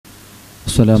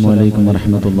السلام عليكم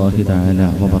ورحمة الله تعالى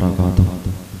وبركاته.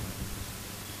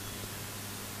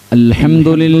 الحمد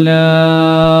لله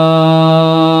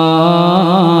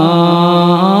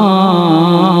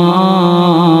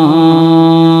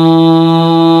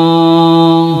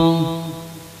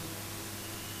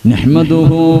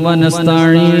نحمده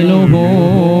ونستعينه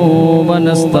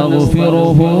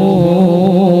ونستغفره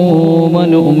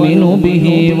ونؤمن به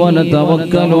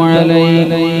ونتوكل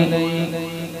عليه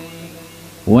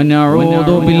ونعوذ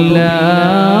بالله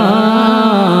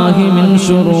من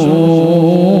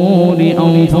شرور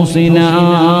أنفسنا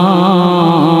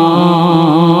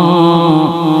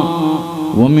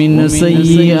ومن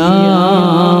سيئات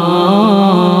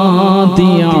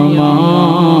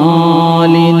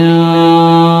أعمالنا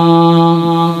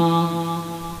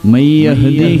من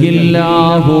يهده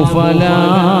الله فلا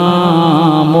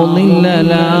مضل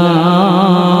له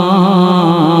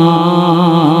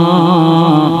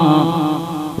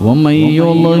ومن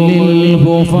يضلله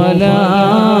فلا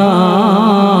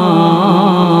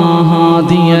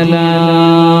هادي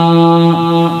له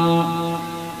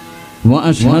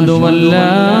وأشهد أن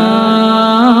لا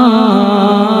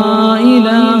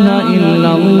إله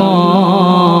إلا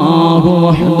الله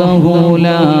وحده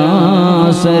لا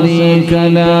شريك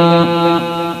له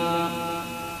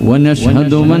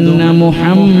ونشهد أن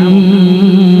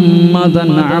محمدًا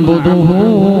عبده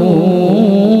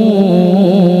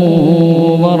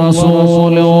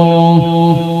ورسوله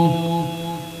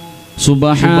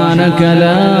سبحانك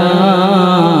لا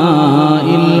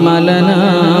علم لنا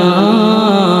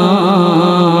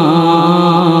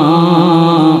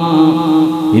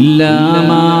إلا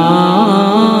ما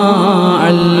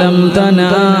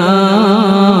علمتنا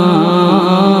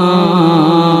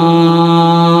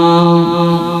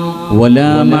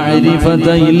ولا معرفة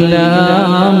إلا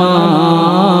ما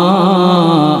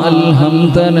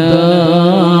ألهمتنا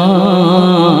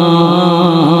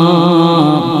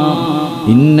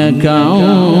إنك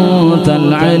أنت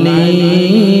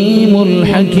العليم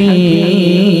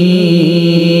الحكيم.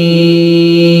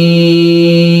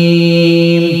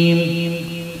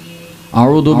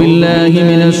 أعوذ بالله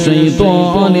من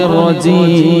الشيطان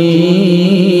الرجيم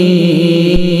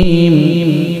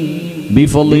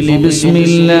بفضل بسم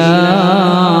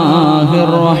الله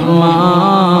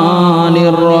الرحمن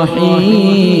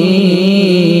الرحيم.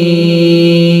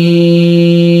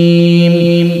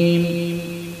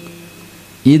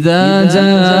 إذا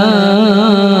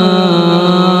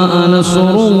جاء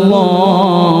نصر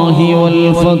الله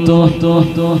والفتح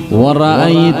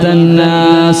ورأيت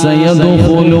الناس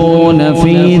يدخلون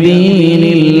في دين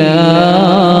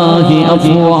الله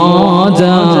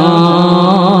أفواجا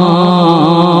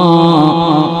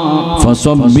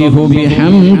فسبح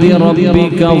بحمد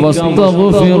ربك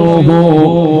واستغفره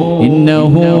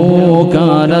إنه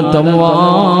كان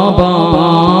توابا.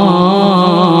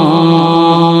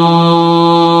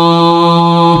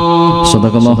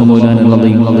 صدق الله مولانا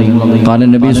العظيم. قال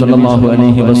النبي صلى الله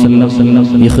عليه وسلم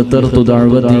اخترت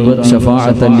دعوتي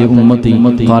شفاعة لأمتي.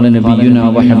 قال نبينا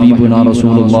وحبيبنا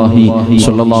رسول الله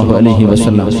صلى الله عليه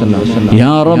وسلم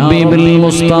يا ربي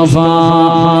بالمصطفى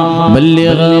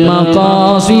بلغ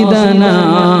مقاصدنا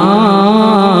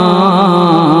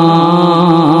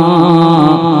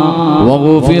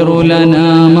واغفر لنا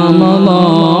ما مضى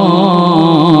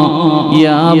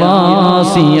يا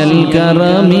واسع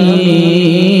الكرم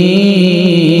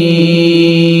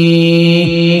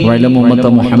وعلم أمة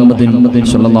محمد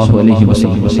صلى الله عليه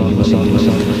وسلم.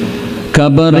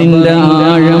 ഖബറിന്റെ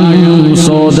ആഴം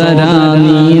സോദരാ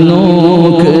നീ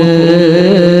നോക്ക്,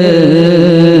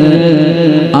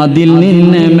 അതിൽ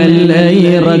നിന്ന് മെല്ലെ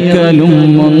ഇറക്കലും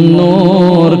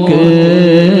ഒന്നോർക്ക്.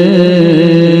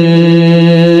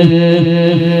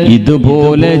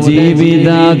 ഇതുപോലെ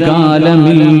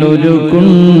ജീവിതകാലമില്ലൊരു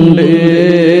കുണ്ട്,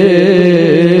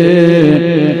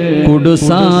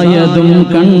 കുടുസായതും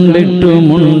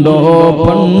കണ്ടിട്ടുമുണ്ടോ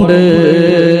പണ്ട്.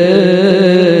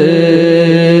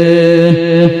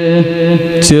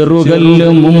 ചെറുകല്ല്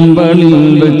മുമ്പളിൽ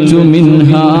വെച്ചു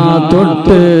മിൻഹാ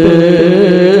തൊട്ട്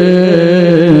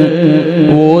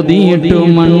ഓതിയിട്ട്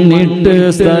മണ്ണിട്ട്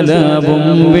സ്ഥലവും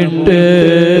വിട്ട്.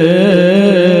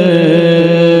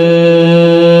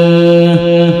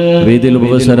 വേദിയിൽ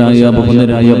ഉപവസരായ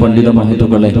ബഹുനരായ പണ്ഡിത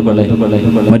മഹത്തുക്കളെ,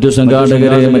 മറ്റു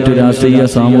സംഘാടകരെ, മറ്റു രാഷ്ട്രീയ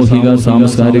സാമൂഹിക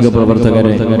സാംസ്കാരിക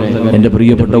പ്രവർത്തകരെ, എൻ്റെ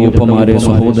പ്രിയപ്പെട്ട ഉപ്പമാരെ,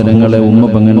 സഹോദരങ്ങളെ,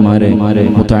 ഉമ്മപെങ്ങന്മാരെ,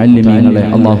 മുതഅല്ലിമീങ്ങളെ,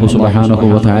 അല്ലാഹു സുബ്ഹാനഹു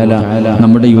വ തആല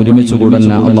നമ്മുടെ ഈ ഒരുമിച്ച്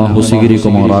കൂടലിനെ അല്ലാഹു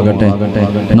സ്വീകരിക്കുമാറാകട്ടെ.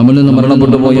 നമ്മളിൽ നിന്ന്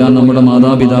മരണപ്പെട്ടു പോയ നമ്മുടെ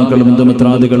മാതാപിതാക്കൾ,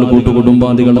 ബന്ധുമിത്രാദികൾ,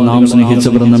 കൂട്ടുകുടുംബാദികൾ, നാം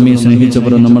സ്നേഹിച്ചവർ, നമ്മെ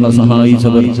സ്നേഹിച്ചവർ, നമ്മളെ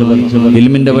സഹായിച്ചവർ,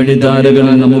 ഇൽമിന്റെ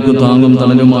വഴിധാരകളിൽ നമുക്ക് താങ്ങും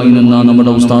തണലുമായി നിന്ന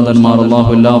നമ്മുടെ ഉസ്താദന്മാർ, അല്ലാഹു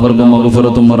എല്ലാവർക്കും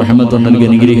മഗ്ഫിറത്തും റഹ്മത്തും നൽകി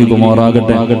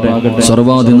അനുഗ്രഹിക്കുമാറാകട്ടെ.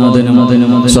 സർവാധിനാഥനും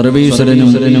സർവീശ്വരനും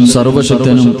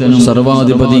സർവശക്തനും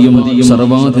സർവാധിപതിയും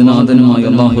സർവാധിനാഥനുമായ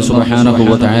അല്ലാഹു സുബ്ഹാനഹു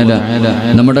വ തആല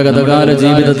നമ്മുടെ ഗതകാല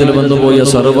ജീവിതത്തിൽ വന്നുപോയ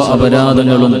സർവ്വ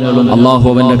അപരാധങ്ങളും അല്ലാഹു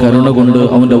അവന്റെ കരുണ കൊണ്ട്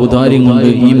അവന്റെ ഔദാര്യം കൊണ്ട്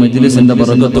ഈ മജ്ലിസിന്റെ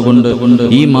ബറക്കത്ത് കൊണ്ട്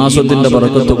ഈ മാസത്തിന്റെ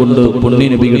ബറക്കത്ത് കൊണ്ട് പുണ്യ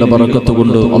നബിയുടെ ബറക്കത്ത്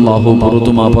കൊണ്ട് അല്ലാഹു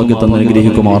പുറത്തു മാപ്പാക്കി തന്ന്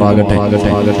അനുഗ്രഹിക്കുമാറാകട്ടെ.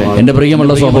 എന്റെ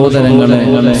പ്രിയമുള്ള സഹോദരങ്ങളെ,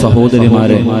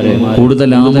 സഹോദരിമാരെ, കൂടുതൽ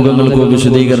ആമുഖങ്ങൾക്കോ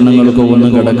വിശദീകരണങ്ങൾക്കോ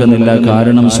ഒന്നും കിടക്കുന്നില്ല.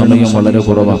 കാരണം സമയം വളരെ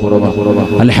കുറവാണ്.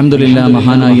 അൽഹംദുലില്ലാ,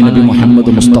 മഹാനായ നബി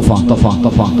മുഹമ്മദ് മുസ്തഫ,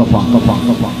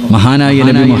 മഹാനായ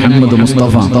നബി മുഹമ്മദ്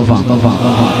മുസ്തഫ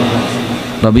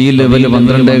റബീഉൽ അവ്വൽ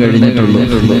 12 കഴിഞ്ഞിട്ടുള്ളൂ.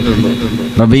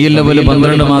 റബീഉൽ അവ്വൽ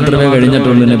 12 മാത്രമേ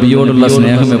കഴിഞ്ഞിട്ടുള്ളൂ. നബിയോടുള്ള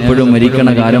സ്നേഹം എപ്പോഴും മരിക്കണ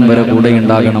കാലം വരെ കൂടെ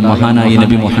ഉണ്ടാകണം. മഹാനായ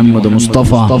നബി മുഹമ്മദ്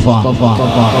മുസ്തഫ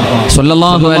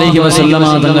സ്വല്ലല്ലാഹു അലൈഹി വസല്ലമ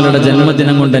തങ്ങളുടെ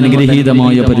ജന്മദിനം കൊണ്ട്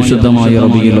അനുഗ്രഹീതമായ പരിശുദ്ധമായ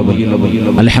റബീഉൽ അവ്വൽ.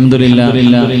 അൽഹംദുലില്ലാഹ്,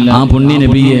 ആ പുണ്യ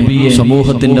നബിയെ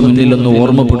സമൂഹത്തിന്റെ മുന്നിൽ ഒന്ന്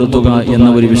ഓർമ്മപ്പെടുത്തുക എന്ന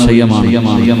ഒരു വിഷയമാണ്.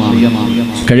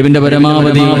 കഴിവിന്റെ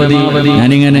പരമാവധി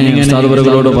ഞാനിങ്ങനെ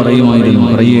ഉസ്താദുകളോട് പറയുമായിരുന്നു,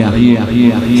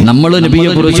 നമ്മൾ നബിയെ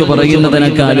കുറിച്ച്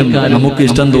പറയുന്നതിനേക്കാളും നമുക്ക്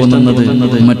ഇഷ്ടം തോന്നുന്നത്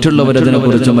മറ്റുള്ളവരതിനെ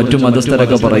കുറിച്ച് മറ്റു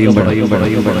മതസ്ഥരൊക്കെ പറയുമ്പോൾ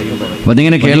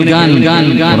അതിങ്ങനെ കേൾക്കാൻ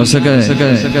കുറച്ചൊക്കെ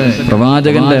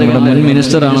പ്രവാചകന്റെ മുൻ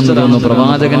മിനിസ്റ്റർ ആണെന്ന് തോന്നുന്നു,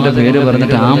 പ്രവാചകന്റെ പേര്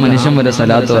പറഞ്ഞിട്ട് ആ മനുഷ്യൻ വരെ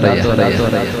സലാത്ത് പറയാ.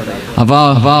 അപ്പൊ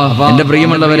എന്റെ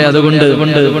പ്രിയമുള്ളവരെ,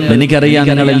 അതുകൊണ്ട് എനിക്കറിയാം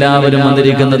നിങ്ങൾ എല്ലാവരും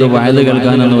വന്നിരിക്കുന്നത് വയല്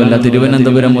കേൾക്കാനൊന്നുമല്ല.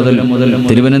 തിരുവനന്തപുരം മുതൽ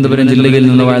തിരുവനന്തപുരം ജില്ലയിൽ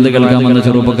നിന്ന് വയല് കേൾക്കാമെന്ന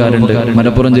ചെറുപ്പക്കാരുണ്ട്,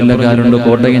 മലപ്പുറം ജില്ലക്കാരുണ്ട്,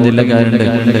 കോട്ടയം ജില്ലക്കാരുണ്ട്.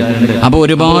 അപ്പൊ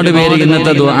ഒരുപാട് പേര്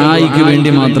ഇന്നത്തെ ദുആയിക്ക് വേണ്ടി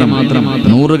മാത്രം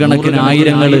നൂറുകണക്കിന്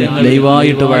ആയിരങ്ങൾ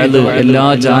ലൈവായിട്ട് വയല് എല്ലാ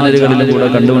ചാനലുകളിലും കൂടെ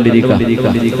കണ്ടുകൊണ്ടിരിക്കുക.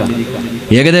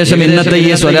 ഏകദേശം ഇന്നത്തെ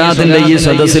ഈ സ്വലാത്തിന്റെ ഈ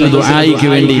സദസ്സിൽ ദുആയിക്ക്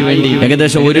വേണ്ടി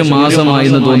ഏകദേശം 1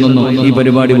 മാസമായെന്ന് തോന്നുന്നു ഈ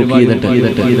പരിപാടി ബുക്ക് ചെയ്തിട്ട്.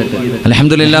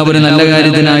 അൽഹംദുലില്ലാഹ്, ഒരു നല്ല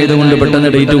കാര്യത്തിനായതുകൊണ്ട് പെട്ടെന്ന്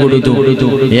ഡേറ്റ് കൊടുത്തു.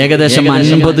 ഏകദേശം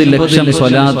 50 ലക്ഷം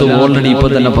സ്വലാത്ത് ഓൾറെഡി ഇപ്പൊ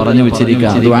തന്നെ പറഞ്ഞു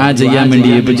വെച്ചിരിക്കുക, ദുആ ചെയ്യാൻ വേണ്ടി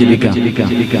ഏൽപ്പിച്ചിരിക്കുക.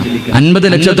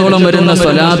 50 ലക്ഷത്തോളം വരുന്ന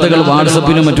സ്വലാത്തുകൾ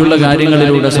വാട്സപ്പിലും മറ്റുള്ള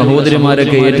കാര്യങ്ങളിലൂടെ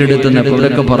സഹോദരിമാരൊക്കെ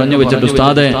ഏറ്റെടുത്തുന്നപ്പോഴൊക്കെ പറഞ്ഞു വെച്ചിട്ട്,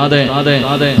 ഉസ്താദേ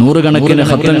നൂറുകണക്കിന്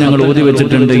ഖത്തം ഞങ്ങൾ ഓതി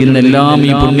വെച്ചിട്ടുണ്ട്. ഇന്നെല്ലാം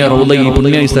ഈ പുണ്യ റൗള, ഈ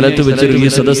പുണ്യ സ്ഥലത്ത് വെച്ചിട്ട് ഈ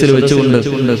സദസ്സിൽ വെച്ചുകൊണ്ട്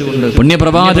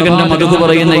പുണ്യപ്രവാചകന്റെ മധു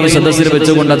പറയുന്ന ഈ സദസ്സിൽ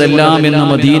വെച്ചുകൊണ്ട് അതെല്ലാം എന്ന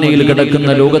മദീനയിൽ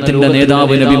കിടക്കുന്ന ലോകത്തിന്റെ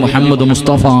നേതാവ് നബി മുഹമ്മദ്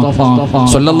മുസ്തഫ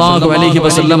സ്വല്ലല്ലാഹു അലൈഹി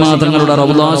വസല്ലമ തങ്ങളുടെ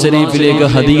റൗള ശരീഫിലേക്ക്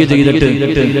ഹദിയ ചെയ്തിട്ട്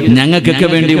ഞങ്ങൾക്കൊക്കെ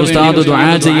വേണ്ടി ഉസ്താദ്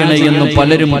ദുആ ചെയ്യണേ എന്ന്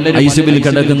പലരും ഐസിബിൽ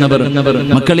കിടക്കുന്നവർ,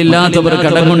 മക്കളില്ലാത്തവർ,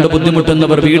 കടം കൊണ്ട്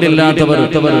ബുദ്ധിമുട്ടുന്നവർ, വീടില്ലാത്തവർ,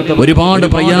 ഒരുപാട്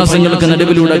പ്രയാസങ്ങൾക്ക്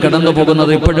നടുവിലൂടെ കടന്നു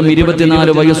പോകുന്നത് ഇപ്പോഴും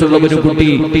 24 വയസ്സുള്ള ഒരു കുട്ടി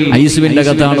ഐസിബിന്റെ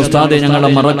അകത്താണ്. ഉസ്താദെ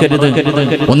ഞങ്ങളെ മറക്കരുത്.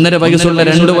 1.5 വയസ്സുള്ള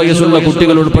 2 വയസ്സുള്ള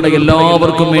കുട്ടികൾ ഉൾപ്പെടെ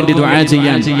എല്ലാവർക്കും വേണ്ടി ദുആ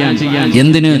ചെയ്യാൻ.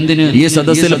 എന്തിന് ഈ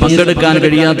സദസ്സിൽ പങ്കെടുക്കാൻ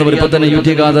കഴിയാത്തവർ ഇപ്പൊ തന്നെ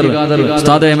യുദ്ധികാദർ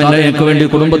ഉസ്താദെ എനിക്ക് വേണ്ടി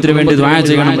കുടുംബത്തിന് വേണ്ടി ദുആ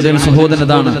ചെയ്യണം, അതിന്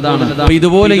സഹോദരനാണ്. അപ്പൊ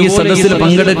ഇതുപോലെ ഈ സദസ്സിൽ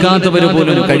പങ്കെടുക്കാത്തവർ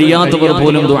പോലും കഴിയാത്തവർ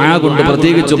പോലും ദുആ കൊണ്ട്,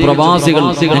 പ്രത്യേകിച്ച് പ്രവാസികൾ,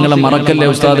 ഞങ്ങളെ മറക്കല്ലേ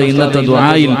ഉസ്താദ്. ഇന്നത്തെ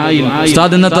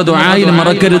ദുആയിൽ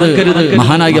മറക്കരുത്.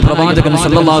 മഹാനായ പ്രവാചകൻ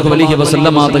സല്ലല്ലാഹു അലൈഹി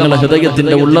വസല്ലമ തങ്ങളുടെ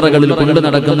ഹൃദയത്തിന്റെ ഉള്ളറകളിൽ കൊണ്ടു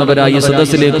നടക്കുന്നവരായി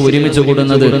സദസ്സിലേക്ക് ഒരുമിച്ച്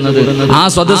കൂടുന്നത്. ആ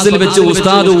സദസ്സിൽ വെച്ച്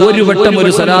ഉസ്താദ് ഒരു വട്ടം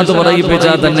ഒരു സ്വലാത്ത്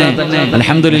പറയിപ്പിച്ചാൽ തന്നെ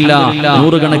അൽഹംദുലില്ലാഹ്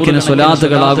നൂറുകണക്കിന്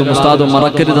സ്വലാത്തുകളാകും. ഉസ്താദ്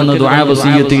മറക്കരുതെന്ന് ദുആ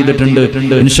വസിയ്യത്ത് ചെയ്തിട്ടുണ്ട്.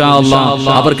 ഇൻഷാ അല്ലാഹ്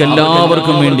അവർക്ക്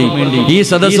എല്ലാവർക്കും വേണ്ടി ഈ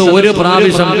സദസ്സ് ഒരു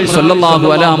പ്രാവശ്യം സല്ലല്ലാഹു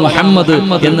അലാ മുഹമ്മദ്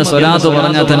എന്ന സ്വലാത്ത്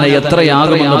പറഞ്ഞാൽ തന്നെ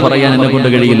എത്രയാകുമെന്ന് പറയാൻ എന്നെ കൊണ്ട്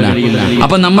കഴിയില്ല.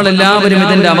 അപ്പൊ നമ്മൾ എല്ലാവരും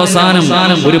ഇതിന്റെ അവസാനം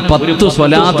ഒരു 10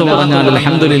 സ്വലാത്ത് പറഞ്ഞാൽ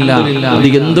അൽഹംദുലില്ലാഹ് അത്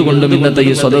എന്തുകൊണ്ടും ഇന്നത്തെ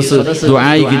ഈ സദസ്സ്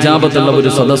ദുആയിക്ക് ഇജാബത്തുള്ള ഒരു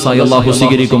സദസ്സായി അല്ലാഹു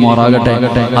സ്വീകരിക്കുമാറാകട്ടെ.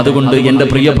 അതുകൊണ്ട് എന്റെ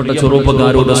പ്രിയപ്പെട്ട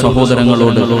ചെറുപ്പക്കാരോട്,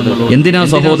 സഹോദരങ്ങളോട്, എന്തിനാ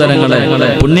സഹോദരങ്ങളെ,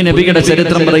 പുണ്യ നബിയുടെ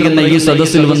ചരിത്രം പറയുന്ന ഈ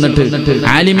സദസ്സിൽ വന്നിട്ട്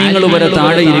ആലിമീങ്ങൾ വരെ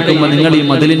താഴെ ഇരിക്കുമ്പോൾ നിങ്ങൾ ഈ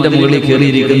മതിലിന്റെ മുകളിൽ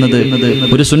കയറിയിരിക്കുന്നത്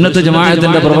ഒരു സുന്നത്ത്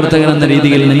ജമാഅത്തിന്റെ പ്രവർത്തകൻ എന്ന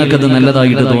രീതിയിൽ നിങ്ങൾക്കത്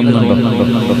നല്ലതായിട്ട് തോന്നുന്നുണ്ടോ?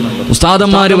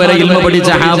 ഉസ്താദന്മാർ വരെ ഇൽമ പഠിച്ച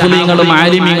ഹാഫിളീങ്ങളും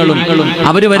ആലിമീങ്ങളും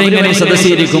അവർ വരെ ഇങ്ങനെ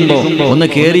സദസ്സിരിക്കുമ്പോ ഒന്ന്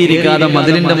കയറിയിരിക്കാതെ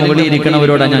മതിലിന്റെ മുകളിൽ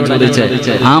ഇരിക്കണവരോടാണ് ഞാൻ ചോദിച്ചത്,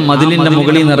 ആ മതിലിന്റെ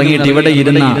മുകളിൽ നിന്ന് ഇറങ്ങിയിട്ട് ഇവിടെ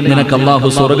ഇരുന്ന നിനക്ക് അല്ലാഹു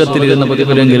സ്വർഗത്തിലിരുന്ന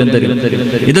പ്രതിഫലമെങ്കിലും തരും.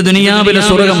 ഇത് ദുനിയാവിലെ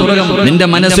സ്വർഗം. നിന്റെ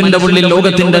മനസ്സിന്റെ ഉള്ളിൽ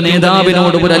ലോകത്തിന്റെ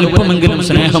നേതാവിനോട് ഒരു അല്പമെങ്കിലും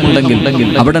സ്നേഹമുണ്ടെങ്കിൽ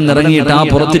അവിടെ നിറങ്ങിയിട്ട് ആ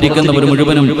പുറത്തിരിക്കുന്നവർ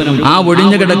മുഴുവനും ആ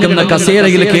ഒഴിഞ്ഞു കിടക്കുന്ന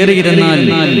കസേരയിൽ കയറിയിരുന്നാൽ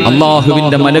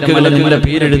അള്ളാഹുവിന്റെ മലക്കുകൾ നിന്റെ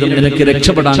പേരെഴുതും, നിനക്ക്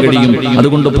രക്ഷപ്പെടാൻ കഴിയും.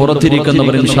 അതുകൊണ്ട്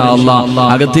പുറത്തിരിക്കുന്നവർ ഇൻഷാ അല്ലാഹ്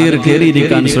അകത്തേറി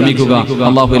കയറിയിരിക്കാൻ ശ്രമിക്കുക.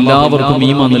 അള്ളാഹു എല്ലാവർക്കും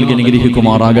ഈമാൻ നൽകി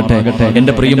അനുഗ്രഹിക്കുമാറാകട്ടെ.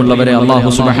 എന്റെ പ്രിയമുള്ളവരെ, അള്ളാഹു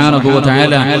സുബ്ഹാനഹു വ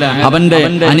തആല അവന്റെ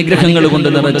അനുഗ്രഹങ്ങൾ കൊണ്ട്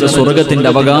നിറച്ച സ്വർഗത്തിന്റെ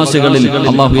അവകാശികളിൽ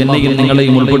അള്ളാഹു എന്നെയും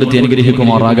നിങ്ങളെയും ഉൾപ്പെടുത്തി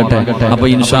അനുഗ്രഹിക്കുമാറാകട്ടെ. അപ്പൊ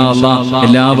ഇൻഷാ അല്ലാഹ്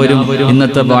എല്ലാവരും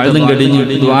ഇന്നത്തെ വഅദും കഴിഞ്ഞ്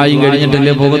ദുആയും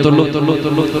കഴിഞ്ഞിട്ടല്ലേ പോകത്തുള്ളൂ.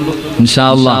 ഇൻഷാ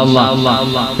അല്ലാഹ്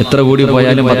എത്ര കൂടി പോയ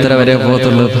കൂടിപ്പോയാലും 10:30 വരെ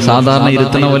പോകത്തുള്ളൂ. സാധാരണ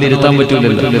ഇരുത്തുന്ന പോലെ ഇരുത്താൻ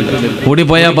പറ്റൂലല്ലോ.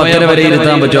 കൂടിപ്പോയാൽ 10:30 വരെ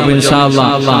ഇരുത്താൻ പറ്റും. അപ്പൊ ഇൻഷാ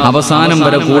അല്ലാഹ് അവസാനം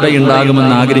വരെ കൂടെ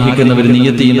ഉണ്ടാകുമെന്ന് ആഗ്രഹിക്കുന്നവർ,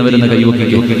 നിയ്യത്ത് ചെയ്യുന്നവരെന്ന്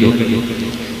കൈവയ്ക്കും.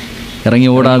 ഇറങ്ങി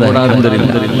ഓടാതെ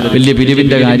വലിയ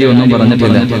പിരിവിന്റെ കാര്യമൊന്നും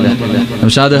പറഞ്ഞിട്ടില്ല.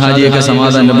 നൗഷാദ് ഹാജിയൊക്കെ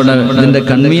സമാധാനം. ഇവിടെ ഇതിന്റെ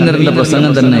കൺവീനറിന്റെ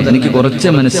പ്രസംഗം തന്നെ എനിക്ക് കുറച്ച്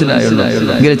മനസ്സിലായുള്ളൂ.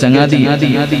 എങ്കിലും ചങ്ങാതി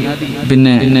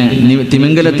പിന്നെ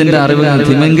തിമിംഗലത്തിന്റെ അറിവ്,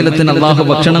 തിമിംഗലത്തിന് അള്ളാഹു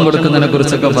ഭക്ഷണം കൊടുക്കുന്നതിനെ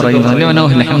കുറിച്ചൊക്കെ പറയുന്നു.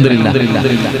 അൽഹംദുലില്ലാഹ്.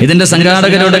 ഇതിന്റെ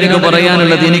സംഘാടകരോട് എനിക്ക്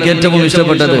പറയാനുള്ളത്, എനിക്ക് ഏറ്റവും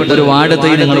ഇഷ്ടപ്പെട്ടത് ഒരു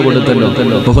വാഴത്തൈ നിങ്ങൾ കൊടുത്തല്ലോ.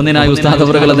 ബഹുമാനായ ഉസ്താദ്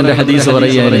അവറുകൾ അതിന്റെ ഹദീസ്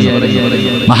പറയുകയായിരുന്നു.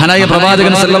 മഹാനായ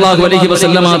പ്രവാചകൻ സല്ലല്ലാഹു അലൈഹി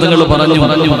വസല്ലമ തങ്ങൾ പറഞ്ഞു,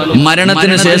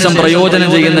 മരണത്തിന് ശേഷം പ്രയോജനം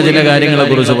ചെയ്യുന്ന ചില കാര്യങ്ങളെ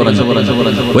കുറിച്ച് പറഞ്ഞു.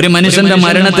 ഒരു മനുഷ്യന്റെ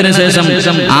മരണത്തിന് ശേഷം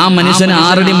ആ മനുഷ്യന്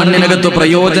 6 അടി മണ്ണിനകത്ത്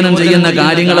പ്രയോജനം ചെയ്യുന്ന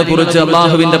കാര്യങ്ങളെ കുറിച്ച്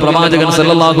അള്ളാഹുവിന്റെ പ്രവാചകൻ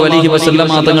സല്ലല്ലാഹു അലൈഹി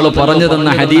വസല്ലമ തങ്ങൾ പറഞ്ഞു തന്ന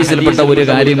ഹദീസിൽപ്പെട്ട ഒരു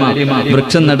കാര്യമാണ്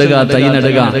വൃക്ഷം നടുക, തൈ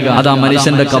നടുക. അത് ആ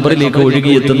മനുഷ്യന്റെ ഖബറിലേക്ക്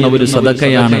ഒഴുകിയെത്തുന്ന ഒരു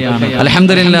സദഖയാണ്.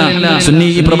 അൽഹംദുലില്ലാഹ് സുന്നി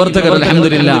പ്രവർത്തകർ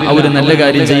അൽഹംദുലില്ലാഹ് അവർ നല്ല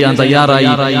കാര്യം ചെയ്യാൻ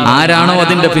തയ്യാറായി. ആരാണോ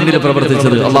അതിന്റെ പിന്നിൽ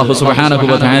പ്രവർത്തിച്ചത് അല്ലാഹു സുബ്ഹാനഹു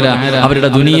വ തആല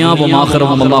അവരുടെ ദുനിയാവും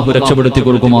ആഖിറവും അല്ലാഹു രക്ഷപ്പെടുത്തി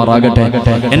കൊടുക്കുമാറാകട്ടെ.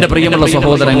 എന്റെ പ്രിയമുള്ള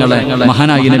സഹോദരങ്ങളെ,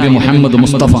 മഹാനായ നബി മുഹമ്മദ്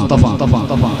മുസ്തഫ,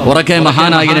 ഉറക്കെ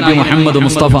മഹാനായ നബി മുഹമ്മദ്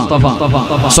മുസ്തഫ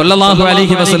സല്ലല്ലാഹു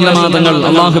അലൈഹി വസല്ലമ തങ്ങൾ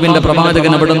അല്ലാഹുവിന്റെ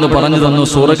പ്രവാചകൻ അവിടുന്ന് പറഞ്ഞു തന്നു,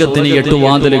 സ്വർഗ്ഗത്തിന് 8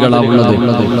 വാതിലുകളാണ്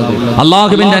ഉള്ളത്.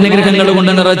 അല്ലാഹുവിന്റെ അനുഗ്രഹങ്ങൾ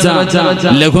കൊണ്ട് നിറച്ച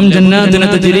ലഹും ജന്നാത്തുൻ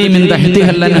തജ്രി മിൻ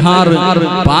തഹ്തിഹൽ അൻഹാർ,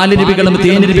 പാലരുവികളും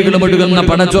തേനരുവികളും ഒഴുകുന്ന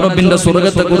പടച്ചുറപ്പിന്റെ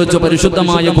സ്വർഗ്ഗത്തെക്കുറിച്ച്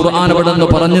പരിശുദ്ധമായ ഖുർആൻ അവിടുന്ന്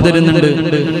പറഞ്ഞു തരുന്നുണ്ട്.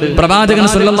 പ്രവാചകൻ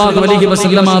സല്ലല്ലാഹു അലൈഹി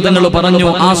വസല്ലമ തങ്ങൾ പറഞ്ഞു,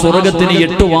 ആ സ്വർഗ്ഗത്തിന്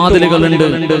 8 വാതിലുകളുണ്ട്.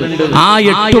 ആ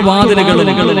 8 വാതിലുകളും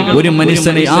ഒരു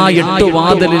മനുഷ്യനെ, ആ 8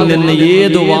 വാതിലിൽ നിന്ന്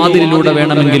ഏത് വാതിലിലൂടെ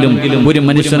വേണമെങ്കിലും ഒരു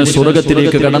മനുഷ്യന്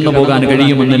സ്വർഗ്ഗത്തിലേക്ക് കടന്നു പോകാൻ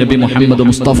കഴിയുമെന്ന് നബി മുഹമ്മദ്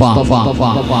മുസ്തഫ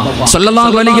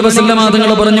സല്ലല്ലാഹു അലൈഹി വസല്ലമ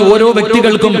തങ്ങൾ പറഞ്ഞു. ഓരോ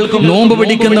വ്യക്തികൾക്കും നോമ്പ്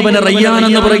പിടിക്കുന്നവന് റയ്യാൻ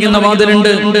എന്ന് പറയുന്ന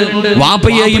വാതിലുണ്ട്.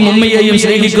 വാപ്പയെയും ഉമ്മയെയും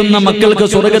സ്നേഹിക്കുന്ന മക്കൾക്ക്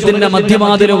സ്വർഗ്ഗത്തിന്റെ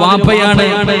മധ്യവാതിൽ വാപ്പയാണ്.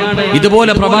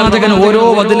 ഇതുപോലെ പ്രവാചകൻ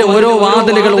ഓരോ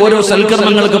വാതിലുകൾ, ഓരോ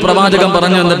സൽക്കർമ്മങ്ങൾക്ക് പ്രവാചകൻ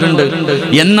പറഞ്ഞു തന്നിട്ടുണ്ട്.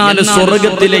 എന്നാൽ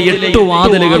സ്വർഗ്ഗത്തിലെ 8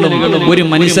 വാതിലുകളും ഒരു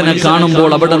മനുഷ്യനെ കാണുമ്പോൾ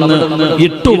അവിടെ നിന്ന്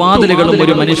 8 വാതിലുകളും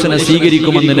ഒരു മനുഷ്യനെ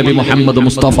സ്വീകരിക്കുമെന്ന് നബി മുഹമ്മദ്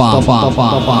മുസ്തഫ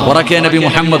ഉറക്കെ നബി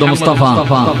മുഹമ്മദ് മുസ്തഫ.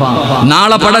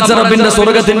 നാളെ പടച്ച റബ്ബിന്റെ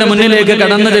സ്വർഗ്ഗത്തിന്റെ മുന്നിലേക്ക്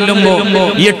കടന്നു ചെല്ലുമ്പോൾ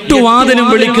 8 വാതിലും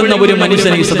വിളിക്കുന്ന ഒരു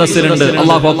മനുഷ്യൻ ഈ സദസ്സിലുണ്ട്.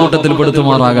 അല്ലാഹു അക്കൂട്ടത്തിൽ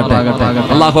പെടുത്തുമാറാകട്ടെ.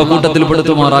 അല്ലാഹു അക്കൂട്ടത്തിൽ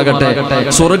പെടുത്തുമാറാകട്ടെ.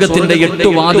 സ്വർഗ്ഗത്തിന്റെ 8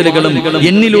 വാതിലുകളും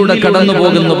എന്നിലൂടെ കടന്നു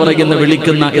പോകുന്ന പറയുന്ന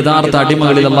വിളിക്കുന്ന യഥാർത്ഥ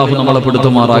അടിമകളിൽ അല്ലാഹു നമ്മളെ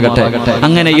പെടുത്തുമാറാകട്ടെ.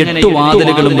 അങ്ങനെ 8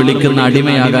 വാതിലുകളും വിളിക്കുന്ന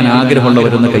അടിമയാകാൻ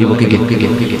ആഗ്രഹമുള്ളവരെന്ന് കൈവക്കുക.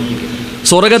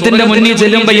 സ്വർഗ്ഗത്തിന്റെ മുന്നിൽ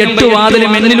ചെല്ലുമ്പോ 8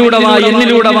 വാതിലും എന്നിലൂടെ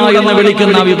വാ എന്ന്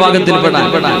വിളിക്കുന്ന വിഭാഗത്തിൽപ്പെടാൻ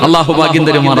അല്ലാഹു ഭാഗ്യം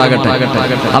തരുമാറാകട്ടെ.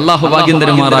 അല്ലാഹു ഭാഗ്യം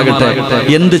തരുമാറാകട്ടെ.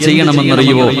 എന്ത്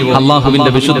ചെയ്യണമെന്നറിയുവോ?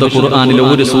 അല്ലാഹുവിന്റെ വിശുദ്ധ ഖുർആനിലെ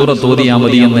ഒരു സൂറത്ത് ഓതിയാ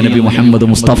മതി എന്ന് നബി മുഹമ്മദ്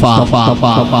മുസ്തഫ.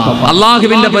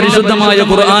 അല്ലാഹുവിന്റെ പരിശുദ്ധമായ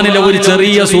ഖുർആനിലെ ഒരു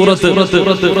ചെറിയ സൂറത്ത്,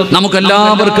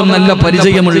 നമുക്കെല്ലാവർക്കും നല്ല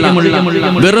പരിചയമുള്ള,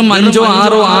 വെറും 5ഓ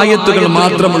 6ഓ ആയത്തുകൾ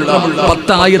മാത്രമുള്ള,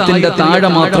 10 ആയത്തിന്റെ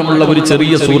താഴെ മാത്രമുള്ള ഒരു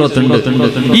ചെറിയ സൂറത്തുണ്ട്.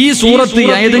 ഈ സൂറത്ത്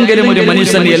ഏതെങ്കിലും ഒരു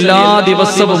മനുഷ്യൻ എല്ലാ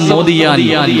ദിവസവും മോദിയാൽ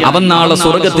അവൻ നാളെ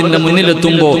സ്വർഗ്ഗത്തിന്റെ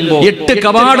മുന്നിലെത്തുമ്പോ 8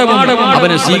 കവാടവും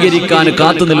അവനെ സ്വീകരിക്കാൻ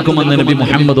കാത്തു നിൽക്കുമെന്ന് നബി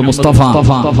മുഹമ്മദ് മുസ്തഫ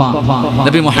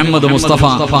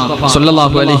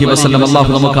സല്ലല്ലാഹു അലൈഹി വസല്ലം. അല്ലാഹു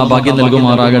നമുക്ക് ആ ഭാഗ്യം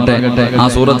നൽകുമാറാകട്ടെ. ആ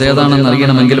സൂറത്ത് ഏതാണെന്ന്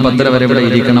അറിയണമെങ്കിൽ 10:30 വരെ ഇവിടെ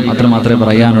ഇരിക്കണം. അത്ര മാത്രമേ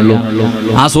പറയാനുള്ളൂ.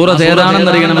 ആ സൂറത്ത്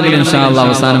ഏതാണെന്ന് അറിയണമെങ്കിൽ ഇൻഷാ അല്ലാഹ്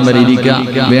അവസാനം വരെ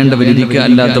ഇരിക്കുക. വേണ്ടവരിരിക്കുക,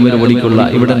 അല്ലാത്തവർ ഓടിക്കൊള്ള.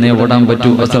 ഇവിടെ ഓടാൻ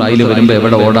പറ്റൂ. അതിൽ വരുമ്പോ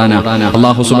എവിടെ ഓടാനാ?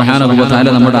 അല്ലാഹു സുബ്ഹാനഹു വ തആല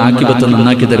നമ്മുടെ ആഖിബത്ത്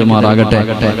നന്നാക്കി തരുമാറാകട്ടെ.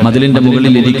 മതിലിന്റെ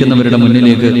മുകളിൽ ഇരിക്കുന്നവരുടെ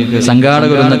മുന്നിലേക്ക്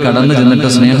സംഘാടകരൊന്ന് കടന്നു ചെന്നിട്ട്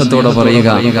സ്നേഹത്തോടെ പറയുക,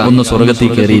 ഒന്ന് സ്വർഗ്ഗത്തിൽ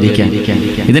കയറിയിരിക്കാൻ.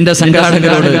 ഇതിന്റെ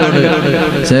സംഘാടകരോട്,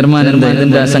 ചെയർമാൻ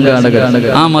ഇതിന്റെ സംഘാടകർ,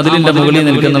 ആ മതിലിന്റെ മുകളിൽ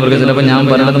നിൽക്കുന്നവർക്ക് ചിലപ്പോൾ ഞാൻ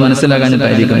പറയുന്നത്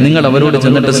മനസ്സിലാകാഞ്ഞിട്ടായിരിക്കും. നിങ്ങൾ അവരോട്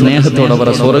ചെന്നിട്ട് സ്നേഹത്തോടെ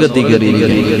പറ, സ്വർഗ്ഗത്തിൽ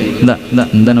കയറിയിരിക്കുക.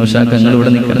 എന്താ നൗഷാക്ക നിങ്ങൾ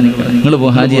ഇവിടെ നിൽക്കണം, നിങ്ങൾ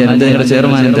ഹാജിയാർ, എന്താ നിങ്ങളുടെ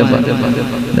ചെയർമാൻ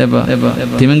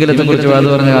തിമിംഗലത്തെ കുറിച്ച് വാത്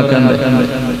പറഞ്ഞ കാക്കാണ്ട്.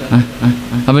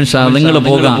 അവൻ നിങ്ങൾ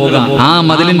പോകാം. ആ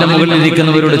മതിലിന്റെ മുകളിൽ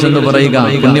ഇരിക്കുന്നവരോട് ചെന്ന് പറയുക,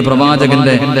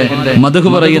 പുണ്യപ്രവാചകന്റെ മദ്ഹ്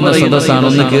പറയുന്ന സദസ്സാണ്,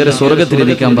 ഒന്ന് കയറി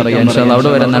സ്വർഗ്ഗത്തിലിരിക്കാൻ പറയാം. ഇൻഷാ അല്ലാഹ് അവിടെ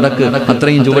വരെ നടക്ക്.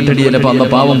 അത്രയും ചുവട്ടടിയല്ലേ അല്ലാഹ്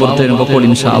പാവം പുറത്തു വരുമ്പോൾ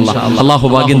ഇൻഷാ അല്ലാഹ് അല്ലാഹു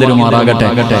ഭാഗ്യം തരുമാറാകട്ടെ.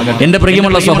 എന്റെ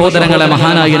പ്രിയമുള്ള സഹോദരങ്ങളെ,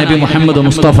 മഹാനായ നബി മുഹമ്മദ്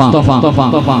മുസ്തഫ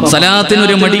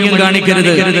സലാത്തിനൊരു മടിയും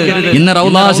കാണിക്കരുത്. ഇന്ന്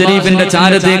റൗളാ ശരീഫിന്റെ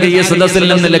ചാരത്തേക്ക് ഈ സദസ്സിൽ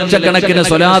നിന്ന് ലക്ഷക്കണക്കിന്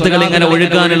സ്വലാത്തുകൾ ഇങ്ങനെ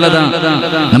ഒഴുകാനുള്ളതാ.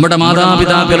 നമ്മുടെ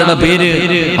മാതാപിതാക്കളുടെ പേര്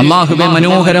അല്ലാഹുവേ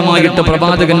മനോഹരമായിട്ട്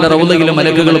പ്രവാചകൻ പ്രവാചകന്റെ റൗളയിൽ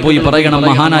മലക്കുകൾ പോയി പറയണം,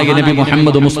 മഹാനായ നബി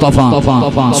മുഹമ്മദ് മുസ്തഫ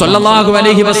സ്വല്ലല്ലാഹു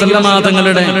അലൈഹി വസല്ലമ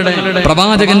തങ്ങളുടെ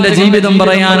പ്രവാചകന്റെ ജീവിതം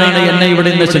പറയാനാണ് എന്നെ ഇവിടെ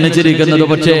നിന്ന് ക്ഷണിച്ചിരിക്കുന്നത്.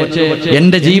 പക്ഷേ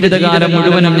എന്റെ ജീവിതകാലം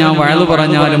മുഴുവനും ഞാൻ വഅദ്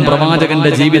പറഞ്ഞാലും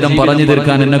പ്രവാചകന്റെ ജീവിതം പറഞ്ഞു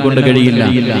തീർക്കാൻ എന്നെ കൊണ്ട് കഴിയില്ല.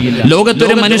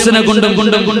 ലോകത്തൊരു മനുഷ്യനെ കൊണ്ടും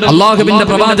അള്ളാഹുവിന്റെ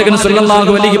പ്രവാചകൻ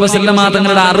സ്വല്ലല്ലാഹു അലൈഹി വസല്ലമ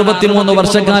തങ്ങളുടെ 63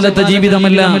 വർഷക്കാലത്തെ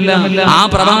ജീവിതമല്ല, ആ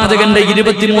പ്രവാചകന്റെ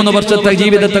 23 വർഷത്തെ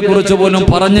ജീവിതത്തെ കുറിച്ച് പോലും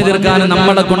പറഞ്ഞു തീർക്കാൻ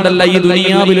നമ്മളെ കൊണ്ടല്ല, ഈ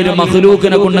ദുനിയാവിൽ ഒരു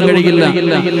മഖ്ലൂഖിനെ കൊണ്ടും കഴിയില്ല.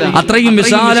 അത്രയും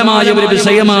വിശാലമായ ഒരു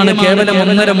വിഷയമാണ് കേവലം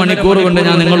 1.5 മണിക്കൂർ കൊണ്ട്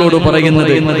ഞാൻ നിങ്ങളോട്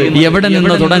പറയുന്നത്. എവിടെ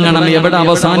നിന്ന് തുടങ്ങണം, എവിടെ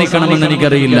അവസാനിക്കണമെന്ന്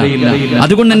എനിക്കറിയില്ല.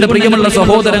 അതുകൊണ്ട് എന്റെ പ്രിയമുള്ള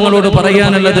സഹോദരങ്ങളോട്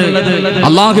പറയാനുള്ളത്,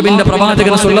 അള്ളാഹുവിന്റെ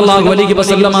പ്രവാചകൻ സ്വല്ലല്ലാഹു അലൈഹി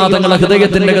വസല്ലമ തങ്ങളുടെ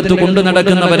ഹൃദയത്തിന്റെ അകത്ത് കൊണ്ടു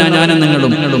നടക്കുന്നവരാ ഞാനും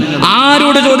നിങ്ങളും.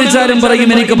 ആരോട് ചോദിച്ചാലും പറയും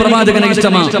എനിക്ക് പ്രവാചകനെ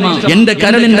ഇഷ്ടമാണ്, എന്റെ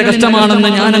കരളിന്റെ കഷ്ടമാണെന്ന്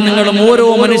ഞാനും നിങ്ങളും. ഓരോ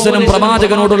മനുഷ്യനും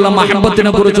പ്രവാചകനോടുള്ള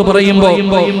മഹബത്തിനെ കുറിച്ച് പറയുമ്പോൾ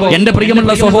എന്റെ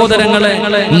പ്രിയമുള്ള സഹോദരങ്ങളെ,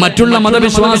 മറ്റുള്ള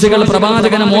മതവിശ്വാസികൾ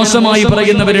പ്രവാചകനെ മോശമായി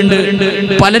പറയുന്നവരുണ്ട്.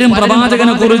 പലരും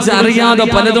പ്രവാചകനെ കുറിച്ച് അറിയാതെ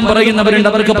പലതും പറയുന്നവരുണ്ട്.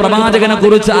 അവർക്ക് പ്രവാചകനെ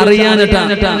കുറിച്ച് അറിയാനിട്ട്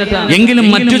എങ്കിലും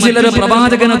മറ്റു ചിലർ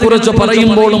പ്രവാചകനെ കുറിച്ച്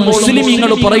പറയുമ്പോൾ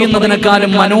മുസ്ലിമീങ്ങൾ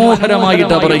പറയുന്നതിനേക്കാളും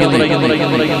മനോഹരമായിട്ടാണ് പറയുന്നത്.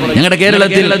 ഞങ്ങളുടെ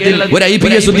കേരളത്തിൽ ഒരു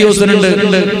IPS ഉദ്യോഗസ്ഥനുണ്ട്,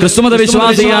 ക്രിസ്തുമത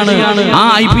വിശ്വാസിയാണ്. ആ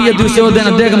IPS ഉദ്യോഗസ്ഥൻ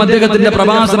അദ്ദേഹത്തിന്റെ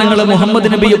പ്രഭാഷണങ്ങൾ മുഹമ്മദ്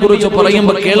നബിയെ കുറിച്ച്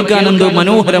പറയുമ്പോൾ കേൾക്കാൻ എന്ത്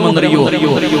മനോഹരമെന്നറിയോ.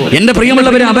 എന്റെ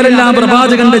പ്രിയമുള്ളവരെ, അവരെല്ലാം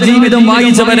പ്രവാചകന്റെ ജീവിതം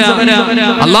വായിച്ചവരാ.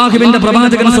 അള്ളാഹുവിന്റെ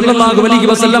പ്രവാചകൻ സ്വല്ലല്ലാഹു അലൈഹി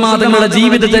വസല്ലമ തങ്ങളുടെ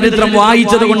ജീവിത ചരിത്രം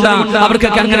വായിച്ചത് കൊണ്ടാണ്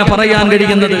അവർക്കൊക്കെ അങ്ങനെ പറയാൻ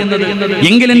കഴിയുന്നത്.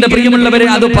 എങ്കിൽ എന്റെ പ്രിയമുള്ളവരെ,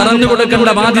 അത് പറഞ്ഞു കൊടുക്കേണ്ട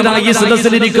ബാധ്യത ഈ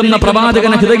സദസ്സിലിരിക്കുന്ന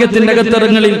പ്രവാചകൻ ഹൃദയത്തിന്റെ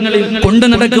അകത്തറങ്ങളിൽ കൊണ്ടു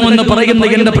നടക്കുമെന്ന് പറയുന്ന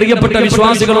എന്റെ പ്രിയപ്പെട്ട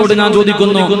വിശ്വാസികളോട് ഞാൻ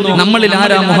ചോദിക്കുന്നു, നമ്മളിൽ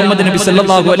ആരാ മുഹമ്മദ് നബി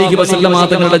സല്ലല്ലാഹു അലൈഹി വസല്ലമ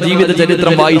തങ്ങളുടെ ജീവിത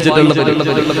ചരിത്രം വായിച്ചിട്ടുള്ളത്?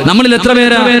 നമ്മളിൽ എത്ര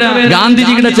പേരാ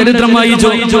ഗാന്ധിജിയുടെ ചരിത്രം വായിച്ചു?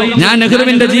 ഞാൻ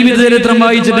നെഹ്റുവിന്റെ ജീവിത ചരിത്രം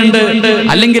വായിച്ചിട്ടുണ്ട്,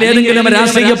 അല്ലെങ്കിൽ ഏതെങ്കിലും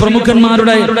രാഷ്ട്രീയ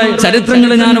പ്രമുഖന്മാരുടെ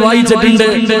ചരിത്രങ്ങൾ ഞാൻ വായിച്ചിട്ടുണ്ട്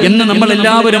എന്ന് നമ്മൾ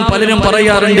എല്ലാവരും പലരും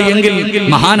പറയാറുണ്ട്. എങ്കിൽ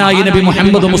മഹാനായ നബി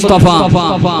മുഹമ്മദ് മുസ്തഫ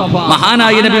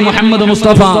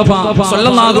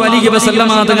സ്വല്ലല്ലാഹു അലൈഹി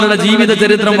വസല്ലമ തങ്ങളുടെ ജീവിത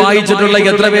ചരിത്രം വായിച്ചിട്ടുള്ള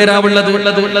എത്ര പേരാ ഉള്ളത്?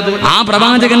 ആ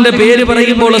പ്രവാചകന്റെ പേര്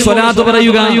പറയുമ്പോൾ സ്വലാത്ത്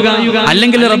പറയുക,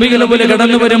 അല്ലെങ്കിൽ റബീഉൽ അവ്വൽ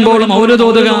കടന്നു വരുമ്പോൾ മൗലിദ്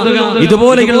ഓതുക,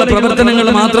 ഇതുപോലെയുള്ള പ്രവർത്തനങ്ങൾ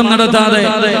മാത്രം നടത്താതെ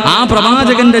ആ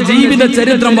പ്രവാചകന്റെ ജീവിത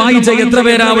ചരിത്രം വായിച്ച എത്ര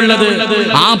പേരാ ഉള്ളത്?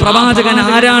 ആ പ്രവാചകൻ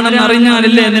ആരാണെന്ന്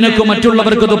അറിഞ്ഞാലല്ലേ നിനക്ക്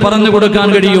മറ്റുള്ളവർക്ക് അത് പറഞ്ഞു കൊടുക്കാൻ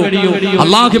കഴിയൂ.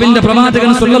 അള്ളാഹുവിന്റെ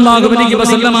പ്രവാചകൻ സ്വല്ലല്ലാഹു അലൈഹി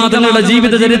വസല്ലമ തങ്ങളുടെ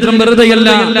ജീവിത ചരിത്രം വെറുതെയല്ല.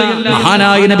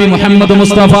 മഹാനായ നബി മുഹമ്മദ്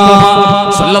മുസ്തഫ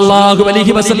സ്വല്ലല്ലാഹു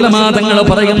അലൈഹി വസല്ലമ തങ്ങൾ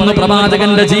പറയുന്നു,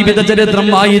 പ്രവാചകന്റെ ജീവിത ചരിത്രം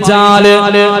വായിച്ചാൽ,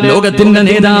 ലോകത്തിന്റെ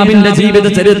നേതാവിന്റെ ജീവിത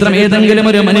ചരിത്രം ഏതെങ്കിലും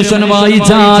ഒരു മനുഷ്യൻ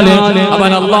വായിച്ചാൽ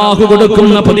അവൻ അള്ളാഹു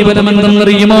കൊടുക്കുന്ന പ്രതിഫലം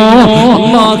എന്തെന്നറിയുമോ?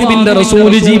 അള്ളാഹുവിന്റെ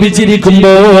റസൂൽ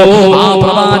ജീവിച്ചിരിക്കുമ്പോ ആ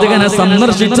പ്രവാചകനെ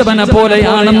സന്ദർശിച്ചവനെ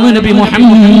പോലെയാണെന്ന് നബി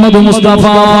മുഹമ്മദ് മുസ്തഫ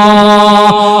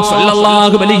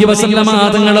സ്വല്ലല്ലാഹു അലൈഹി വസല്ലമ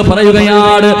തങ്ങൾ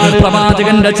പറയുകയാണ്.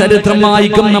 പ്രവാചകന്റെ ചരിത്രം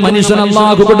വായിക്കുന്ന മനുഷ്യൻ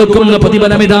അള്ളാഹു കൊടുക്കുന്ന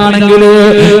പ്രതിഫലം ഇതാണെങ്കിൽ,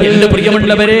 എന്റെ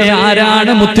പ്രിയമുള്ളവരെ,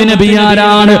 ആരാണ് മുത്തുനബി?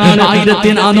 ആരാണ്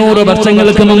 1400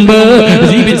 വർഷങ്ങൾക്ക് മുമ്പ്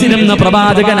ജീവിച്ചിരുന്ന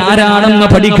പ്രവാചകൻ ആരാണെന്ന്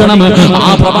പഠിക്കണം. ആ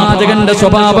പ്രവാചകന്റെ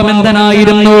സ്വഭാവം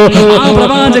എന്തെന്നായിരുന്നു? ആ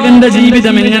പ്രവാചകന്റെ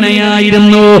ജീവിതം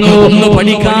എങ്ങനെയായിരുന്നു? ഒന്ന്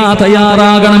പഠിക്കാൻ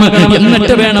തയ്യാറാകണം.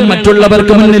 എന്നിട്ട് വേണം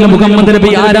മറ്റുള്ളവർക്ക് മുന്നിൽ മുഹമ്മദ്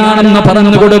നബി ആരാണെന്ന്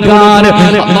പറഞ്ഞു കൊടുക്കാൻ.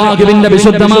 അല്ലാഹുവിന്റെ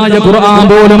വിശുദ്ധമായ ഖുർആൻ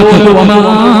പോലും വമാ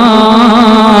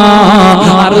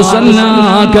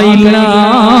അർസൽനാക ഇല്ലാ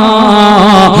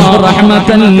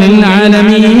റഹ്മതൻ ലിൽ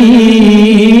ആലമീൻ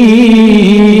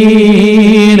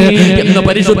എന്ന്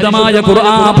പരിശുദ്ധമായ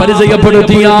ഖുർആൻ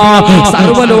പരിചയപ്പെടുത്തിയ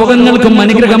സർവ്വലോകങ്ങൾക്കും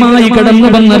അനുഗ്രഹമായി കടന്നു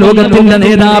വന്ന ലോകത്തിന്റെ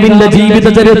നേതാവിന്റെ ജീവിത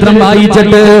ചരിത്രം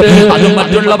വായിച്ചിട്ട് അത്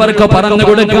മറ്റുള്ളവർക്ക് പറഞ്ഞു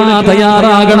കൊടുക്കാൻ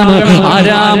തയ്യാറാകണം.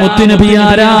 ആരാ മുത്തുനബി?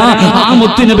 ആരാ? ആ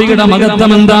മുത്തുനബിയുടെ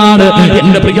മഹത്വം എന്താണ്?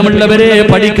 എന്റെ പ്രിയമുള്ളവരെ,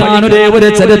 പഠിക്കാൻ ഒരു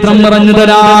ചരിത്രം പറഞ്ഞു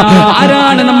തരാ.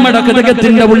 ആരാണ് നമ്മുടെ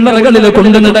ഹൃദയത്തിന്റെ ഉള്ളറകളിൽ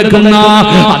കൊണ്ടു നടക്കുന്ന,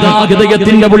 അതാ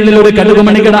ഹൃദയത്തിന്റെ ഉള്ളിൽ ഒരു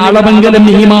കടുകുമണികളുടെ അളവെങ്കിലും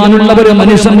ഈമാനുള്ള ഒരു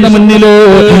മനുഷ്യന്റെ മുന്നിൽ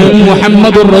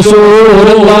മുഹമ്മദുർ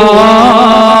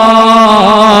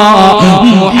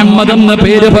മുഹമ്മദ് എന്ന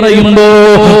പേര് പറയുമ്പോ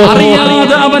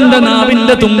അറിയാതെ അവന്റെ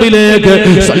നാവിന്റെ തുമ്പിലേക്ക്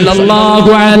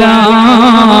സല്ലല്ലാഹു അലാ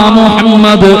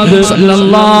മുഹമ്മദ്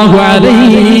സല്ലല്ലാഹു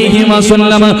അലൈഹി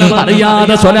വസല്ലം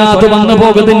അറിയാതെ സ്വലാത്ത് വന്നു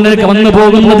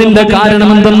പോകുന്നതിന്റെ കാരണം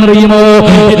എന്തെന്നറിയുമോ?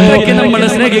 ഇത്രയ്ക്ക് നമ്മൾ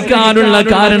സ്നേഹിക്കാനുള്ള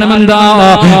കാരണം എന്താ?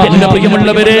 എന്റെ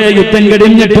പ്രിയമുള്ളവരെ, യുദ്ധം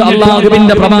കഴിഞ്ഞിട്ട്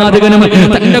അള്ളാഹുവിന്റെ പ്രവാചകനും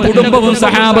തന്റെ കുടുംബവും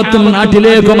സഹാബത്തും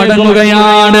നാട്ടിലേക്ക്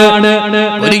മടങ്ങുകയാണ്.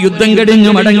 ഒരു യുദ്ധം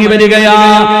കഴിഞ്ഞു മടങ്ങി വരികയാ.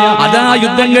 അതാ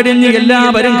യുദ്ധം കഴിഞ്ഞ്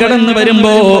എല്ലാവരും കടന്നു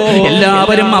വരുമ്പോ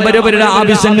എല്ലാവരും അവരവരുടെ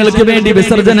ആവശ്യങ്ങൾക്ക് വേണ്ടി,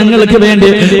 വിസർജനങ്ങൾക്ക് വേണ്ടി,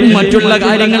 മറ്റുള്ള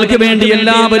കാര്യങ്ങൾക്ക് വേണ്ടി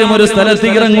എല്ലാവരും ഒരു സ്ഥലത്ത്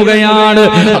ഇറങ്ങുകയാണ്.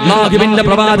 അല്ലാഹുവിന്റെ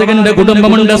പ്രവാചകന്റെ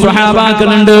കുടുംബമുണ്ട്,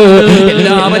 സ്വഹാബാക്കളുണ്ട്.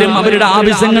 എല്ലാവരും അവരുടെ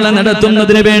ആവശ്യങ്ങൾ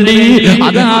നടത്തുന്നതിന് വേണ്ടി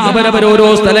അതാ അവരവർ ഓരോ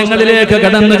സ്ഥലങ്ങളിലേക്ക്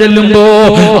കടന്നു ചെല്ലുമ്പോ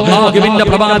അല്ലാഹുവിന്റെ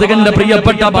പ്രവാചകന്റെ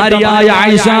പ്രിയപ്പെട്ട ഭാര്യയായ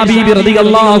ആയിഷ ബീവി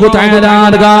റളിയല്ലാഹു തആല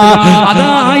അൻഹാ, അതാ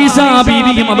ആയിഷ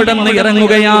ബീവിയും അവിടെ നിന്ന്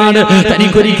ഇറങ്ങുകയാണ്.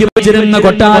 തനിക്കൊരുക്കി വെച്ചിരുന്ന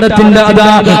കൊട്ടാരത്തിന്റെ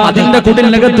അതിന്റെ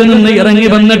കുടിലകത്ത് നിന്ന് ഇറങ്ങി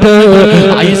വന്നിട്ട്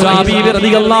ആയിഷ ബീവി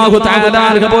റളിയല്ലാഹു തആല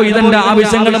അൻഹ പോയി ഇതിന്റെ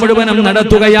ആവശ്യങ്ങൾ മുഴുവനും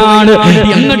നടത്തുകയാണ്.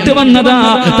 എന്നിട്ട് വന്നതാ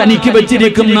തനിക്ക്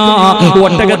വെച്ചിരിക്കുന്ന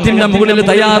ഒട്ടകത്തിന്റെ മുകളിൽ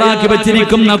തയ്യാറാക്കി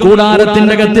വെച്ചിരിക്കുന്ന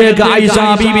കൂടാരത്തിന്റെ അകത്തേക്ക് ആയിഷ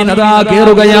ബീവി നദാ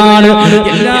കേറുകയാണ്.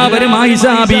 എല്ലാവരും ആയിഷ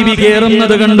ബീവി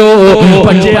കേറുന്നത് കണ്ടു.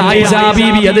 പക്ഷേ ആയിഷ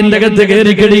ബീവി അതിന്റെ അകത്ത്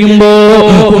കയറി കഴിയുമ്പോ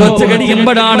കുറച്ച്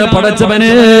കഴിയുമ്പോഴാണ്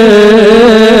പടച്ചവന്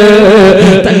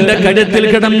തന്റെ കഴുത്തിൽ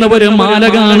കിടന്ന ഒരു മാല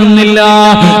കാണുന്നില്ല.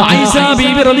 ആയിഷ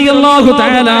ബീവി റളിയല്ലാഹു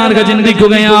തആല അൻഹ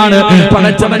ചിന്തിക്കുകയാണ്,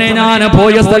 പടച്ചവനെ ഞാൻ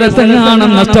പോയ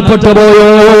സ്ഥലത്തെങ്ങാനും നഷ്ടപ്പെട്ടു പോയോ?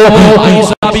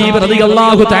 ആയിഷ ബീവി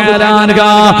റളിയല്ലാഹു തആല അൻഹ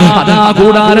അതാ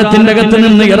കൂടാരത്തിന്റെ അകത്ത്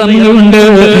നിന്ന് ഇറങ്ങുന്നുണ്ട്.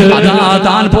 അതാ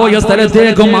താൻ പോയ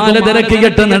സ്ഥലത്തേക്ക് മാല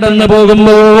തിരക്കിയിട്ട് നടന്നു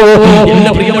പോകുമ്പോ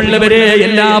എന്റെ പ്രിയമുള്ളവരെ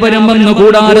എല്ലാവരും വന്ന്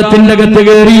കൂടാരത്തിന്റെ അകത്ത്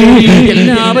കയറി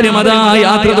എല്ലാവരും അതാ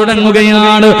യാത്ര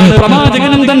തുടങ്ങുകയാണ്.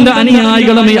 പ്രവാചകനും തന്റെ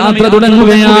അനുയായികളും യാത്ര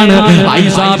തുടങ്ങുകയാണ്.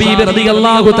 ആയിഷ ബീവി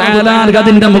റളിയല്ലാഹു തആല അൻഹ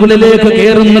അതിന്റെ മുകളിലേക്ക്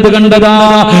കയറുന്നത് കണ്ടതാ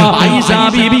ആയിഷ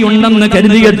ബീവി ഉണ്ടെന്ന്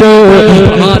കരുതിയിട്ട്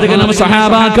പ്രവാചകനും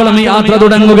സഹാബാക്കളും യാത്ര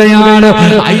തുടങ്ങുകയാണ്.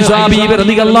 ആയിഷ ബീവി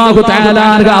റളിയല്ലാഹു തആല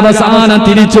അൻഹ അവസാനം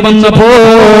തിരിച്ചു വന്നപ്പോ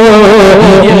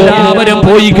എല്ലാവരും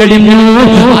പോയി കഴിഞ്ഞു.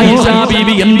 ആയിഷ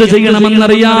ബീവി എന്ത്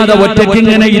ചെയ്യണമെന്നറിയാതെ ഒറ്റയ്ക്ക്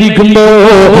ഇങ്ങനെ ഇരിക്കുമ്പോ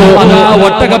അതാ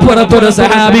ഒട്ടകപ്പുറത്തൊരു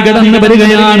സഹാബി കടന്നു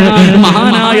വരികയാണ്.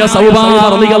 മഹാനായ സൗബാ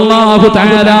റളിയല്ലാഹു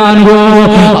തആല അൻഹു.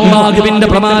 അല്ലാഹുവിന്റെ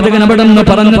പ്രവാചകൻ അവിടെ നിന്ന്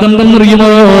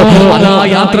പറഞ്ഞതെന്തെന്നറിയുമോ? അതാ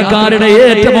യാത്രക്കാരുടെ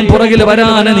ഏറ്റവും പുറകിൽ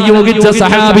വരാൻ നിയോഗിച്ച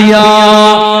സഹാബിയാ.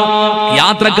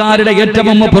 യാത്രക്കാരുടെ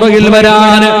ഏറ്റവും പുറകിൽ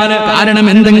വരാൻ കാരണം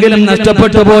എന്തെങ്കിലും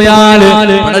നഷ്ടപ്പെട്ടു പോയാൽ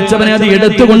പടച്ചവനെ അത്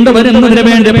എടുത്തുകൊണ്ടുവരുന്നതിന്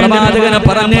വേണ്ടി പ്രവാചകനെ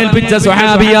പറഞ്ഞേൽപ്പിച്ച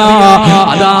സ്വഹാബിയാ.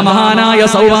 അതാ മഹാനായ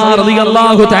സൗബാ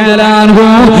റളിയല്ലാഹു തആല അൻഹു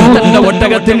തന്റെ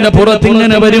ഒട്ടകത്തിന്റെ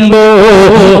പുറത്തിങ്ങനെ വരുമ്പോ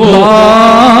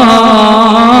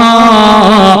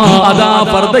അതാ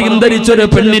പർദ്ദയും ധരിച്ചൊരു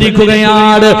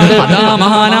പെണ്ണിരിക്കുകയാണ്. അതാ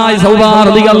മഹാനായ സൗബാ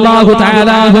റളിയല്ലാഹു തആല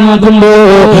അൻഹു നോക്കുമ്പോ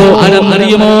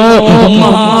ആരെന്നറിയുമോ?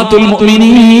 ഉമ്മഹാത്തുൽ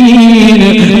മുഅ്മിനീൻ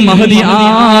മഹദി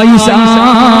ആയിഷ,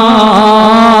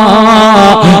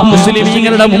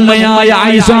 മുസ്ലിമീങ്ങളുടെ ഉമ്മയായ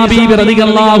ആയിഷ ബീവി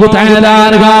റളിയല്ലാഹു തആല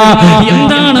അൻഹ.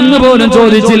 എന്താണെന്ന് പോലും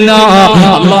ചോദിച്ചില്ല.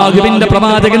 അല്ലാഹുവിന്റെ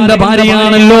പ്രവാചകന്റെ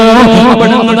ഭാര്യയാണല്ലോ.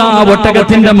 അവിടുന്ന്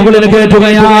ഒട്ടകത്തിന്റെ മുകളിൽ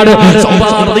കയറ്റുകയാണ്.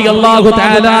 സൗബാ റളിയല്ലാഹു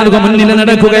തആല അൻഹ മുന്നിൽ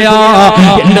നടക്കുകയാ.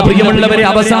 എന്റെ പ്രിയമുള്ളവരെ,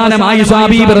 അവസാനം ആയിഷ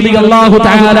ബീവി റളിയല്ലാഹു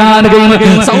തആല അൻഹയും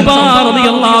സൗബാ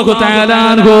റളിയല്ലാഹു തആല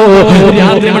അൻഹ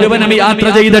രാത്രി മുഴുവനും യാത്ര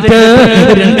ചെയ്തിട്ട്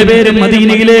രണ്ടുപേരും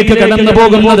മദീനയിലേക്ക് കടന്നു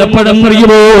പോകുന്നത്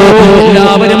എപ്പോഴെന്നറിയുമോ?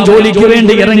 എല്ലാവരും ജോലിക്ക്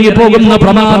വേണ്ടി ഇറങ്ങി പോകുന്ന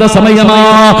പ്രമാദ സമയമാ.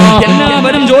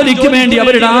 എല്ലാവരും ജോലിക്ക് വേണ്ടി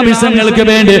അവരുടെ ആവശ്യങ്ങൾക്ക്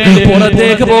വേണ്ടി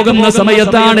പുറത്തേക്ക് പോകുന്ന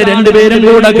സമയത്താണ് രണ്ടുപേരും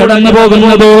കൂടെ കടന്നു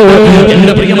പോകുന്നത്.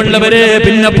 എന്റെ പ്രിയമുള്ളവരെ,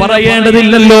 പിന്നെ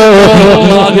പറയേണ്ടതില്ലല്ലോ.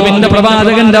 അല്ലാഹുവിന്റെ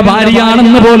പ്രവാചകന്റെ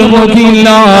ഭാര്യയാണെന്ന് പോലും നോക്കിയില്ല.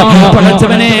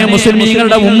 പടച്ചവനെ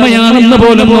മുസ്ലിമീങ്ങളുടെ ഉമ്മയാണെന്ന്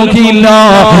പോലും നോക്കിയില്ല.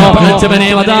 പടച്ചവനെ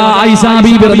അതാ ആയിഷ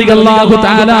ബീവി റളിയല്ലാഹു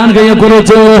തആല അൻഹയെ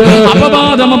കുറിച്ച്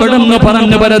അപവാദം അവിടുന്ന്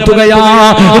പറഞ്ഞു പരത്തുകയാ.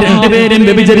 രണ്ടുപേരും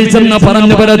വ്യഭിചരിച്ചെന്ന്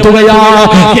പറഞ്ഞു പരത്തുകയാ.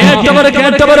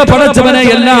 കേട്ടവർ പടച്ചവനെ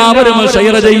എല്ലാവരും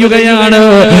ഷെയർ ചെയ്യുകയാണ്.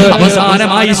 അവസാനം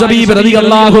ആയിഷ ബീവി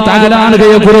റളിയല്ലാഹു തആല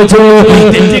അൻഹയെ കുറിച്ച്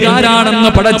തെറ്റുകാരാണെന്ന്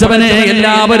പടച്ചവനെ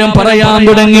എല്ലാവരും പറയാൻ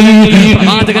തുടങ്ങി.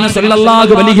 പ്രവാചകൻ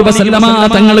സല്ലല്ലാഹു അലൈഹി വസല്ലമ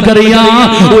തങ്ങൾക്കറിയാം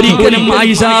ഒരിക്കലും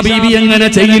ആയിഷ ബീവി അങ്ങനെ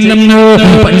ചെയ്യില്ലെന്ന്.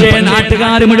 പക്ഷേ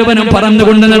നാട്ടുകാർ മുഴുവനും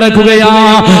പറഞ്ഞുകൊണ്ട് നടക്കുകയാ.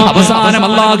 അവസാനം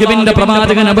അല്ലാഹുവിന്റെ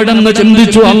പ്രവാചകൻ അവിടുന്ന്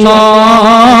ചിന്തിച്ചു,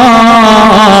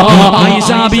 ആയിഷ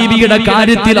ബീവിയുടെ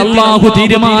കാര്യത്തിൽ അല്ലാഹു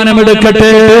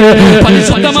തീരുമാനമെടുക്കട്ടെ.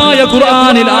 പരിശുദ്ധമായ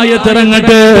ഖുർആനിൽ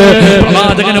ആയത്തിറങ്ങട്ടെ.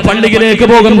 പ്രവാചകന് പള്ളിയിലേക്ക്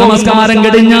പോകും. നമസ്കാരം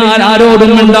കഴിഞ്ഞാൽ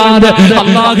ആരോടും മിണ്ടാതെ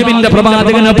അല്ലാഹുവിന്റെ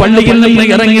പ്രവാചകന് പള്ളിയിൽ നിന്ന്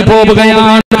ഇറങ്ങി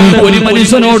പോവുകയാണ്. ഒരു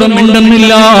മനുഷ്യനോടും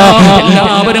മിണ്ടുന്നില്ല.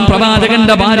 എല്ലാവരും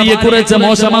പ്രവാചകന്റെ ഭാര്യയെ കുറിച്ച്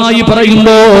മോശമായി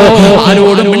പറയുമ്പോ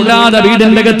ആരോടും മിണ്ടാതെ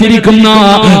വീടിന്റെ അകത്തിരിക്കുന്ന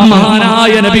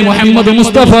മഹാനായ നബി മുഹമ്മദ്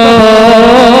മുസ്തഫ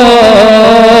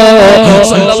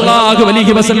സല്ലല്ലാഹു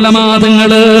അലൈഹി വസല്ലമ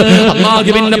തങ്ങള്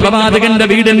അല്ലാഹുവിന്റെ പ്രവാചകന്റെ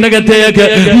വീടിന്റെ അകത്തേക്ക്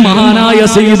മഹാനായ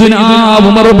സയ്യിദുനാ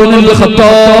ഉമർ ഇബ്നുൽ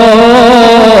ഖത്താബ്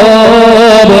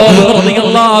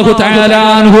റളിയല്ലാഹു തആല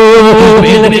അൻഹു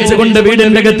വേദനിച്ചുകൊണ്ട്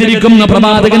വീടിന്റെ അകത്തിരിക്കുന്ന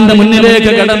പ്രവാചകന്റെ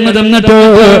മുന്നിലേക്ക് കടന്നു ചെന്നിട്ട്,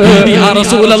 യാ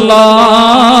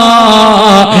റസൂലല്ലാഹ്,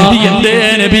 എന്തേ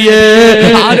നബിയേ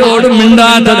ആരോടും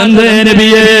മിണ്ടാത്തത് എന്തേ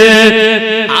നബിയേ?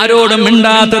 ആരോടും ആരോടും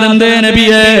മിണ്ടാത്തത് എന്തേ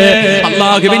നബിയേ?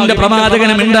 അല്ലാഹുവിന്റെ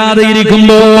പ്രവാചകനെ മിണ്ടാതെ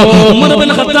ഇരിക്കുമ്പോ ഉമർ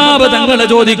ഇബ്നുൽ ഖത്താബ് തങ്ങളെ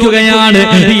ചോദിക്കുകയാണ്,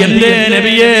 എന്തേ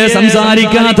നബിയേ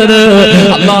സംസാരിക്കാത്തത്?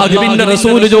 അല്ലാഹുവിന്റെ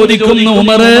റസൂൽ ചോദിക്കുന്നു,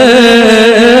 ഉമറേ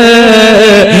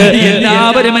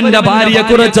എല്ലാവരും എന്റെ ഭാര്യയെ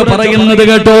കുറിച്ച് പറയുന്നത്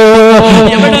കേട്ടോ,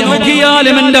 എവിടെ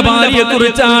നോക്കിയാലും എന്റെ ഭാര്യയെ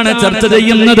കുറിച്ചാണ് ചർച്ച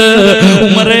ചെയ്യുന്നത്.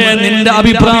 ഉമറേ നിന്റെ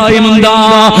അഭിപ്രായം എന്താ?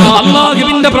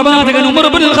 അല്ലാഹുവിന്റെ പ്രവാചകൻ ഉമർ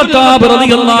ഇബ്നുൽ ഖത്താബ്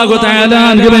റളിയല്ലാഹു തആല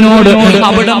അൻഹുവിനോട്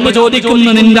അവിടുന്ന് ചോദിക്കുന്ന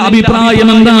നിന്റെ അഭിപ്രായം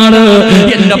എന്താണ്?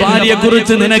 എന്റെ ഭാര്യയെ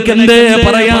കുറിച്ച് നിനക്ക് എന്തേ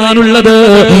പറയാനുള്ളത്?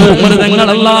 ഉമർ തങ്ങൾ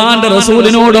അല്ലാഹുവിന്റെ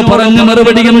റസൂലിനോട് പറഞ്ഞ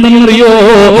മറുപടി എന്തെന്നറിയോ?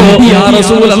 യാ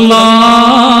റസൂലല്ലാഹ്,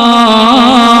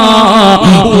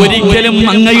 ഒരിക്കലും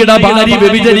അങ്ങയുടെ ഭാര്യ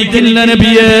വ്യഭിചരിക്കില്ല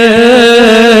നബിയേ,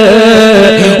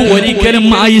 ഒരിക്കലും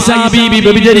ആയിഷ ബീബി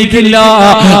വ്യഭിചരിക്കില്ല,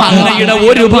 അങ്ങയുടെ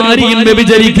ഒരു ഭാര്യയും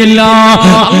വ്യഭിചരിക്കില്ല.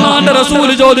 അല്ലാഹുവിന്റെ റസൂൽ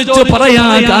ചോദിച്ചു,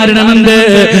 പറയാൻ കാരണമെന്ത്?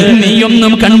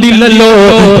 നീയൊന്നും കണ്ടില്ലല്ലോ,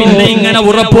 പിന്നെ ഇങ്ങനെ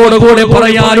ഉറപ്പോടുകൂടെ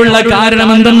പറയാനുള്ള കാരണം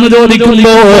എന്തെന്ന്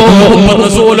ചോദിക്കുമ്പോ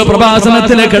റസൂൽ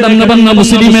പ്രഭാഷണത്തിൽ കിടന്നു വന്ന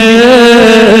മുസ്ലിമേ,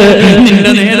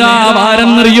 നിന്റെ നേതാവ്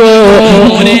ആരെന്നറിയോ?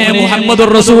 മോനെ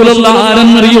മുഹമ്മദുർ റസൂലുള്ളാഹി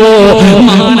ആരെന്നറിയോ?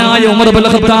 മഹാനായ ഉമർ ഇബ്നുൽ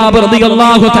ഖത്താബ്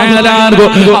റളിയല്ലാഹു തആല അൻഹു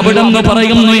അവിടുന്ന്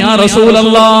പറയുന്നു, യാ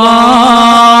റസൂലല്ലാഹ്,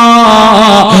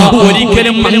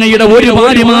 ഒരിക്കലും അങ്ങയുടെ ഒരു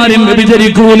ഭാര്യമാരും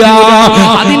വ്യഭിചരിക്കൂല.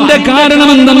 അതിന്റെ കാരണം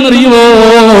എന്തെന്നറിയോ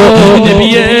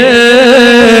നബിയേ?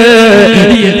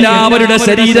 എല്ലാവരുടെ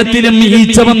ശരീരത്തിലും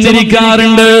ഈച്ച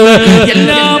വന്നിരിക്കാറുണ്ട്,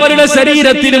 എല്ലാവരുടെ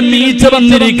ശരീരത്തിലും ഈച്ച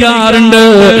വന്നിരിക്കാറുണ്ട്.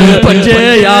 പക്ഷേ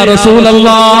യാ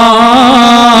റസൂലല്ലാഹ്,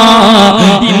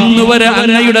 ഇന്നുവരെ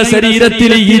അങ്ങയുടെ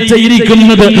ശരീരത്തിൽ ഈച്ച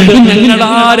ഇരിക്കുന്നത്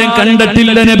ഞങ്ങളാരും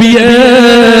കണ്ടിട്ടില്ല നബിയേ.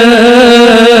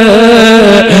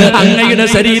 അങ്ങയുടെ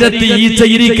ശരീരത്തിൽ ഈച്ച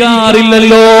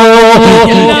ഇരിക്കാറില്ലല്ലോ,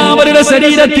 എല്ലാവരുടെ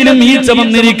ശരീരത്തിലും ഈച്ച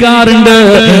വന്നിരിക്കാറുണ്ട്,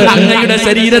 അങ്ങയുടെ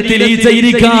ശരീരത്തിൽ ഈച്ച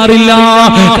ഇരിക്കാറില്ല.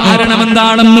 കാരണം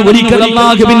എന്താണെന്ന് ഒരിക്കൽ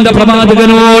അല്ലാഹുവിന്റെ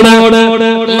പ്രവാചകനോട്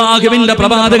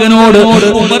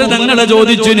ഉമർ തങ്ങളെ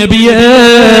ചോദിച്ചു, നബിയേ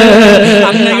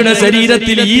അങ്ങയുടെ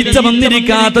ശരീരത്തിൽ ഈച്ച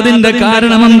വന്നിരിക്കാത്തതിന്റെ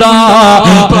കാരണം എന്താ?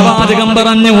 പ്രവാചകൻ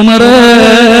പറഞ്ഞു, ഉമറേ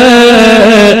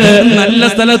നല്ല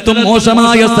സ്ഥലത്തും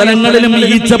മോശമായ സ്ഥലങ്ങളിലും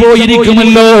ഈച്ച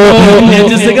പോയിരിക്കുമല്ലോ,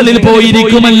 നജസുകളിൽ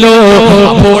പോയിരിക്കുമല്ലോ.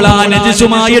 അപ്പോൾ ആ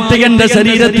നജസുമായിട്ട് എന്റെ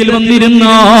ശരീരത്തിൽ വന്നിരുന്ന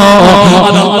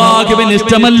അത് അല്ലാഹുവിന്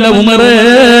ഇഷ്ടമല്ല ഉമറേ.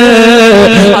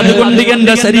 അതുകൊണ്ട്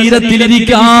എന്റെ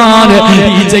ശരീരത്തിലിരിക്കാൻ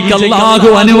ഈച്ചയ്ക്ക് അല്ലാഹു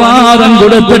അനുവാദം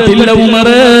കൊടുത്തിട്ടില്ല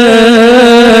ഉമറേ.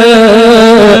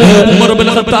 ഉമർ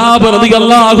ഇബ്നുൽ ഖത്താബ്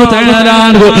റളിയല്ലാഹു തആല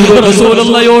അൻഹു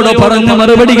റസൂലുള്ളാഹിയോട് പറഞ്ഞ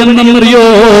മറുപടി എന്തെന്നറിയോ?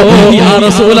 യാ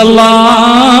റസൂലല്ലാഹ്,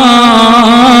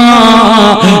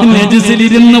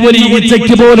 നജസിലിരുന്ന ഒരു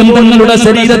ഈച്ചയ്ക്ക് പോലും തങ്ങളുടെ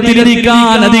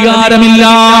ശരീരത്തിലിരിക്കാൻ അധികാരമില്ല.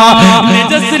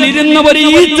 നജസിലിരുന്ന ഒരു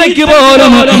ഈച്ചയ്ക്ക്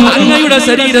പോലും അങ്ങയുടെ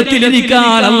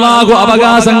ശരീരത്തിലിരിക്കാൻ അല്ലാഹു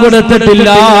അവകാശം കൊടുത്തിട്ടില്ല.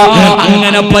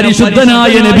 അങ്ങനെ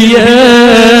പരിശുദ്ധനായ നബിയേ,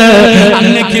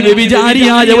 അങ്ങക്ക്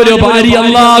വ്യഭിചാരിയായ ഒരു ഭാര്യ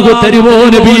അല്ലാഹു തരുവോ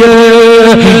നബിയേ?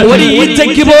 ഒരു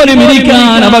ഈച്ചയ്ക്ക് പോലും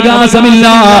ഇരിക്കാൻ അവകാശമില്ല.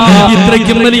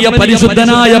 ഇത്രയ്ക്കും വലിയ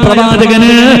പരിശുദ്ധനായ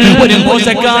പ്രവാചകന് ഒരു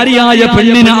മോശക്കാരിയായ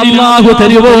പെണ്ണിന് അല്ലാഹു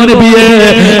തരുവോ നബിയേ?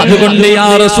 അതുകൊണ്ട് യാ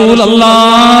റസൂലല്ലാഹ്,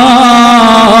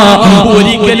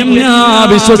 ഒരിക്കലും ഞാൻ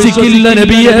വിശ്വസിക്കില്ല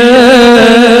നബിയേ.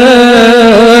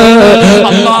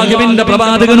 അല്ലാഹുവിന്റെ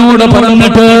പ്രവാചകനോട്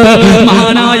പറഞ്ഞിട്ട്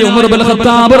മഹാനായ ഉമർ ഇബ്നുൽ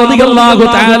ഖത്താബ് റളിയല്ലാഹു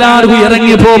തആല അൻഹു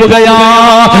ഇറങ്ങി പോവുകയാ.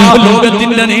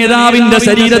 ലോകത്തിന്റെ നേതാവിന്റെ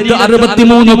ശരീരത്ത്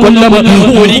 63 കൊല്ലം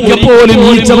ഒരിക്കൽ പോലും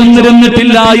ഈച്ച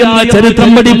വന്നിരുന്നിട്ടില്ല എന്ന ചരിത്രം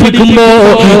പഠിപ്പിക്കുമ്പോ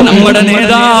നമ്മുടെ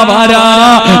നേതാവാരാ?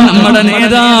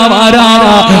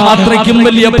 അത്രയ്ക്കും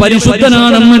വലിയ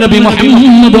പരിശുദ്ധനാണെന്ന് നബി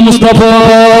മുഹമ്മദ് മുസ്തഫ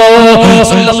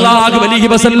സല്ലല്ലാഹു അലൈഹി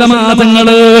വസല്ലമ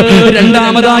തങ്ങള്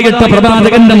രണ്ടാമതായിട്ട്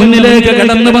പ്രവാചകന്റെ മുന്നിലേക്ക്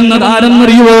കടന്നു വന്നത്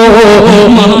ആരെന്നറിയോ?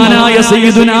 മഹാനായ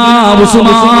സയ്യിദുനാ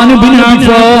ഉസ്മാൻ ബിൻ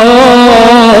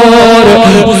അഫ്ഫാൻ.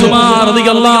 ഉസ്മാൻ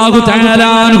റളിയല്ലാഹു തആല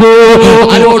അൻഹു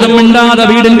ആരോടും മിണ്ടാതെ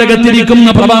വീടിന്റെ അകത്തിരിക്കുന്ന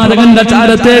പ്രവാചകന്റെ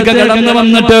ചാരത്തേക്ക് കടന്നു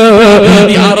വന്നിട്ട്,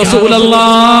 യാ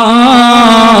റസൂലല്ലാഹ്,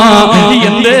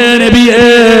 എന്തേ നബിയേ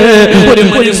ഒരു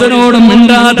മനുഷ്യനോടും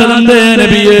മിണ്ടാത്തതെന്തേ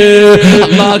നബിയേ?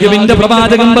 അല്ലാഹുവിന്റെ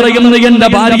പ്രവാചകൻ പറയുന്നത് എന്റെ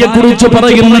ഭാര്യയെ കുറിച്ച്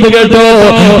പറയുന്നത് കേട്ടോ.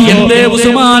 എന്തേ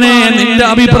ഉസ്മാനെ, നിന്റെ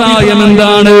അഭിപ്രായം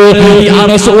എന്താണ്? യാ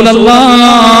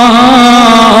റസൂലല്ലാഹ്,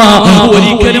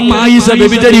 ഒരിക്കലും ആയിഷ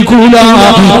വ്യഭിചരിക്കൂല,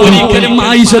 ഒരിക്കലും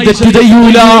ആയിഷ തെറ്റ്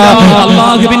ചെയ്യൂല.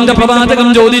 അല്ലാഹുവിന്റെ പ്രവാചകൻ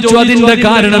ചോദിച്ചു, അതിന്റെ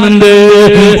കാരണമെന്ത്?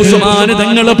 ഉസ്മാൻ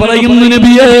തങ്ങൾ പറയുന്നു,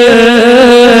 നബിയേ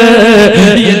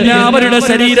എല്ലാവരുടെ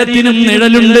ശരീരത്തിനും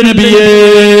നിഴലുണ്ട് നബിയേ,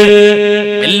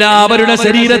 എല്ലാവരുടെ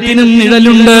ശരീരത്തിനും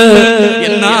നിഴലുണ്ട്.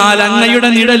 എന്നാൽ അങ്ങയുടെ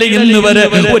നിഴൽ ഇന്ന് വരെ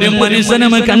ഒരു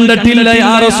മനുഷ്യനും കണ്ടിട്ടില്ല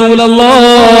യാ റസൂലല്ലാഹ്.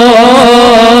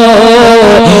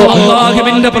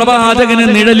 അല്ലാഹുവിന്റെ പ്രവാചകൻ പ്രവാചകന്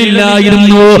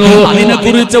നിഴലില്ലായിരുന്നു.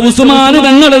 അതിനെക്കുറിച്ച് ഉസ്മാൻ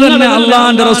തങ്ങൾ തന്നെ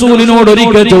അള്ളാന്റെ റസൂലിനോട്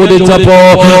ഒരിക്കൽ ചോദിച്ചപ്പോ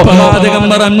പ്രവാചകൻ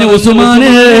പറഞ്ഞു,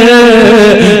 ഉസ്മാനെ,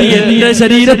 എന്റെ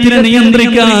ശരീരത്തിനെ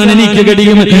നിയന്ത്രിക്കാൻ എനിക്ക്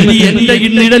കഴിയും, എന്റെ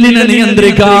നിഴലിനെ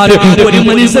നിയന്ത്രിക്കാൻ ഒരു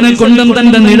മനുഷ്യനെ കൊണ്ടും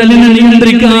തന്റെ നിഴലിനെ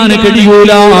നിയന്ത്രിക്കാൻ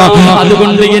കഴിയൂല.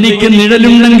 അതുകൊണ്ട് എനിക്ക്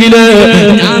നിഴലുണ്ടെങ്കിൽ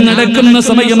ഞാൻ നടക്കുന്ന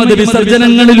സമയം അത്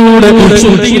വിസർജനങ്ങളിലൂടെ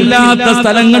ശുദ്ധിയില്ലാത്ത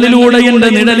സ്ഥലങ്ങളിലൂടെ എന്റെ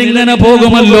നിഴലിങ്ങനെ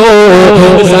പോകുമല്ലോ.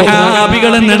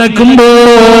 സഹാബികൾ നടക്കുമ്പോ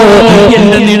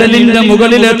എന്റെ നിഴലിന്റെ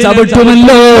മുകളിലെ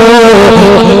ചവിട്ടുമല്ലോ.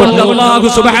 അതുകൊണ്ട് അല്ലാഹു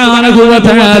സുബ്ഹാനഹു വ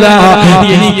തആല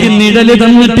എനിക്ക് നിഴല്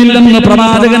തന്നിട്ടില്ലെന്ന്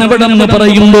പ്രവാചകൻ അവിടെ നിന്ന്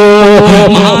പറയുമ്പോ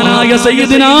മഹാനായ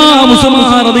സയ്യിദുനാ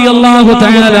ഉസ്മാൻ റളിയല്ലാഹു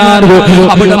തആല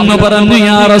അവിടെ നിന്ന് പറഞ്ഞു,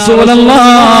 യാ റസൂലല്ലാഹ്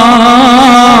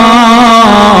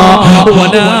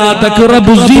വലാ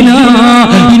തഖറബു സിനാ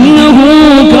ഇന്നഹു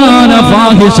കാന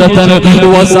ഫാഹിശതൻ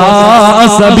വസാഅ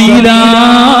സബീലാ.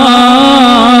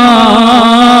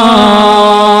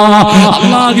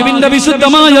 അല്ലാഹുവിന്റെ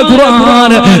വിശുദ്ധമായ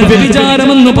ഖുർആൻ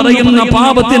വ്യഭിചാരമെന്ന് പറയുന്ന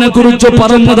പാപത്തിനെ കുറിച്ച്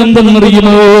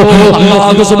പറഞ്ഞതെന്തെന്നറിയുമോ?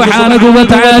 അല്ലാഹു സുബ്ഹാനഹു വ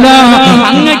തആല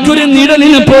അങ്ങയ്ക്കൊരു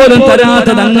നിഴലിനെ പോലും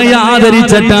തരാത്തത് അങ്ങയെ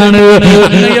ആദരിച്ചിട്ടാണ്,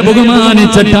 അങ്ങയെ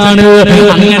ബഹുമാനിച്ചിട്ടാണ്.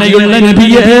 അങ്ങനെയുള്ള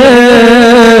നബിയേ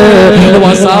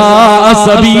വസാഅ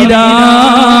സബീലാ.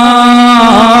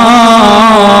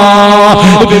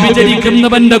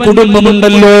 വ്യഭിചരിക്കുന്നവന്റെ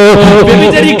കുടുംബമുണ്ടല്ലോ,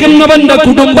 വ്യഭിചരിക്കുന്നവന്റെ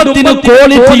കുടുംബത്തിന്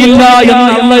ക്വാളിറ്റി ഇല്ല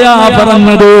എന്ന് അള്ളയാ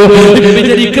പറഞ്ഞത്.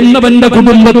 വ്യഭിചരിക്കുന്നവന്റെ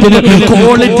കുടുംബത്തിന്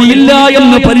ക്വാളിറ്റി ഇല്ല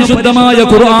എന്ന് പരിശുദ്ധമായ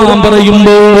ഖുർആൻ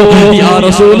പറയുമ്പോ യാ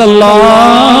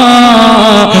റസൂലല്ലാഹ്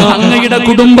അങ്ങയുടെ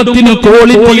കുടുംബത്തിന്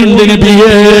ക്വാളിറ്റി ഉണ്ട്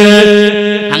നബിയേ,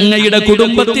 അങ്ങയുടെ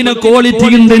കുടുംബത്തിന് ക്വാളിറ്റി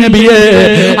ഉണ്ട് നബിയേ.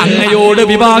 അങ്ങയോട്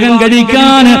വിവാഹം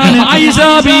കഴിക്കാൻ ആയിഷ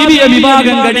ബീവിയെ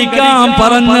വിവാഹം കഴിക്കാൻ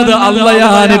പറഞ്ഞത്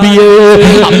അള്ളയാ നബിയേ.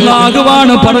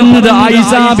 അല്ലാഹുവാണ് പറഞ്ഞത്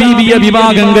ആയിഷ ബീവിയെ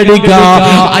വിവാഹം കഴിക്കാൻ.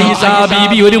 ആയിഷ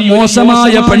ബീവി ഒരു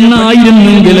മോശമായ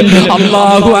പെണ്ണായിരുന്നെങ്കിൽ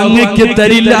അല്ലാഹു അങ്ങയ്ക്ക്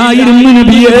തരില്ലായിരുന്നു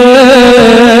നബിയേ.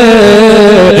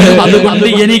 അതുകൊണ്ട്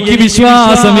എനിക്ക്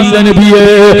വിശ്വാസമില്ല നബിയേ,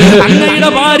 അങ്ങയുടെ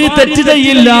ഭാര്യ തെറ്റ്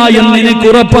ചെയ്യില്ല എന്ന് എനിക്ക്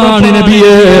ഉറപ്പാണ്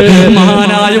നബിയേ.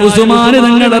 മഹാനായ ഉസ്മാൻ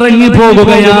തങ്ങൾ ഇറങ്ങി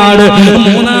പോകുകയാണ്.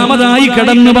 മൂന്നാമതായി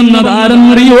കടന്നു വന്നത്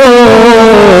ആരെന്നറിയോ?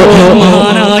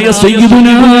 മഹാനായ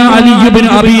സയ്യിദുനാ അലി ഇബ്നു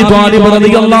അബീ ത്വാലിബ്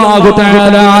റളിയല്ലാഹു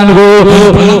തആല അൻഹു.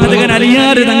 പ്രവാചകൻ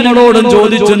അലിയാര് തങ്ങളോടും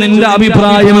ചോദിച്ചു, നിന്റെ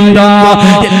അഭിപ്രായം എന്താ?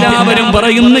 എല്ലാവരും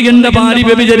പറയുന്നു എന്റെ ഭാര്യ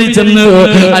വ്യഭിചരിച്ചെന്ന്.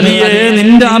 അലിയേ,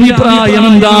 നിന്റെ അഭിപ്രായം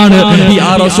എന്താണ്? യാ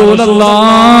റസൂലല്ലാഹ്,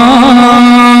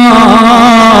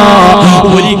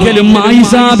 ഒരിക്കലും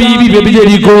ആയിഷ ബീവി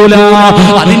വ്യഭിചരിക്കൂല.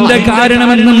 അതിന്റെ കാരണം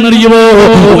എന്തെന്നറിയുമോ?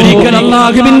 ഒരിക്കൽ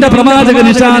അല്ലാഹുവിന്റെ പ്രവാചകൻ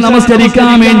ഇശാ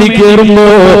നമസ്കരിക്കാൻ വേണ്ടി കേറുമ്പോ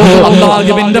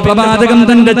അല്ലാഹുവിന്റെ പ്രവാചകൻ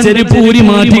തന്റെ ചെരുപ്പൂരി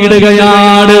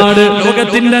മാറ്റിയിടുകയാണ്.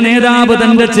 ലോകത്തിന്റെ നേതാവ്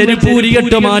തന്റെ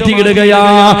ചെരുപ്പൂരിയിട്ട് മാറ്റിയിടുകയാ.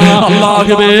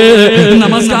 അല്ലാഹുവേ,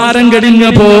 നമസ്കാരം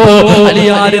കഴിഞ്ഞപ്പോ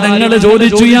അലിയാര് തങ്ങൾ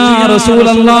ചോദിച്ചു, യാ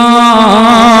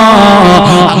റസൂലല്ലാഹ്,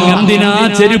 അങ്ങെന്തിനാ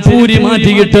ചെരുപ്പൂരി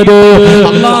മാറ്റിയിട്ടത്?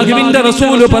 അല്ലാഹുവിന്റെ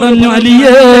റസൂല് പറഞ്ഞു,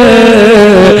 അലിയേ,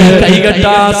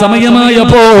 കൈകെട്ടാ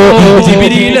സമയമായപ്പോ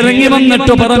ജിബ്രീൽ ഇറങ്ങി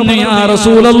വന്നിട്ട് പറഞ്ഞു, യാ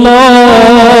റസൂലല്ലാഹ്,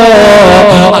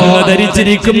 അങ്ങ്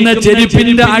ധരിച്ചിരിക്കുന്ന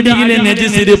ചെരുപ്പിന്റെ അടിയിലെ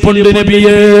നജിസിരിപ്പുണ്ട്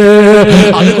നബിയേ,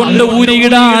 അതുകൊണ്ട്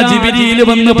ഊരിയിടാ. ജിബ്രീൽ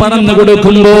വന്ന് പറഞ്ഞു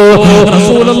കൊടുക്കുമ്പോ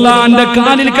റസൂലുള്ളാഹിന്റെ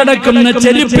കാലിൽ കിടക്കുന്ന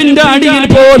ചെരുപ്പിന്റെ അടിയിൽ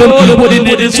പോലും ഒരു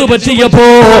നജിസ് പറ്റിയപ്പോ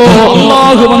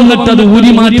അല്ലാഹു വന്നിട്ട് അത്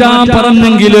ഊരി മാറ്റാൻ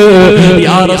പറഞ്ഞെങ്കിൽ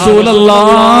യാ റസൂലല്ലാഹ്,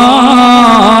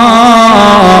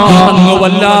 അങ്ങ്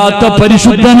വല്ലാത്ത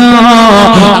പരിശുദ്ധനാ,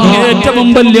 അങ്ങ് ഏറ്റവും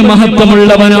വലിയ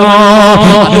മഹത്വമുള്ളവനാ.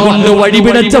 അതുകൊണ്ട്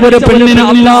വഴിപിടച്ച ഒരു പെണ്ണിനെ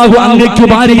അല്ലാഹു അങ്ങയ്ക്ക്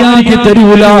ഭാര്യയാക്കി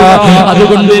തരൂല.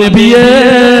 അതുകൊണ്ട് നബിയേ,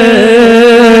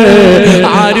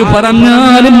 ആര്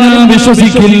പറഞ്ഞാലും ഞാൻ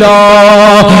വിശ്വസിക്കില്ല.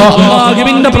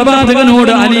 അല്ലാഹുവിന്റെ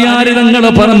പ്രവാചകനോട് അലിയാര് തങ്ങൾ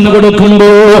പറഞ്ഞു കൊടുക്കുമ്പോ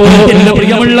എന്റെ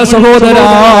പ്രിയമുള്ള സഹോദരാ,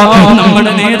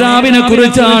 നമ്മുടെ നേതാവിനെ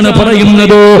കുറിച്ചാണ്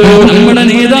പറയുന്നത്. നമ്മുടെ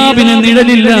നേതാവിന്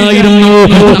നിഴലില്ലായിരുന്നു.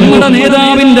 നമ്മുടെ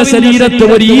നേതാവിന്റെ ശരീരത്ത്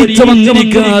ഒരു ഈച്ച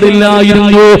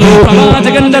വന്നിരിക്കാറില്ലായിരുന്നു.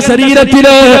 പ്രവാചകന്റെ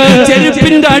ശരീരത്തില്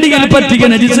ചെരുപ്പിന്റെ അടിയിൽ പറ്റിയ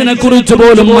നജിസിനെ കുറിച്ച്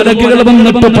പോലും മലക്കുകൾ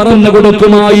വന്നിട്ട് പറഞ്ഞു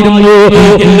കൊടുക്കുമായിരുന്നു.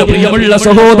 എന്റെ പ്രിയമുള്ള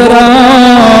സഹോദരാ,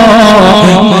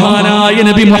 മഹാനായ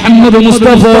നബി മുഹമ്മദ്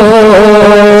മുസ്തഫ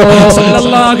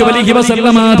സല്ലല്ലാഹു അലൈഹി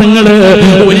വസല്ലമ തങ്ങള്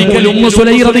ഒരിക്കൽ ഉമ്മു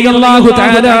സുലൈം റളിയല്ലാഹു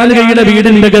തആല അൻഹയുടെ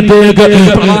വീടിന്റെ അകത്തേക്ക്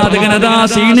പ്രവാചകൻ അതാ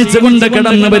ക്ഷീണിച്ചുകൊണ്ട്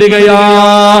കടന്നു വരികയാ.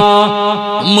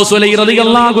 ഉമ്മു സുലൈം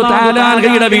റളിയല്ലാഹു തആല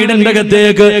അൻഹയുടെ വീടിന്റെ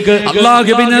അകത്തേക്ക്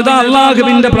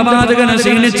അല്ലാഹുവിന്റെ പ്രവാചകനെ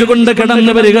ക്ഷീണിച്ചുകൊണ്ട്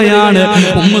കടന്നു വരികയാണ്.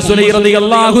 ഉമ്മു സുലൈം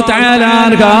റളിയല്ലാഹു തആല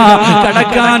അൻഹ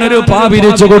കടക്കാൻ ഒരു പാ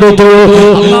വിരിച്ചു കൊടുത്തു.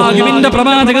 അല്ലാഹുവിന്റെ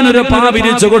പ്രവാചകൻ ഒരു പാ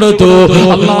വിരിച്ചു കൊടുത്തു.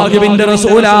 അല്ലാഹുവിന്റെ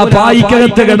റസൂൽ ആ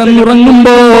പായിക്കകത്ത്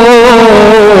കിടന്നുറങ്ങുമ്പോ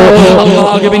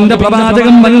അല്ലാഹുവിന്റെ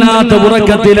പ്രവാചകൻ വല്ലാത്ത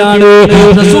ഉറക്കത്തിലാണ്,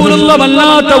 റസൂലുള്ള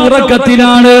വല്ലാത്ത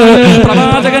ഉറക്കത്തിലാണ്.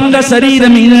 പ്രവാചകന്റെ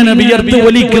ശരീരം ഇങ്ങനെ വിയർത്ത്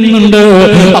ഒലിക്കുന്നുണ്ട്.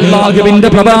 അല്ലാഹുവിന്റെ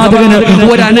പ്രവാചകന്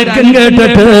ഒരനക്കം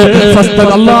കേട്ടിട്ട്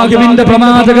അല്ലാഹുവിന്റെ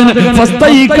പ്രവാചകൻ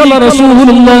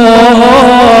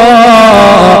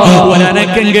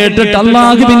ഒരനക്കം കേട്ടിട്ട്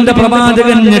അല്ലാഹുവിന്റെ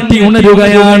പ്രവാചകൻ ഞെട്ടി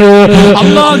ഉണരുകയാണ്.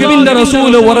 അല്ലാഹുവിന്റെ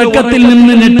റസൂൽ ഉറക്കത്തിൽ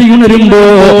നിന്ന് ഞെട്ടി ഉണരുമ്പോ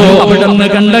അവിടുന്ന്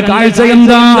കണ്ട കാഴ്ച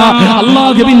എന്താ?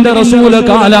 അല്ലാഹുവിന്റെ റസൂൽ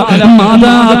കാല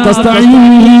മാദാ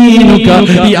തസ്തഈനുക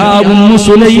യാ ഉമ്മു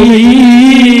സുലൈം.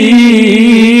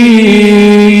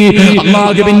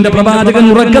 അല്ലാഹുവിന്റെ പ്രവാചകൻ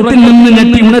ഉറക്കത്തിൽ നിന്ന്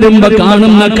ഞെട്ടി ഉണരുമ്പോ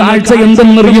കാണുന്ന കാഴ്ച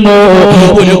എന്തെന്നറിയുമോ?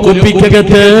 ഒരു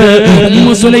കുപ്പിക്കകത്ത്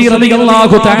ഉമ്മു സുലൈം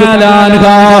റളിയല്ലാഹു തആല അൻഹ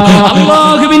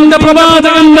അല്ലാഹുവിന്റെ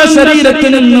പ്രവാചകന്റെ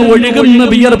ശരീരത്തിൽ നിന്ന് ഒഴുകുന്ന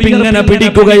വിയർപ്പ് ഇങ്ങനെ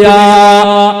പിടിക്കുകയാ.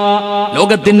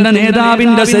 ലോകത്തിന്റെ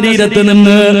നേതാവിന്റെ ശരീരത്തിൽ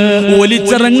നിന്ന്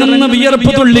ഒലിച്ചിറങ്ങുന്ന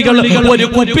വിയർപ്പ് തുള്ളികൾ ഒരു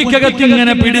കുപ്പിക്കകത്ത്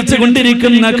ഇങ്ങനെ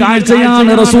പിടിച്ചുകൊണ്ടിരിക്കുന്ന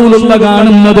കാഴ്ചയാണ് റസൂലുള്ള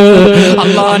കാണുന്നത്.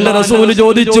 അല്ലാഹുവിന്റെ റസൂൽ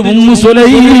ചോദിച്ചു, ഉമ്മു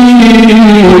സുലൈം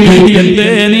എന്തേ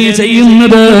നീ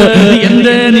ചെയ്യുന്നത്?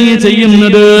 എന്തേ നീ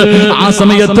ചെയ്യുന്നത്? ആ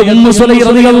സമയത്ത് ഉമ്മു സുലൈം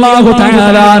റളിയല്ലാഹു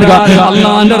തആല അൻഹ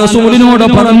അല്ലാഹുവിന്റെ റസൂലിനോട്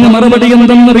പറഞ്ഞ മറുപടി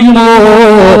എന്തെന്നറിയുമോ?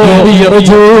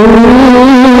 യർജൂ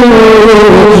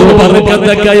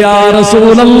ബർകതക യാ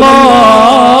റസൂലല്ലാഹ്.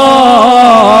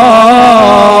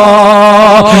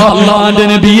 അല്ലാഹുവിന്റെ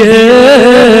നബിയേ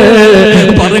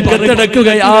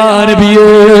ബർക്കത്തെടുക്കുകയാ നബിയേ,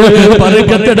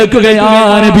 ബർക്കത്തെടുക്കുകയാ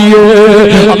നബിയേ.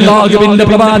 അല്ലാഹുവിന്റെ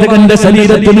പ്രവാചകന്റെ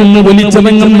ശരീരത്തിൽ നിന്ന്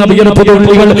ഒലിച്ചിറങ്ങുന്ന വിയർപ്പ്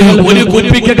തുള്ളികൾ ഒരു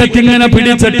കുപ്പിക്കകത്ത് ഇങ്ങനെ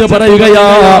പിടിച്ചിട്ട് പറയുകയാ,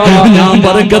 ഞാൻ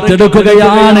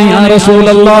ബർക്കത്തെടുക്കുകയാണ് യാ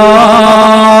റസൂലല്ലാഹ്.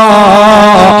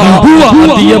 ഹുവ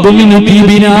അത്യബു മിൻ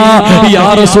തീബിനാ യാ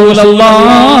റസൂലല്ലാഹ്.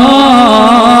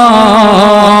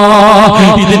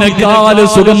 ഇതിനേക്കാൾ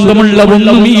സുഗന്ധമുള്ള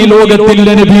ഒന്നും ഈ ലോകത്തില്ല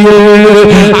നബിയേ.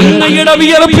 അങ്ങയുടെ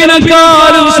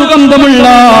വിയർപ്പിനേക്കാളും സുഗന്ധമുള്ള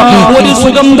ഒരു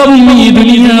സുഗന്ധവും ഈ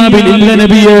ദുനിയാവിലില്ല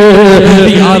നബിയേ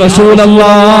യാ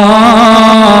റസൂലല്ലാഹ്.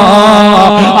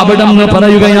 അവിടുന്ന്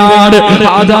പറയുകയാണ്,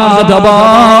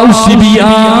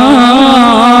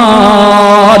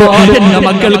 എന്റെ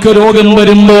മക്കൾക്ക് രോഗം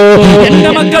വരുമ്പോ, എന്റെ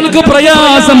മക്കൾക്ക്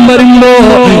പ്രയാസം വരുമ്പോ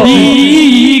ഈ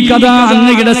കഥ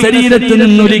അങ്ങയുടെ ശരീരത്തിൽ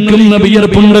നിന്നൊലിക്കുന്ന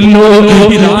വിയർപ്പുണ്ടല്ലോ,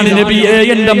 ഇതാണ് നബിയെ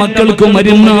എന്റെ മക്കൾക്ക്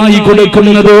മരുന്നായി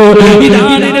കൊടുക്കുന്നത്.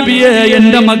 ഇതാണ് നബിയെ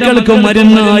എന്റെ മക്കൾക്ക്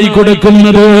മരുന്നായി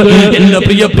കൊടുക്കുന്നത്. എന്റെ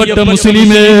പ്രിയപ്പെട്ട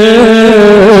മുസ്ലിമേ,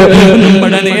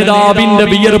 നമ്മുടെ നേതാവിന്റെ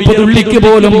വിയർപ്പ് തുള്ളിക്ക്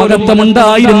പോലും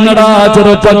മഹത്വമുണ്ടായിരുന്നടാ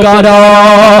ചെറുപ്പക്കാരാ.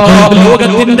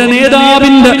 ലോകത്തിന്റെ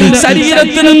നേതാവിന്റെ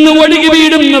ശരീരത്തിൽ നിന്ന് ഒഴുകി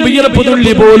വീടുന്ന വിയർപ്പ്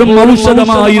തുള്ളി പോലും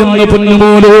ഔഷധമായിരുന്നു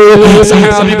പൊന്നുപോലെ.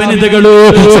 സഹാബി വനിതകള്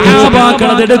സഹാബാക്കൾ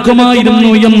അതെടുക്കുമായിരുന്നു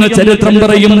എന്ന് ചരിത്രം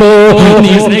പറയുമ്പോ,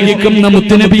 നീ സ്നേഹിക്കുന്ന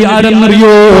മുത്തുനബി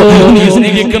ആരെന്നറിയോ? നീ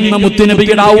സ്നേഹിക്കുന്ന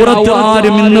മുത്തുനബിയുടെ ഔറത്ത്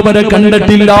ആരും ഇന്ന് വരെ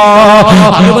കണ്ടിട്ടില്ല.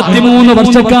 63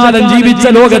 വർഷക്കാലം ജീവിച്ച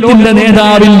ലോകത്തിന്റെ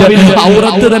നേതാവിന്റെ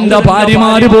ഔറത്ത് തന്റെ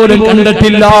ഭാര്യമാര് പോലും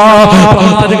കണ്ടിട്ടില്ല.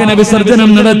 പ്രവാചകനെ വിസർജനം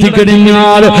നടത്തി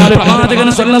കഴിഞ്ഞാൽ പ്രവാചകൻ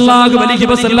സല്ലല്ലാഹു അലൈഹി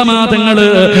വസല്ലമ തങ്ങള്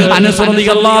അനസ്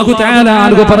റളിയല്ലാഹു തആല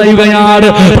അൻഹു പറയുകയാണ്,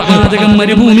 പ്രവാചകൻ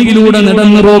മരുഭൂമിയിലൂടെ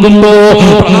നടന്നു പോകുമ്പോ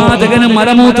പ്രവാചകന്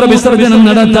മലമൂത്ര വിസർജനം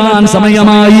നടത്താൻ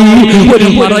സമയമായി. ഒരു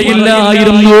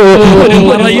മറയില്ലായിരുന്നു, ഒരു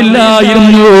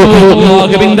മറയില്ലായിരുന്നു.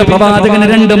 അല്ലാഹുവിന്റെ പ്രവാചകന്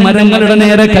 2 മരങ്ങളുടെ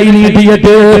നേരെ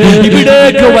കൈനീട്ടിയിട്ട്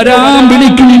ഇവിടേക്ക് വരാൻ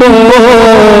വിളിക്കുമ്പോ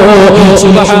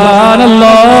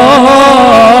സുബ്ഹാനല്ലാഹ്,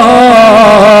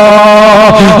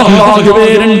 അല്ലാഹുവേ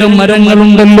 2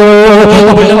 മരങ്ങളുണ്ടല്ലോ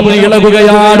അവിടെ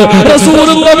ഇളകുകയാണ്.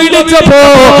 റസൂലുള്ള വിളിച്ചപ്പോ,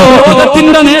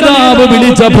 ലോകത്തിന്റെ നേതാവ്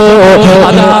വിളിച്ചപ്പോ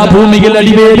അതാ ഭൂമിയിൽ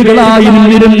അടിവേരുകളായി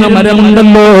നിന്നിരുന്ന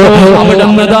മരമുണ്ടല്ലോ അവിടെ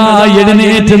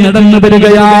എഴുന്നേറ്റ് നടന്നു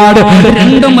വരികയാണ്.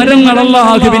 2 മരങ്ങൾ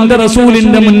അല്ലാഹുവിന്റെ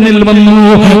റസൂലിന്റെ മുന്നിൽ വന്നു.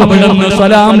 അവിടെ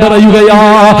സലാം പറയുകയാ.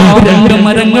 2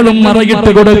 മരങ്ങളും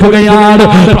മറയിട്ട് കൊടുക്കുകയാണ്.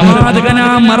 പ്രവാചകൻ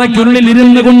ആ മറയ്ക്കുള്ളിൽ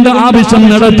ഇരുന്നു കൊണ്ട് ആവശ്യം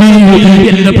നടത്തി.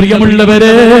 എന്റെ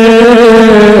പ്രിയമുള്ളവരെ,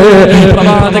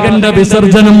 പ്രവാചകന്റെ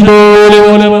വിസർജനം പോലെ,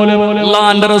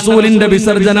 അല്ലാഹുവിന്റെ റസൂലിന്റെ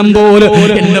വിസർജനം പോലെ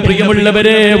എന്റെ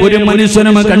പ്രിയമുള്ളവരെ ഒരു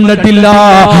മനുഷ്യനും കണ്ടിട്ടില്ല.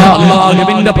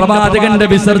 അല്ലാഹുവിന്റെ പ്രവാചകന്റെ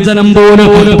വിസർജനം പോലെ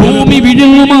ഭൂമി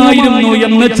വിഴുങ്ങുമായിരുന്നു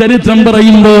എന്ന് ചരിത്രം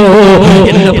പറയുമ്പോ,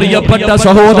 എന്റെ പ്രിയപ്പെട്ട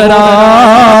സഹോദരാ,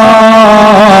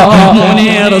 മോനെ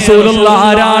റസൂലുള്ള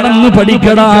ആരാണെന്ന്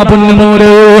പഠിക്കടാ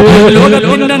പൊന്നുമോനെ.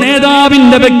 ലോകത്തിന്റെ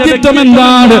നേതാവിന്റെ വ്യക്തിത്വം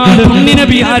എന്താണ്,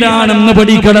 പുണ്യനബി ആരാണെന്ന്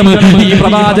പഠിക്കണം. ഈ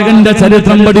പ്രവാചകന്റെ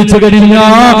ചരിത്രം പഠിച്ചു കഴിഞ്ഞാ,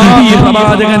 ഈ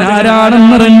പ്രവാചകൻ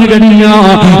ആരാണെന്നറിഞ്ഞു കഴിഞ്ഞാ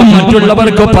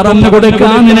മറ്റുള്ളവർക്ക് പറഞ്ഞു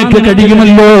കൊടുക്കാൻ നിനക്ക്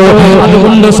കഴിയുമല്ലോ.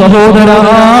 അതുകൊണ്ട് സഹോദരാ,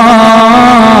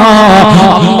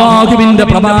 അല്ലാഹുവിന്റെ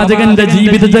പ്രവാചകന്റെ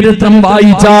ജീവിത ചരിത്രം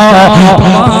വായിച്ച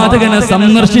പ്രവാചകനെ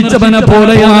സന്ദർശിച്ചവനെ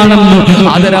പോലെയാണെന്ന്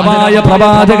ആദരവായ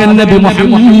പ്രവാചകൻ നബി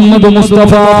മുഹമ്മദ്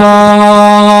മുസ്തഫ.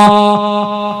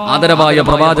 ആദരവായ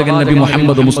പ്രവാചകൻ നബി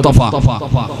മുഹമ്മദ് മുസ്തഫ.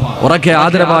 ഉറക്കെ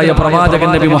ആദരവായ പ്രവാചകൻ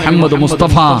നബി മുഹമ്മദ്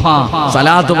മുസ്തഫ.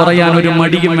 സലാത്ത് പറയാൻ ഒരു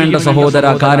മടിയും വേണ്ട സഹോദര.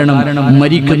 കാരണം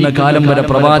മരിക്കുന്ന കാലം വരെ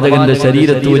പ്രവാചകന്റെ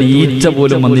ശരീരത്തിൽ ഒരു ഈച്ച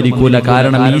പോലും വന്നിരിക്കൂല.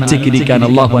 കാരണം ഈച്ചക്കിരിക്കാൻ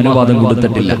അള്ളാഹു അനുവാദം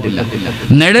കൊടുത്തിട്ടില്ല.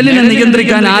 നിഴലിനെ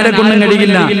നിയന്ത്രിക്കാൻ ആരെ കൊണ്ടും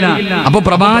കഴിയില്ല. അപ്പൊ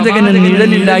പ്രവാചകന്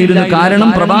നിഴലില്ലായിരുന്നു. കാരണം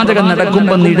പ്രവാചകൻ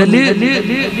നടക്കുമ്പോ നിഴല്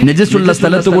നജസുള്ള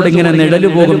സ്ഥലത്തുകൂടെ ഇങ്ങനെ നിഴല്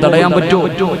പോകും. തടയാൻ പറ്റുമോ?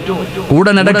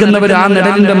 കൂടെ നടക്കുന്നവർ ആ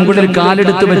നിഴലിന്റെ മുകളിൽ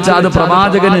കാലെടുത്ത് വെച്ചാൽ അത്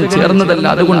പ്രവാചകന് ചേർന്നതല്ല.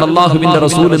 അതുകൊണ്ട് അള്ളാഹുവിന്റെ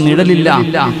റസൂൽ നിഴലില്ല.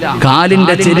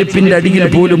 കാലിന്റെ ചെരുപ്പിന്റെ അടിയിൽ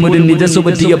പോലും ഒരു നിജസ്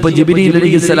പറ്റിയപ്പോ ജിബ്രീൽ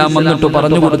അലൈഹിസ്സലാം വന്നിട്ട്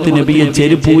പറഞ്ഞു കൊടുത്ത് നബിയെ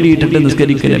ചെരുപ്പ് ഊരിയിട്ടിട്ട്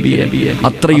നിസ്കരിക്കുക നബിയെ.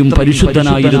 അത്രയും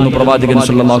പരിശുദ്ധനായിരുന്നു പ്രവാചകൻ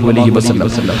സല്ലല്ലാഹു അലൈഹി വസല്ലം.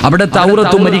 അവിടെ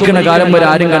ഔറത്ത് മരിക്കണ കാലം വരെ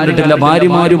ആരും കണ്ടിട്ടില്ല.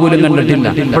 ഭാര്യമാര് പോലും കണ്ടിട്ടില്ല.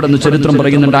 ഇവിടെ നിന്ന് ചരിത്രം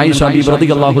പറയുന്നുണ്ട്. ആയിഷ ബീബി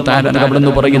റളിയല്ലാഹു തആല അവിടെ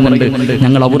നിന്ന് പറയുന്നുണ്ട്,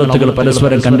 ഞങ്ങൾ ഔറത്തുകൾ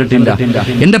പരസ്പരം കണ്ടിട്ടില്ല.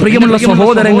 എന്റെ പ്രിയമുള്ള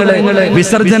സഹോദരങ്ങളെ,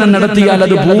 വിസർജനം നടത്തിയാൽ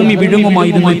അത് ഭൂമി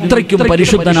വിഴുങ്ങുമായിരുന്നു. ഇത്രയ്ക്കും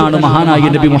പരിശുദ്ധനാണ് മഹാനായ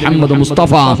നബി മുഹമ്മദ്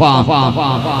മുസ്തഫ.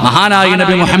 മഹാനായ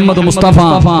നബി മുഹമ്മദ് മുസ്തഫ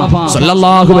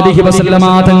സല്ലല്ലാഹു അലൈഹി വസല്ലമ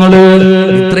തങ്ങൾ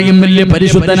ഇത്രയും വലിയ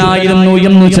പരിശുദ്ധനായിരുന്നു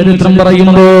എന്ന് ചരിത്രം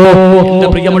പറയുന്നു. എന്റെ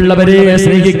പ്രിയമുള്ളവരെ,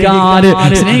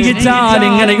 സ്നേഹിച്ചാൽ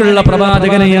ഇങ്ങനെയുള്ള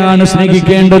പ്രവാചകനെയാണ്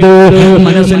സ്നേഹിക്കേണ്ടത്.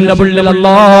 മനസ്സിന്റെ ഉള്ളിൽ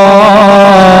അല്ലാഹ്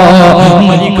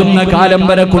മരിക്കുന്ന കാലം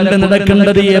വരെ കൊണ്ട്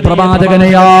നടക്കേണ്ടത് ഈ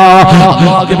പ്രവാചകനെയാ.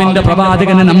 അല്ലാഹുവിന്റെ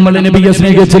പ്രവാചകനെ നമ്മൾ നബിയെ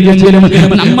സ്നേഹിച്ചില്ലെങ്കിലും,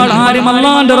 നമ്മൾ ആരും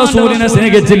അല്ലാഹുവിന്റെ റസൂലിനെ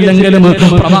സ്നേഹിച്ചില്ലെങ്കിലും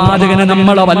പ്രവാചകനെ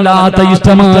നമ്മളെ വല്ലാത്ത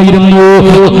ഇഷ്ടമായിരുന്നു.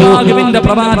 അല്ലാഹുവിന്റെ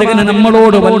പ്രവാചകനെ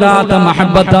നമ്മളോട് വല്ലാത്ത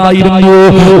മഹബ്ബത്തായിരുന്നു.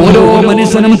 ഓരോ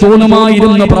മനുഷ്യനും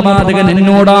തോന്നുമായിരുന്നു പ്രവാചകൻ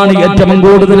എന്നോടാണ് ഏറ്റവും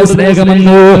കൂടുതൽ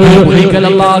സ്നേഹമെന്ന്. ഒരിക്കൽ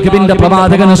അല്ലാഹുവിന്റെ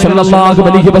പ്രവാചകൻ സല്ലല്ലാഹു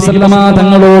അലൈഹി വസല്ലമ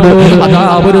തങ്ങളോട് അതാ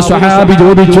ഒരു സ്വഹാബി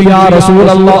ചോദിച്ചു, യാ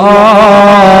റസൂലല്ലാഹ്,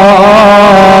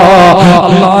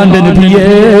 അല്ലാഹുവിന്റെ നബിയേ,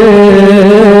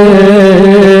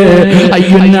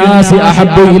 അയ്യുന്നാസി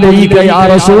അഹബ്ബു ഇലൈക യാ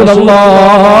റസൂലല്ലാഹ്,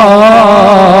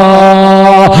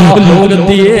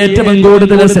 ലോകത്തെ ഏറ്റവും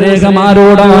കൂടുതൽ സ്നേഹം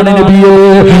ആരോടാണ് നബിയേ?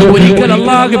 ഒരിക്കൽ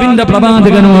അല്ലാഹുവിന്റെ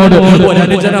പ്രവാചകനോട്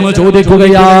ഒരനുചരം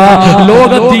ചോദിക്കുകയാ,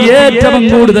 ലോകത്തെ ഏറ്റവും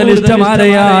കൂടുതൽ ഇഷ്ടം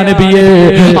ആരെയാ നബിയേ?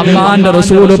 അല്ലാഹുവിന്റെ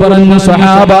റസൂൽ പറഞ്ഞു,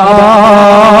 സ്വഹാബ,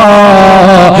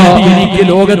 എനിക്ക്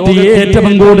ലോകത്തെ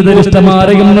ഏറ്റവും കൂടുതൽ ഇഷ്ടം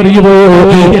ആരെയെന്നറിയുമോ?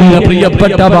 എന്റെ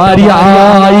പ്രിയപ്പെട്ട ഭാര്യ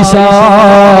ആയിഷ.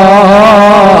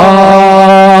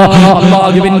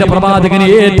 അല്ലാഹുവിന്റെ പ്രവാചകന്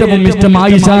ഏറ്റവും ഇഷ്ടം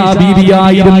ആയിഷ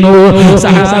ബീവിയായിരുന്നു.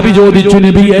 സഹാബി ചോദിച്ചു,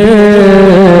 നബിയേ,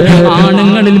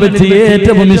 ആണുങ്ങളിൽ വെച്ച്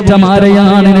ഏറ്റവും ഇഷ്ടം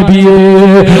ആരെയാണ് നബിയേ?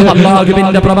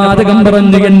 അല്ലാഹുവിന്റെ പ്രവാചകൻ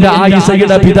പറഞ്ഞു, എന്റെ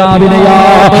ആയിഷയുടെ പിതാവിനെയാ.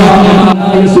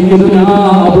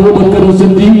 അബൂബക്കർ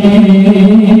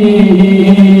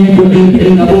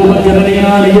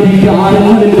അബൂബക്കറിനെയാണ് എനിക്ക്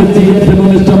ആണുങ്ങളിൽ വെച്ച് ഏറ്റവും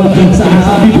ഇഷ്ടം.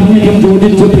 സഹാബി പിന്നെയും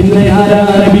ചോദിച്ചു, പിന്നെ ആരാ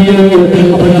നബിയേ?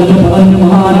 അവരെന്ന് പറഞ്ഞു,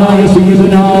 മഹാനായ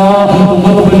സയ്യിദുനാ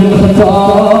ഉമർ ഇബ്നുൽ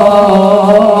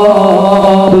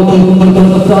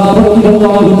ഖത്താബ്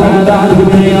റളിയല്ലാഹു തആല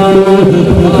അൻഹുവിനെയാണ്.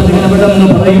 പ്രവാചകൻ അവിടെന്ന്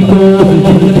പറയുമ്പോൾ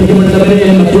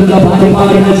മറ്റുള്ള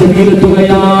ഭാര്യമാരുടെ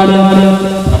ശരീരത്തുകയാണ്.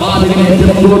 പ്രവാചകനെ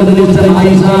ഏറ്റവും കൂടുതൽ ഇഷ്ടം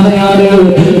ആയിഷാനെയാണ്.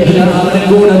 എല്ലാവരും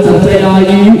കൂടെ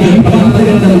ചർച്ചയായി.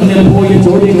 പ്രവാചകന്റെ മുന്നിൽ പോയി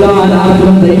ചോദിക്കാൻ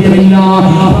ആർക്കും ധൈര്യമില്ല.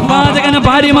 പ്രവാചകന്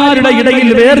ഭാര്യമാരുടെ ഇടയിൽ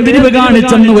വേർതിരിവ്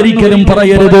കാണിച്ചെന്ന് ഒരിക്കലും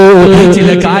പറയരുത്. ചില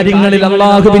കാര്യങ്ങളിൽ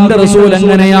അല്ലാഹുവിന്റെ റസൂൽ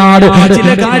അങ്ങനെയാണ്. ചില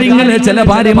കാര്യങ്ങളിൽ ചില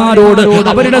ഭാര്യമാരോട്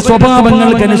അവരുടെ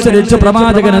സ്വഭാവങ്ങൾക്കനുസരിച്ച്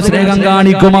പ്രവാചകന് സ്നേഹം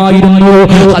കാണിക്കുമായിരുന്നു.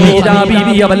 ഖദീജ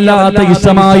ബീവിയെ വല്ലാത്ത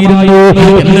ഇഷ്ടമായിരുന്നു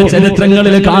എന്ന്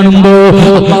ചരിത്രങ്ങളിൽ കാണുമ്പോ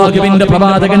അല്ലാഹുവിന്റെ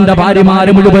പ്രവാചകന്റെ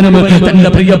ഭാര്യമാര് മുഴുവനും തന്റെ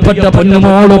പ്രിയപ്പെട്ട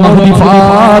പൊന്നുമോള് മഹദി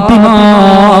ഫാത്തിമ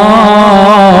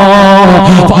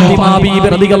ബീബി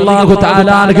റളിയല്ലാഹു തആല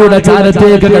അൻഹയുടെ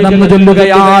ചാരത്തേക്ക് കടന്നു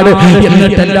ചെല്ലുകയാണ്.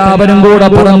 എന്നിട്ട് എല്ലാവരും കൂടെ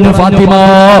പറഞ്ഞു, ഫാത്തിമ,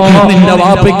 നിന്റെ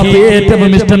വാപ്പയ്ക്ക്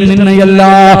ഏറ്റവും ഇഷ്ടം നിന്നെയല്ല,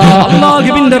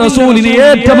 അല്ലാഹുവിന്റെ റസൂലിന്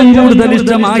ഏറ്റവും കൂടുതൽ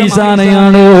ഇഷ്ടം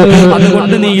ആയിഷാനെയാണ്.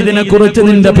 അതുകൊണ്ട് നീ ഇതിനെക്കുറിച്ച്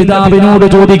നിന്റെ പിതാവിനോട്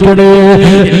ചോദിക്കണേ.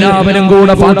 എല്ലാവരും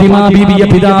കൂടെ ഫാത്തിമ ബീബിയെ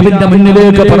പിതാവിന്റെ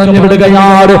മുന്നിലേക്ക് പറഞ്ഞു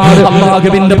വിടുകയാണ്.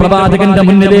 അല്ലാഹുവിന്റെ പ്രവാചകന്റെ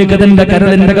മുന്നിലേക്ക് തന്റെ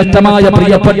കരളിന്റെ കഷ്ടമായ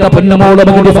പ്രിയപ്പെട്ട പൊന്നുമോള്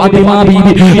മഹദി ഫാത്തിമ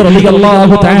ബീബി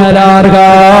റളിയല്ലാഹു തആല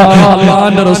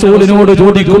അല്ലാഹുവിന്റെ റസൂലിനോട്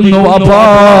ചോദിക്കുന്നു, വാപ്പാ,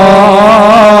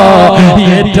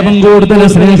 ഏറ്റവും കൂടുതൽ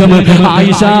സ്നേഹം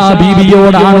ആയിഷ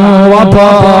ബീവിയോടാണോ വാപ്പാ?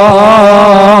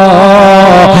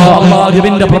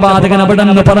 അല്ലാഹുവിന്റെ പ്രവാചകൻ അവിടെ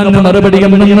നിന്ന് പറഞ്ഞ മറുപടി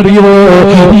എന്നറിയോ?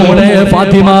 മോളെ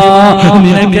ഫാത്തിമ,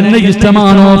 നിനക്ക് എന്നെ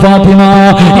ഇഷ്ടമാണോ ഫാത്തിമ?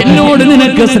 എന്നോട്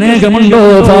നിനക്ക് സ്നേഹമുണ്ടോ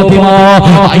ഫാത്തിമ?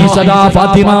 ആയിഷ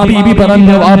ഫാത്തിമ ബീബി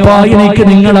പറഞ്ഞു, വാപ്പാ, എനിക്ക്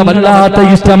നിങ്ങളെ വല്ലാത്ത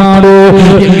ഇഷ്ടമാണ്.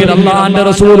 എങ്കിൽ അല്ലാഹുവിന്റെ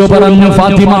റസൂൽ പറഞ്ഞു,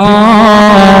 ഫാത്തിമ,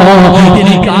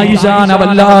 എനിക്ക് ആയിഷാനെ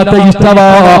വല്ലാത്ത ഇഷ്ടമാ.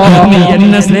 നീ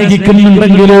എന്നെ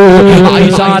സ്നേഹിക്കുന്നുണ്ടെങ്കിൽ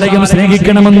ആയിഷാരെയും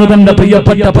സ്നേഹിക്കണമെന്ന് തന്റെ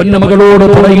പ്രിയപ്പെട്ട പൊന്നമകളോട്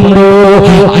പറയുന്നു.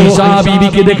 ആയിഷാ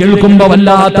ബീവിക്ക് ഇത് കേൾക്കുമ്പോ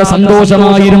വല്ലാത്ത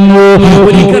സന്തോഷമായിരുന്നു.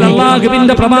 ഒരിക്കൽ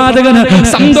അല്ലാഹുവിന്റെ പ്രവാചകന്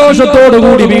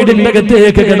സന്തോഷത്തോടുകൂടി വീടിന്റെ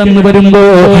അകത്തേക്ക് കടന്നു വരുമ്പോ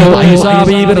ആയിഷാ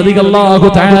ബീവി റളിയല്ലാഹു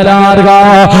തആല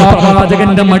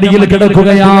പ്രവാചകന്റെ മടിയിൽ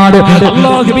കിടക്കുകയാണ്.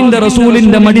 അല്ലാഹുവിന്റെ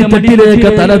റസൂലിന്റെ മടിത്തട്ടിലേക്ക്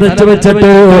തല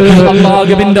വെച്ചിട്ട്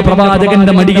അല്ലാഹുവിന്റെ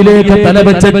പ്രവാചകന്റെ മടിയിലേക്ക് തല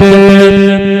വെച്ചിട്ട്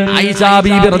ആയിഷാ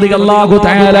ബീവി റളിയല്ലാഹു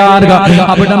തആല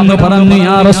അവിടുന്ന് പറഞ്ഞു,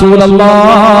 യാ റസൂലല്ലാഹ്,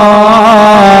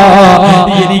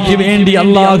 എനിക്ക് വേണ്ടി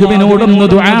അല്ലാഹുവിനോടൊന്ന്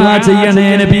ദുആ ചെയ്യണേ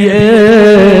നബിയേ.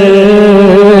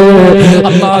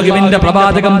 അല്ലാഹുവിന്റെ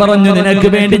പ്രവാചകൻ പറഞ്ഞു, നിനക്ക്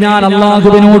വേണ്ടി ഞാൻ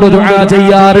അല്ലാഹുവിനോട് ദുആ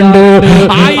ചെയ്യാറുണ്ട്.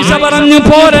 ആയിഷ പറഞ്ഞു,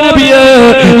 പോരെ നബിയേ,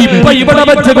 ഇപ്പൊ ഇവിടെ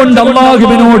വെച്ചുകൊണ്ട്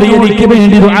അല്ലാഹുവിനോട് എനിക്ക്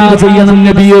വേണ്ടി ദുആ ചെയ്യണം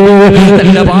നബിയേ.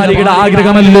 തന്റെ ഭാര്യയുടെ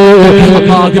ആഗ്രഹമല്ലേ.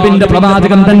 അല്ലാഹുവിന്റെ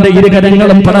പ്രവാചകൻ തന്റെ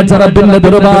ഇരുകരങ്ങളും പടച്ച റബ്ബിന്റെ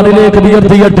ദർബാറിലേക്ക്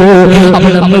ഉയർത്തിയിട്ട്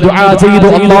അവിടുന്ന് ദുആ ചെയ്തു,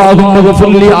 അല്ലാഹുമ്മ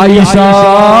ഗഫിർ ലി ആയിഷ,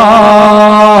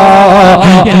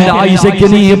 എന്റെ ആയിഷയ്ക്ക്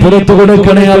നീ പുറത്തു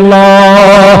കൊടുക്കണേ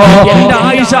അല്ലാഹ്. എന്റെ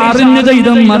ആയിഷ അറിഞ്ഞു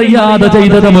ചെയ്തും അറിയാതെ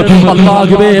ചെയ്തതും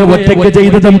അല്ലാഹുവേ ഒറ്റയ്ക്ക്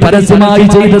ചെയ്തതും പരസ്യമായി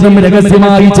ചെയ്തതും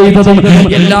രഹസ്യമായി ചെയ്തതും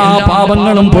എല്ലാ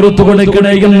പാപങ്ങളും പുറത്തു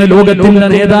കൊടുക്കണേ എന്ന് ലോകത്തിന്റെ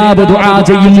നേതാവ് ദുആ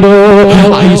ചെയ്യുമ്പോ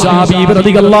ആയിഷാ ബീവി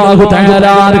റളിയല്ലാഹു തആല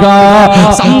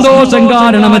സന്തോഷം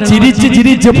കാരണം ചിരിച്ച്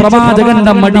ചിരിച്ച്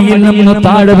പ്രവാചകന്റെ മടിയിൽ നിന്ന്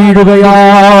താഴെ വീഴുകയാ.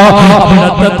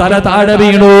 അവിടുത്തെ തല താഴെ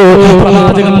വീണു.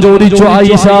 പ്രവാചകൻ ചോദിച്ചു,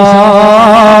 ആയിഷ,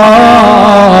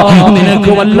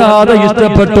 നിനക്ക് വല്ലാതെ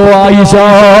ഇഷ്ടപ്പെട്ടോ ആയിഷ?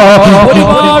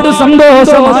 ഒരുപാട്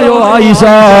സന്തോഷമായോ ആയിഷ?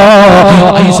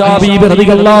 ആയിഷാ ബീവി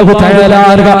റളിയല്ലാഹു തആല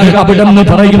അവിടുന്ന്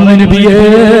പറയുന്നു, നബിയേ,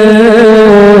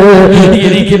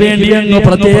 എനിക്ക് വേണ്ടി അങ്ങ്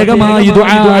പ്രത്യേകമായി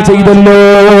ദുആ ചെയ്തല്ലോ.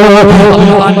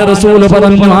 അല്ലാഹുവിന്റെ റസൂൽ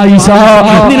പറഞ്ഞു, ആയിഷ,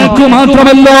 നിനക്ക്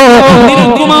മാത്രമല്ല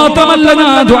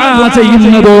ഞാൻ ദുആ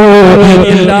ചെയ്യുന്നത്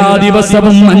എല്ലാ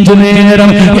ദിവസവും 5 നേരം,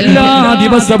 എല്ലാ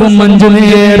ദിവസവും 5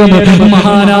 നേരം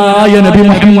മഹാനായ നബി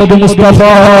മുഹമ്മദ് മുസ്തഫ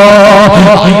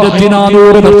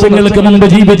 1400 വർഷങ്ങൾക്ക് മുമ്പ്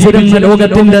ജീവിച്ചിരുന്ന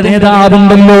ലോകത്തിന്റെ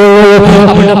നേതാവുണ്ടല്ലോ,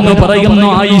 അവിടുന്ന് പറയുന്നു,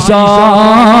 ആയിഷ,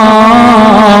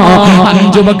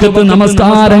 5 വഖത്ത്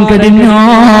നമസ്കാരം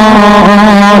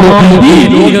കഴിഞ്ഞാൽ ഈ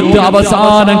ലോകത്ത്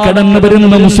അവസാനം കടന്നു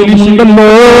വരുന്ന മുസ്ലിം ഉണ്ടല്ലോ,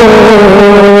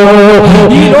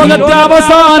 ഈ ലോകത്ത്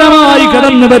അവസാനമായി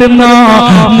കടന്നു വരുന്ന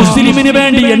മുസ്ലിമിന്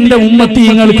വേണ്ടി, എന്റെ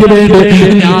ഉമ്മത്തീങ്ങൾക്ക് വേണ്ടി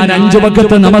ഞാൻ 5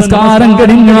 വഖത്ത് നമസ്കാരം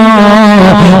കഴിഞ്ഞ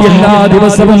എല്ലാ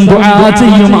ദിവസവും ദുആ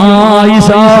ചെയ്യും ആയിഷ.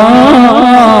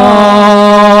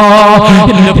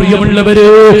 എന്റെ പ്രിയമുള്ളവര്,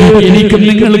 എനിക്കും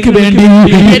നിങ്ങൾക്ക് വേണ്ടി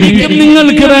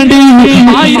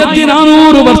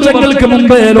 1400 വർഷങ്ങൾക്ക്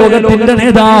മുമ്പ് ലോകത്തിന്റെ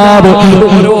നേതാവ്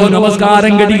ഓരോ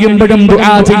നമസ്കാരം കഴിയുമ്പോഴും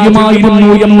ദുആ ചെയ്യുമായിരുന്നു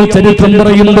എന്ന് ചരിത്രം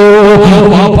പറയുന്നു.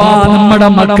 വാപ്പാ, നമ്മുടെ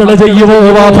മക്കള് ചെയ്യുവോ?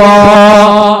 വാപ്പാ,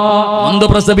 അന്ത്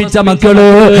പ്രസവിച്ച മക്കള്,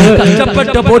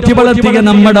 കഷ്ടപ്പെട്ട് പോറ്റി വളർത്തിയ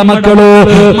നമ്മുടെ മക്കള്,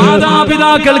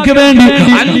 മാതാപിതാക്കൾക്ക് വേണ്ടി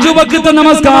 5 വഖത്ത്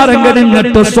നമസ്കാരം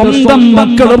കഴിഞ്ഞിട്ട് സ്വന്തം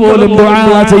മക്കള് പോലും ദുആ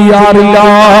ചെയ്യാറില്ല.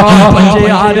 പക്ഷേ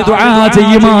ആര് ദുആ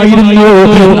ചെയ്യുമായിരുന്നു?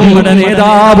 നമ്മുടെ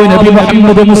നേതാവ് നബി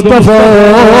മുഹമ്മദ് മുസ്തഫ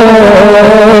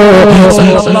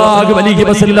സല്ലല്ലാഹു അലൈഹി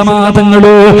വസല്ലമ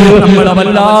തങ്ങള് നമ്മളെ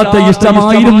വല്ലാത്ത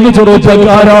ഇഷ്ടമായിരുന്നു.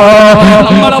 ചെറുപ്പക്കാരാ,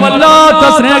 നമ്മളെ വല്ലാത്ത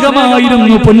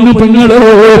സ്നേഹമായിരുന്നു. പൊന്നു പെങ്ങള്,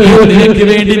 നിനക്ക്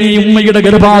വേണ്ടി നീ ഉമ്മയുടെ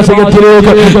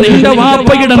ഗർഭാശയത്തിലേക്ക് നിന്റെ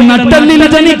വാപ്പയുടെ നട്ടെല്ലിന്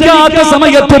ജനിക്കാത്ത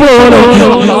സമയത്ത് പോലും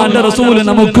അല്ലാഹുവിന്റെ റസൂൽ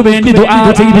നമുക്ക് വേണ്ടി ദുആ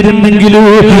ചെയ്തിരുന്നെങ്കിൽ,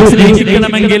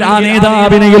 സ്നേഹിക്കണമെങ്കിൽ ആ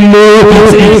നേതാവിനെയല്ലേ,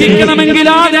 സ്നേഹിക്കണമെങ്കിൽ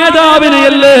ആ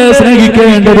നേതാവിനെയല്ലേ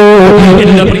സ്നേഹിക്കേണ്ടത്?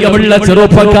 എന്റെ പ്രിയമുള്ള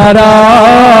ചെറുപ്പക്കാരാ,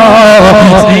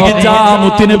 സ്നേഹിച്ച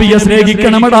മുത്തുനബിയെ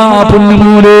സ്നേഹിക്കണമടാ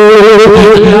പൊന്നുമോനെ.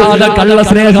 അല്ലാതെ കള്ള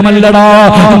സ്നേഹമല്ലടാ.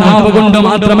 നാവ് കൊണ്ട്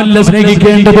മാത്രമല്ല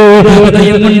സ്നേഹിക്കേണ്ടത്,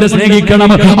 ഹൃദയം കൊണ്ട്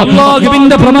സ്നേഹിക്കണം.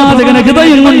 അല്ലാഹുവിന്റെ പ്രവാചകനെ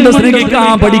ഹൃദയം കൊണ്ട്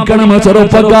സ്നേഹിക്കാൻ പഠിക്കണം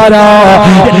ചെറുപ്പക്കാരാ.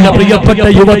 എന്റെ പ്രിയപ്പെട്ട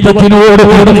യുവത്വത്തിനോട്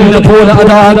നിന്നെ പോലെ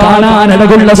അതാ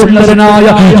കാണാനിടകുള്ള സുന്ദരനായ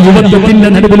യുവത്വത്തിന്റെ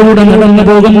നടുവിലൂടെ നടന്നു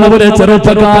പോകുന്ന ഒരു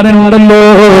ചെറുപ്പക്കാരനുണ്ടല്ലോ.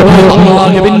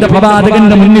 അല്ലാഹുവിന്റെ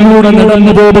പ്രവാചകന്റെ മുന്നിലൂടെ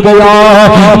നടന്നു പോവുകയാ.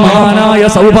 മഹാനായ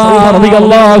സൗബാ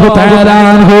റളിയല്ലാഹു തആല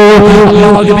അൻഹു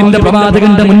അല്ലാഹുവിന്റെ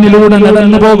പ്രവാചകന്റെ മുന്നിലൂടെ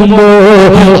നടന്നു പോകുമ്പോ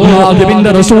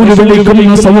അല്ലാഹുവിന്റെ റസൂൽ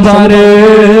വിളിക്കുന്ന സൗബാരേ,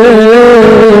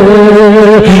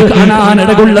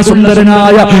 കാണാനിടകുള്ള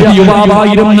സുന്ദരനായ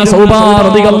യുവാവായിരുന്ന സൗബാ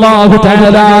റളിയല്ലാഹു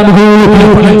തആല അൻഹു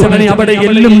പഠിച്ചവനെ അവിടെ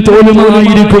എല്ലും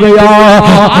തോലുമായിരിക്കുകയാ.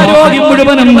 ആരോഗ്യം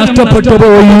മുഴുവനും നഷ്ടപ്പെട്ടു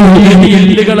പോയി.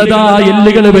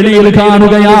 എല്ലുകൾ വെളിയിൽ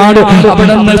കാണുകയാണ്.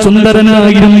 അവിടെ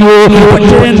സുന്ദരനായിരുന്നു,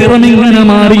 പക്ഷേ നിറമിങ്ങനെ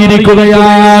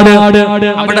മാറിയിരിക്കുകയാണ്.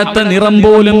 അവിടത്തെ നിറം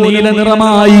പോലും നീല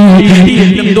നിറമായി.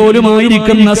 എല്ലും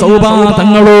തോലുമായിരിക്കുന്ന സൗബാ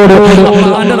തങ്ങളോട്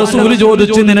അല്ലാഹുവിന്റെ റസൂൽ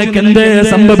ചോദിച്ചു, നിനക്ക് എന്തേ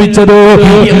സംഭവിച്ചതോ?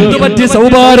 എന്തു പറ്റി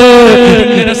സൗബാറ്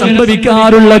ഇങ്ങനെ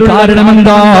സംഭവിക്കാറുള്ള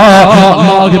കാരണമെന്താ?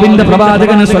 അല്ലാഹുവിന്റെ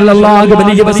പ്രവാചകൻ സ്വല്ലല്ലാഹു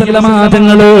അലൈഹി വസല്ലമ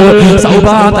തങ്ങള്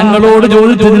സൗബാ തങ്ങളോട്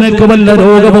ചോദിച്ചു, നിനക്ക് വല്ല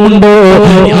രോഗവുമുണ്ടോ?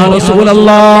 യാ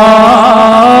റസൂലല്ലാഹ്,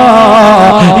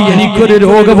 എനിക്കൊരു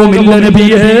രോഗവുമില്ല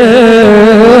നബിയേ.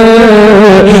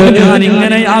 ഞാൻ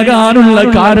ഇങ്ങനെയാകാനുള്ള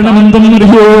കാരണം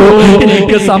എന്തെന്നറിയോ?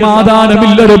 എനിക്ക്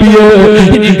സമാധാനമില്ല നബിയേ,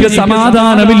 എനിക്ക്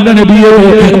സമാധാനമില്ല നബിയേ,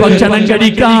 ഭക്ഷണം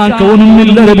കഴിക്കാൻ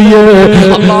തോന്നുന്നില്ല നബിയേ.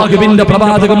 അല്ലാഹുവിന്റെ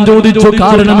പ്രവാചകൻ ചോദിച്ചു,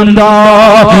 കാരണമെന്താ?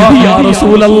 യാ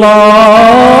റസൂലല്ലാഹ്,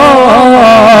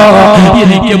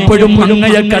 എനിക്കെപ്പോഴും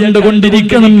അങ്ങയെ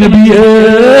കണ്ടുകൊണ്ടിരിക്കണം നബിയേ.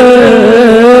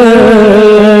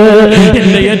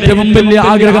 എന്റെ ഏറ്റവും വലിയ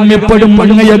ആഗ്രഹം എപ്പോഴും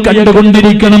അങ്ങയെ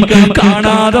കണ്ടുകൊണ്ടിരിക്കണം.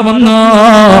 കാണാതെ വന്നാ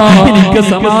എനിക്ക്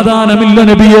സമാധാനമില്ല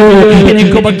നബിയേ,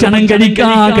 എനിക്ക് ഭക്ഷണം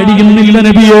കഴിക്കാൻ കഴിയുന്നില്ല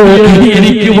നബിയേ,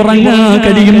 എനിക്ക് ഉറങ്ങാൻ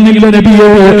കഴിയുന്നില്ല നബിയേ.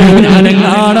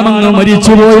 ഞാനെങ്ങാണമങ്ങ്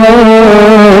മരിച്ചുപോയോ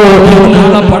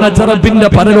നാളെ പടച്ചറപ്പിന്റെ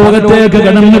പരലോകത്തേക്ക്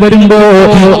കടന്നു വരുമ്പോ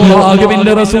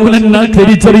അല്ലാഹുവിന്റെ റസൂൽ എന്നെ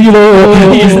തിരിച്ചറിയുമോ?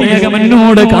 ഈ സ്നേഹം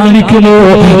എന്നോട് കാണിക്കുമോ?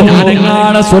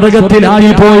 ഞാനെങ്ങാണ്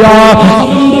സ്വർഗത്തിലായി പോയാ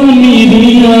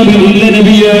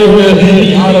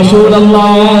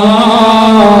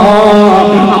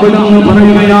അവിടുന്ന്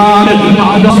പറയുകയാണ്,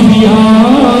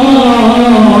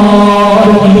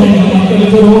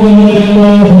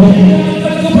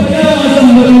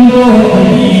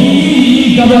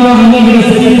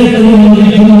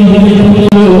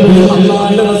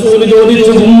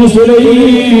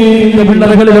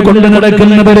 പിള്ളറകളിൽ കൊണ്ട്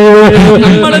നടക്കുന്നവരെ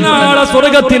നമ്മൾ നാളെ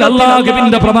സ്വർഗത്തിൽ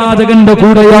അല്ലാഹുവിന്റെ പ്രവാചകന്റെ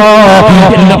കൂടെയാ.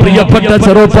 എന്റെ പ്രിയപ്പെട്ട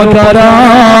ചെറുപ്പക്കാരാ,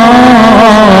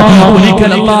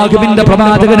 ഒരിക്കൽ അല്ലാഹുവിന്റെ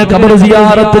പ്രവാചകന് ഖബർ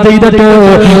സിയാറത്ത് ചെയ്തിട്ട്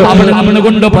അവൻ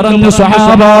കൊണ്ട് പറഞ്ഞു,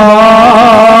 സ്വഹാബാ,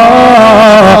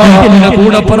 എന്റെ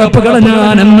കൂടപ്പിറപ്പുകളെ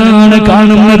ഞാൻ എന്നാണ്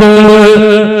കാണുന്നത്?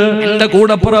 എന്റെ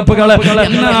കൂടപ്പിറപ്പുകളെ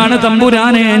എന്നാണ്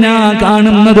തമ്പുരാനെ ഞാൻ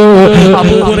കാണുന്നത്?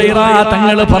 അബൂ ഹുറൈറ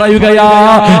തങ്ങൾ പറയുകയാ,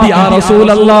 യാ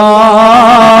റസൂലല്ലാഹ്,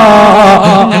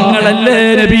 ഞങ്ങളല്ലേ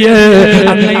നബിയേ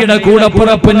അങ്ങയുടെ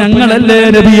കൂടപ്പിറപ്പ്? ഞങ്ങളല്ലേ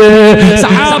നബിയേ?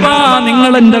 സഹാബാ,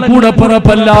 നിങ്ങൾ എന്റെ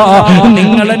കൂടപ്പിറപ്പല്ല,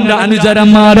 നിങ്ങൾ എന്റെ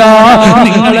അനുചരന്മാരാ,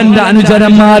 നിങ്ങൾ എന്റെ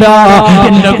അനുചരന്മാരാ.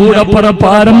 എന്റെ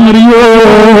കൂടപ്പിറപ്പാരെന്നറിയോ?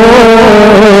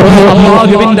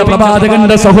 അല്ലാഹുവിന്റെ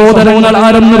പ്രവാചകന്റെ സഹോദരങ്ങൾ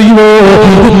ആരെന്നറിയോ?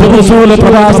 ഹുബ്ബുറസൂൽ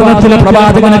പ്രഭാഷണത്തിലെ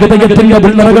പ്രവാചകന ഹൃദയത്തിന്റെ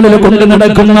പിള്ളറകളിൽ കൊണ്ട്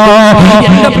നടക്കുന്ന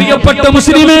എന്റെ പ്രിയപ്പെട്ട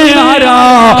മുസ്ലിമേ, ആരാ?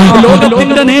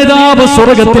 ലോകത്തിന്റെ നേതാവ്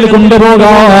സ്വർഗത്തിൽ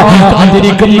കൊണ്ടുപോകാ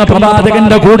കാത്തിരിക്കുന്ന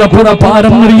പ്രവാചകന്റെ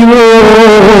കൂടപ്പിറപ്പാരെന്നറിയോ?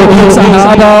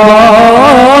 സഹാബാ,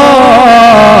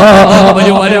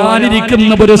 അവര്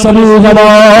വരാനിരിക്കുന്ന ഒരു സമൂഹമാ,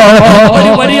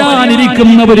 അവര്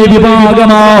വരാനിരിക്കുന്ന ഒരു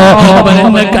വിഭാഗമാ.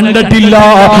 അവനെന്നെ കണ്ടിട്ടില്ല,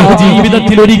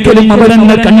 ജീവിതത്തിൽ ഒരിക്കലും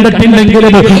അവനെന്നെ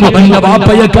കണ്ടിട്ടില്ലെങ്കിലും അവന്റെ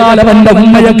വാപ്പയെക്കാൾ, അവന്റെ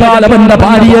ഉമ്മയെക്കാൾ, അവന്റെ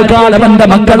ഭാര്യയെക്കാൾ, അവന്റെ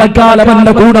മക്കളെക്കാൾ,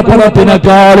 അവന്റെ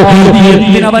കൂടപ്പിറപ്പിനേക്കാൾ,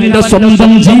 എന്തിനവന്റെ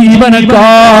സ്വന്തം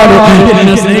ജീവനേക്കാൾ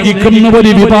എന്നെ സ്നേഹിക്കുന്ന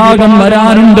ഒരു വിഭാഗം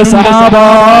വരാനുണ്ട് സഹാബാ.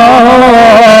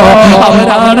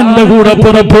 അവരാണ് എന്റെ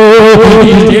കൂടപ്പിറപ്പ്.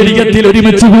 ഈ സ്റ്റേഡിയത്തിൽ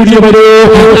ഒരുമിച്ച് കൂടിയവര്,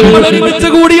 നമ്മൾ ഒരുമിച്ച്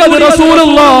കൂടിയത്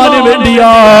റസൂലുള്ളാഹിന് വേണ്ടിയാ,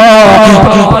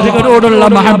 പ്രവാചകരോടുള്ള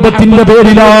മഹബ്ബത്തിന്റെ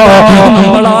പേരിലാ.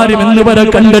 നമ്മളാരും ഇന്ന് വരെ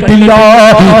കണ്ടിട്ടില്ല,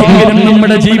 എങ്കിലും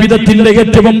നമ്മുടെ ജീവിതത്തിന്റെ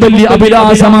ഏറ്റവും വലിയ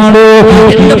അഭിലാഷമാണ്.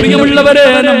 എന്റെ പ്രിയമുള്ളവരെ,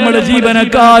 നമ്മുടെ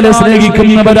ജീവനേക്കാൾ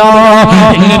സ്നേഹിക്കുന്നവരാ.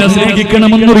 എങ്ങനെ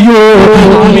സ്നേഹിക്കണമെന്നറിയോ?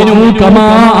 ആമിനൂ കമാ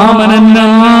ആമനന്നാസ്.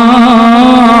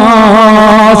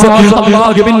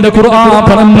 അല്ലാഹുവിന്റെ ഖുർആൻ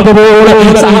പറഞ്ഞതുപോലെ,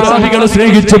 സഹാബികൾ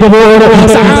സ്നേഹിച്ചതുപോലെ,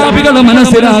 സഹാബികൾ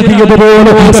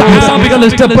മനസ്സിലാക്കിയതുപോലെ, സഹാബികൾ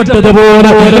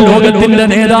ഇഷ്ടപ്പെട്ടതുപോലെ ലോകത്തിന്റെ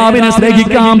നേതാവിനെ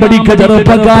സ്നേഹിക്കാൻ പഠിക്ക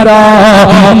ചെറുപ്പക്കാരാ.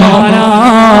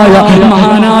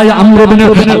 മഹാനായ അംർ ഇബ്നു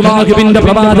അല്ലാഹുവിന്റെ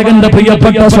പ്രവാചകന്റെ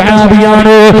പ്രിയപ്പെട്ട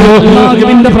സ്വഹാബിയാണ്.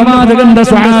 അല്ലാഹുവിന്റെ പ്രവാചകന്റെ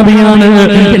സ്വഹാബിയാണ്.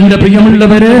 എന്റെ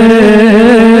പ്രിയമുള്ളവരെ,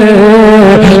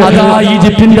 അതാ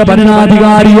ഈജിപ്തിന്റെ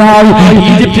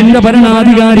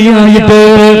ഭരണാധികാരിയായിട്ട്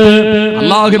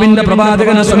അല്ലാഹുവിന്റെ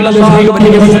പ്രവാചകനെ സ്വല്ലല്ലാഹു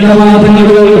അലൈഹി വസല്ലം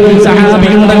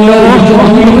സഹാബിയുണ്ടല്ലോ,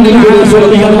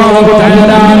 റളിയല്ലാഹു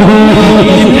തആല അൻഹു.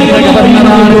 ഈജിപ്തിന്റെ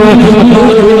ഗവർണറാണ്.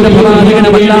 അല്ലാഹുവിന്റെ പ്രവാചകനെ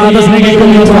വല്ലാതെ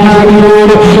സ്നേഹിക്കുന്ന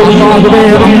സഹാബിയോട് അല്ലാഹുവേ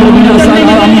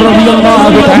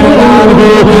റളിയല്ലാഹു തആല അൻഹു.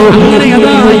 അങ്ങനെ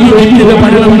അതാ ഈജിപ്തിന്റെ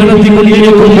ഭരണം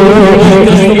നടത്തിക്കൊണ്ടിരിക്കുന്നു.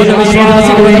 ക്രിസ്തുമത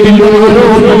വിശ്വാസികളെ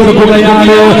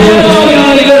കൊടുക്കുകയാണ്.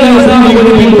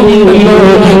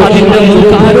 അതിന്റെ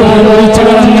മുഖാരോ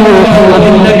കളഞ്ഞു,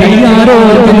 അതിന്റെ കയ്യാരോ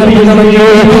കളഞ്ഞു.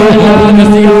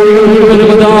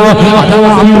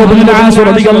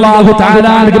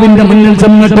 മുന്നിൽ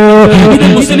ചെന്നിട്ട് ഇത്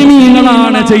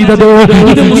മുസ്ലിമീങ്ങളാണ് ചെയ്തത്,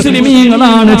 ഇത്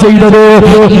മുസ്ലിമീങ്ങളാണ് ചെയ്തത്.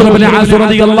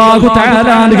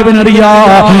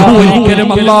 ഒരിക്കലും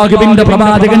അല്ലാഹുവിന്റെ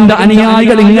പ്രവാചകന്റെ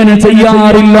അനുയായികൾ ഇങ്ങനെ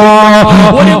ചെയ്യാറില്ല.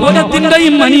 ഒരു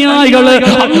മതത്തിന്റെയും അനുയായികൾ,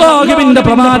 അല്ലാഹുവിന്റെ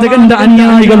പ്രവാചകന്റെ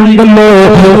അനുയായികളുണ്ടല്ലോ,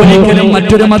 ഒരിക്കലും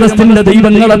മറ്റൊരു മതത്തിന്റെ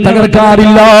ദൈവങ്ങളെ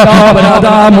തകർക്കാറില്ല,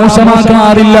 അവരതാ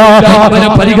മോശമാക്കാറില്ല, അവരെ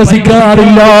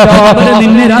പരിഹസിക്കാറില്ല, അവരെ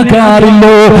നിന്ദരാക്കാറില്ല.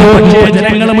 പക്ഷേ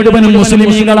ജനങ്ങൾ മുഴുവനും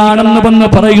മുസ്ലിമീങ്ങളാണെന്ന് വന്ന്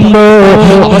പറയുമ്പോ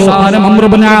അവസാനം അംർ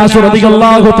ഇബ്നു ആസ്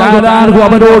റളിയല്ലാഹു തആല അൻഹു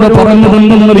അവരോട്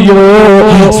പറഞ്ഞതെന്നറിയോ?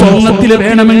 സ്വർണ്ണത്തിൽ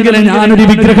വേണമെങ്കിൽ ഞാനൊരു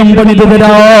വിഗ്രഹം പണിതു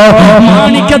തരാം,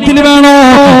 മാണിക്യത്തിൽ വേണോ,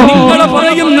 നിങ്ങൾ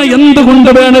പറയുന്ന എന്തുകൊണ്ട്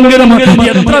വേണമെങ്കിലും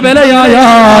എത്ര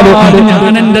വിലയായാലും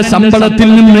ഞാൻ എന്റെ ശമ്പളത്തിൽ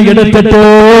നിന്ന് എടുത്തിട്ട്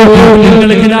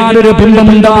നിങ്ങൾക്ക് ഞാനൊരു ബിംബം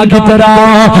ഉണ്ടാക്കി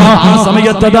തരാം. ആ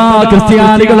സമയത്തതാ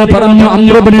ക്രിസ്ത്യാനികൾ പറഞ്ഞു,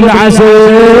 അംർ ഇബ്നു ആസ്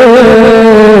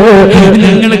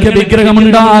നിങ്ങൾക്ക് വിഗ്രഹം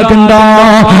ഉണ്ടാക്കണ്ട,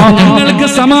 ഞങ്ങൾക്ക്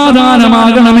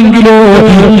സമാധാനമാകണമെങ്കിലോ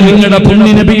നിങ്ങളുടെ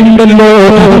പുണ്യ നബിയുണ്ടല്ലോ,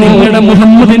 നിങ്ങളുടെ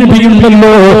മുഹമ്മദ്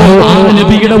നബിയുണ്ടല്ലോ, ആ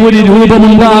നബിയുടെ ഒരു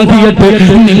രൂപമുണ്ടാക്കിയിട്ട്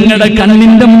നിങ്ങളുടെ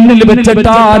കണ്ണിന്റെ മുന്നിൽ വെച്ചിട്ട്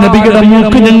ആ നബിയുടെ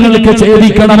മൂക്ക് ഞങ്ങൾക്ക്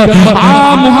ഛേദിക്കണം, ആ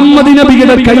മുഹമ്മദ്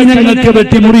നബിയുടെ കൈ ഞങ്ങൾക്ക്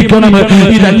വെട്ടിമുറിക്കണം,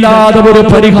 ഇതല്ലാതെ ഒരു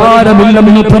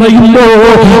പരിഹാരമില്ലെന്ന് പറയുമ്പോ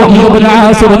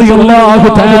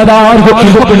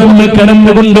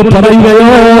കടന്നുകൊണ്ട് പറയുകയോ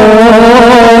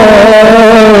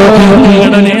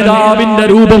നിങ്ങളുടെ നേതാവിന്റെ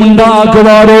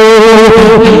രൂപമുണ്ടാക്കുവാറോ,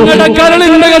 നിങ്ങളുടെ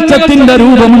കരളിന്റെ കച്ചത്തിന്റെ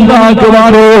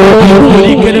രൂപമുണ്ടാക്കുവാറോ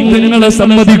ഒരിക്കലും നിങ്ങളെ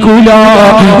സമ്മതിക്കൂല.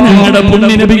 നിങ്ങളുടെ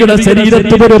പുണ്യനബിയുടെ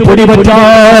ശരീരത്തിൽ ഒരു പൊടി പറ്റാ,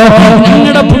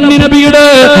 നിങ്ങളുടെ പുണ്യനബിയുടെ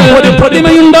ഒരു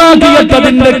പ്രതിമയുണ്ടാക്കിയിട്ട്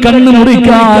അതിന്റെ കണ്ണ്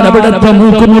മുറിക്കാൻ, അവിടുത്തെ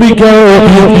മൂക്ക് മുറിക്കോ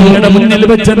നിങ്ങളുടെ മുന്നിൽ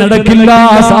വെച്ച് നടക്കില്ല,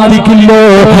 സാധിക്കില്ലോ.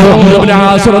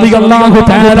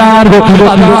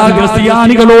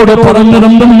 ക്രിസ്ത്യാനികളോട്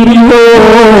പറഞ്ഞതെന്തെന്നറിയോ?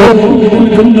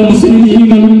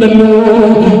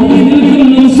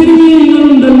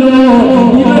 മുസ്ലിമീങ്ങളുണ്ടല്ലോ,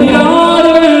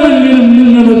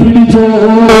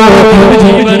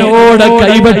 ജീവനോടെ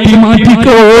കൈവട്ടി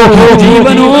മാറ്റിക്കോ,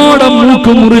 ജീവനോടെ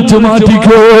മൂക്ക് മുറിച്ചു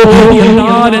മാറ്റിക്കോ,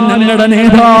 എന്നാലും ഞങ്ങളുടെ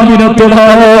നേതാവിനെ തൊടാ,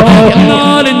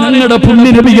 എന്നാലും ഞങ്ങളുടെ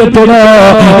പുണ്യനബിയെ തൊടാ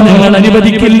നിങ്ങൾ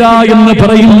അനുവദിക്കില്ല എന്ന്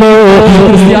പറയുമ്പോ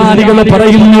ക്രിസ്ത്യാനികൾ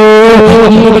പറയുന്നു,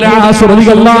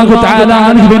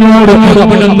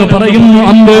 അവിടെന്ന് പറയുന്നു,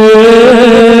 അമ്പേ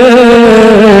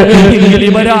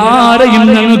ഇവരാരെയും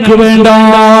ഞങ്ങൾക്ക് വേണ്ട,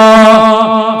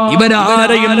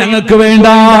 ഇവരാരെയും ഞങ്ങൾക്ക് വേണ്ട,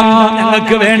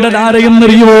 ഞങ്ങൾക്ക് വേണ്ടത് ആരെയും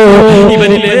അറിയോ?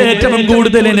 ഇവരിൽ ഏറ്റവും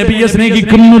കൂടുതൽ നബിയെ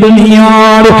സ്നേഹിക്കുന്നത്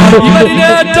നീയാണ്, ഇവരിൽ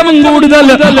ഏറ്റവും കൂടുതൽ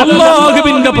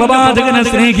അല്ലാഹുവിന്റെ പ്രവാചകനെ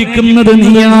സ്നേഹിക്കുന്നത്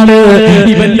നീയാണ്,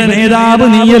 ഇവന്റെ നേതാവ്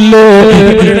നീയല്ലേ,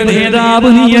 ഇവരുടെ നേതാവ്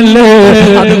നീയല്ലേ.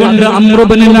 അതുകൊണ്ട് അംർ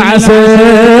ഇബ്നു ആസ്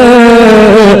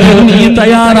നീ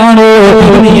തയ്യാറാണോ,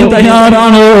 നീ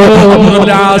തയ്യാറാണോ? അംർ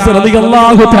ഇബ്നു ആസ്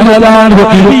റളിയല്ലാഹു തആല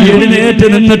എഴുന്നേറ്റ്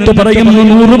നിന്നിട്ട് പറയുന്നു,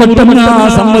 100 വട്ടം ഞാൻ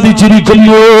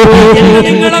സമ്മതിച്ചിരിക്കുന്നു,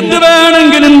 നിങ്ങൾ എന്ത്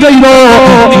വേണമെങ്കിലും ചെയ്തോ,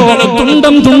 നിങ്ങൾ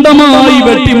തുണ്ടം തുണ്ടമായി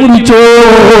വെട്ടിമുറിച്ചോ,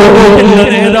 എന്റെ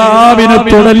നേതാവിനെ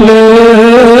തൊടല്ലേ,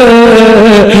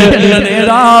 എന്റെ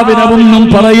നേതാവിനെ ഒന്നും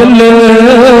പറയല്ലേ,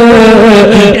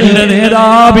 എന്റെ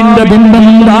നേതാവിന്റെ ബിംബം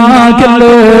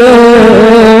ഉണ്ടാക്കല്ലേ.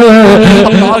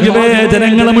 അല്ലാഹുവേ,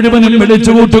 ജനങ്ങളെ മുഴുവനും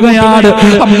വിളിച്ചു കൂട്ടുകയാണ്.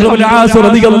 അംർ ഇബ്നു ആസ്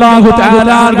റളിയല്ലാഹു തആല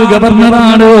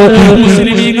ഗവർണറാണ്,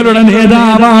 മുസ്ലിമീങ്ങളുടെ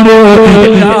നേതാവാണ്.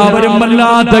 എല്ലാവരും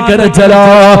വല്ലാത്ത കരച്ചിലാ,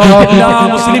 എല്ലാ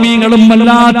മുസ്ലിമീങ്ങളും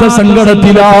വല്ലാത്ത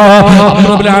സങ്കടത്തിലാ.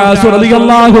 അംർ ഇബ്നു ആസ്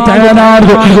റളിയല്ലാഹു തആല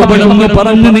അവിടുന്ന്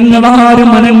പറഞ്ഞു, നിങ്ങളാരും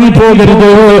അനങ്ങി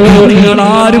പോകരുത്,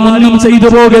 നിങ്ങളാരും ഒന്നും ചെയ്തു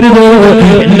പോകരുത്.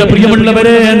 എന്റെ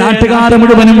പ്രിയമുള്ളവരെ, നാട്ടുകാരെ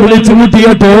മുഴുവനും വിളിച്ചു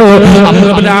കൂട്ടിയിട്ട് അംർ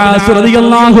ഇബ്നു ആസ്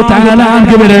റളിയല്ലാഹു തആല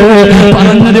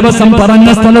പറഞ്ഞ ദിവസം പറഞ്ഞ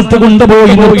സ്ഥലത്ത്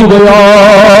കൊണ്ടുപോയി നിർത്തുകയോ.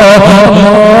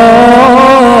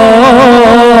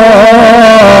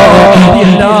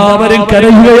 എല്ലാവരും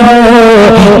കരയുകയോ,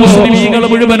 മുസ്ലിമീങ്ങൾ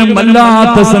മുഴുവനും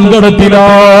വല്ലാത്ത സങ്കടത്തിലാ.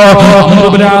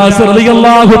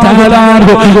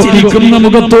 ചിരിക്കുന്ന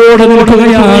മുഖത്തോടെ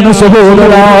നിൽക്കുകയാണ്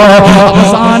സഹോദരാ.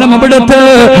 അവസാനം അവിടുത്തെ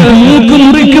മൂക്ക്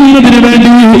മുറിക്കുന്നതിന്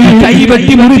വേണ്ടി,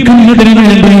 കൈവെട്ടി മുറിക്കുന്നതിന്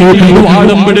വേണ്ടി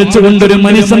വാളും പിടിച്ചുകൊണ്ടൊരു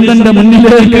മനുഷ്യൻ തന്റെ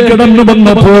മുന്നിലേക്ക് കിടന്നു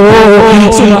വന്നപ്പോ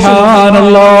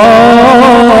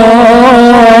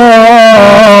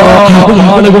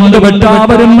കൊണ്ട്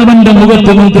വെട്ടാവരുന്നവന്റെ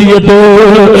മുഖത്ത് നോക്കിയിട്ട്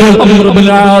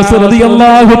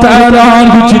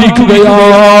ചിരിക്കുകയാ.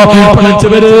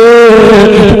 പഠിച്ചവര്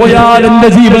പോയാലെന്റെ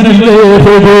ജീവനല്ലേ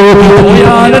പോകൂ,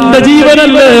 പോയാലെന്റെ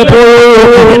ജീവനല്ലേ പോ,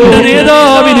 എന്റെ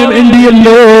നേതാവിന് നേതാവിന്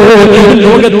വേണ്ടിയല്ലോ,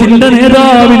 ലോകത്തിന്റെ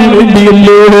നേതാവിന്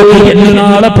വേണ്ടിയല്ലോ എന്ന്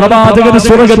നാളെ പ്രവാചകൻ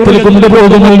സ്വർഗത്തിൽ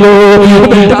കൊണ്ടുപോകുമല്ലോ.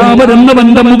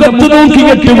 വെട്ടാമരെന്നവന്റെ മുഖത്ത്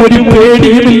നോക്കിയിട്ട് ഒരു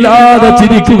പേടിയുമില്ലാതെ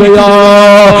ചിരിക്കുകയാ.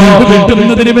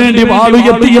 വെട്ടുന്നതിന് വേണ്ടി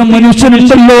വാളുയർത്തിയ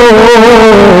മനുഷ്യനുണ്ടല്ലോ,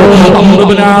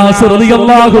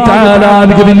 റളിയല്ലാഹു ആ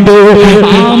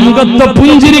മുഖത്തെ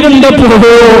പുഞ്ചിരി കണ്ടപ്പോ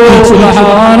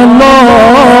സുബ്ഹാനല്ലാഹ്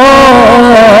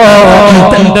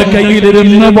തന്റെ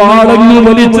കയ്യിലിരുന്ന വാളങ്ങ്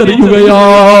വലിച്ചെറിയുകയാ.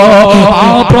 ആ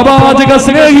പ്രവാചക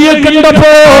സ്നേഹിയെ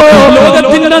കണ്ടപ്പോ,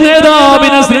 ലോകത്തിന്റെ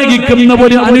നേതാവിനെ സ്നേഹിക്കുന്ന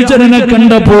ഒരു അനുചരനെ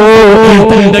കണ്ടപ്പോ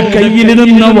തന്റെ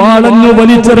കയ്യിലിരുന്ന വാളങ്ങ്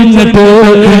വലിച്ചെറിഞ്ഞിട്ട്,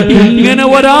 ഇങ്ങനെ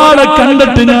ഒരാളെ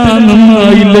കണ്ടിട്ട് ഞാൻ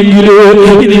നന്നായില്ലെങ്കിലോ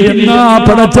ഇനി എന്നാ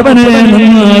പടച്ചവനെ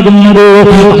നന്നാകുന്നത്?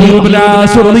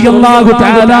 റളിയല്ലാഹു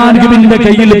തആല അൻഹുവിന്റെ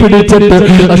കയ്യിൽ പിടിച്ചിട്ട്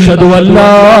അഷ്ഹദു അല്ലാ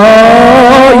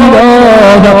ഇലാഹ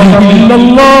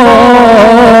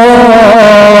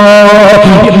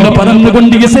എന്ന്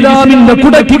പറഞ്ഞുകൊണ്ട് ഇസ്ലാമിന്റെ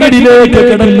കുടക്കികളിലേക്ക്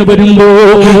കടന്നു വരുമ്പോ,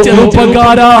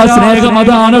 ചെറുപ്പക്കാരാ, സ്നേഹം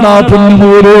അതാണടാ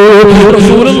പൊന്നുപോരോ,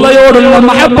 റസൂലുള്ളാഹിയോടുള്ള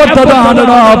മഹബ്ബത്ത്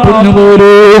അതാണടാ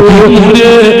പൊന്നുപോരോ.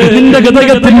 നിന്റെ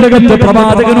ഹൃദയത്തിന്റെ അകത്ത്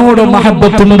പ്രവാചകനോട്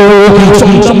മഹബ്ബത്തുണ്ടോ?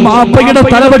 സ്വന്തം മാപ്പയുടെ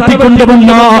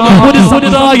തലവെട്ടിക്കൊണ്ടുവന്ന ഒരു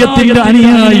സമുദായത്തിന്റെ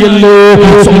അനുയായിയല്ലോ.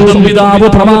 സ്വന്തം പിതാവ്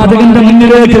പ്രവാചകന്റെ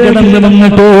മുന്നിലേക്ക് കടന്നു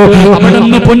വന്നിട്ടോ അവിടെ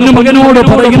നിന്ന് പൊന്നുമകനോട്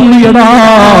പറയുന്നടാ,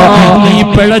 നീ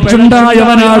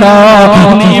പിഴച്ചുണ്ടായവനാടാ,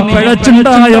 നീ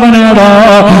പിഴച്ചുണ്ടായവനാടാ.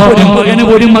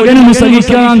 ഒരു മകനും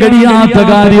സഹിക്കാൻ കഴിയാത്ത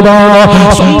കാര്യമാ.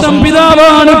 സ്വന്തം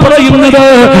പിതാവാണ് പറയുന്നത്,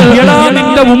 എടാ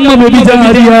നിന്റെ ഉമ്മ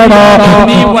വ്യഭിചാരിയാടാ,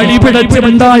 നീ വഴി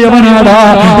പിഴച്ചുണ്ടായവനാടാ,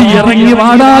 ഇറങ്ങി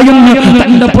വാടാ എന്ന്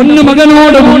തന്റെ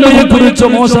പൊന്നുമകനോട് ഉമ്മയെ കുറിച്ച്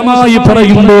മോശമായി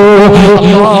പറയുമ്പോ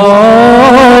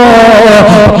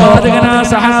പ്രവാചകനാ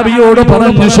സഹാബിയോട്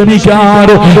പറഞ്ഞു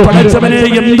ക്ഷമിക്കാറ്. പഠിച്ചവനെ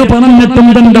എന്തു പറഞ്ഞിട്ടും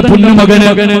തന്റെ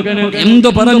പൊന്നുമകന്, എന്തു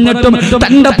പറഞ്ഞിട്ടും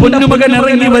തന്റെ പൊന്നുമകൻ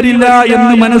ഇറങ്ങി വരില്ല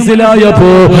എന്ന്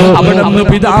മനസ്സിലായപ്പോ അവിടെ നിന്ന്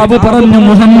പിതാവ് പറഞ്ഞു,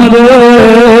 മുഹമ്മദ്,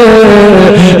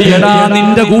 എടാ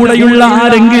നിന്റെ കൂടെയുള്ള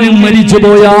ആരെങ്കിലും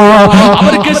മരിച്ചുപോയാ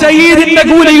അവർക്ക് ശഹീദിന്റെ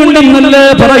കൂലിയുണ്ടെന്നല്ലേ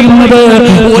പറയുന്നത്?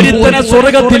 ഒരുത്തനെ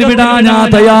സ്വർഗത്തിൽ വിടാൻ ഞാൻ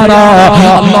തയ്യാറാ.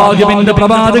 അല്ലാഹുവിന്റെ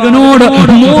പ്രവാചകനോട്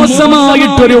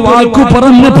മോശമായിട്ടൊരു വാക്കു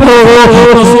പറഞ്ഞപ്പോ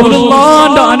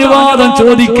റസൂലുള്ളാഹിന്റെ അനുവാദം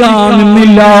ചോദിക്കാൻ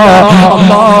നിന്നില്ല.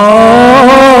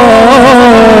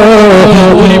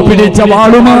 പിടിച്ച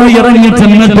വാളുമായി ഇറങ്ങി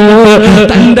ചെന്നിട്ട്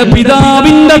തന്റെ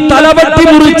പിതാവിന്റെ തലവെട്ടി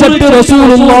മുറിച്ചിട്ട്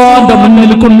റസൂലുള്ളാഹിന്റെ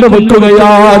മുന്നിൽ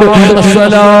കൊണ്ടുവെക്കുകയാണ്.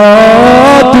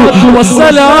 അസ്സലാത്തു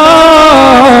വസ്സലാമു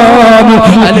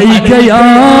അലൈക യാ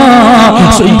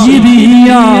സയ്യിദി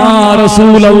യാ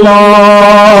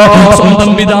റസൂലല്ലാഹ്.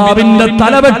 സ്വന്തം പിതാവിന്റെ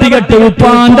തലവെട്ടികെട്ട്,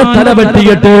 ഉപ്പാന്റെ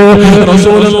തലവെട്ടികെട്ട്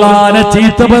റസൂലുള്ളാഹിനെ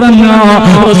ചീത്ത പറഞ്ഞ,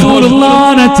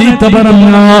 റസൂലുള്ളാഹിനെ ചീത്ത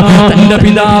പറഞ്ഞ തന്റെ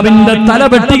പിതാവിന്റെ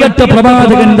തലവെട്ടികെട്ട്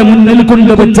പ്രവാചകന്റെ മുന്നിൽ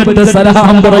കൊണ്ടുവച്ചിട്ട്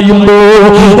സലാം പറയുമ്പോ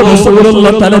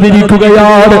റസൂലുള്ളാഹി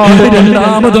തലതിരിക്കുകയാണ്.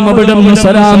 രണ്ടാമതും അവിടെ നിന്ന്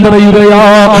സലാം പറയുകയാ.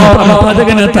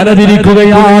 പ്രവാചകന്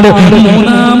തലതിരിക്കുകയാണ്.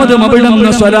 മൂന്നാമതും അവിടെ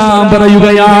നിന്ന് സലാം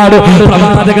പറയുകയാണ്.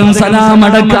 പ്രവാചകൻ സലാം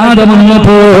അടക്കാതെ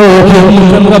വന്നപ്പോ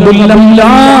റബ്ബുൽ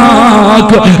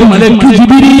അംലാക് മലക്ക്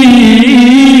ജിബ്രീൽ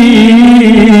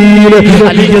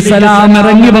അലൈഹിസ്സലാം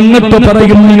ഇറങ്ങി വന്നിട്ട്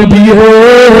പറയുന്നു, നബിയേ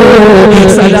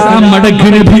സലാം അടക്ക്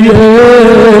നബിയേ.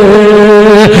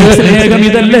 സ്നേഹം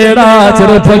ഇതല്ലേടാ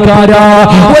ചെറുപ്പക്കാരാ.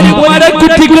 ഒരു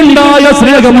മരക്കുറ്റിക്കുണ്ടായ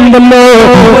സ്നേഹമുണ്ടല്ലോ,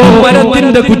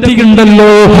 മരത്തിന്റെ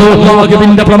കുറ്റിയുണ്ടല്ലോ.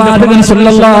 അല്ലാഹുവിന്റെ പ്രവാചകൻ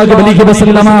സ്വല്ലല്ലാഹു അലൈഹി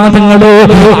വസല്ലമ തങ്ങളോ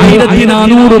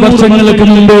 1400 വർഷങ്ങൾക്ക്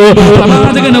മുമ്പ്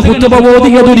പ്രവാചകന് ഖുത്ബ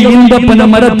ഓതിയതൊരു ഈന്തപ്പന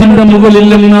മരത്തിന്റെ മുകളിൽ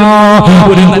നിന്ന്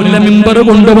ഒരു നല്ല മിമ്പർ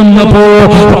കൊണ്ടുവന്നപ്പോ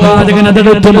പ്രവാചകൻ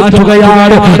അതെടുത്ത്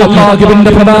മാറ്റുകയാണ്.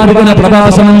 അല്ലാഹുവിന്റെ പ്രവാചകന്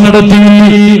പ്രഭാഷണം നടത്തി,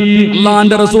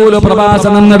 അല്ലാഹുവിന്റെ റസൂൽ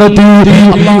പ്രഭാഷണം നടത്തി.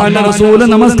 അല്ലാഹുവിന്റെ റസൂൽ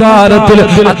നമസ്കാരത്തിൽ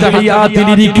അത്തഹിയാത്തിൽ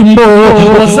ഇരിക്കുമ്പോ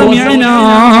വസമിഅനാ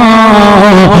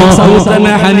സൗതന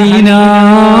ഹനീനാ,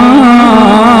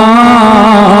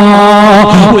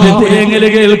 ഒരു തേങ്ങൽ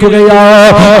കേൾക്കുകയാ,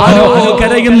 ആരോ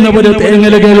കരയുന്ന ഒരു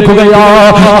തേങ്ങൽ കേൾക്കുകയാ.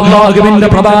 അല്ലാഹുവിന്റെ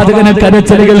പ്രവാചകന്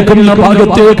കരച്ചിൽ കേൾക്കുന്ന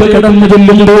ഭാഗത്തേക്ക് കടന്നു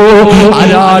ചെല്ലുമ്പോ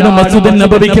ആരാണ് മസ്ജിദ്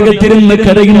നബവിക്കകത്തിരുന്ന്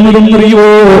കരയുന്നതെന്നറിയോ?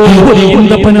 ഒരു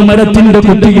ഈന്തപ്പന മരത്തിന്റെ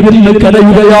കുറ്റിയിരുന്ന്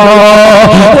കരയുകയാ,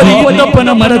 ഒരു ഈന്തപ്പന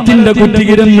മരത്തിന്റെ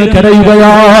കുറ്റിയിരുന്ന്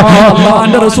കരയുകയാ.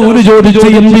 അല്ലാഹുവിന്റെ റസൂൽ ചോദിച്ചു,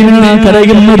 എന്തിനാ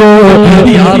കരയുന്നത്?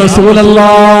 യാ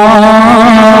റസൂലല്ലാഹ്,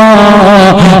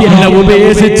 എന്നെ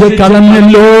ഉപേക്ഷിച്ച്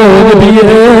കളഞ്ഞല്ലോ നബിയേ,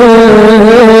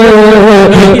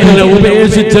 എന്നെ ഉപേക്ഷിച്ച്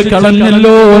ഉപേക്ഷിച്ച്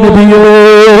കളഞ്ഞല്ലോ നബിയേ.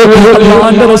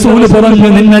 അല്ലാഹുവിന്റെ റസൂൽ പറഞ്ഞു,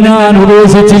 നിന്നെ ഞാൻ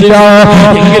ഉപേക്ഷിച്ചില്ല,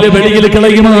 എങ്കിലും വെളിയിൽ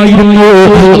കളയുമായിരുന്നു.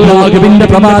 അല്ലാഹുവിന്റെ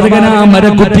പ്രവാചകൻ ആ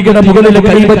മരക്കുറ്റിയുടെ മുകളിൽ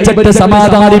കൈവച്ചിട്ട്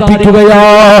സമാധാനിപ്പിക്കുകയാ.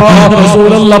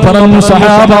 റസൂലുള്ളാഹി പറഞ്ഞു,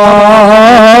 സഹാബാ,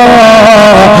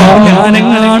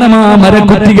 ഞാനെങ്ങാണ് ആ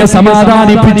മരക്കുറ്റിയെ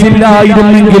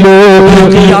സമാധാനിപ്പിച്ചില്ലായിരുന്നെങ്കിലോ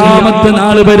ഖിയാമത്ത്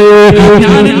നാൾ വരെ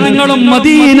ഞാൻ നിങ്ങളും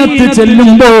മദീനത്ത്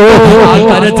ചെല്ലുമ്പോ ആ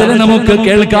കരച്ചിൽ നമുക്ക്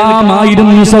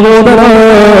കേൾക്കാമായിരുന്നു സഹോദരാ.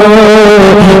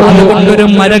 അതുകൊണ്ടൊരു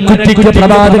മരക്കുറ്റിക്ക്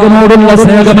പ്രവാചകനോടുള്ള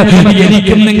സ്നേഹം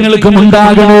എനിക്കും നിങ്ങൾക്കും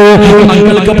ഉണ്ടാകണോ.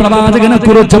 മക്കൾക്ക് പ്രവാചകനെ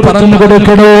കുറിച്ച് പറഞ്ഞു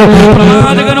കൊടുക്കണോ.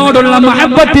 പ്രവാചകനോടുള്ള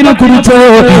മഹബത്തിനെ കുറിച്ച്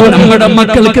നമ്മുടെ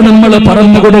മക്കൾക്ക് നമ്മൾ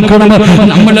പറഞ്ഞു കൊടുക്കണം.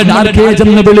 നമ്മളെ ഡാർക്ക് ഏജ്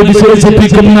എന്ന്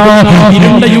വിശേഷിപ്പിക്കുന്ന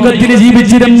ഇരുണ്ട യുഗത്തിൽ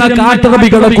ജീവിച്ചിരുന്ന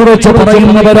കാട്ടറബികളെ കുറിച്ച്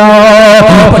പറയുന്നവരാ.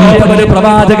 പണ്ടവര്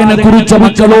പ്രവാചകനെ കുറിച്ച്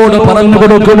മക്കളോട് പറഞ്ഞു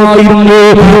കൊടുക്കുമായിരുന്നു.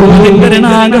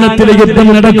 രണാങ്കണത്തിലെ യുദ്ധം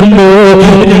നടക്കുമ്പോ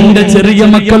രണ്ട് ചെറിയ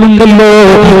മക്കളുണ്ടല്ലോ,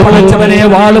 പടച്ചവനെ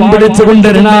വാളും പിടിച്ചുകൊണ്ട്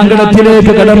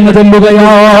രണാങ്കണത്തിലേക്ക് കടന്നു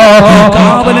ചെല്ലുകയാ.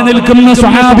 കാവല് നിൽക്കുന്ന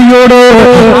സ്വഹാബിയോട്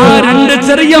ആ രണ്ട്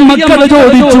ചെറിയ മക്കൾ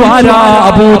ചോദിച്ചു, ആരാ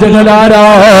അബൂജഹലാരാ?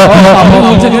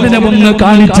 അബൂജഹലിനെ ഒന്ന്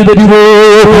കാണിച്ചു തരുവോ?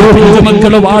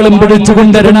 മക്കൾ വാളും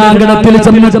പിടിച്ചുകൊണ്ട് രണാങ്കണത്തിൽ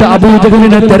ചെന്നിട്ട്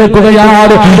അബൂജഹലിനെ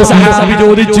തിരക്കുകയാണ്. സഹാബി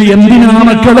ചോദിച്ചു, എന്തിനാ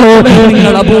മക്കള്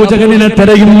നിങ്ങൾ അബൂജഹലിനെ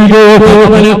തിരയുന്നത്?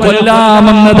 അവനെ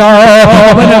കൊല്ലാമെന്നതാ,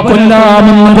 അവനെ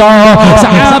കൊല്ലാമെന്നതാ.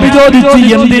 സഹാബി ചോദിച്ചു,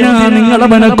 എന്തിനാ നിങ്ങൾ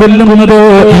അവനെ കൊല്ലുന്നത്?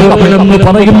 അവനെന്ന്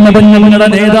പറയുന്നവൻ ഞങ്ങളുടെ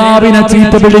നേതാവിനെ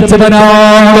ചീത്ത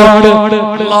വിളിച്ചവനാണ്,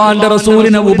 അല്ലാഹുവിന്റെ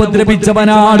റസൂലിനെ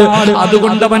ഉപദ്രവിച്ചവനാണ്,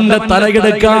 അതുകൊണ്ട് അവന്റെ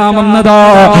തലയെടുക്കാമെന്നതാ.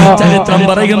 ചരിത്രം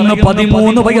പറയുന്ന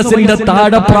 13 വയസ്സിന്റെ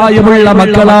താഴെ പ്രായമുള്ള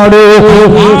മക്കളാണ്.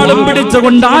 വാളും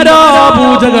പിടിച്ചുകൊണ്ട് ആരാ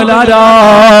അബൂജഹലാരാ?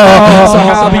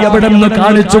 സഹാബി അവിടെ നിന്ന്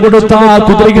കാണിച്ചു കൊടുത്ത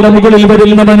കുതിരയുടെ മുകളിൽ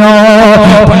വരുന്നവനോ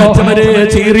പടച്ചവരെ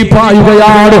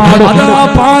ചീറിപ്പായുകയാണ്. അതാ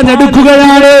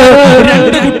പാഞ്ഞെടുക്കുകയാണ്.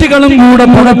 രണ്ട് കുട്ടികളും കൂടെ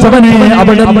പടച്ചവനെ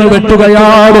അവിടെ നിന്ന്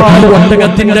വെട്ടുകയാണ്.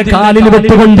 ഒട്ടകത്തിന്റെ കാലിൽ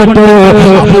വെട്ടുകൊണ്ടിട്ട്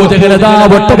അബൂജഹലതാ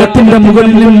ഒട്ടകത്തിന്റെ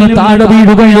മുകളിൽ നിന്ന് താഴെ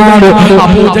വീഴുകയാണ്.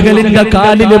 അബൂജഹലിന്റെ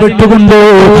കാലിൽ വെട്ടുകൊണ്ട്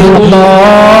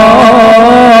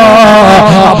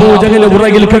അബൂജഹൽ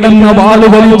പുറകിൽ കിടന്ന വാള്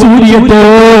വലിച്ചൂരിയിട്ട്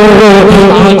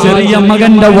ആ ചെറിയ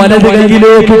മകന്റെ വലത്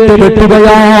കൈയിലേക്ക് ഇട്ട്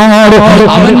വെട്ടുകയാണ്.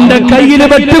 അവന്റെ കയ്യിൽ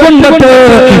വെട്ടുകൊണ്ടിട്ട്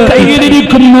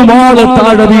കയ്യിലിരിക്കുന്ന വാള്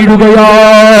താഴെ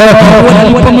വീഴുകയാണ്.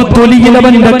 തൊലിയിൽ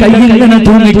അവന്റെ കയ്യിങ്ങനെ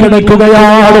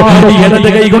തൂങ്ങിക്കിടക്കുകയാണ്. ഇടത്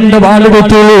കൈ കൊണ്ട് വാള്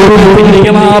വെച്ചു.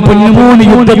 ആ പൊന്നുമൂണി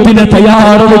യുദ്ധത്തിന്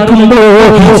തയ്യാറെടുക്കുമ്പോ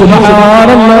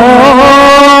സുബ്ഹാനല്ലാഹ്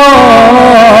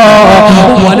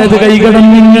വലത് കൈ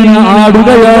കിടന്നിങ്ങനെ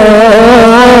ആടുകയോ.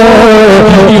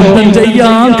 യുദ്ധം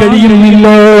ചെയ്യാൻ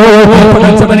കഴിയുന്നില്ലോ.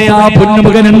 പടച്ചവനെ ആ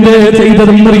പൊന്നുമകൻ എന്ത്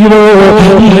ചെയ്തതെന്നറിയുമോ?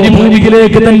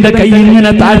 മരുഭൂമിയിലേക്ക് തന്റെ കൈ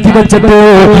ഇങ്ങനെ താഴ്ത്തി വെച്ചിട്ട്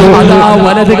അതാ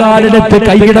വലത് കാലെടുത്ത്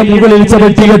കൈയുടെ മുകളിൽ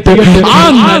ചവിട്ടിയിട്ട് ആ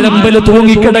നരമ്പിൽ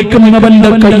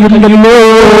തൂങ്ങിക്കിടക്കുന്നവന്റെ കൈയുണ്ടല്ലോ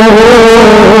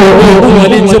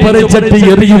വലിച്ചു പറിച്ചിട്ട്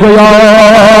എറിയുകയോ.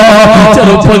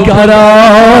 ചെറുപ്പക്കാരാ,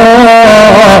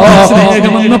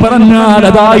 സ്നേഹമെന്ന് പറഞ്ഞാൽ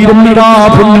അതായിരുന്നടാ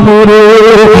പൊന്നുപോലെ.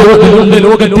 അതുകൊണ്ട്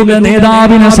ലോകത്തിന്റെ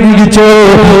നേതാവിനെ സ്നേഹിച്ചു.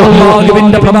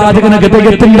 അല്ലാഹുവിന്റെ പ്രവാചകനെ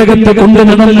ഹൃദയത്തിന്റെ അകത്ത് കൊണ്ടു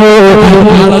നടന്നു.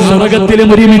 നാളെ സ്വർഗത്തിലും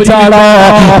ഒരുമിച്ചാളാ.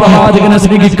 പ്രവാചകനെ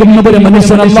സ്നേഹിക്കുന്നവര്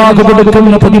മനുഷ്യൻ അല്ലാഹു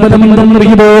കൊടുക്കുന്ന പ്രതിഫലം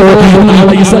എന്തെന്നറിയുമോ?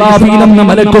 നാളെ ഇസ്രാഫീൽ എന്ന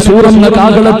മലക്ക് സൂറന്ന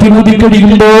കാഹളത്തിൽ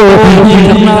ഊതിക്കഴിയുമ്പോ ഈ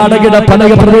കർണാടകയുടെ പല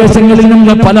പ്രദേശങ്ങളിൽ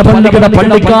നിന്ന് പല പള്ളികളുടെ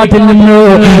പള്ളിക്കാട്ടിൽ നിന്ന്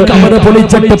കവറ്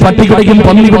പൊളിച്ചിട്ട് പട്ടികളുടെയും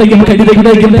പന്നികളുടെയും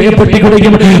കഴുതയുടെയും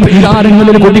പേപ്പട്ടികളുടെയും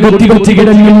പിണ്ടാരങ്ങളിൽ കൊടികൊത്തി കൊച്ചി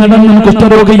കിടങ്ങിൽ നടന്നും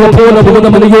കുഷ്ഠരോഗിയെ പോലെ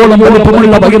ഭൂതമലയോളം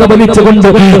വലുപ്പമുള്ള വൈറ വലിച്ചുകൊണ്ട്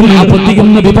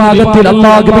 41 വിഭാഗത്തിൽ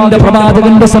അല്ലാഹുവിന്റെ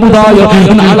പ്രവാചകന്റെ സമുദായം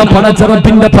നാളെ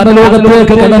പടച്ചറപ്പിന്റെ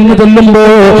പരലോകത്തേക്ക് കടന്നു ചെല്ലുമ്പോ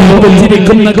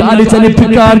വെച്ചിരിക്കുന്ന കാലി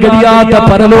ചലിപ്പിക്കാൻ കഴിയാത്ത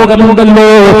പരലോകമുണ്ടല്ലോ.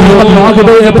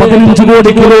 അല്ലാഹുവേ, 15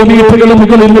 കോടി കിലോമീറ്ററുകൾ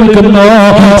മുകളിൽ നിൽക്കുന്ന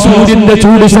സൂര്യന്റെ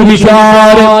ചൂട്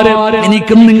ശമിക്കാൻ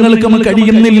എനിക്കും നിങ്ങൾക്കും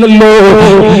കഴിയുന്നില്ലല്ലോ.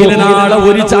 നാളെ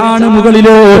ഒരു ചാണ്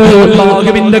മുകളിലോ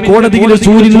അല്ലാഹുവിന്റെ കോടതിയിൽ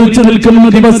സൂര്യൻ ഉച്ചു നിൽക്കുന്ന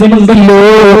ദിവസമുണ്ടല്ലോ.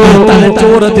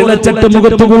 തലച്ചോറ് തിളച്ചിട്ട്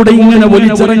മുഖത്തുകൂടെ ഇങ്ങനെ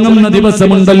ഒലിച്ചിറങ്ങുന്ന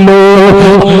ദിവസമുണ്ടല്ലോ.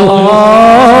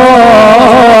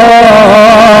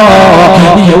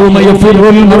 يوم يفر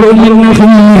المرء من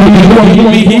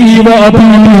أخيه وأمه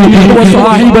وأبيه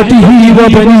وصاحبته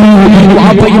وبنيه.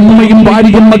 വാപ്പയും ഉമ്മയും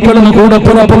ഭാര്യയും മക്കളും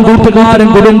കൂടപ്പുറപ്പും കൂട്ടുകാരും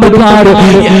കുടുംബക്കാരും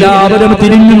എല്ലാവരും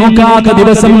തിരിഞ്ഞു നോക്കാത്ത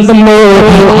ദിവസമുണ്ടല്ലോ.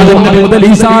 അതിന്റെ മുതൽ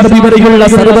ഈസാ നബി വരെയുള്ള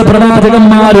സർവ്വ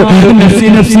പ്രവാചകന്മാര് നഫ്സി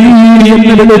നഫ്സി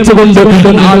എന്ന് വിളിച്ചുകൊണ്ട്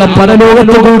നാളെ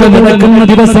പരലോകത്തുകൂടെ നടക്കുന്ന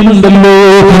ദിവസമുണ്ടല്ലോ.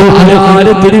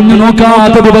 ആരും തിരിഞ്ഞു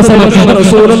നോക്കാത്ത ദിവസം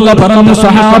റസൂലുള്ളാഹി പറഞ്ഞു,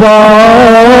 സഹാബാ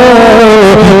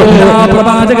എല്ലാ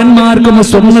പ്രവാചകന്മാർക്കും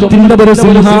സ്വർണ്ണത്തിന്റെ ഒരു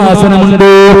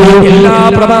സിംഹാസനമുണ്ട്. എല്ലാ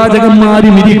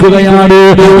പ്രവാചകന്മാരും ഇരിക്കുകയാണ്.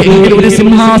 എങ്കിലും ഒരു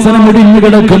സിംഹാസനം ഒടിഞ്ഞു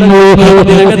കിടക്കുന്നു.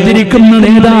 അതിനകത്തിരിക്കുന്ന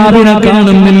നേതാവിനെ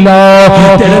കാണുന്നില്ല.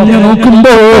 തിരഞ്ഞു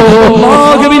നോക്കുമ്പോ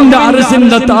അല്ലാഹുവിന്റെ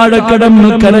അർശിന്റെ താഴെ കിടന്ന്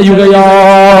കരയുകയാ.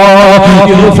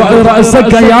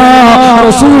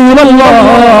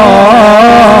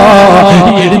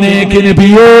 എഴുന്നേക്ക്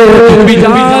നബിയേ,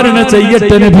 വിചാരണ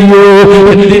ചെയ്യട്ടെ നബിയേ.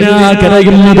 എന്തിനാ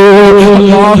കരയുന്നത്?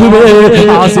 അല്ലാഹുവേ,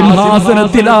 ആ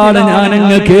സിംഹാസനത്തിലാണ്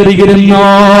ഞാനങ്ങ് കയറിയിരുന്ന.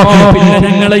 പിന്നെ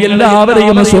ഞങ്ങളെ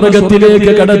എല്ലാവരെയും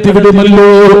സ്വർഗത്തിലേക്ക് കടത്തിവിടുമല്ലോ.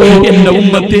 എന്റെ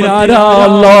ഉമ്മത്തിനാരാ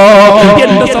അല്ലാഹ്,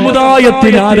 എന്റെ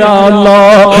സമുദായത്തിനാരാ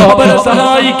അല്ലാഹ്. അവരെ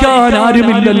സഹായിക്കാൻ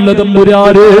ആരുമില്ലല്ലോ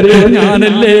തമ്പുരാന്.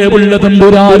 ഞാനല്ലേ ഉള്ള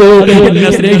തമ്പുരാന്. എന്നെ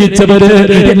സ്നേഹിച്ചവര്,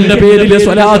 എന്റെ പേരില്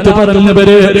സ്വലാത്ത്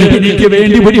പറഞ്ഞവര്, എനിക്ക്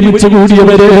വേണ്ടി ഒരുമിച്ച്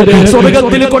കൂടിയവര്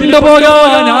സ്വർഗത്തിൽ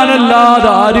കൊണ്ടുപോകാൻ ഞാനല്ലാതെ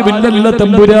ആരുമില്ലല്ലോ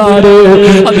തമ്പുരാന്.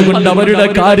 അതുകൊണ്ട് അവരുടെ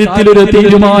കാര്യത്തിൽ ഒരു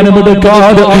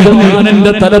തീരുമാനമെടുക്കാതെ ഞാൻ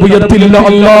എന്റെ തല ഉയർത്തില്ല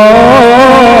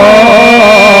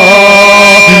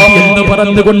എന്ന്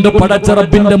പറഞ്ഞുകൊണ്ട് പടച്ച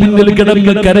റബ്ബിന്റെ മുന്നിൽ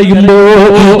കിടന്ന് കരയുമ്പോ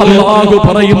അല്ലാഹു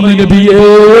പറയുന്നു, നബിയേ,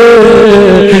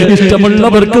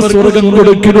 ഇഷ്ടമുള്ളവർക്ക് സ്വർഗം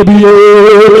കൊടുക്കു നബിയേ,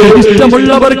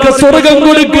 ഇഷ്ടമുള്ളവർക്ക് സ്വർഗം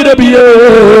കൊടുക്കു നബിയേ.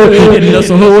 എന്റെ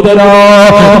സഹോദരാ,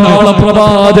 നാളെ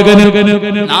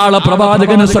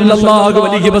പ്രവാചകന് സല്ലല്ലാഹു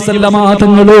അലൈഹി വസല്ലമ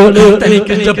തങ്ങള്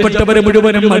തനിക്ക് ഇഷ്ടപ്പെട്ടവരെ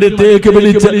മുഴുവനും അടുത്തേക്ക്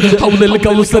വിളിച്ച് ഹൗദൽ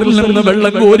കൗസറിൽ നിന്ന്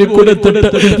വെള്ളം കോരി കൊടുത്തിട്ട്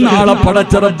നാളെ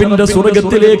പടച്ച റബ്ബിന്റെ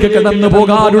സ്വർഗത്തിലേക്ക് കടന്നു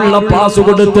പോകാനുള്ള പാസ്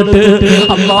കൊടുത്തിട്ട്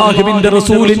അല്ലാഹുവിന്റെ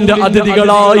റസൂലിന്റെ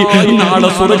അതിഥികളായി നാളെ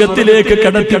സ്വർഗത്തിലേക്ക്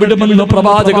കടത്തിവിടുമെന്ന്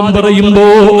പ്രവാചകൻ പറയുമ്പോ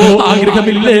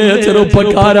ആഗ്രഹമില്ലേ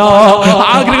ചെറുപ്പക്കാരാ?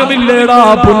 ആഗ്രഹമില്ലേടാ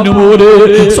പൊന്നുപോലെ?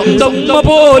 സ്വന്തം ഉമ്മ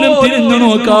പോലും തിരിഞ്ഞു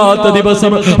നോക്കാത്ത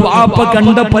ദിവസം, വാപ്പ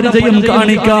കണ്ട പരിചയം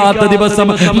കാണിക്കാത്ത ദിവസം,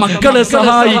 മക്കളെ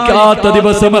സഹായിക്കാത്ത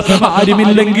ദിവസം,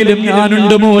 ആരുമില്ലെങ്കിലും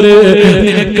ഞാനുണ്ട് മോരെ,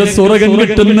 നിനക്ക് സ്വർഗം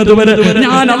കിട്ടുന്നത് വരെ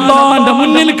ഞാൻ അല്ലാഹുവിന്റെ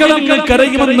മുന്നിൽ കിടന്ന്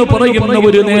കരയുമെന്ന് പറയുന്ന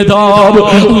ഒരു നേതാവ്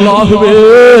അല്ലാഹുവേ,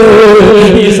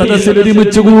 ഈ സദസ്സിൽ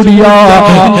ഒരുമിച്ച് കൂടിയ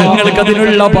ഞങ്ങൾക്ക്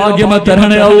അതിനുള്ള ഭാഗ്യം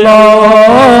തരണേ അല്ലാഹ്.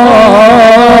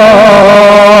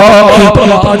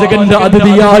 പ്രവാചകന്റെ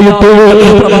അതിഥിയായിട്ട്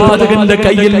പ്രവാചകന്റെ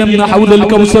കയ്യിൽ നിന്ന് ഹൗദൽ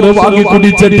കൗസർ വാങ്ങി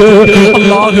കുടിച്ചിട്ട്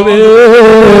അല്ലാഹുവേ,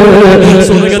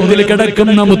 സ്വർഗത്തിൽ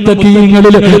കിടക്കുന്ന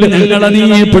മുത്തഖീങ്ങളിൽ ഞങ്ങളെ നീ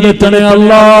പെടുത്തണേ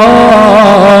അല്ലാഹുവേ.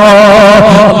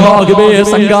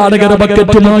 സംഘാടകർ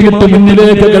ബക്കറ്റുമായിട്ട്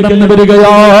മുന്നിലേക്ക് കടന്നു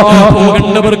വരികയാ.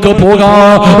 പോകേണ്ടവർക്ക്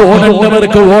പോകാം,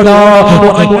 ഓടേണ്ടവർക്ക് ഓടാം,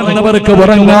 ഉറങ്ങുന്നവർക്ക്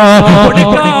ഉറങ്ങാം,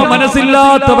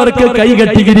 മനസ്സില്ലാത്തവർക്ക്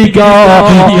കൈകെട്ടിയിരിക്കാം.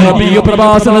 ഈ റബീഉ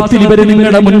പ്രഭാഷണത്തിൽ ഇവര്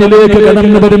നിങ്ങളുടെ മുന്നിലേക്ക്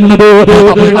കടന്നു വരുന്നത്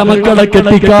അവരുടെ മക്കളെ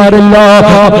കെട്ടിക്കാറില്ല,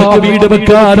 അവർക്ക് വീട്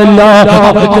വെക്കാറില്ല,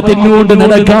 അവർക്ക് തിന്നോണ്ട്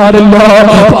നടക്കാറില്ല.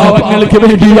 പാപങ്ങൾക്ക്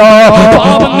വേണ്ടിയാ,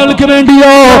 പാപങ്ങൾക്ക്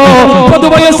വേണ്ടിയാ 30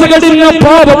 വയസ്സ് കഴിഞ്ഞ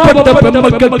പാവപ്പെട്ട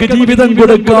പെൺമക്കൾക്ക് ജീവിതം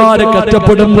കൊടുക്കാൻ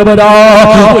കഷ്ടപ്പെടുന്നവരാ.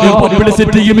 ഒരു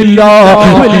പബ്ലിസിറ്റിയുമില്ല,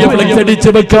 വലിയ ഫ്ലെക്സ് അടിച്ചു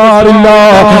വെക്കാറില്ല.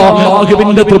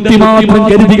 അല്ലാഹുവിന്റെ തൃപ്തി മാത്രം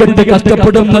കരുതികെട്ട്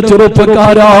കഷ്ടപ്പെടുന്ന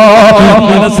ചെറുപ്പക്കാരാ,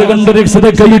 മനസ്സുകൊണ്ടൊരു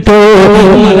സദഖയിട്ടോ,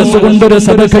 മനസ്സുകൊണ്ടൊരു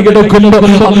സദഖയെടുക്കുമ്പോ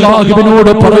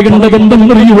അല്ലാഹുവിനോട്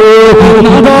പറയേണ്ടതെന്തെന്നറിയുവോ?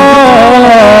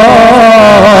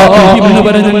 ഇന്ന്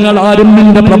വരെ ഞങ്ങൾ ആരും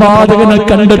നിന്റെ പ്രവാചകനെ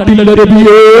കണ്ടിട്ടില്ല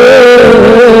നബിയേ.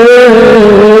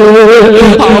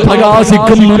 ആ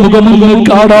പ്രകാശിക്കുന്ന മുഖമൊന്ന്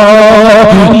കാണാ.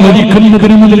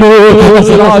 മരിക്കുന്നതിന് മുമ്പോ,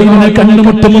 ഇസ്രായേലിനെ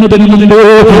കണ്ടുമുട്ടുന്നതിന് മുമ്പോ,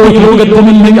 ലോകത്ത്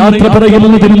നിന്ന് യാത്ര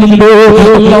പറയുന്നതിന് മുമ്പോ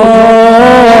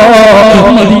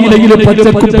മദീനയിലെ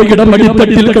പച്ചക്കുപ്പയുടെ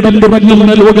മടിത്തട്ടിൽ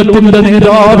കിടന്നുറങ്ങുന്ന ലോകത്തിന്റെ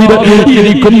നേതാവിനെ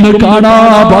എനിക്കൊന്ന് കാണാ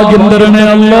ഭാഗ്യം തരണേ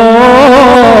അല്ലാഹ്.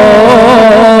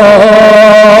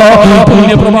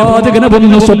 പുണ്യപ്രവാചകനെ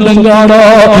ഒന്ന് സ്വന്തം കാണാ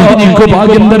എനിക്ക്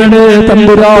ഭാഗ്യം തരണേ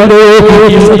തമ്പുരാനേ.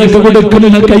 ഈ സദഖ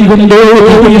കൊടുക്കുന്ന കൈകൊണ്ട്,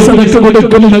 ഈ സദഖ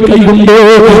കൊടുക്കുന്ന കൈകൊണ്ട്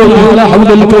നാളെ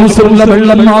ഹൗദൽ കൗസറിലെ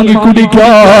വെള്ളം വാങ്ങി കുടിക്കാ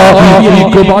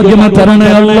എനിക്ക് ഭാഗ്യം തരണേ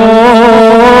അല്ലാഹ്.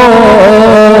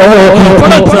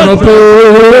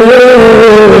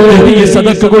 ഈ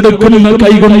സദഖ കൊടുക്കുന്ന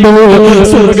കൈകൊണ്ട്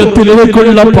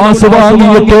സ്വർഗത്തിലേക്കുള്ള പാസ്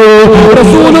വാങ്ങിയിട്ട്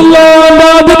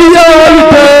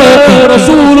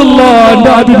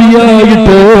റസൂലുള്ളാഹിന്റെ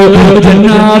അതിഥിയായിട്ട്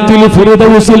ജന്നാത്തുൽ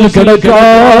ഫിർദൗസിൽ കിടക്കാൻ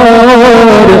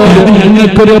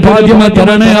ഞങ്ങൾക്കൊരു ഭാഗ്യം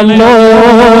തരണേ അല്ലാഹ്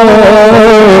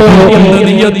എന്ന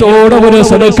നിയ്യത്തോടെ ഒരു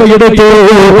സദഖ എടുത്തു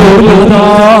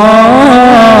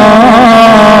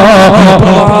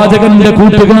പ്രവാചകന്റെ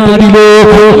കൂട്ടുകാരിലോ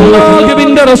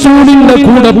അല്ലാഹുവിന്റെ റസൂലിന്റെ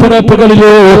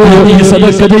കൂടപ്പിറപ്പുകളിലോ ഈ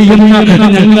സദഖ ചെയ്യുന്ന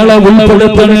ഞങ്ങളെ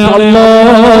ഉൾപ്പെടുത്തണേ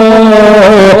അല്ലാഹ്.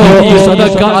 ഈ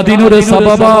സദഖ അതിനൊരു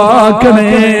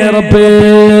സബബാക്കണേ റബ്ബേ.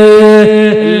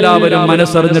 എല്ലാവരും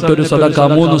മനസ്സറിഞ്ഞിട്ടൊരു സദഖ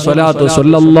 3 സ്വലാത്ത്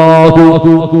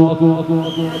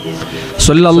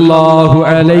സല്ലല്ലാഹു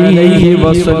അലൈഹി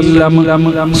വസല്ലം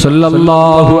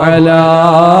സല്ലല്ലാഹു അലാ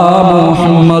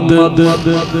മുഹമ്മദ്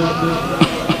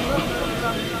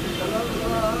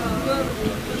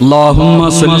اللهم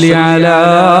صل على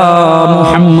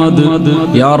محمد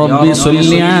يا رب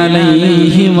صل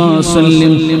عليه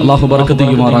وسلم الله بركته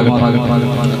يمارagate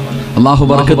അല്ലാഹു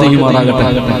ബർക്കത്ത് ചെയ്യുമാറാകട്ടെ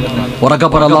ഉറക്കെ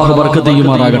പറ അല്ലാഹു ബർക്കത്ത്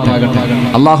ചെയ്യുമാറാകട്ടെ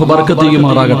അല്ലാഹു ബർക്കത്ത്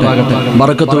ചെയ്യുമാറാകട്ടെ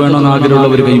ബർക്കത്ത് വേണമെന്ന്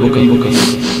ആഗ്രഹമുള്ളവർ കൈവക്കും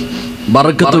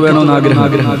ബർക്കത്ത് വേണമെന്ന് ആഗ്രഹം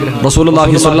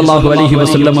റസൂലുള്ളാഹി സ്വല്ലല്ലാഹു അലൈഹി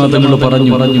വസല്ലമ തങ്ങൾ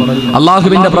പറഞ്ഞു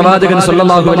അല്ലാഹുവിന്റെ പ്രവാചകൻ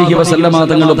സ്വല്ലല്ലാഹു അലൈഹി വസല്ലമ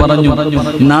തങ്ങൾ പറഞ്ഞു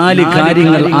 4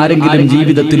 കാര്യങ്ങൾ ആരെങ്കിലും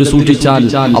ജീവിതത്തിൽ സൂക്ഷിച്ചാൽ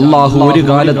അല്ലാഹു ഒരു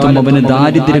കാലത്തും അവന്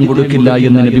ദാരിദ്ര്യം കൊടുക്കില്ല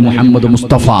എന്ന് നബി മുഹമ്മദ്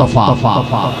മുസ്തഫ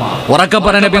ഉറക്കെ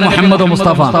പറ നബി മുഹമ്മദ്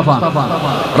മുസ്തഫ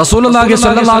റസൂലുള്ളാഹി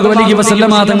സ്വല്ലല്ലാഹു അലൈഹി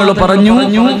വസല്ലമ തങ്ങൾ പറഞ്ഞു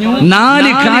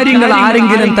 4 കാര്യങ്ങൾ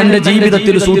ആരെങ്കിലും തന്റെ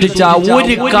ജീവിതത്തിൽ സൂക്ഷിച്ചാൽ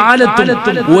ഒരു കാലത്തും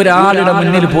ഒരാളുടെ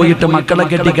മുന്നിൽ പോയിട്ട് മക്കളെ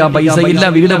കെട്ടിക്കാൻ പൈസ ഇല്ല,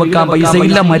 വീട് വെക്കാൻ പൈസ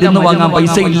ഇല്ല, മരുന്ന് വാങ്ങാൻ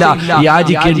പൈസ ഇല്ല,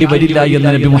 യാചിക്കേണ്ടി വരില്ല എന്ന്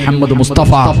നബി മുഹമ്മദ്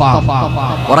മുസ്തഫ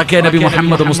ഉറക്കെ നബി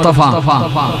മുഹമ്മദ് മുസ്തഫ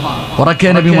ഉറക്കെ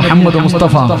നബി മുഹമ്മദ്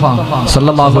മുസ്തഫ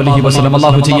സല്ലല്ലാഹു അലൈഹി വസല്ലം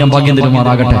അല്ലാഹു ചെയ്യാൻ ഭാഗ്യം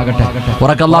തരുമാറാകട്ടെ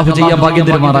ഉറക്കെ അല്ലാഹു ചെയ്യാൻ ഭാഗ്യം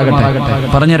തരുമാറാകട്ടെ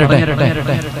പറഞ്ഞിരട്ടെ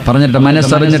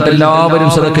മനസ്സറിഞ്ഞിട്ട് എല്ലാവരും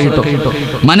സദഖ ഇട്ടോ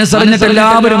മനസ്സറിഞ്ഞിട്ട്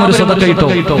എല്ലാവരും ഒരു സദഖ ഇട്ടോ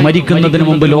മരിക്കുന്നതിന്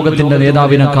മുമ്പ് ലോകത്തിന്റെ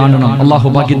നേതാവിനെ കാണണം അല്ലാഹു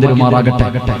ഭാഗ്യം തരുമാറാകട്ടെ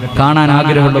കാണാൻ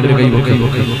ആഗ്രഹമുള്ളവർ കൈവക്കും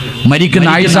മരിക്കുന്ന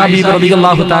ആയിഷ ബീവി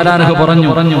റളിയല്ലാഹു തആല അൻഹ പറഞ്ഞു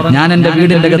ഞാൻ എൻ്റെ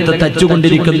വീടിന്റെ അകത്ത്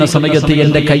തച്ചുകൊണ്ടിരിക്കുന്ന സമയത്ത്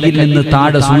എൻ്റെ കയ്യിൽ നിന്ന്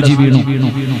താഴെ സൂചി വീണു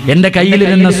എൻ്റെ കയ്യിൽ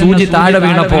നിന്ന് സൂചി താഴെ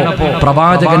വീണപ്പോൾ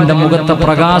പ്രവാചകന്റെ മുഖത്തെ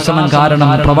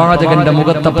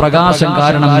പ്രകാശം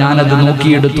കാരണം ഞാനത്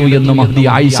നോക്കിയെടുത്തു എന്ന് മഹ്ദി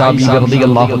ആയിഷ ബീവി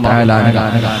റളിയല്ലാഹു തആല അൻഹ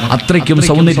അത്രയ്ക്കും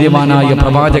സൗന്ദര്യവാനായ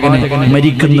പ്രവാചകനെ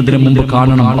മരിക്കുന്നതിന് മുമ്പ്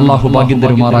കാണണം അല്ലാഹു ഭാഗ്യം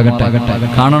തരുമാറാകട്ടെ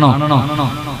കാണണമെന്ന്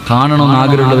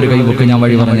ആഗ്രഹമുള്ളവർ കൈവക്ക് ഞാൻ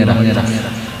വഴി പറഞ്ഞുതരാം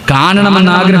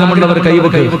കാണണമെന്ന് ആഗ്രഹമുള്ളവർ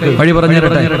കൈവക്ക് വഴി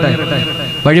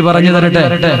പറഞ്ഞു തരട്ടെ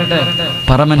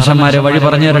പറ മനുഷ്യന്മാരെ വഴി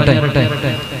പറഞ്ഞു തരട്ടെ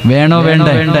വേണോ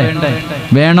വേണ്ടേ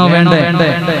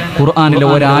ഖുർആനിലെ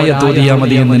ഒരായത്ത് ഓതിയാ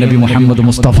മതി എന്ന് നബി മുഹമ്മദ്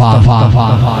മുസ്തഫ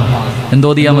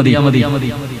എന്തോതിയാ മതി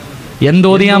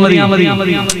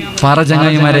പറ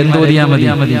ചങ്ങായിമാരെ എന്തോതിയാ മതി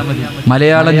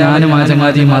മലയാളം ഞാനും ആ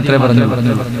ചങ്ങാതിയും മാത്രമേ പറഞ്ഞു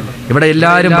ഇവിടെ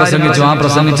എല്ലാവരും പ്രസംഗിച്ചു ആ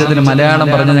പ്രസംഗിച്ചതിന് മലയാളം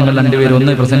പറഞ്ഞ ഞങ്ങൾ രണ്ടുപേരും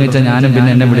ഒന്ന് പ്രസംഗിച്ച ഞാനും പിന്നെ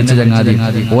എന്നെ വിളിച്ച ചങ്ങാതി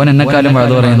ഓൻ എന്നെക്കാളും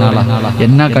വഴുതു പറയുന്ന ആളാ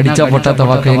എന്നാ കടിച്ചാ പൊട്ടാത്ത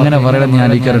വാക്ക് എങ്ങനെ പറയണം ഞാൻ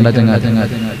ആയിരിക്കാറുണ്ട് ചങ്ങാതി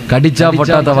കടിച്ചാ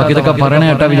പൊട്ടാത്ത വാക്ക് ഇതൊക്കെ പറയണ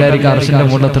കേട്ടാ വിചാരിക്കുക അർശന്റെ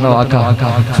മുകളിലുള്ള വാക്കാ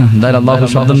എന്തായാലും അള്ളാഹു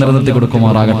ശബ്ദം നിലനിർത്തി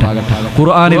കൊടുക്കുമാറാകട്ടെ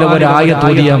ഖുർആനിലെ ഒരായത്ത്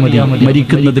ഓതിയാ മതി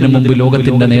മരിക്കുന്നതിന് മുമ്പ്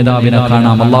ലോകത്തിന്റെ നേതാവിനെ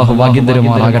കാണാം അള്ളാഹു ഭാഗ്യം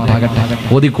തരുമാറാകട്ടെ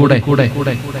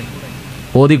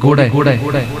ഓതിക്കൂടെ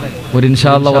ഒരു ഇൻഷാ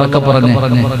അല്ലാഹ് ഉറക്കെ പറഞ്ഞേ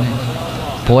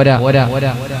പോരാ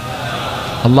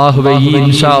അല്ലാഹുവേ ഈ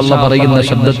ഇൻഷാ അല്ലാഹ് പറയുന്ന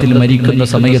ശബ്ദത്തിൽ മരിക്കുന്ന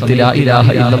സമയത്ത് ലാ ഇലാഹ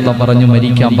ഇല്ലല്ലാഹ് പറഞ്ഞു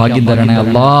മരിക്കാൻ ഭാഗ്യം തരണേ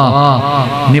അല്ലാഹ്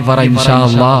നീ പറ ഇൻഷാ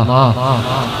അല്ലാഹ്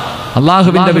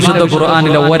അല്ലാഹുവിന്റെ വിശുദ്ധ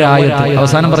ഖുർആനിലെ ഒരായത്ത്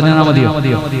അവസാനം പറഞ്ഞാൽ മതിയോ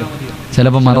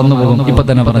ചിലപ്പോൾ മറന്നുപോകും ഇപ്പൊ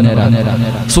തന്നെ പറഞ്ഞുതരാം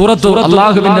സൂറത്ത്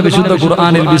അല്ലാഹുവിന്റെ വിശുദ്ധ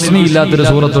ഖുർആനിൽ ബിസ്മി ഇല്ലാത്തൊരു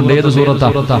സൂറത്തുണ്ട്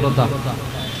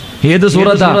ഏത്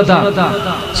സൂറത്താ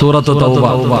സൂറത്തു തൗബ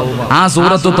ആ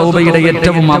സൂറത്തു തൗബയുടെ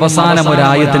ഏറ്റവും അവസാനം ഒരു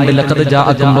ആയത്തുണ്ട് ലഖദ്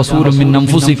ജാഅകും റസൂലും മിൻ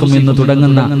അൻഫുസികും എന്ന്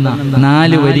തുടങ്ങുന്ന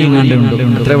 4 വരിയും കണ്ടുണ്ട്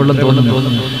എത്ര വെള്ളം തോന്നുന്നു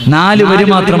 4 വരി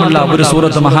മാത്രമല്ല ഒരു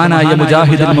സൂറത്ത് മഹാനായ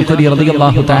മുജാഹിദ് മുഖരി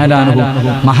റളിയല്ലാഹു തആല അൻഹു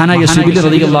മഹാനായ ശിബിലി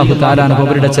റളിയല്ലാഹു തആല അൻഹു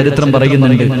അവരുടെ ചരിത്രം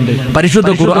പറയുന്നുണ്ട്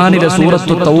പരിശുദ്ധ ഖുർആനിലെ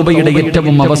സൂറത്തു തൗബയുടെ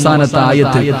ഏറ്റവും അവസാനത്തെ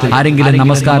ആയത്ത് ആരെങ്കിലും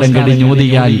നമസ്കാരം കഴിഞ്ഞ്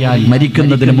ഓതിയാൽ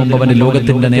മരിക്കുന്നതിന് മുമ്പ് അവന്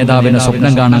ലോകത്തിന്റെ നേതാവിനെ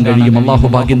സ്വപ്നം കാണാൻ കഴിയും അല്ലാഹു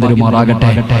ഭാഗ്യം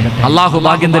അല്ലാഹു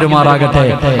ഭാഗ്യം തരുമാറാകട്ടെ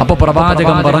അപ്പൊ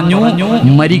പ്രവാചകൻ പറഞ്ഞു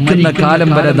മരിക്കുന്ന കാലം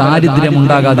വരെ ദാരിദ്ര്യം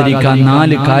ഉണ്ടാകാതിരിക്കാൻ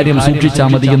 4 കാര്യം സൂക്ഷിച്ചാൽ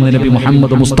മതി എന്ന് നബി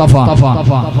മുഹമ്മദ് മുസ്തഫ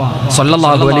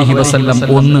സല്ലല്ലാഹു അലൈഹി വസല്ലം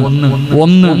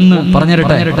ഒന്ന്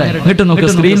പറഞ്ഞിരട്ടെ ഇങ്ങോട്ട് നോക്ക്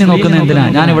സ്ക്രീനിൽ നോക്കുന്ന എന്തിനാ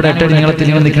ഞാൻ ഇവിടെ എട്ടടി നീളത്തിൽ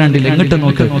ഇങ്ങനെ നിൽക്കണ്ടില്ല ഇങ്ങോട്ട്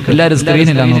നോക്ക് എല്ലാവരും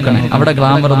സ്ക്രീനിലാണ് നോക്കണേ അവിടെ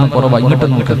ഗ്ലാമർ ഒന്നും കുറവാ ഇങ്ങോട്ട്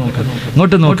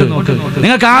നോക്ക്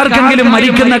നിങ്ങൾക്ക് ആർക്കെങ്കിലും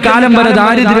മരിക്കുന്ന കാലം വരെ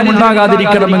ദാരിദ്ര്യം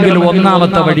ഉണ്ടാകാതിരിക്കണമെങ്കിൽ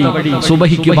ഒന്നാമത്തെ വഴി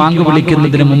സുബഹിക്ക് ബാങ്ക്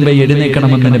വിളിക്കുന്നതിന് മുമ്പേ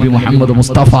എഴുന്നേക്കണമെന്ന് നബി മുഹമ്മദ്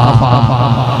മുസ്തഫ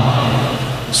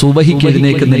സുബഹിക്ക്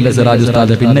എഴുന്നേക്കുന്നില്ല സിറാജ്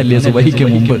ഉസ്താദ് പിന്നല്ലേ സുബഹിക്ക്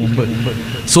മുമ്പ്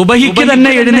സുബഹിക്ക് തന്നെ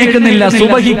എഴുന്നേക്കുന്നില്ല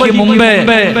സുബഹിക്ക് മുമ്പേ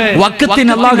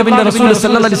വഖത്തിന് അല്ലാഹുവിന്റെ റസൂൽ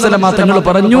സല്ലല്ലാഹു അലൈഹി വസല്ലം തങ്ങൾ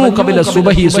പറഞ്ഞു ഖബല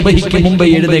സുബഹിക്ക് മുമ്പേ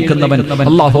എഴുന്നേക്കുന്നവൻ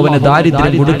അല്ലാഹു അവന്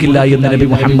ദാരിദ്ര്യം കൊടുക്കില്ല എന്ന് നബി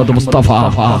മുഹമ്മദ് മുസ്തഫ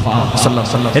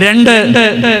രണ്ട്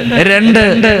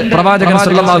പ്രവാചകൻ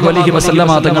സല്ലല്ലാഹു അലൈഹി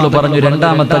വസല്ലം തങ്ങൾ പറഞ്ഞു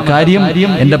രണ്ടാമത്തെ കാര്യം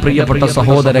എൻ്റെ പ്രിയപ്പെട്ട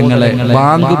സഹോദരങ്ങളെ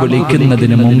ബാങ്ക്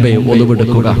വിളിക്കുന്നതിന് മുമ്പേ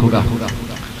ഒളിവെടുക്കുക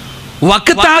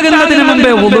വഖത്താകുന്നതിന്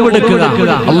മുമ്പേ വുളുവെടുക്കുക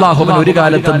അല്ലാഹു ഒരു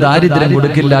കാലത്തും ദാരിദ്ര്യം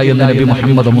കൊടുക്കില്ല എന്ന് നബി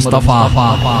മുഹമ്മദ് മുസ്തഫ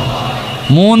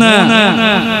മൂന്ന്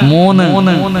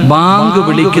ബാങ്ക്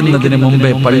വിളിക്കുന്നതിന്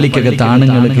മുമ്പേ പള്ളിക്കകത്ത്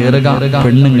ആണുങ്ങൾ കയറുക,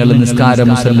 പെണ്ണുങ്ങൾ നിസ്കാര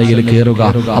മുസല്ലയിൽ കയറുക.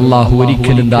 അള്ളാഹു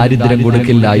ഒരിക്കലും ദാരിദ്ര്യം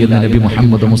കൊടുക്കില്ല എന്ന് നബി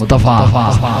മുഹമ്മദ് മുസ്തഫ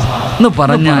എന്ന്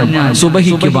പറഞ്ഞാൽ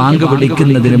സുബഹിക്ക് ബാങ്ക്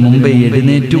വിളിക്കുന്നതിന് മുമ്പേ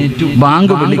എഴുന്നേറ്റു,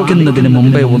 ബാങ്ക് വിളിക്കുന്നതിന്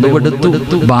മുമ്പേ ഉദവെടുത്തു,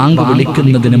 ബാങ്ക്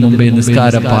വിളിക്കുന്നതിന് മുമ്പേ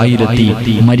നിസ്കാരപ്പായിലെത്തി.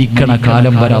 മരിക്കണ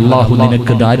കാലം വരെ അള്ളാഹു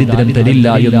നിനക്ക് ദാരിദ്ര്യം തരില്ല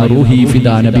എന്ന് റൂഹി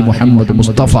ഫിദാ നബി മുഹമ്മദ്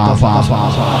മുസ്തഫ.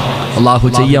 അള്ളാഹു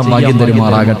ചെയ്യാൻ ഭാഗ്യം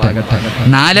തരുമാറാകട്ടെ.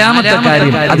 നാലാമത്തെ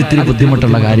കാര്യം, അത് ഇത്തിരി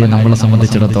ബുദ്ധിമുട്ടുള്ള കാര്യം നമ്മളെ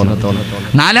സംബന്ധിച്ചിടത്തോളം.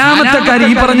 നാലാമത്തെ കാര്യം,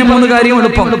 ഈ പറഞ്ഞ 3 കാര്യം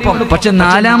എളുപ്പം, പക്ഷെ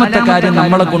നാലാമത്തെ കാര്യം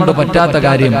നമ്മളെ കൊണ്ട് പറ്റാത്ത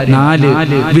കാര്യം. 4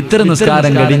 വിത്ർ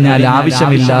നിസ്കാരം കഴിഞ്ഞാൽ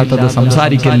ആവശ്യമില്ലാത്തത്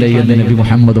സംസാരിക്കല്ലേ എന്ന് നബി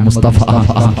മുഹമ്മദ് മുസ്തഫ.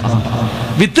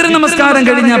 വിത്ർ നമസ്കാരം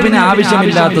കഴിഞ്ഞാൽ പിന്നെ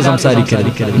ആവശ്യമില്ലാത്ത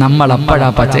സംസാരിക്കരുത്. നമ്മൾ അപ്പോഴാ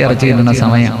പച്ചയിറച്ചി തിന്നുന്ന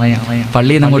സമയം.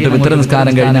 പള്ളിയിൽ നിന്ന് അങ്ങോട്ട് വിത്ർ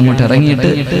നിസ്കാരം കഴിഞ്ഞ് അങ്ങോട്ട് ഇറങ്ങിയിട്ട്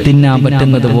തിന്നാൻ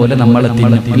പറ്റുന്നത് പോലെ നമ്മൾ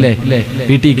തിന്നും, അല്ലേ?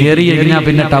 വീട്ടിൽ കയറി കഴിഞ്ഞാൽ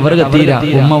പിന്നെ ടവർ കത്തീര.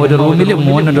 ഉമ്മ ഒരു റൂമിലും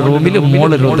മോനൊരു റൂമിലും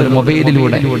മോളൊരു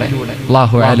മൊബൈലിലൂടെ.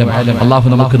 അള്ളാഹു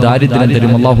നമുക്ക് ദാരിദ്ര്യം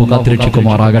തരും, അള്ളാഹു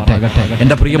കാത്തുരക്ഷിക്കുമാറാകട്ടെ.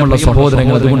 എന്റെ പ്രിയമുള്ള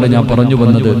സഹോദരങ്ങൾ, അതുകൊണ്ട് ഞാൻ പറഞ്ഞു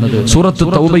വന്നത്, സൂറത്ത്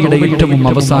തൗബയുടെ ഏറ്റവും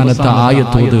അവസാനത്തെ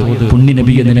ആയത്തോത് പുണ്യ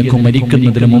നബിയെ നിനക്ക്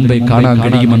മരിക്കുന്നതിന് മുമ്പേ കാണാൻ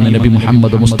കഴിയുമെന്ന് നബി മുഹമ്മദ്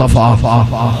മുസ്തഫ.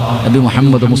 നബി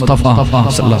മുഹമ്മദ് മുസ്തഫ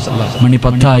മണി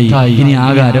 10 ഇനി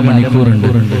ആകെ അരമണിക്കൂറുണ്ട്.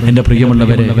 എന്റെ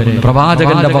പ്രിയമുള്ളവരെ,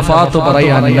 പ്രവാചകന്റെ വഫാത്ത്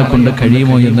പറയാൻ എന്നെ കൊണ്ട്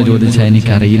കഴിയുമോ എന്ന് ചോദിച്ചാൽ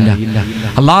എനിക്കറിയില്ല.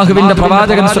 അള്ളാഹുവിന്റെ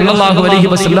പ്രവാചകൻ സല്ലല്ലാഹു അലൈഹി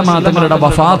വസല്ലമ തങ്ങളുടെ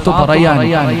വഫാത്ത് പറയാൻ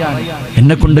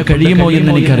എന്നെ കൊണ്ട് കഴിയുമോ എന്ന്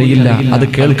എനിക്കറിയില്ല. അത്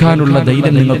കേൾക്കാനുള്ള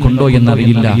ധൈര്യം നിങ്ങൾക്കുണ്ടോ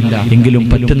എന്നറിയില്ല. എങ്കിലും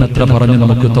പറ്റുന്നത്ര പറഞ്ഞു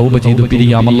നമുക്ക് തൗബ ചെയ്തു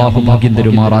പിരിയാം. അള്ളാഹു ഭാഗ്യം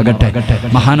തരുമാറാകട്ടെ.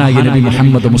 മഹാനായ നബി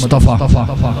മുഹമ്മദ് മുസ്തഫ,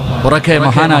 ഉറക്കെ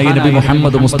മഹാനായ നബി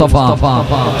മുഹമ്മദ് മുസ്തഫ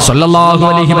സല്ലല്ലാഹു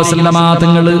അലൈഹി വസല്ലമ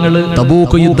തങ്ങൾ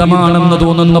തബൂക്ക് യുദ്ധമാണെന്ന്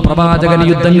തോന്നുന്ന പ്രവാചകൻ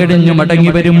യുദ്ധം കഴിഞ്ഞ്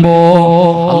മടങ്ങി വരുമ്പോ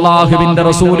അള്ളാഹുവിന്റെ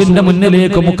റസൂലിന്റെ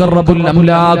മുന്നിലേക്ക് മുഖറബുൽ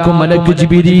അംലാഖു മലക്ക്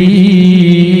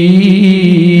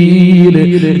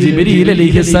ജിബ്രീൽ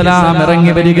അലൈഹിസ്സലാം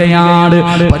ഇറങ്ങി വരികയാണ്.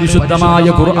 പരിശുദ്ധമായ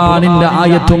ഖുർആനിന്റെ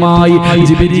ആയത്തുമായി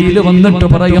ജിബ്രീൽ വന്നിട്ട്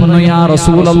പറയുന്നു, യാ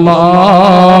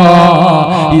റസൂലല്ലാഹ്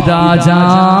ഇദാ ജാ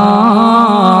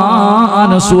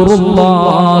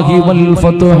നസ്റുല്ലാഹി വൽ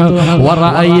ഫത്ഹ്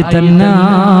വറഅയ്ത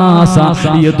الناس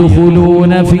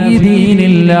يدخلون في دين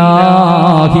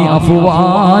الله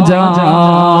أفواجا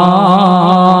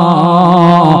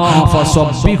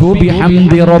فسبح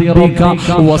بحمد ربك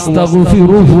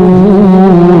واستغفره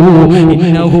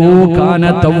إنه كان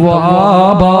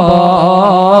توابا.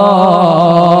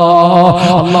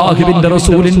 അള്ളാഹുവിന്റെ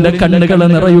റസൂലിന്റെ കണ്ണുകൾ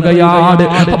നിറയുകയാണ്,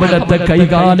 അവിടുത്തെ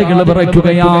കൈകാലുകൾ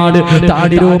വിറയ്ക്കുകയാണ്,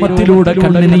 താടിരോമത്തിലൂടെ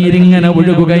കണ്ണുനീരിങ്ങനെ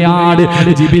ഒഴുകുകയാണ്.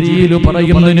 ജിബ്രീൽ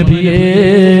പറയുന്നു, നബിയേ,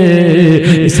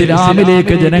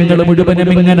 ഇസ്ലാമിലേക്ക് ജനങ്ങൾ മുഴുവനും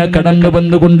ഇങ്ങനെ കടന്നു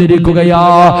വന്നുകൊണ്ടിരിക്കുകയാ.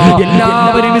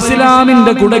 എല്ലാവരും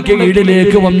ഇസ്ലാമിന്റെ കുടയ്ക്ക്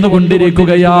കീഴിലേക്ക്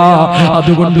വന്നുകൊണ്ടിരിക്കുകയാ.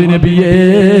 അതുകൊണ്ട് നബിയേ,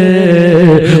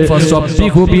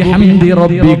 ഫസബ്ബിഹു ബിഹംദി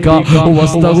റബ്ബിക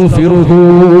വസ്തഗ്ഫിറുഹു.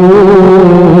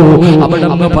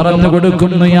 അവിടുന്ന് പറഞ്ഞു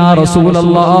കൊടുക്കുന്നു, യാ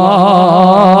റസൂലല്ലാഹ്,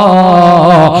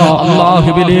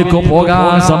 അല്ലാഹുവിലേക്ക്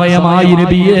പോകാൻ സമയമായി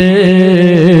നബിയേ.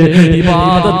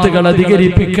 ഇബാദത്തുകൾ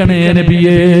അധികരിപ്പിക്കണേ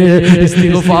നബിയേ,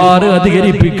 ഇസ്തിഗ്ഫാർ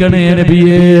അധികരിപ്പിക്കണേ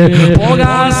നബിയേ.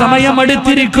 പോകാൻ സമയം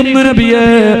അടുത്തിരിക്കുന്നു നബിയേ.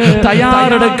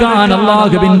 തയ്യാറെടുക്കാൻ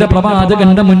അല്ലാഹുവിന്റെ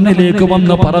പ്രവാചകന്റെ മുന്നിലേക്ക്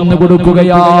വന്ന് പറഞ്ഞു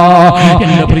കൊടുക്കുകയാ.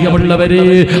 എന്റെ പ്രിയമുള്ളവരെ,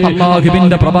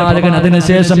 അല്ലാഹുവിന്റെ പ്രവാചകൻ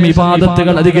അതിനുശേഷം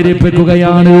ഇബാദത്തുകൾ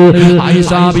അധികരിപ്പിക്കുകയാണ്.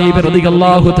 ആയിഷ ബീബി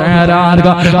റളിയല്ലാഹു തആല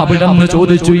അവിടുന്ന്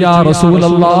ചോദിച്ചു, യാ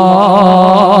റസൂലല്ലാഹ്,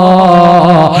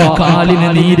 കാലിന്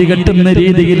നീര് കെട്ടുന്ന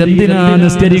രീതിയിൽ എന്തിനാ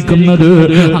നിസ്കരിക്കുന്നത്?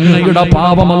 അങ്ങയുടെ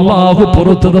പാപം അല്ലാഹു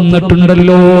പുറത്തു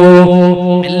തന്നിട്ടുണ്ടല്ലോ,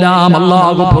 എല്ലാം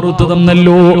അല്ലാഹു പുറത്തു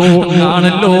തന്നല്ലോ,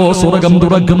 അങ്ങാണല്ലോ സ്വർഗം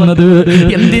തുറക്കുന്നത്.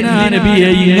 എന്തിനാ നബിയെ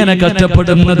ഇങ്ങനെ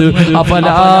കഷ്ടപ്പെടുന്നത്?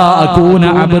 അഫലാ അകൂന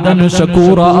അബ്ദൻ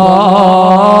ശകൂറാ,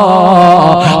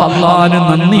 അല്ലാഹുവിന്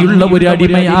നന്ദിയുള്ള ഒരു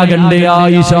അടിമയാകണ്ടേ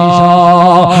ആയിഷ?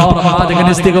 പ്രവാചകൻ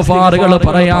ഇസ്തിഗ്ഫാറുകൾ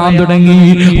പറയാൻ തുടങ്ങി,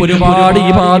 ഒരുപാട്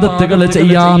ഇബാദത്തുകൾ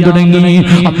ചെയ്യാൻ തുടങ്ങി.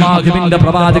 അല്ലാഹുവിന്റെ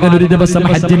പ്രവാചകൻ ഒരു ദിവസം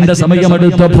ഹജ്ജിന്റെ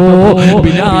സമയമെടുത്തപ്പോ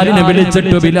ബിലാലിനെ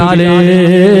വിളിച്ചിട്ട്, ബിലാലേ,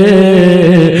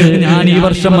 ഞാൻ ഈ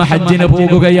വർഷം ഹജ്ജിന്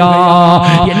പോകുകയാ,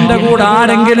 എന്റെ കൂടെ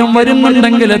ആരെങ്കിലും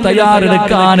വരുന്നുണ്ടെങ്കിൽ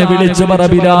തയ്യാറെടുക്കാൻ വിളിച്ചു പറ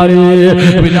ബിലാലേ.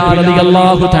 ബിലാൽ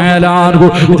റളിയല്ലാഹു തആല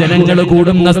ജനങ്ങൾ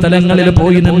കൂടുന്ന സ്ഥലങ്ങളിൽ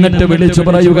പോയി നിന്നിട്ട് വിളിച്ചു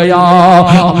പറയുകയാ,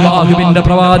 അല്ലാഹുവിന്റെ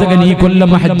പ്രവാചകൻ ഈ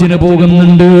കൊല്ലം ഹജ്ജിന്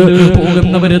പോകുന്നുണ്ട്,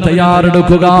 പോകുന്നവര്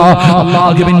തയ്യാറെടുക്കുക.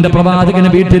 അല്ലാഹുവിന്റെ പ്രവാചകൻ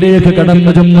വീട്ടിലേക്ക്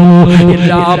കടന്നു ചെന്നു.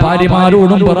 എല്ലാ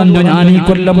ഭാര്യമാരോടും പറഞ്ഞു, ഞാൻ ഈ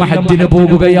കൊല്ലം ഹജ്ജിന്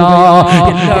പോകുകയാ,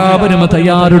 എല്ലാവരും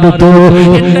തയ്യാറെടുത്തു.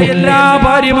 എന്റെ എല്ലാ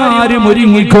ഭാര്യമാരും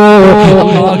ഒരുങ്ങിക്കോ.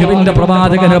 അല്ലാഹുവിന്റെ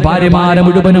പ്രവാചകന് ഭാര്യമാരെ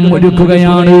മുഴുവനും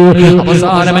ഒരുക്കുകയാണ്.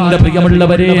 അവസാനം എന്റെ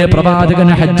പ്രിയമുള്ളവരെ പ്രവാചകൻ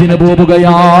ഹജ്ജിന്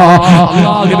പോവുകയാ.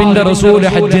 അല്ലാഹുവിന്റെ റസൂൽ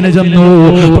ഹജ്ജിന് ചെന്നു.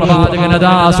 പ്രവാചകൻ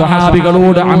അതാ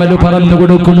സ്വഹാബികളോട് അമല് പറഞ്ഞു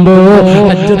കൊടുക്കുമ്പോ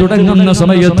ഹജ്ജ് തുടങ്ങുന്ന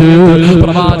സമയത്ത്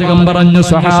പ്രവാചകൻ പറഞ്ഞു,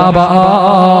 സ്വഹാബ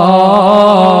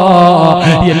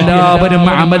എല്ലാവരും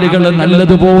അമലുകൾ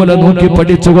നല്ലതുപോലെ നോക്കി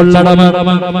പഠിച്ചുകൊള്ളണം.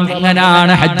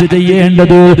 എങ്ങനെയാണ് ഹജ്ജ്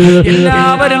ചെയ്യേണ്ടത്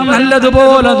എല്ലാവരും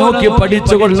നല്ലതുപോലെ നോക്കി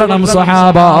പഠിച്ചുകൊള്ളണം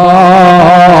സ്വഹാബ.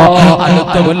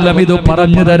 അടുത്ത കൊല്ലം ഇത്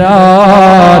പറഞ്ഞു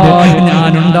തരാൻ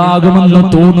ഞാനുണ്ടാകുമെന്ന്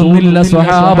തോന്നുന്നില്ല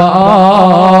സ്വഹാബ.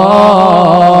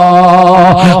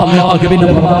 അല്ലാഹുവിന്റെ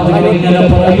പ്രവാചകൻ ഇങ്ങനെ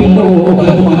പറയുന്നു.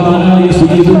 മഹാനായ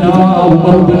സയ്യിദുനാ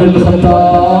ഉമർ ഇബ്നുൽ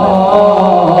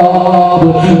ഖത്താബ്,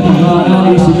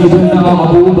 മഹാനായ സയ്യിദുനാ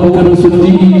അബൂബക്കർ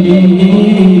സിദ്ദീഖ്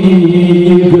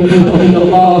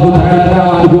റളിയല്ലാഹു തആല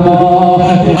അൻഹുമാ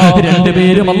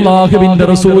രണ്ടുപേരും അല്ലാഹുവിന്റെ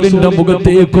റസൂലിന്റെ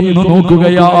മുഖത്തേക്കൊന്ന്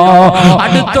നോക്കുകയാ.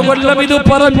 അടുത്ത കൊല്ലം ഇത്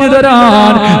പറഞ്ഞു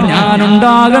തരാൻ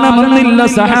ഞാനുണ്ടാകണമെന്നില്ല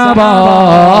സഹാബ.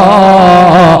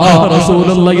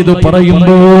 റസൂലുള്ളാഹി ഇത്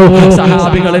പറയുമ്പോ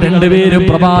സഹാബികൾ രണ്ടുപേരും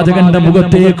പ്രവാചകന്റെ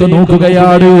മുഖത്തേക്ക്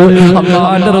നോക്കുകയാണ്.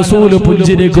 അല്ലാഹുവിന്റെ റസൂൽ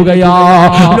പുഞ്ചിരിക്കുകയാ.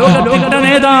 ലോകത്തിന്റെ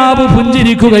നേതാവ്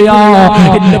പുഞ്ചിരിക്കുകയാ.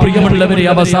 എന്റെ പ്രിയമുള്ളവരെ,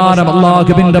 അവസാനം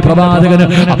അല്ലാഹുവിന്റെ പ്രവാചകന്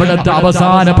അവിടുത്തെ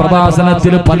അവസാന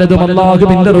പ്രഭാഷണത്തിൽ പലതും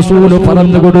അല്ലാഹുവിന്റെ റസൂൽ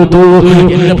പറഞ്ഞു കൊടുത്തു.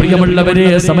 എന്റെ പ്രിയമുള്ളവരെ,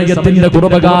 സമയത്തിന്റെ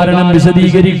കുറവ് കാരണം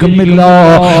വിശദീകരിക്കുന്നില്ല.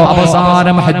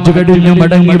 അവസാനം ഹജ്ജ് കഴിഞ്ഞു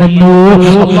മടങ്ങി വന്നു.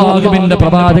 അല്ലാഹുവിന്റെ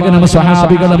പ്രവാചകനും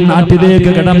സ്വഹാബികളും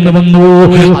നാട്ടിലേക്ക് കടന്നു വന്നു.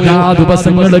 അതാ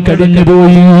ദിവസങ്ങൾ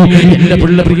കഴിഞ്ഞുപോയി. എന്റെ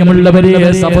പ്രിയമുള്ളവരെ,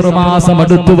 സഫർ മാസം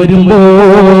അടുത്തു വരുമ്പോ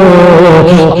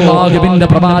അല്ലാഹുവിന്റെ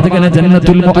പ്രവാചകന്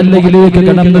ജന്നത്തുൽ മുഅല്ലയിലേക്ക്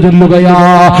കടന്നു ചെല്ലുകയാ.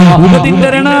 ഉഹദിന്റെ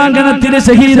രണാങ്കണത്തിൽ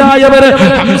ശഹീദായവർ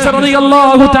ഹംസ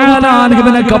റളിയല്ലാഹു തആല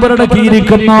അൻഹുവിനെ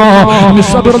ഖബറടക്കിയിരിക്കുന്ന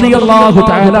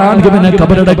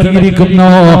ഖബറടക്കിയിരിക്കുന്ന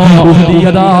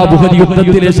ഉഹദ്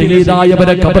യുദ്ധത്തിലെ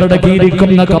ശഹീദായവരെ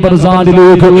ഖബറടക്കിയിരിക്കുന്ന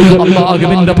ഖബർസാനിലേക്ക്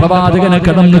അല്ലാഹുവിന്റെ പ്രവാചകനെ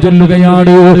കടന്നു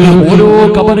ചെല്ലുകയാണ്. ഓരോ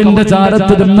ഖബറിന്റെ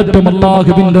ചാരത്ത് നിന്നിട്ടും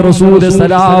അല്ലാഹുവിന്റെ റസൂൽ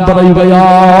സലാം പറയുകയാ.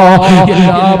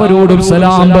 എല്ലാവരോടും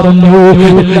സലാം പറഞ്ഞു,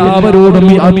 എല്ലാവരോടും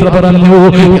യാത്ര പറഞ്ഞു.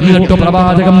 എന്നിട്ട്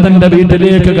പ്രവാചകൻ തന്റെ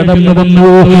വീട്ടിലേക്ക് കടന്നു വന്നു.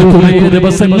 കുറേ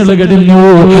ദിവസങ്ങൾ കഴിഞ്ഞു.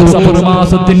 സഫർ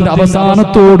മാസത്തിന്റെ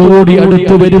അവസാനത്തോടുകൂടി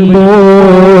അടുത്തു വരുമ്പോ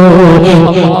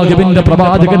അല്ലാഹുവിന്റെ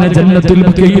പ്രവാചകനെ ജന്നത്തുൽ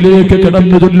മുഅല്ലയിലേക്ക്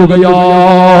കടന്നു ചെല്ലുകയാ.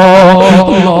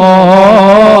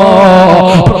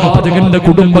 പ്രവാചകന്റെ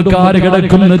കുടുംബക്കാര്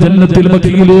കിടക്കുന്ന ജന്നത്തുൽ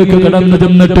മുഅല്ലയിലേക്ക് കടന്നു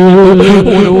ചെന്നിട്ട്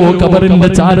ഓരോ ഖബറിന്റെ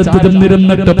ചാരത്ത്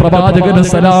ചെന്നിരുന്നിട്ട് പ്രവാചകന്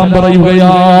സലാം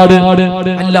പറയുകയാണ്.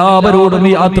 എല്ലാവരോടും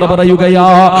യാത്ര പറയുകയാ.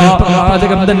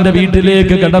 പ്രവാചകൻ തന്റെ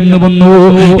വീട്ടിലേക്ക് കടന്നു വന്നു.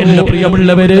 എന്റെ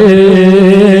പ്രിയമുള്ളവരെ,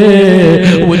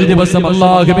 ഒരു ദിവസം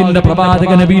അല്ലാഹുവിന്റെ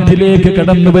പ്രവാചകനെ വീട്ടിലേക്ക്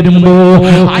കടന്നു വരുമ്പോ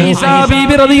ആയിഷ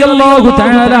ബീബി റളിയല്ലാഹു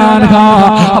തആല അൻഹാ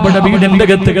അവിടെ വീടിന്റെ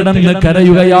അകത്ത് കിടന്ന്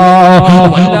കരയുകയാ.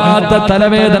 വല്ലാത്ത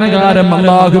തലവേദന കാരണം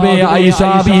അല്ലാഹുവേ ആയിഷ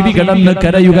ബീബി കിടന്ന്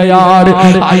കരയുകയാണ്.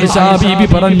 ആയിഷ ബീബി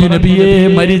പറഞ്ഞു, നബിയേ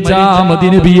മരിച്ചാ മതി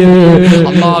നബിയേ.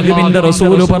 അല്ലാഹുവിന്റെ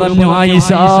റസൂൽ പറഞ്ഞു,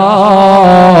 ആയിഷ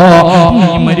നീ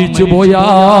മരിച്ചു പോയാ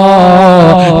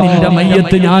നിന്റെ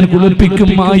മയ്യത്ത് ഞാൻ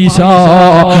കുളിപ്പിക്കും ആയിഷ.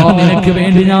 നിനക്ക്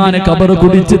വേണ്ടി ഞാൻ ഖബർ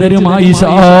കുടിച്ചു തരും ആയിഷ.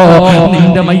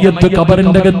 നിന്റെ മയ്യത്ത്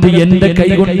ഖബറിന്റെ അകത്ത് എന്റെ കൈ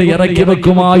കൊണ്ട് ഇറക്കി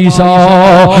വെക്കും ആയിഷ.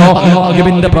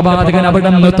 അല്ലാഹുവിന്റെ പ്രവാചകൻ അവിടെ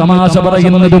നിന്ന് തമാശ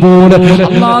പറയുന്നത് പോലെ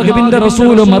അല്ലാഹുവിന്റെ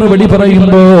റസൂൽ മറുപടി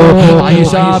പറയുമ്പോ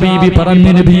ആയിഷ ബീബി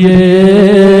പറഞ്ഞു, നബിയേ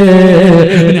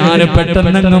ഞാൻ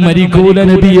പെട്ടെന്നങ്ങ് മരിക്കൂല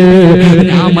നബിയേ.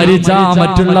 ഞാൻ മരിച്ചാ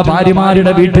മറ്റുള്ള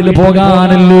ഭാര്യമാരുടെ വീട്ടിൽ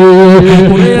പോകാനല്ലോ.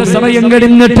 കുറേ സമയം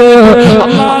കഴിഞ്ഞിട്ട്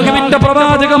അല്ലാഹുവിന്റെ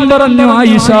പ്രവാചകൻ പറഞ്ഞു,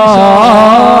 ആയിഷ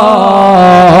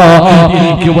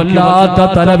എനിക്ക് വല്ലാത്ത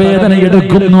തലവേദന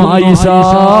എടുക്കുന്നു ആയിഷ.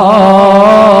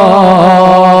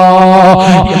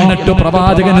 എന്നിട്ട്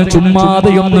പ്രവാചകന്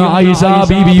ചുമ്മാതെയൊന്ന് ആയിഷ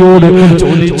ബീവിയോട്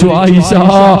ചോദിച്ചു, ആയിഷ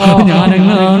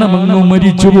ഞാനെങ്ങാണമങ്ങ്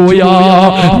മരിച്ചുപോയാ,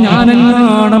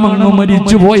 ഞാനെങ്ങാണമങ്ങ്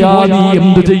മരിച്ചുപോയാ നീ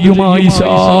എന്ത് ചെയ്യും ആയിഷ?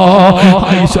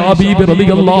 ആയിഷ ബീബി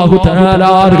റളിയല്ലാഹു തആല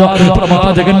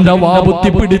പ്രവാചകന്റെ വാബുത്തി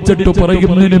പിടിച്ചിട്ട്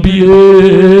പറയുന്നു, നബിയേ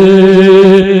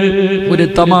ഒരു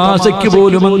തമാശയ്ക്ക്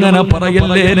പോലും അങ്ങനെ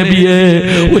പറയല്ലേ നബിയേ,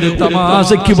 ഒരു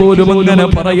തമാശയ്ക്ക് പോലും അങ്ങനെ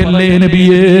പറയല്ലേ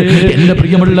നബിയേ. എന്റെ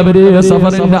പ്രിയമുള്ളവരെ,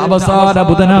 സഫറിന്റെ അവസാന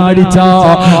ബുധനാഴ്ച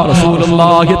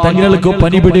റസൂലുള്ളാഹി തങ്ങൾക്ക്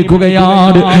പനി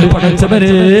പിടിക്കുകയാണ്.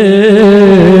 പടച്ചവരെ,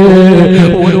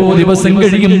 ഓരോ ദിവസം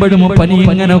കഴിയുമ്പോഴും പനി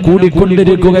ഇങ്ങനെ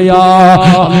കൂടിക്കൊണ്ടിരിക്കുകയാ.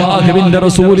 അല്ലാഹുവിന്റെ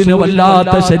റസൂലിന്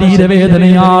വല്ലാത്ത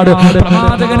ശരീരവേദനയാണ്.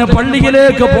 പ്രവാചകന്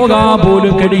പള്ളിയിലേക്ക് പോകാൻ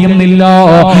പോലും കഴിയുന്നില്ല.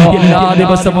 എല്ലാ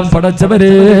ദിവസവും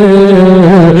പടച്ചവരെ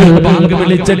ബാങ്ക്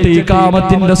വിളിച്ചിട്ട്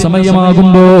ഇഖാമത്തിന്റെ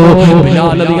സമയമാകുമ്പോ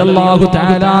ബിലാൽ റളിയല്ലാഹു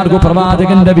തആല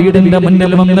പ്രവാചകന്റെ വീടിന്റെ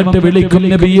മുന്നിൽ വന്നിട്ട് വിളിക്കും,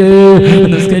 നബിയേ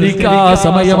നിസ്കരിക്കാ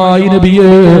സമയമായി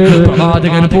നബിയേ.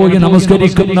 പ്രവാചകൻ പോയി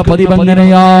നമസ്കരിക്കുന്ന പതിവ്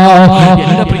അങ്ങനെയാ.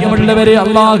 എന്റെ പ്രിയമുള്ളവരെ,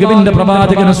 അല്ലാഹുവിന്റെ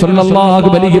പ്രവാചകൻ സ്വല്ലല്ലാഹു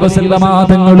അലൈഹി വസല്ലമ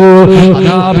തങ്ങൾ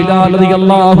അതാ ബിലാൽ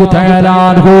റളിയല്ലാഹു തആല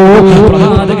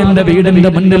പ്രവാചകന്റെ വീടിന്റെ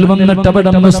മുന്നിൽ വന്നിട്ട് അവിടെ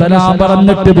സലാം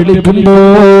പറഞ്ഞിട്ട് വിളിക്കുമ്പോ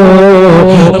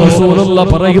റസൂലുള്ളാഹി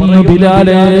പറയുന്നു,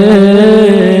 ബിലാലേ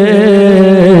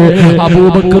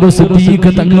അബൂബക്കർ സിദ്ദീഖ്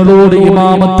തങ്ങളോട്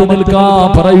ഇമാമത്ത് നിൽക്കാൻ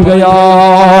പറയുകയാ.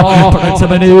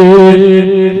 പടച്ചവനെ,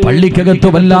 പള്ളിക്കകത്ത്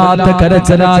വല്ലാത്ത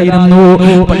കരച്ചിലായിരുന്നു,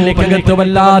 പള്ളിക്കകത്ത്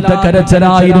വല്ലാത്ത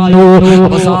കരച്ചിലായിരുന്നു.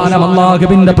 അവസാനം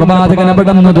അല്ലാഹുവിന്റെ പ്രവാചകൻ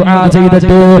അവിടെ നിന്ന് ദുആ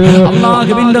ചെയ്തിട്ട്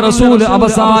അല്ലാഹുവിന്റെ റസൂൽ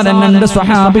അവസാനം രണ്ട്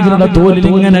സ്വഹാബികളുടെ തോളിൽ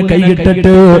ഇങ്ങനെ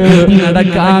കൈയിട്ടിട്ട്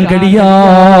നടക്കാൻ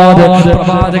കഴിയാതെ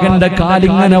പ്രവാചകന്റെ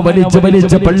കാലിങ്ങനെ വലിച്ച്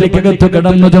വലിച്ച് പള്ളിക്കകത്ത്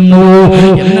കിടന്നു ചെന്നു.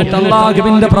 എന്നിട്ട്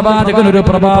അല്ലാഹുവിന്റെ പ്രവാചകൻ ഒരു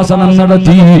പ്രഭാഷണം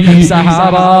നടത്തി.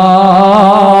 സഹാബാ,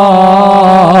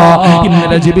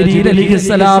 ഇന്നലെ ജിബ്രീൽ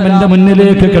അലൈഹിസ്സലാമിന്റെ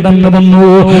മുന്നിലേക്ക് കടന്നു വന്നു.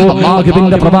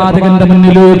 അല്ലാഹുവിന്റെ പ്രവാചകന്റെ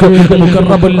മുന്നിലേക്ക്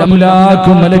മുഖറബുൽ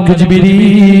അംലാഖ് മലക്ക്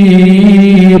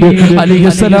ജിബ്രീൽ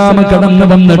അലൈഹിസ്സലാം കടന്നു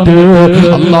വന്നിട്ട്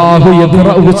അല്ലാഹു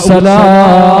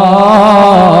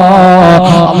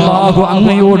അല്ലാഹു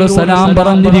അങ്ങയോട് സലാം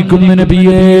പറഞ്ഞിരിക്കുന്നു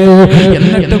നബിയേ.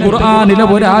 എന്നിട്ട് ഖുർആനിലെ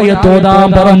ഒരായത്ത് ഓതാൻ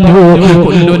പറഞ്ഞു,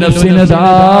 കുല്ലു നഫ്സിൻ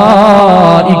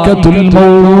ദാഇഖത്തുൽ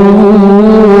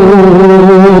മൗത്ത്.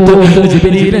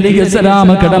 ജിബ്രീൽ അലൈഹിസ്സലാം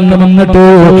കടന്നു വന്നിട്ട്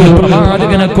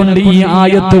പ്രവാചകനെ കൊണ്ട് ഈ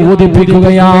ആയത്ത്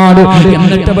ഓതിപ്പിക്കുകയാണ്.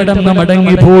 എന്നിട്ട് അവിടെ നിന്ന്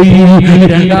മടങ്ങിപ്പോയി.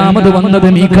 രണ്ടാമത് വന്നത്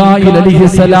മീകായിൽ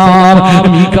അലൈഹിസ്സലാം.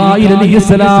 മീകായിൽ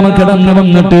അലൈഹിസ്സലാം കടന്നു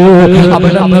വന്നിട്ട്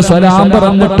അവിടെ നിന്ന് സലാം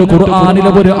പറഞ്ഞിട്ട്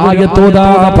ഖുർആനിലെ ഒരു ആയത്ത് ഓതാ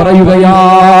പറയുകയാ,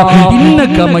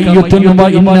 ഇന്നക മയ്യിത്തുൻ വ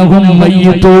ഇന്നഹും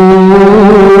മയ്യിത്തൂൻ.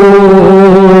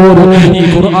 ഈ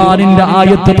ഖുർആനിന്റെ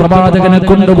ആയത്ത് പ്രവാചകനെ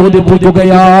കൊണ്ട്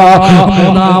ബോധിപ്പിക്കുകയാ.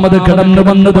 മൂന്നാമത് കടന്നു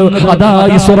വന്നത് അതാ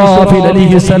ഇസ്രാഫീൽ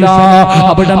അലൈഹിസ്സലാം.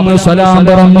 അവിടെ നിന്ന് സലാം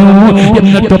പറഞ്ഞു.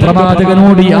 എന്നിട്ട്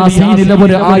പ്രവാചകനോട് യാസീനിലെ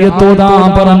ഒരു ആയത്ത് ഓതാൻ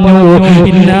പറഞ്ഞു,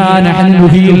 ഇന്നാ നഹ്നു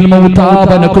നുഹീൽ മൗതാ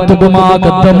വനക്തുബു മാ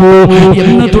ഖദ്ദമു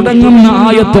എന്ന് തുടങ്ങുന്ന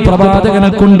ആയത്ത്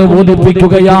പ്രവാചകനെ കൊണ്ട്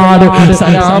ബോധിപ്പിക്കുകയാണ്.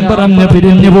 സലാം പറഞ്ഞ്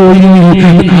പിരിഞ്ഞു പോയി.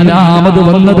 നാലാമത്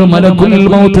വന്നത് മലക്കുൽ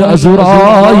മൗത്ത് അസ്റായീൽ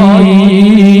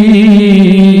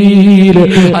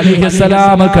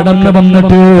അലൈഹിസ്സലാം കടന്നു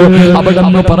വന്നിട്ട് അവിടെ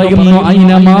നിന്ന് പറയുന്നു,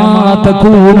 ഐനമാ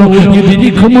തകൂനു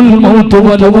യുദ്രികുമുൽ മൗത്ത്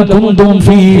വലൗ കുന്തും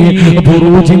ഫീ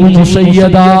ബുറൂജിൻ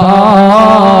മുശയ്യദാ.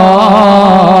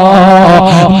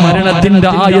 മരണത്തിന്റെ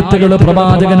ആയത്തുകൾ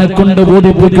പ്രവാചകനെ കൊണ്ട്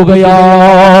ബോധിപ്പിക്കുകയാ.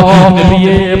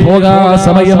 നബിയേ, പോകാ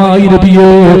സമയമായി നബിയേ.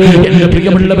 എന്റെ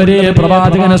പ്രിയമുള്ളവരെ,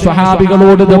 പ്രവാചകനെ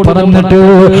സ്വഹാബികളോട് പറഞ്ഞിട്ട്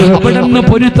അവിടെ നിന്ന്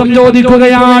പൊരുത്തം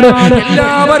ചോദിക്കുകയാണ്.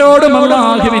 എല്ലാവരോടും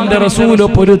അല്ലാഹുവിന്റെ റസൂല്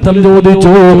പൊരുത്തം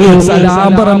ചോദിച്ചു.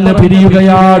 സലാം പറഞ്ഞ്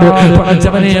പിരിയുകയാണ്.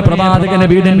 പടച്ചവനെ, പ്രവാചകനെ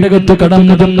വീടിന്റെ അകത്ത്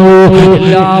കടന്നു ചെന്നു.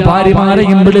 എല്ലാ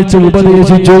ഭാര്യമാരെയും വിളിച്ച്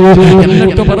ഉപദേശിച്ചു.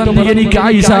 എന്നിട്ട് പറഞ്ഞു, എനിക്ക്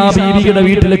ആയിഷ ബീവിയുടെ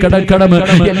വീട്ടിൽ കിടക്കണം.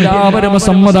 എല്ലാവരും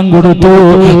സമ്മതം കൊടുത്തു.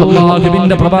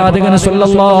 അല്ലാഹുവിന്റെ പ്രവാചകൻ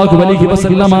സ്വല്ലല്ലാഹു അലൈഹി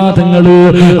വസല്ലമ തങ്ങൾ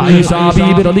ആയിഷ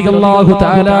ബീവി റളിയല്ലാഹു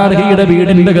തആല അൻഹയുടെ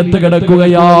വീടിന്റെ അകത്ത്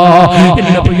കിടക്കുകയാ.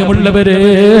 എന്റെ പ്രിയമുള്ളവരെ,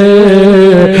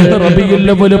 റബീഉൽ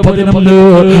അവ്വൽ 11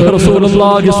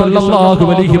 റസൂലുള്ളാഹി സ്വല്ലല്ലാഹു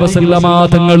അലൈഹി വസല്ലമ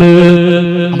തങ്ങൾ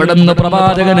അവിടെ നിന്ന്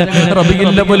പ്രവാചകന്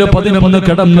റബീഉൽ അവ്വൽ 11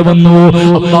 കടന്നു വന്നു.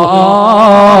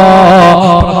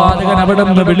 പ്രവാചകൻ അവിടെ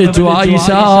നിന്ന് വിളിച്ചു, ആയിഷ,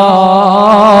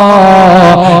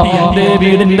 എന്റെ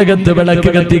വീടിന്റെ അകത്ത് വിളക്ക്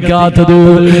കത്തിക്കാത്തത്,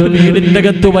 വീടിന്റെ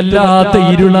അകത്ത് വല്ലാത്ത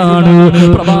ഇരുളാണ്.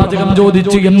 പ്രവാചകൻ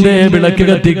ചോദിച്ചു, എന്തേ വിളക്ക്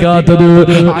കത്തിക്കാത്തത്?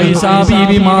 ആയിഷ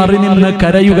ബീവി മാറി നിന്ന്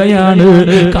കരയുകയാണ്.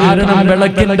 കാരണം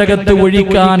വിളക്കിന്റെ അകത്ത്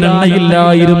ഒഴിക്കാൻ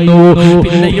എണ്ണയില്ലായിരുന്നു.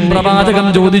 പിന്നെയും പ്രവാചകൻ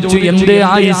ചോദിച്ചു, എന്തേ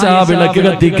ആയിഷ വിളക്ക്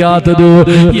കത്തിക്കാത്തത്?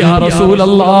 യാ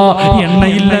റസൂലല്ലാഹ്,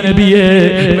 എണ്ണയില്ല നബിയേ.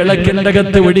 വിളക്കിന്റെ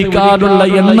അകത്ത് ഒഴിക്കാനുള്ള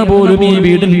എണ്ണ പോലും ഈ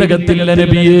വീടിന്റെ അകത്തില്ല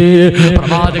നബിയേ.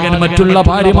 പ്രവാചകൻ മറ്റുള്ള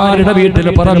ഭാര്യമാരുടെ വീട്ടിൽ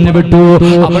പറഞ്ഞു വിട്ടു.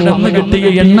 അവിടെ നിന്ന് കിട്ടിയ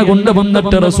എണ്ണ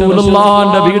കൊണ്ടുവന്നിട്ട്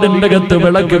റസൂലുള്ളാഹിന്റെ വീടിന്റെ അകത്ത്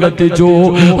വിളക്ക് കത്തിച്ചു.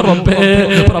 റബ്ബേ,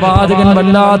 പ്രവാചകൻ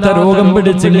വല്ലാത്ത രോഗം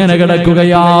പിടിച്ചിങ്ങനെ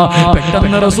കിടക്കുകയാ.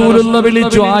 പെട്ടെന്ന് റസൂലുള്ളാഹി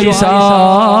വിളിച്ചു, ആയിഷ,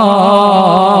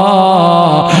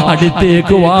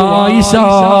 അടുത്തേക്ക് വാ ആയിഷ.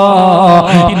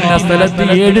 ഇന്ന സ്ഥലത്ത്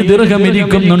 7 ദിർഹം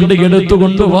ഇരിക്കുന്നുണ്ട്,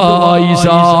 എടുത്തുകൊണ്ട് വാ ആയിഷ.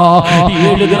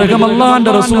 7 ദിർഹം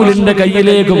അല്ലാഹുവിന്റെ റസൂലിന്റെ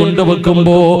കയ്യിലേക്ക്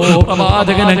കൊണ്ടുവെക്കുമ്പോ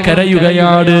പ്രവാചകനെ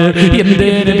കരയുകയാണ്.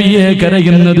 എന്തേ നബിയെ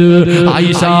കരയുന്നത്?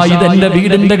 ആയിഷ, ഇതെന്റെ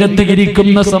വീടിന്റെ അകത്ത്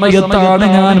ഇരിക്കുന്ന സമയത്താണ്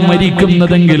ഞാൻ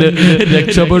മരിക്കുന്നതെങ്കിൽ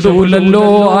രക്ഷപ്പെടൂലല്ലോ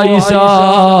ആയിഷ.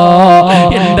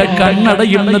 എന്റെ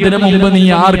കണ്ണടയുന്നതിന് മുമ്പ് നീ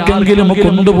ആർക്കെങ്കിലും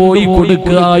കൊണ്ടുപോയി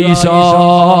കൊടുക്കുക ആയിഷ.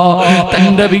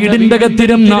 തന്റെ വീടിന്റെ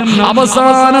അകത്തിരുന്ന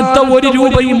അവസാനത്തെ 1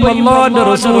 രൂപയും അല്ലാഹുവിന്റെ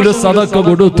റസൂൽ സദഖ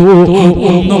കൊടുത്തു.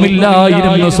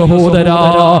 ഒന്നുമില്ലായിരുന്ന സഹോദരാ,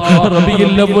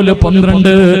 റബീഉൽ അവ്വൽ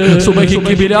 12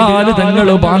 സുബഹിക്ക് ബിലാൽ തങ്ങൾ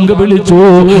ബാങ്ക് വിളിച്ചു.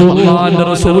 അല്ലാഹുവിന്റെ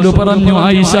റസൂൽ പറഞ്ഞു,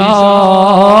 ആയിഷ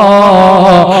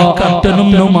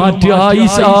കർട്ടനൊന്നു മാറ്റി.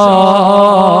 ആയിഷ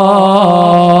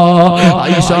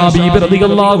ബീബി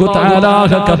റളിയല്ലാഹു തആല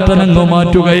കർട്ടനങ്ങ്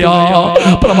മാറ്റുകയാ.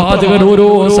 പ്രവാചകൻ ഓരോ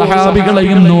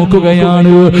സഹാബികളെയും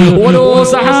നോക്കുകയാണ്. ഓരോ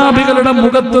സഹാബികളുടെ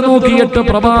മുഖത്ത് നോക്കിയിട്ട്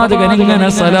പ്രവാചകൻ ഇങ്ങനെ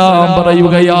സലാം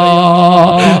പറയുകയാ.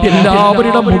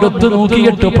 എല്ലാവരുടെ മുഖത്ത്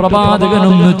നോക്കിയിട്ട് പ്രവാചകൻ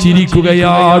ഒന്ന്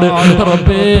ചിരിക്കുകയാണ്.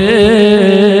 റബ്ബേ,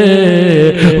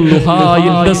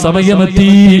 ളുഹായിന്റെ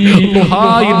സമയമെത്തി,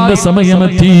 ളുഹായിന്റെ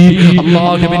സമയമെത്തി.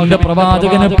 അല്ലാഹുവിന്റെ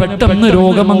പ്രവാചകന് പെട്ടെന്ന്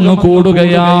രോഗമങ്ങ്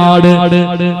കൂടുകയാണ്.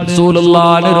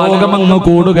 റസൂലുള്ളാഹിന്റെ രോഗമങ്ങ്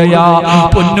കൂടുകയാ.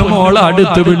 പൊന്നുമോളെ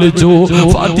അടുത്ത് വിളിച്ചു,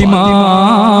 ഫാത്തിമ,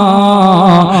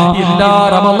 എല്ലാ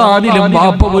റമളാനിലും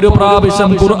വാപ്പ ഒരു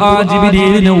പ്രാവശ്യം ഖുർആൻ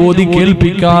ജിബ്രീലിനെ ഓതി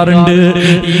കേൾപ്പിക്കാറുണ്ട്.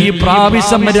 ഈ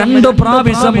പ്രാവശ്യം 2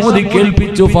 പ്രാവശ്യം ഓതി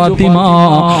കേൾപ്പിച്ചു. ഫാത്തിമ,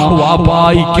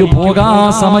 വാപ്പായിക്ക് പോകാൻ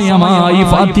സമയമായി.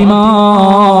 ഫാത്തിമ,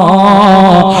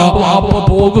 വാപ്പ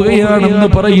പോകുകയാണെന്ന്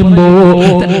പറയുമ്പോ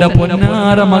തന്റെ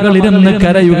പൊന്നാര മകളിരുന്ന്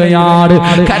കരയുകയാണ്.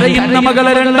 കരയുന്ന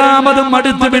മകളെ രണ്ടാമതും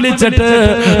അടുത്ത് വിളിച്ചിട്ട്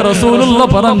റസൂലുള്ള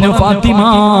പറഞ്ഞു, ഫാത്തിമ,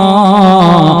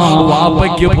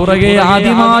 വാപ്പയ്ക്ക് പുറകെ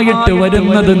ആദ്യമായിട്ട്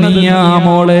വരുന്നത് നീയാ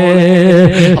മോളെ.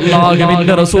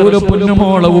 അല്ലാഹുവിന്റെ റസൂൽ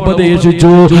പൊന്നുമോളെ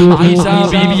ഉപദേശിച്ചു, ആയിഷ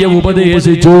ബീവിയെ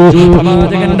ഉപദേശിച്ചു,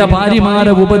 പ്രവാചകന്റെ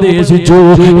ഭാര്യമാരെ ഉപദേശിച്ചു,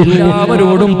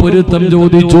 എല്ലാവരോടും പൊരുത്തം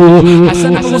ചോദിച്ചു.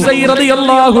 ഹസൻ ഹുസൈൻ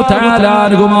റളിയല്ലാഹു തആല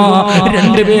അൻഹുമാ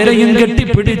രണ്ടുപേരെയും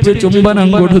കെട്ടിപ്പിടിച്ച് ചുംബനം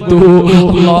കൊടുത്തു.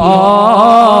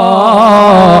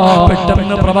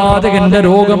 പെട്ടെന്ന് പ്രവാചകന്റെ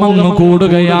രോഗമങ്ങ്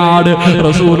കൂടുകയാണ്.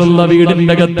 റസൂലുള്ള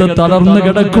വീടിന്റെ അകത്ത് തളർന്നു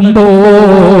കിടക്കുമ്പോ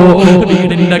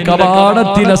വീടിന്റെ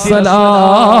കവാടത്തിൽ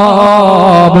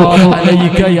അസ്സലാമു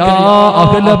അലൈക യാ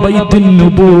അഹ്ല ബൈത്തിൻ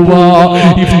നുബുവ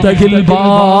ഇഫ്തഹിൽ ബാബ്.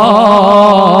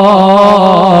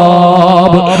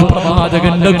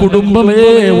 പ്രവാചകന്റെ കുടുംബമേ,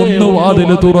 ഒന്ന് വാതിൽ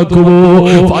തുറക്കുമോ?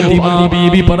 ഫാത്തിമ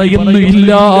ബീബി പറയുന്നു,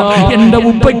 ഇല്ല, എന്റെ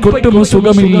ഉപ്പയ്ക്കൊട്ടും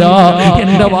സുഖമില്ല,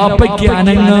 എന്റെ വാപ്പയ്ക്ക്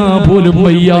അനങ്ങാ പോലും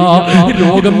വയ്യ,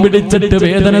 രോഗം പിടിച്ചിട്ട്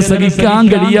വേദന സഹിക്കാൻ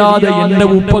കഴിയാതെ എന്റെ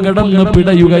ഉപ്പ കിടന്ന്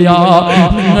പിടയുകയാ,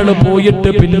 നിങ്ങൾ പോയിട്ട്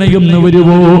പിന്നെയൊന്ന്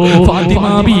വരുവോ? ഫാത്തിമ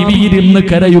ബീവി ഇരുന്ന്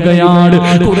കരയുകയാണ്.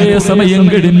 കുറെ സമയം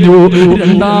കഴിഞ്ഞു.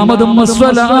 രണ്ടാമതും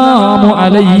അസ്സലാമു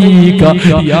അലൈക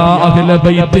യാ അഹ്ല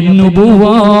ബൈത്തിൻ നുബുവ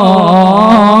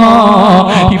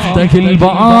ഇഫ്തഹിൽ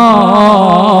ബാബ്.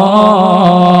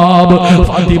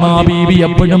 ഫാത്തിമ ബീവി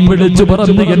എപ്പോഴും വിളിച്ചു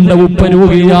പറഞ്ഞു, എന്റെ ഉപ്പ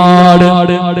രോഗിയാണ്,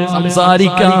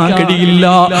 സംസാരിക്കാൻ കഴിയില്ല,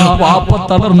 വാപ്പ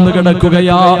തളർന്നു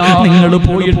കിടക്കുകയാ, നിങ്ങൾ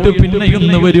പോയിട്ട്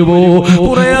പിന്നെയൊന്ന് വരുവോ?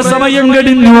 കുറെ സമയം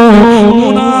കഴിഞ്ഞു.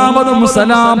 മൂന്നാമതും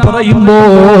സലാം പറയുമ്പോ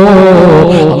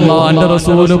അല്ലാഹുവിന്റെ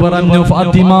റസൂൽ പറഞ്ഞു,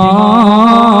 ഫാത്തിമ,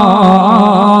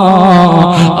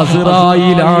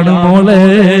 അസ്റായിലാണ് മോളെ,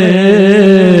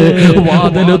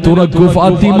 വാതിൽ തുറക്കൂ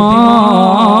ഫാത്തിമ.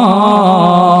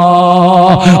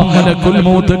 മലക്കുൽ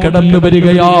മൗത്ത് കടന്നു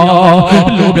വരികയാ.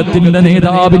 ലോകത്തിന്റെ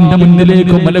നേതാവിന്റെ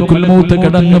മുന്നിലേക്ക് മലക്കുൽ മൗത്ത്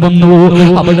കടന്നു വന്നു.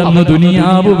 അവിടുന്ന്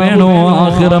ദുനിയാവ് വേണോ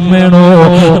ആഖിറം വേണോ?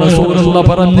 റസൂലുള്ള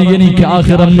പറഞ്ഞു, എനിക്ക്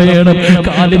ആഖിറം വേണം.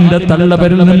 കാലിന്റെ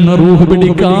തള്ളവരിൽ നിന്ന് റൂഹ്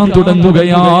പിടിക്കാൻ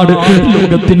തുടങ്ങുകയാണ്.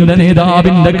 ലോകത്തിന്റെ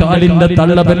നേതാവിന്റെ കാലിന്റെ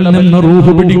തള്ളവരിൽ നിന്ന്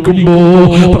റൂഹ് പിടിക്കുമ്പോ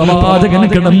പ്രവാചകൻ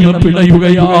കിടന്ന്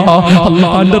പിടയുകയാ.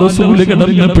 അല്ലാഹുവിന്റെ റസൂൽ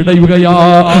കിടന്ന് പിടയുകയാ.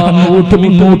 അങ്ങോട്ടും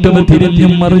ഇങ്ങോട്ടും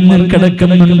തിരിഞ്ഞും മറിഞ്ഞും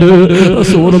കിടക്കുന്നുണ്ട്.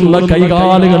 റസൂലുള്ള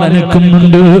കൈകാലുകൾ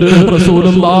അനക്കുന്നുണ്ട്.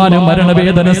 റസൂലുള്ളാഹിന്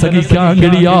മരണവേദന സഹിക്കാൻ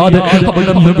കഴിയാതെ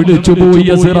അവിടുന്ന് വിളിച്ചുപോയി,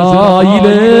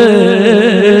 അസ്റായിലേ,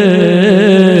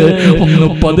 ഒന്ന്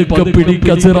പതുക്കെ പിടിക്ക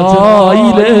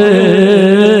അസ്റായിലേ.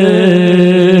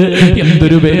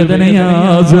 എന്തൊരു വേദനയാ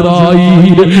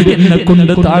അസ്റായീൽ, എന്നെ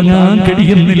കൊണ്ട് താങ്ങാൻ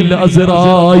കഴിയുന്നില്ല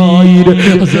അസ്റായീൽ.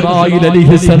 അസ്റായീൽ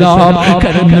അലൈഹിസ്സലാം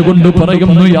കരഞ്ഞുകൊണ്ട്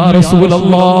പറയുന്നു, യാ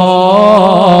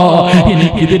റസൂലല്ലാഹ്,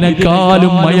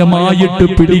 എനിക്കിതിനെക്കാളും മയമായിട്ട്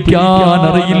പിടിക്കാൻ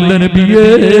അറിയില്ല നബിയേ,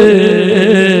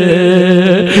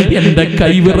 എന്റെ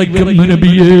കൈ വിറയ്ക്കുന്നു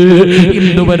നബിയേ.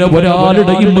 ഇന്നുവരെ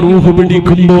ഒരാളുടെയും റൂഹ്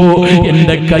പിടിക്കുമ്പോ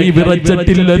എന്റെ കൈ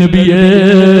വിറച്ചിട്ടില്ല നബിയേ,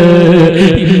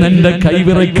 ഇന്നെന്റെ കൈ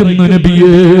വിറയ്ക്കുന്നു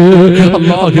നബിയേ.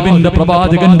 അല്ലാഹുവിന്റെ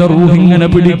പ്രവാചകന്റെ റൂഹ് ഇങ്ങനെ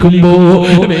പിടിക്കുമ്പോ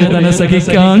വേദന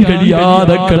സഹിക്കാൻ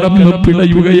കഴിയാതെ കിടന്ന്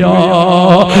പിളയുകയാ.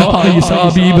 ആയിഷ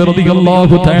ബീബി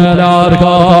റളിയല്ലാഹു തആല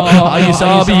അൻഹാ, ആയിഷ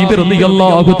ബീബി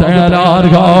റളിയല്ലാഹു തആല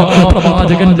അൻഹാ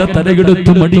പ്രവാചകന്റെ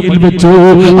തലയെടുത്ത് മടിയിൽ വെച്ചു.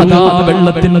 അതാ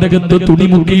വെള്ളത്തിന്റെ അകത്ത് തുണി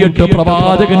മുക്കിയിട്ട്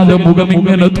പ്രവാചകന്റെ മുഖം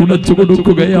ഇങ്ങനെ തുടച്ചു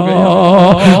കൊടുക്കുകയാ.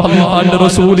 അല്ലാഹുവിന്റെ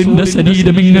റസൂലിന്റെ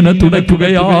ശരീരം ഇങ്ങനെ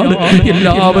തുടയ്ക്കുകയാണ്.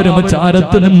 എല്ലാവരും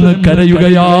ചാരത്ത് നിന്ന്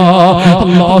കരയുകയാ.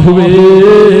 അല്ലാഹുവേ,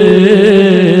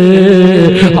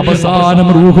 അവസാനം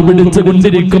റൂഹ്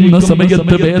പിടിച്ചുകൊണ്ടിരിക്കുന്ന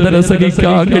സമയത്ത് വേദന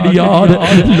സഹിക്കാൻ കഴിയാതെ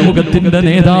ലോകത്തിന്റെ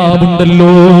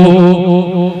നേതാവുണ്ടല്ലോ,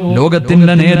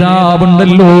 ലോകത്തിന്റെ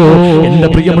നേതാവുണ്ടല്ലോ, എന്റെ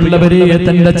പ്രിയമുള്ളവരെ,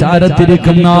 തന്റെ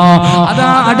ചാരത്തിരിക്കുന്ന അതാ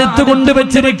അടുത്ത്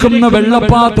കൊണ്ടുവച്ചിരിക്കുന്ന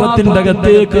വെള്ളപാത്രത്തിന്റെ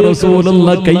അകത്തേക്ക് റസൂലുള്ള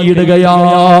കൈയിടുകയാ.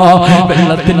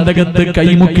 വെള്ളത്തിന്റെ അകത്ത്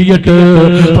കൈമുക്കിയിട്ട്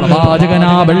പ്രവാചകൻ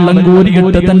ആ വെള്ളം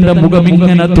കോരിയിട്ട് തന്റെ മുഖം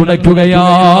ഇങ്ങനെ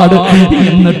തുടയ്ക്കുകയാണ്.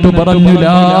 എന്നിട്ട് പറഞ്ഞു,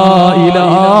 ലാ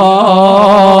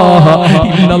ഇലാഹ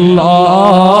ഇല്ലല്ലാഹ്.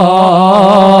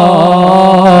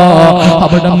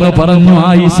 അവിടന്ന് പറഞ്ഞു,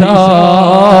 ആയിഷ,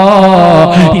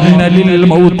 ഇന്നലിൽ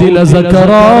മൗതി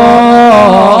ലസകറാ,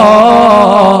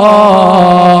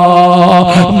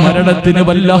 മരണത്തിന്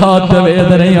വല്ലാത്ത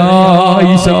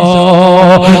വേദനയായിഷ.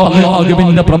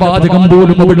 അല്ലാഹുവിന്റെ പ്രവാചകൻ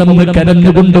പോലും അവിടുന്ന്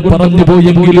കരഞ്ഞുകൊണ്ട് പറഞ്ഞു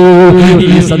പോയെങ്കിലോ, ഈ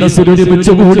സദസ്സിൽ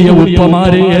ഒരുമിച്ച് കൂടിയ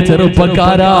ഉപ്പമാരെ,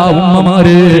 ചെറുപ്പക്കാരാ,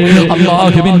 ഉമ്മമാരെ,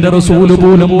 അല്ലാഹുവിന്റെ റസൂല്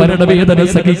പോലും മരണവേദന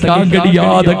സഹിക്കാൻ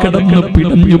കഴിയാതെ കിടന്ന്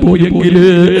പിടഞ്ഞു പോയെങ്കില്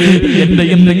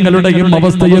എന്റെയും നിങ്ങളുടെയും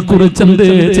അവസ്ഥയെ കുറിച്ച്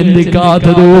എന്തേ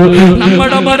ചിന്തിക്കാത്തത്?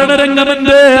 നമ്മുടെ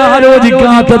മരണരംഗമെന്തേ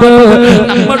ആലോചിക്കാത്തത്?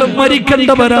 നമ്മൾ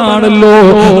മരിക്കേണ്ടവരാണല്ലോ.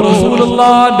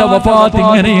 റസൂലുള്ളാഹിന്റെ വഫാത്ത്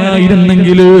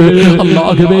ഇങ്ങനെയായിരുന്നെങ്കിൽ,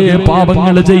 അല്ലാഹുവേ,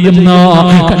 പാപങ്ങൾ ചെയ്യുന്ന,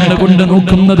 കണ്ണുകൊണ്ട്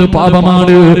നോക്കുന്നത്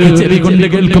പാപമാണ്, ചെവി കൊണ്ട്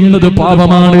കേൾക്കുന്നത്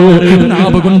പാപമാണ്,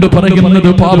 നാവ് കൊണ്ട്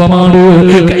പറയുന്നത് പാപമാണ്,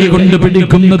 കൈ കൊണ്ട്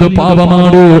പിടിക്കുന്നത്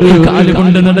പാപമാണ്,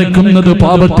 കാലുകൊണ്ട് നടക്കുന്നത്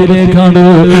പാപത്തിലേക്കാണ്,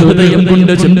 ഹൃദയം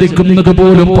കൊണ്ട് ചിന്തിക്കുന്നത്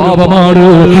പോലും പാപമാണ്.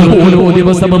 ഓരോ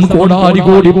ദിവസവും കോടാരി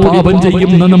കോടി പാപം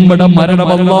ചെയ്യുന്ന നമ്മുടെ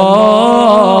മരണമല്ലാ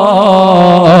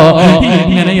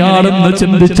എങ്ങനെയാണെന്ന്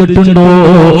ചിന്തിച്ചിട്ടുണ്ടോ?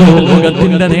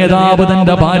 ലോകത്തിന്റെ നേതാവ്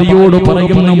തന്റെ ഭാര്യയോട്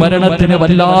പറയുന്നു, മരണത്തിന്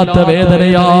വല്ലാത്ത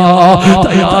വേദനയാ,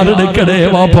 തയ്യാറെടുക്കടേ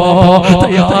വാപ്പാ,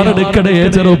 തയ്യാറെടുക്കടേ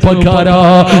ചെറുപ്പക്കാരാ,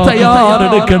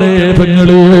 തയ്യാറെടുക്കടേ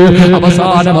പെങ്ങള്.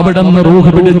 അവസാനം അവിടെ നിന്ന്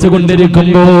റൂഹ്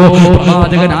പിടിച്ചുകൊണ്ടിരിക്കുമ്പോ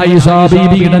പ്രവാചകൻ ആയിഷ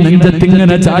ബീവിയുടെ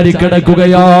നെഞ്ചത്തിങ്ങനെ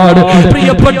ചാരിക്കിടക്കുകയാണ്.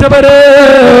 പ്രിയപ്പെട്ടവരെ,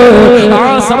 ആ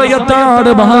സമയത്താണ്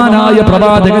മഹാനായ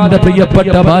പ്രവാചകന്റെ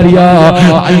പ്രിയപ്പെട്ട ഭാര്യ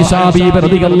ആയിഷ ബീവി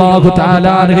റളിയല്ലാഹു തആല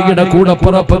അൻഹയുടെ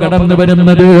കൂടപ്പുറപ്പ് കടന്നു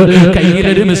വരുന്നത്.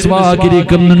 കയ്യിലൊരു മിസ്വാക്ക്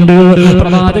ഇരിക്കുന്നുണ്ട്.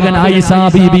 പ്രവാചകൻ ആയിഷ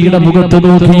ബീവിയുടെ മുഖത്ത്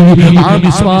നോക്കി, ആ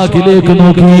മിസ്വാക്കിലേക്ക്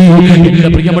നോക്കി. എന്റെ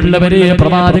പ്രിയമുള്ളവരെ,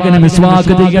 പ്രവാചകന്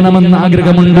മിസ്വാക്ക് ചെയ്യണമെന്ന്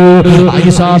ആഗ്രഹമുണ്ട്.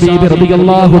 ആയിഷ ബീവി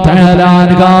റളിയല്ലാഹു തആല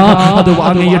അൻഹ അത്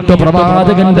വാങ്ങിയിട്ട്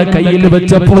പ്രവാചകന്റെ കയ്യിൽ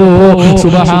വെച്ചപ്പോ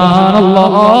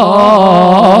സുബ്ഹാനല്ലാഹ്,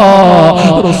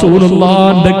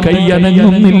 റസൂലുള്ളാഹിന്റെ കൈ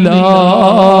അനങ്ങുന്നില്ല.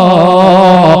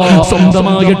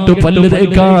 സ്വന്തമായിട്ട് പല്ല്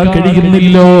തേക്കാൻ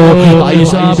കഴിയുന്നില്ലോ.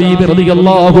 ആയിഷ ബീവി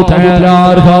റളിയല്ലാഹു തആല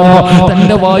അൻഹ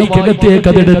തന്റെ വായ്ക്കകത്തേക്ക്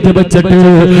അതെടുത്ത് വെച്ചിട്ട്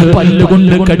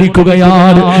പല്ലുകൊണ്ട്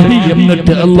കടിക്കുകയാണ്.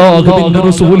 എന്നിട്ട് അല്ലാഹുവിന്റെ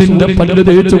റസൂലിന്റെ പല്ല്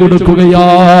തേച്ചു കൊടുക്കുകയാ.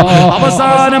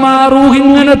 അവസാനം ആ റൂഹ്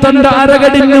ഇങ്ങനെ തന്റെ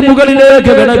അരകടിന്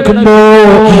മുകളിലേക്ക് കിടക്കുമ്പോ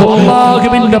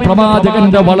അല്ലാഹുവിന്റെ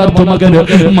പ്രവാചകന്റെ വളർത്തുമകൻ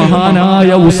മഹാനായ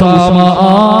ഉസാമ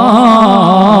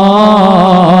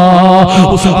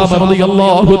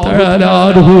റളിയല്ലാഹു തആല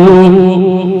അൻഹു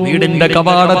വീടിന്റെ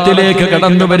കവാടത്തിലേക്ക്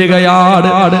കടന്നു വരികയാണ്.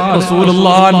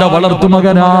 റസൂലുള്ളാഹിന്റെ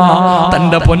വളർത്തുമകനാ,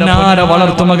 തന്റെ പൊന്നാര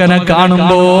വളർത്തുമകനെ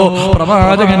കാണുമ്പോ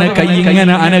പ്രവാചകനെ കൈ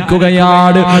ഇങ്ങനെ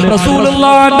അനക്കുകയാണ്.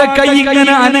 റസൂലുള്ളാഹിന്റെ കൈ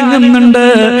ഇങ്ങനെ അനങ്ങുന്നുണ്ട്.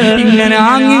 ഇങ്ങനെ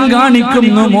ആംഗ്യം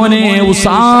കാണിക്കുന്നു, മോനെ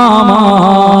ഉസാമ,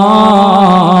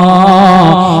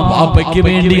 വാപ്പയ്ക്ക്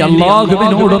വേണ്ടി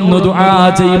അല്ലാഹുവിനോടൊന്ന് ദുആ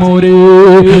ചെയ്യുമോരേ.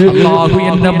 അല്ലാഹു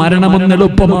എന്റെ മരണമൊന്ന്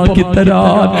എളുപ്പമാക്കി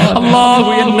തരാൻ, അല്ലാഹു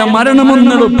എന്റെ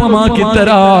മരണമൊന്ന് എളുപ്പമാക്കി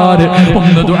തരാൻ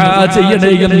ഒന്ന് ദുആ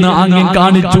ചെയ്യണേ എന്ന് ആംഗ്യം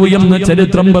കാണിച്ചു എന്ന്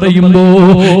ചരിത്രം പറയുമ്പോ,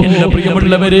 എന്റെ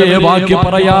പ്രിയമുള്ളവരെ, വാക്ക്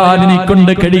പറയാൻ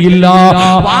എനിക്കൊണ്ട് കഴിയില്ല,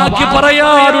 വാക്ക്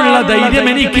പറയാനുള്ള ധൈര്യം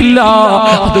എനിക്കില്ല.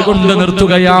 അതുകൊണ്ട്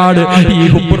നിർത്തുകയാണ്. ഈ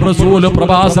ഹുബ്ബുർറസൂൽ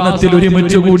പ്രഭാഷണത്തിൽ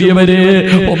ഒരുമിച്ച് കൂടിയവരെ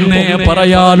ഒന്നേ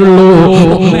പറയാറുള്ളൂ,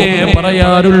 ഒന്നേ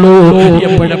പറയാറുള്ളൂ.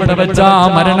 എപ്പോഴെവിടെ വെച്ചാ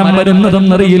മരണം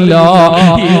വരുന്നതെന്നറിയില്ല,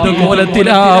 ഏത്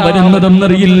കോലത്തിലാ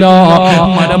വരുന്നതെന്നറിയില്ല.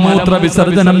 മലമൂത്ര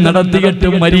വിസർജനം നടത്തിയിട്ട്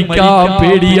മരിക്കാൻ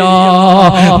പേടിയാ.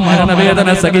 മരണവേദന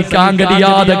സഹിക്കാൻ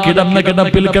കഴിയാതെ കിടന്ന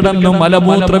കിടപ്പിൽ കിടന്നു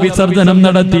മലമൂത്ര വിസർജനം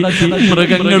നടത്തി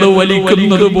മൃഗങ്ങൾ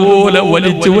വലിക്കുന്നത് പോലെ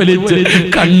വലിച്ചു വലിച്ച്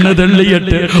കണ്ണ്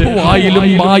തള്ളിയിട്ട് വായിലും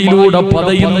വായിലൂടെ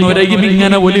പതയും നുരയും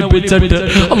ഇങ്ങനെ ഒലിപ്പിച്ചിട്ട്,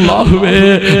 അല്ലാഹുവേ,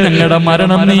 ഞങ്ങളുടെ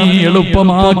മരണം നീ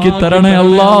എളുപ്പമാക്കി തരണേ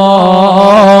അല്ലാ,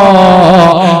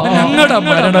 ഞങ്ങളുടെ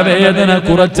മരണവേദന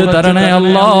കുറച്ച് തരണേ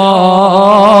അല്ലാ.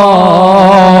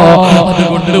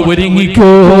 അതുകൊണ്ട് നിങ്ങൾ ഒരുങ്ങിക്കോ,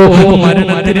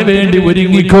 മരണത്തിന് വേണ്ടി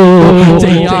ഒരുങ്ങിക്കോ.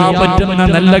 ചെയ്യാൻ പറ്റുന്ന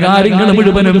നല്ല കാര്യങ്ങൾ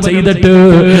മുഴുവനും ചെയ്തിട്ട്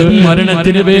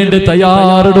മരണത്തിന് വേണ്ടി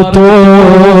തയ്യാറെടുത്തോ.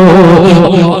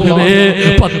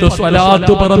 10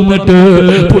 സ്വലാത്ത് പറഞ്ഞിട്ട്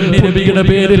പുണ്യനബിയുടെ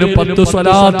പേരിൽ 10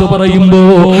 സ്വലാത്ത് പറയുമ്പോ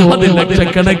അത്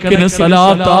ലക്ഷക്കണക്കിന്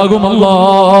സ്വലാത്താകും.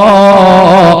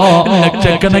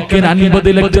 ലക്ഷക്കണക്കിന്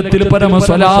 50 ലക്ഷത്തിൽ പരമ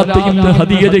സ്വലാത്ത് ഇന്ന്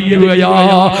ഹദിയ ചെയ്യുകയാ.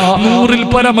 100ൽ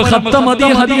പരമ ഖത്തം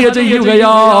ഹദിയ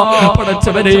ചെയ്യുകയാ.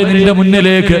 പടച്ചവനെ, നിന്റെ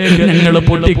മുന്നിലേക്ക് ഞങ്ങൾ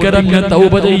പൊട്ടിക്കരഞ്ഞ്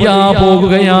തൗബ ചെയ്യാൻ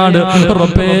പോകുകയാണ്.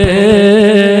 റബ്ബേ,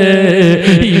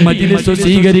 ഈ മജ്ലിസ്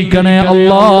സ്വീകരിക്കണേ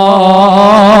അല്ലാ,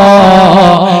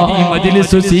 ഈ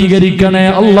മജ്ലിസ് സ്വീകരിക്കണേ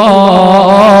അല്ലാ.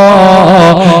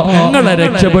 ഞങ്ങളെ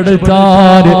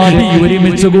രക്ഷപ്പെടുത്താൻ ഈ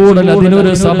ഒരുമിച്ച് കൂടൽ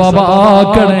അതിനൊരു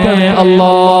സബബാക്കണേ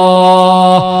അല്ലാ.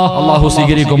 അല്ലാഹു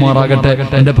സ്വീകരിക്കുമാറാകട്ടെ.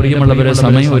 എന്റെ പ്രിയമുള്ളവരെ,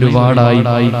 സമയം ഒരുപാടായി.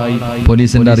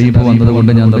 പോലീസിന്റെ അറിയിപ്പ്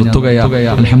വന്നതുകൊണ്ട് ഞാൻ നിർത്തുകയാണ്.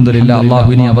 അൽഹംദുലില്ലാ, അല്ലാഹു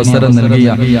ഇനി അവസരം നൽകിയ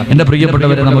എന്റെ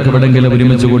പ്രിയപ്പെട്ടവരെ നമുക്ക് എവിടെങ്കിലും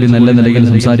ഒരുമിച്ച് കൂടി നല്ല നിലയിൽ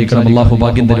സംസാരിക്കണം. അല്ലാഹു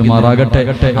ഭാഗ്യം തരുമാറാകട്ടെ.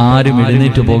 ആരും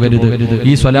എഴുന്നേറ്റ് പോകരുത്.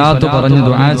 ഈ സ്വലാത്ത് പറഞ്ഞ്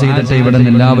ദുആ ചെയ്തിട്ട് ഇവിടെ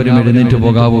നിന്ന് എല്ലാവരും എഴുന്നേറ്റ്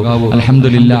പോകാവൂ.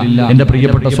 അൽഹംദുലില്ലാ, എന്റെ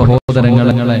പ്രിയപ്പെട്ട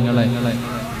സഹോദരങ്ങളെ,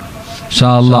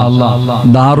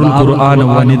 ദാറുൽ ഖുർആൻ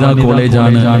വനിതാ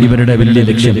കോളേജാണ് ഇവരുടെ വലിയ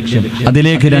ലക്ഷ്യം.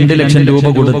 അതിലേക്ക് 2 ലക്ഷം രൂപ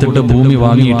കൊടുത്തിട്ട് ഭൂമി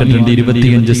വാങ്ങിയിട്ടുണ്ട്.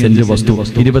 25 സെന്റ് വസ്തു,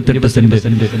 28 സെന്റ്,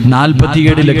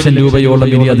 47 ലക്ഷം രൂപയോളം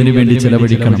ഇനി അതിനുവേണ്ടി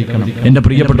ചെലവഴിക്കണം. എന്റെ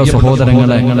പ്രിയപ്പെട്ട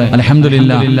സഹോദരങ്ങളെ,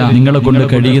 അൽഹംദുലില്ലാഹ്, നിങ്ങളെ കൊണ്ട്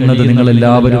കഴിയുന്നത് നിങ്ങൾ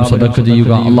എല്ലാവരും സദഖ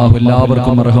ചെയ്യുക. അല്ലാഹു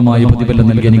എല്ലാവർക്കും അർഹമായ പ്രതിഫലം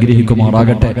നൽകി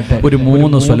അനുഗ്രഹിക്കുമാറാകട്ടെ. ഒരു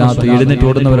 3 സ്വലാത്ത്, എഴുന്നേറ്റ്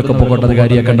ഓടുന്നവരൊക്കെ പോകട്ടെ,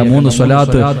 കാര്യമാക്കണ്ട. 3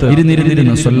 സ്വലാത്ത്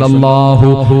ഇരുന്നിരുന്നിരുന്ന് സല്ലല്ലാഹു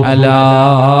അലാ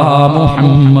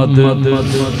മുഹമ്മദ്,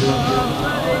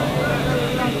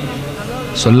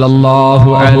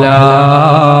 സല്ലല്ലാഹു അലാ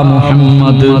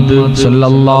മുഹമ്മദ്,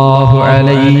 സല്ലല്ലാഹു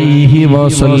അലൈഹി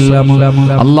വസല്ലം.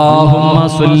 അല്ലാഹുമ്മ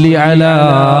സ്വല്ലി അലാ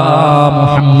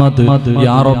മുഹമ്മദ്,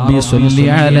 യാ റബ്ബി സ്വല്ലി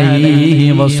അലൈഹി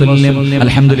വസല്ലം.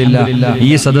 അൽഹംദുലില്ലാഹ്,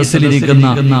 ഈ സദസ്സിലിരിക്കുന്ന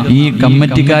ഈ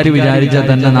കമ്മിറ്റിക്കാർ വിചാരിച്ചാൽ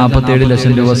തന്നെ 47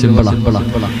 ലക്ഷം രൂപ സിമ്പിളാണ്.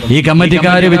 ഈ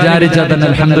കമ്മിറ്റിക്കാർ വിചാരിച്ചാൽ തന്നെ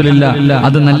അൽഹംദുലില്ലാഹ്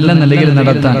അത് നല്ല നിലയിൽ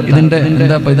നടത്താൻ ഇതിന്റെ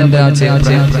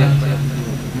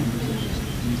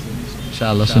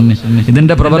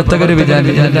ഇതിന്റെ പ്രവർത്തകർ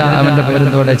വിചാരിച്ച അവന്റെ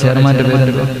പേരെന്തോടെ, ചെയർമാന്റെ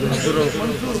പേര്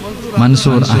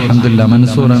മൻസൂർ. അൽഹംദുലില്ലാഹ്,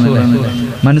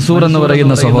 മൻസൂർ എന്ന്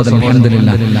പറയുന്ന സഹോദരൻ.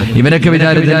 അൽഹംദുലില്ലാഹ്, ഇവരൊക്കെ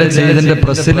വിചാരിച്ച ഇതിന്റെ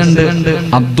പ്രസിഡന്റ്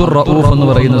ഹബ്ബുറസൂൽ എന്ന്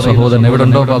പറയുന്ന സഹോദരൻ എവിടെ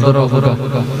ഉണ്ടോ?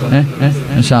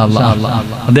 ഇൻഷാ അല്ലാഹ്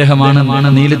അദ്ദേഹമാണ്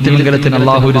നീലത്തിമിംഗലത്തിന്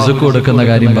അല്ലാഹു റിസ്ക് കൊടുക്കുന്ന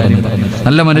കാര്യം പറഞ്ഞത്.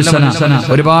 നല്ല മനുഷ്യനാണ്,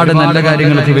 ഒരുപാട് നല്ല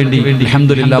കാര്യങ്ങൾക്ക് വേണ്ടി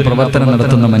അൽഹംദുലില്ലാഹ് പ്രവർത്തനം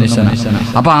നടത്തുന്ന മനുഷ്യനാണ്.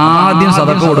 അപ്പൊ ആദ്യം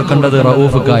സദഖ കൊടുക്കേണ്ടത്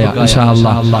റഊഫുക്കായ. ഇൻഷാ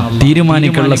അല്ലാഹ്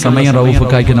തീരുമാനിക്കുള്ള സമയം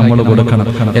റഊഫുക്കായ്ക്ക് നമ്മൾ കൊടുക്കണം.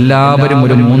 എല്ലാവരും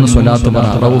ഒരു 3 സ്വലാത്ത് പറ.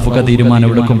 റഊഫുക്ക തീരുമാനം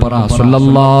എടുക്കും. പറ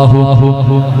സല്ലല്ലാഹു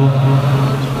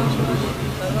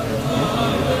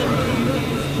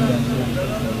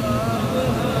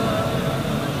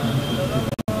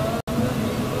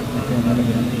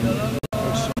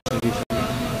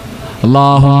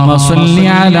اللهم صل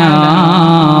على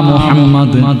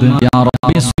محمد يا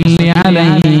ربي صل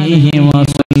عليه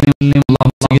وسلم.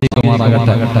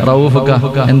 റഊഫുക്ക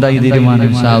എന്തായി തീരുമാനം?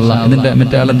 ഇൻഷാ അല്ലാഹ് ഇതിന്റെ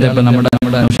മറ്റേ ആളെന്താ? ഇപ്പൊ നമ്മുടെ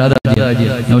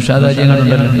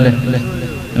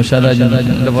നൗഷാദാജി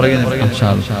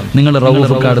നിങ്ങൾ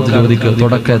റഊഫുക്ക അടുത്ത് ചോദിക്കുക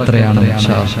തുടക്കം എത്രയാണ്?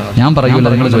 ഞാൻ പറയൂല,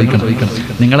 നിങ്ങൾ ചോദിക്കണം.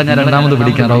 നിങ്ങളെ ഞാൻ രണ്ടാമത്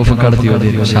പിടിക്കാൻ റഊഫുക്ക അടുത്ത്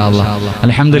ചോദിക്കും. ഇൻഷാ അല്ലാഹ്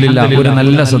അൽഹംദുലില്ലാഹ് ഒരു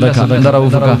നല്ല സദഖ. എന്താ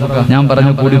റഊഫുക്ക? ഞാൻ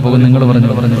പറഞ്ഞു കൂടി പോകും, നിങ്ങൾ പറഞ്ഞു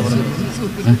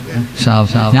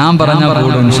ഞാൻ പറഞ്ഞാൽ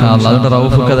കൂടും. ഇൻഷാ അല്ലാഹ് അതുകൊണ്ട്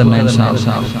റഊഫുക്ക തന്നെ. ഇൻഷാ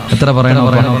അല്ലാഹ് എത്ര പറയണം?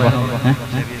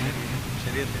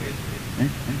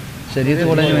 ശരീഅത്ത്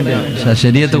കോളേജിന് വേണ്ടിയാണ്.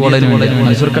 ശരീഅത്ത് കോളേജിന് വേണ്ടി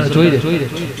മൈസൂർ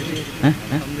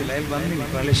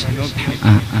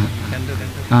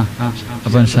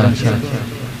അപ്പൊ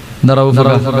എന്താ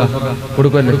റഊഫുക്ക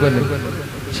കൊടുക്കുമല്ലോ?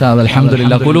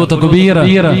 അൽഹംദുലില്ലാഹ് ഖുലൂ തക്ബീറ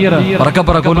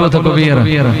റക്കബറ ഖുലൂ തക്ബീറ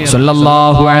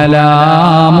സല്ലല്ലാഹു അലാ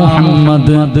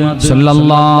മുഹമ്മദ്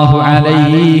സല്ലല്ലാഹു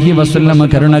അലൈഹി വസല്ലം.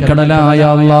 കരുണക്കടലായ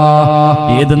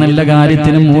അല്ലാഹ് ഏത് നല്ല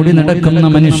കാര്യത്തിനും മൂടി നടക്കുന്ന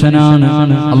മനുഷ്യനാണ്.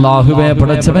 അല്ലാഹുവേ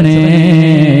പടച്ചവനേ,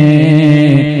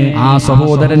 ആ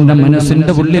സഹോദരന്റെ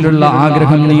മനസ്സിന്റെ ഉള്ളിലുള്ള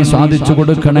ആഗ്രഹം നീ സാധിച്ചു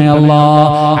കൊടുക്കണേ അല്ലാഹ്.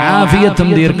 ആഫിയത്തും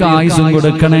ദീർഘായുസ്സും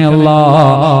കൊടുക്കണേ അല്ലാഹ്.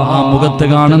 ആ മുഖത്ത്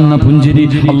കാണുന്ന പുഞ്ചിരി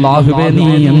അല്ലാഹുവേ നീ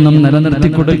എന്നും നിലനിർത്തി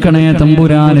കൊടുക്കണേ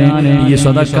തമ്പുരാനെ. ഈ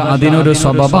സദഖ അതിനൊരു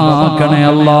സബബാക്കണേ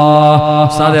അല്ലാഹ്.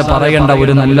 സാദെ പറയണ്ട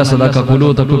ഒരു നല്ല സദഖ. ഖുലൂ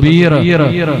തക്ബീർ,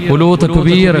 ഖുലൂ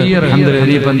തക്ബീർ.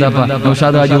 അൽഹംദുലില്ലാഹ്. ഇപ്പോ എന്താ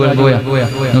നൗഷാദ് ഹാജി പോയാ?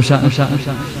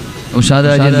 നൗഷാദ്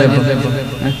ഹാജി എന്താ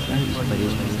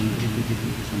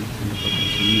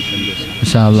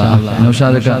ഇൻഷാ അല്ലാഹ്?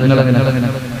 നൗഷാദ് നിങ്ങൾ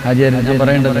ഹാജി ഞാൻ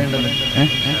പറയേണ്ടത്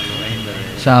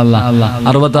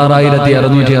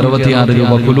 66,666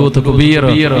 രൂപ കുലൂത്ത് കുബീർ.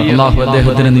 അല്ലാഹു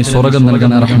അദ്ദേഹത്തിന് നീ സ്വർഗ്ഗം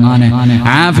നൽകണേ റഹ്മാനെ.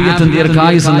 ആഫിയത്തും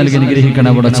ദീർഘായുസ്സും നൽകി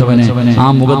അനുഗ്രഹിക്കണേ പടച്ചവനെ. ആ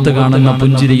മുഖത്ത് കാണുന്ന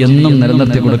പുഞ്ചിരി എന്നും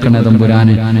നിലനിർത്തി കൊടുക്കണേ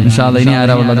തമ്പുരാനെ. ഇൻഷാ അല്ലാഹ് ഇനി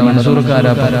ആരാ ഉള്ളത്?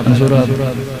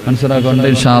 മൻസൂറാക്കുണ്ട്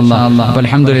ഇൻഷാ അല്ലാഹ്. അപ്പോൾ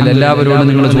അൽഹംദുലില്ലാഹ് എല്ലാവരോടും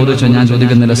നിങ്ങൾ ചോദിച്ചോ, ഞാൻ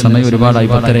ചോദിക്കുന്നില്ല, സമയം ഒരുപാടായി,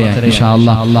 10:30 ഇൻഷാ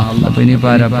അല്ലാഹ്. അപ്പോൾ ഇനി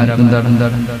ആരാ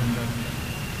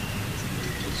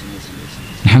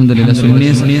അൽഹംദുലില്ലാഹ് സുന്നി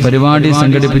പരിപാടി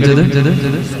സംഘടിപ്പിച്ചത്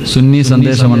സുന്നി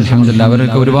സന്ദേശമാണ്. അൽഹംദുലില്ലാഹ്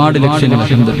അവർക്ക് ഒരുപാട് ലക്ഷ്യങ്ങൾ.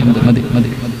 മതി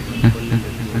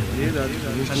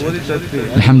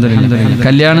അൽഹംദുലില്ലാഹ്.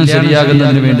 കല്യാണം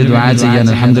ശരിയാകുന്നതിന് വേണ്ടി ദുആ ചെയ്യാൻ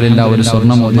അൽഹംദുലില്ലാഹ് ഒരു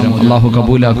സ്വർണ്ണ മോതിരം അല്ലാഹു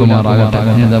കബൂലാക്കുമാറാകട്ടെ.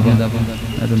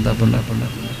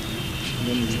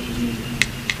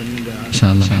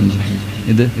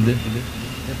 ഇത്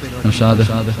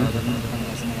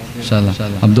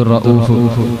അബ്ദുറഊഫ്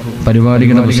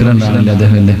പരിപാടിയുടെ പ്രസിഡന്റാണല്ലേ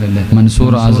അദ്ദേഹത്തിന്റെ.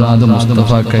 മൻസൂർ ആസാദ്,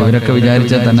 മുസ്തഫ ഇവരൊക്കെ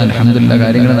വിചാരിച്ചാൽ തന്നെ അൽഹംദുലില്ലാഹ്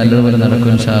കാര്യങ്ങൾ നല്ലതുപോലെ നടക്കും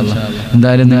ഇൻഷാ അല്ലാഹ്.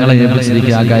 എന്തായാലും നിങ്ങളെ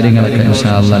ഏൽപ്പിച്ചിരിക്കുക ആ കാര്യങ്ങളൊക്കെ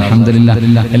ഇൻഷാ അല്ലാഹ്. അൽഹംദുലില്ലാഹ്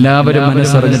എല്ലാവരും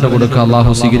മനസ്സറിഞ്ഞിട്ട് കൊടുക്കുക. അല്ലാഹു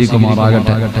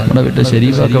സ്വീകരിക്കുമാറാകട്ടെ. ഇവിടെ വിട്ട്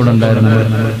ഷരീഫൊക്കെ ഇവിടെ ഉണ്ടായിരുന്നു.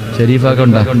 ഷരീഫൊക്കെ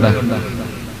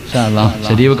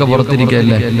ശരീഫൊക്കെ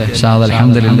പുറത്തിരിക്കല്ലേ.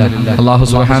 അൽഹംദുലില്ലാഹ് അല്ലാഹു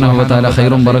സുബ്ഹാനഹു വ തആല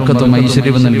ഖൈറും ബറക്കത്തും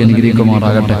ഐശ്വര്യവും നൽകി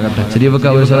അനുഗ്രഹിക്കുമാറാകട്ടെ. ശരീഫൊക്കെ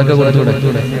ഒരു സദഖ കൊടുത്തൂടെ?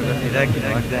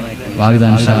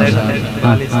 വാഗ്ദാനം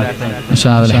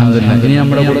ഇൻഷാ അല്ലാഹ്. അൽഹംദുലില്ലാഹ് ഇനി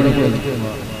നമ്മുടെ കൂടെ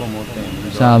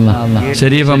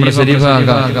ഷരീഫ് നമ്മുടെ ഷരീഫ്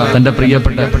തന്റെ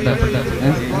പ്രിയപ്പെട്ട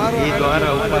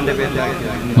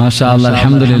മാഷാ അല്ലാഹ്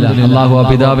അൽഹംദുലില്ലാഹ് അല്ലാഹു ആ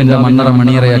പിതാവിന്റെ മണ്ണറ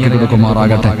മണിയറയാക്കി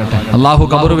കൊടുക്കുമാറാകട്ടെ. അല്ലാഹു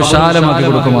ഖബർ വിശാലമാക്കി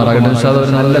കൊടുക്കുമാറാകട്ടെ. ഇൻഷാ അല്ലാഹ്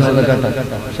ഒരു നല്ല സദഖ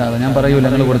ഞാൻ പറയൂല,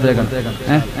 നിങ്ങൾ കൊടുത്തേക്കണം.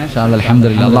 ഇൻഷാ അല്ലാഹ്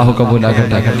അൽഹംദുലില്ലാഹ് അല്ലാഹു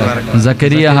കബൂലാക്കട്ടെ.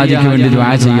 സക്കരിയ ഹാജിക്ക് വേണ്ടി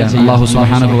ദുആ ചെയ്യാൻ. അല്ലാഹു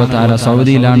സുബ്ഹാനഹു വ തആല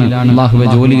സൗദിയിലാണ്. അല്ലാഹുവേ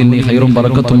ജോലിയിൽ നീ ഖൈറും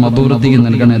ബറക്കത്തും അഭിവൃദ്ധിയും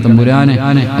നൽകണേ തമ്പുരാനെ.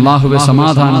 അല്ലാഹുവേ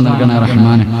സമാധാനം നൽകണേ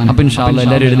റഹ്മാനെ. അപ്പോൾ ഇൻഷാ അല്ലാഹ്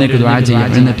എല്ലാവരും എഴുന്നേറ്റ് ദുആ ചെയ്യാം.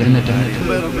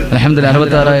 അൽഹംദുലില്ലാഹ്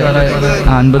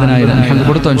 66,000 അൽഹംദുലില്ലാഹ്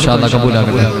കൊടുത്തോ. ഇൻഷാ അല്ലാഹ്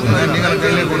കബൂലാക്കട്ടെ.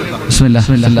 ബിസ്മില്ലാഹ്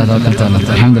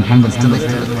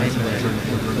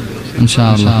ഇൻഷാ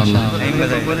അല്ലാഹ്.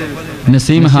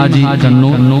 നസീം ഹാജി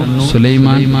കണ്ണൂർ,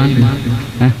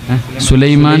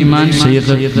 സുലൈമാൻ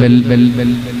ഷെയ്ഖ്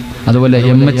അതുപോലെ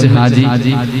MH ഹാജി,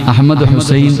 അഹമ്മദ്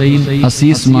ഹുസൈൻ,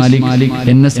 അസീസ് മാലിക്,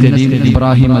 NS കരീം,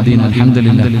 ഇബ്രാഹിം മദീൻ.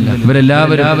 അൽഹംദുലില്ലാഹ്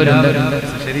ഇവരെല്ലാവരും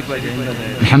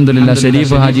അൽഹംദുലില്ലാഹ്.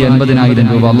 ഷരീഫ് ഹാജി 50,000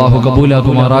 രൂപ അല്ലാഹു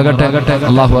കബൂലാക്കുമാറാകട്ടെ.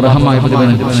 അല്ലാഹു അർഹമായ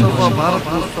പ്രതിഫലം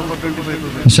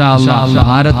ഇൻഷാ അല്ലാഹ്.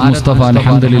 ഭാരത് മുസ്തഫ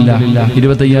അൽഹംദുലില്ലാഹ്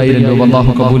 25,000 രൂപ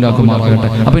അല്ലാഹു കബൂലാക്കുമാറാകട്ടെ.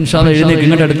 അപ്പോൾ ഇൻഷാ അല്ലാഹ് എഴുന്നേക്ക്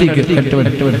ഇങ്ങോട്ട് അടുത്തേക്ക്.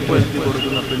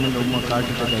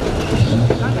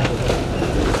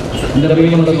 എൻ്റെ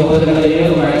പ്രിയമുള്ള സഹോദരങ്ങളെ,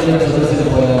 ഏത് വയസ്സിന്റെ സദസ്സിൽ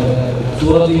പോയാലും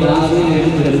സൂറത്തുൽ യാസീൻ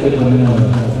എഴുതിയെടുക്കപ്പെടുന്നു.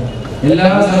 എല്ലാ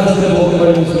സദസ്സിലും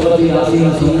പോകുമ്പോഴും സൂറത്തുൽ യാസീൻ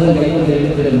സ്വന്തം കൈകൊണ്ട്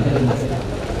എഴുതിത്തരുന്നു.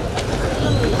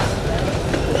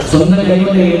 സ്വന്തം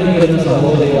കൈകൊണ്ട് എഴുതിത്തരുന്ന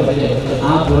സഹോദരങ്ങളെ,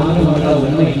 ആ പുറമെയുള്ള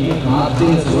ഉണ്മയ്ക്ക്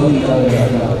ആദ്യം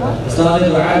സുഖമില്ലാതെയാണ്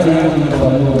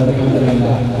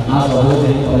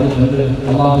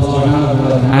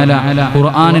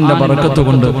ഖുർആനിന്റെ ബറക്കത്ത്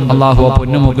കൊണ്ട് അല്ലാഹു ആ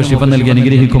പൊന്നുമോക്ക് ശിഫ നൽകി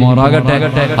അനുഗ്രഹിക്കുമാറാകട്ടെ.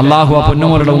 അല്ലാഹു ആ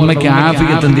പൊന്നുമോളുടെ ഉമ്മയ്ക്ക്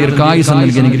ആഫിയത്തും ദീർഘായുസ്സും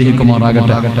നൽകി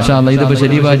അനുഗ്രഹിക്കുമാറാകട്ടെ. ഇൻഷാ അല്ലാഹ് ഇതിപ്പോ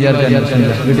ശരീഫാജിയാർക്ക്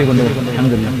വീട്ടിൽ കൊണ്ടുപോകും.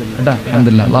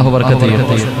 അൽഹംദുലില്ലാഹ് അല്ലാഹു ബറക്കത്ത്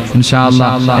ചെയ്യട്ടെ. ഇൻഷാ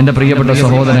അല്ലാഹ് എൻ്റെ പ്രിയപ്പെട്ട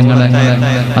സഹോദരങ്ങളെ,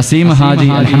 അസീം ഹാജി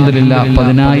അൽഹംദുലില്ലാഹ്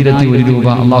 10,001 രൂപ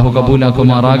അല്ലാഹു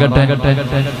കബൂലാക്കുമാറാകട്ടെ.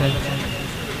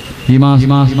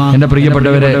 എന്റെ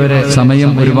പ്രിയപ്പെട്ടവരെ, സമയം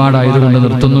ഒരുപാടായതുകൊണ്ട്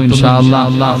നിർത്തുന്നു. ഇൻഷാ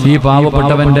അല്ലാഹ് ഈ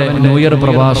പാവപ്പെട്ടവന്റെ ന്യൂ ഇയർ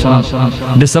പ്രഭാഷണം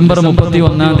ഡിസംബർ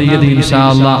 31-ാം തീയതി ഇൻഷാ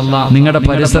അല്ലാഹ് നിങ്ങളുടെ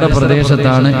പരിസര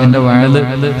പ്രദേശത്താണ് എന്റെ വഅദ്.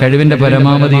 കഴിവിന്റെ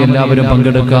പരമാവധി എല്ലാവരും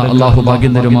പങ്കെടുക്കുക. അല്ലാഹു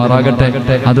ഭാഗ്യം തരുമാറാകട്ടെ.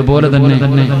 അതുപോലെ തന്നെ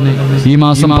ഈ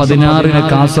മാസം 16-ന്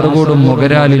കാസർഗോഡ്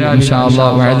മൊഗരാലിൽ ഇൻഷാ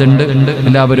അല്ലാഹ് വഅദുണ്ട്.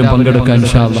 എല്ലാവരും പങ്കെടുക്കുക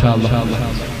ഇൻഷാ അല്ലാഹ്.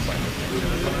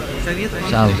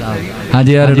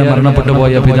 ഹാജിയാരുടെ മരണപ്പെട്ടു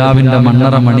പോയ പിതാവിന്റെ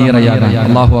മണ്ണറ മണിയറയാകാൻ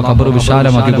അല്ലാഹു ആ ഖബർ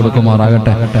വിശാലമാക്കി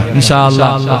കൊടുക്കുമാറാകട്ടെ. ഇൻഷാ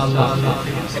അല്ലാഹ്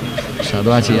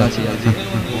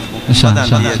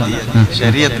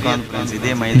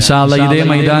ഇതേ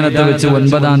മൈതാനത്ത് വെച്ച്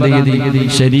 9-ാം തീയതി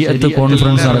ശരീഅത്ത്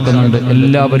കോൺഫറൻസ് നടക്കുന്നുണ്ട്.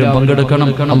 എല്ലാവരും പങ്കെടുക്കണം.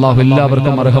 അല്ലാഹു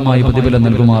എല്ലാവർക്കും അർഹമായി പ്രതിഫലം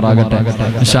നൽകുമാറാകട്ടെ.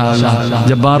 ഇൻഷാ അല്ലാഹ്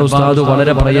ജബ്ബാർ ഉസ്താദ്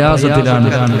വളരെ പ്രയാസത്തിലാണ്,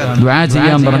 ദുആ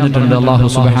ചെയ്യാൻ പറഞ്ഞിട്ടുണ്ട്. അല്ലാഹു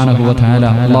സുബ്ഹാനഹു വ തആല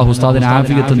അല്ലാഹു ഉസ്താദിന്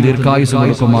ആഫിയത്തും ദീർഘായുസ്സും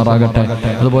നൽകുമാറാകട്ടെ.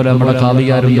 അതുപോലെ നമ്മുടെ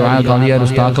ഖാദിയാരും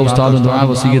ഉസ്താദും ദുആ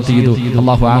വസിയത്ത് ചെയ്തു.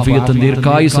 അല്ലാഹു ആഫിയത്തും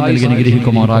ദീർഘായുസ്സും നൽകി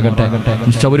അനുഗ്രഹിക്കുമാറാകട്ടെ.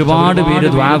 ഒരുപാട് പേര്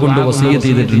ദുആ കൊണ്ട് വസിയത്ത്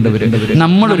ചെയ്തിട്ടുണ്ട്. കേൾക്കേണ്ടവര്,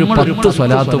 നമ്മളൊരു 10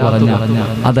 സ്വലാത്ത് പറഞ്ഞ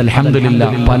അത്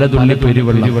അൽഹംദുലില്ലാഹ് പലതുള്ളി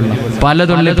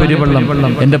പെരുവെള്ളം.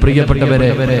 എന്റെ പ്രിയപ്പെട്ടവരെ,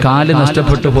 കാല്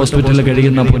നഷ്ടപ്പെട്ട് ഹോസ്പിറ്റലിൽ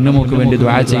കഴിയുന്ന പൊന്നുമോക്ക് വേണ്ടി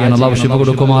ദുആ ചെയ്യാൻ അല്ലാഹു ശിഫ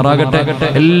കൊടുക്കുമാറാകട്ടെ.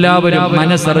 എല്ലാവരും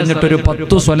മനസ്സറിഞ്ഞിട്ടൊരു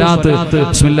 10 സ്വലാത്ത്.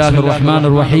 ബിസ്മില്ലാഹിർ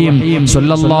റഹ്മാനിർ റഹീം.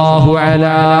 സല്ലല്ലാഹു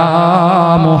അലാ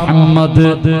മുഹമ്മദ്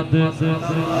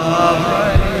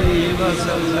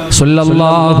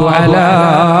സല്ലല്ലാഹു അലാ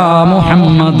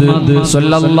മുഹമ്മദ്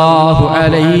സല്ലല്ലാഹു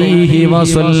അലൈഹി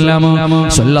വസല്ലം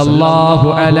സല്ലല്ലാഹു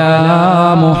അലാ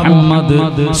മുഹമ്മദ്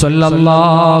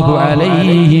സല്ലല്ലാഹു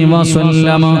അലൈഹി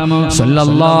വസല്ലം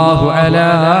സല്ലല്ലാഹു അലാ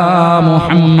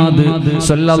മുഹമ്മദ്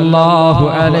സല്ലല്ലാഹു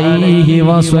അലൈഹി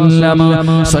വസല്ലം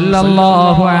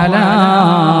സല്ലല്ലാഹു അലാ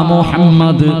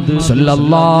മുഹമ്മദ്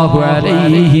സല്ലല്ലാഹു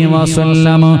അലൈഹി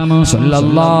വസല്ലം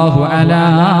സല്ലല്ലാഹു അലാ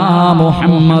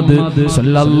മുഹമ്മദ്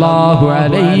സല്ലല്ലാഹു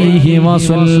അലൈഹി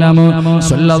വസല്ലം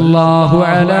സല്ലല്ലാഹു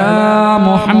അലാ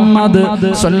മുഹമ്മദ്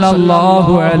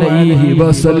സല്ലല്ലാഹു അലൈഹി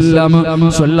വസല്ലം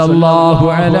സല്ലല്ലാഹു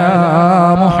അലാ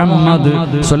മുഹമ്മദ്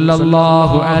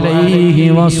സല്ലല്ലാഹു അലൈഹി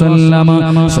വസല്ലം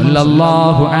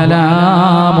സല്ലല്ലാഹു അലാ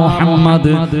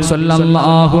മുഹമ്മദ്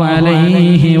സല്ലല്ലാഹു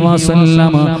അലൈഹി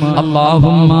വസല്ലം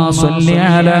അല്ലാഹുമ്മ സ്വല്ലി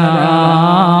അലാ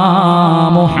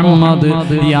മുഹമ്മദ്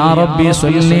യാ റബ്ബി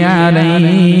സ്വല്ലി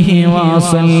അലൈഹി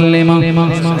വസല്ലം.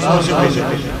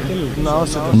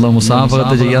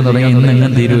 മുസാഫഹത്ത് ചെയ്യാൻ തുടങ്ങി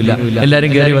ഇന്നെങ്ങും തീരൂല. എല്ലാരും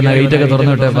കയറി വന്ന ഗേറ്റൊക്കെ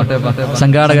തുറന്നു വിട്ടേ,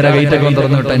 സംഘാടകരെ ഗേറ്റൊക്കെ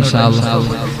തുറന്നു വിട്ടെ ഇൻഷാ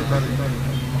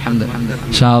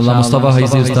അല്ലാഹ്. മുസ്തഫ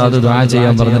ഹൈസി ഉസ്താദ് ദുആ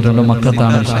ചെയ്യാൻ പറഞ്ഞിട്ടുണ്ട്.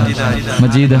 മക്കത്താണ്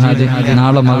മജീദ് ഹാജി.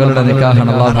 നാളെ മകളുടെ നിക്കാഹാണ്.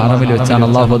 അല്ലാഹു ഹറമിൽ വെച്ചാണ്.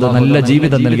 അല്ലാഹു അത് നല്ല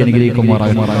ജീവിതം നൽകി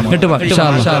അനുഗ്രഹിക്കുമാറാകട്ടെ.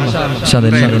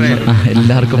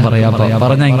 എല്ലാവർക്കും പറയാം,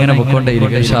 പറഞ്ഞാൽ ഇങ്ങനെ പൊക്കോണ്ടേ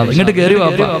ഇരിക്കും. ഇങ്ങോട്ട് കയറി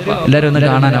വാപ്പാ, എല്ലാരും ഒന്ന്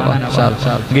കാണാനാ.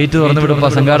 ഗേറ്റ് തുറന്നു വിടുമ്പോ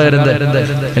സംഘാടകരുത്,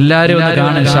 എല്ലാരും ഒന്ന്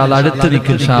കാണാൻ. അടുത്ത്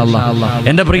നിൽക്കും.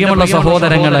 എന്റെ പ്രിയമുള്ള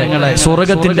സഹോദരങ്ങളെ,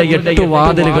 സ്വർഗത്തിന്റെ 8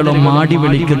 വാതിലുകളും മാടി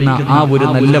വിളിക്കുന്ന ആ ഒരു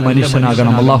നല്ല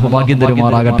മനുഷ്യനാകണം. അല്ലാഹു ഭാഗ്യം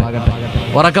തരുമാറാകട്ടെ.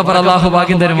 ഉറക്കപ്പറ, അല്ലാഹു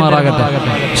ഭാഗ്യം തരുമാറാകട്ടെ.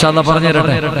 ഇൻഷാ അല്ലാഹ് പറഞ്ഞു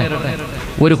തരട്ടെ.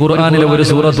 ഒരു ഖുർആനിലെ ഒരു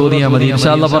സൂറത്ത് ഓതിയാ മതി. ഇൻഷാ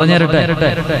അല്ലാഹ് പറഞ്ഞു തരട്ടെ.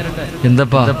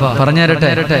 എന്തപ്പാ പറഞ്ഞു തരട്ടെ?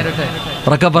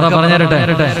 ഉറക്കപ്പറ പറഞ്ഞു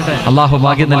തരട്ടെ. അല്ലാഹു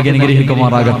ഭാഗ്യം നൽകി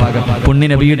അനുഗ്രഹിക്കുമാറാകട്ടെ. പുണ്യ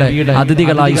നബിയുടെ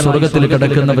അതിഥികളായി സ്വർഗത്തിൽ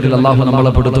കിടക്കുന്നവരിൽ അല്ലാഹു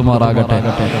നമ്മളെ പെടുത്തുമാറാകട്ടെ.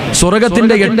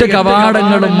 സ്വർഗത്തിന്റെ 8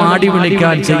 കവാടങ്ങളും മാടി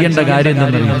വിളിക്കാൻ ചെയ്യേണ്ട കാര്യം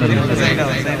എന്തെന്ന്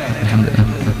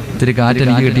ഇത്തിരി കാറ്റ്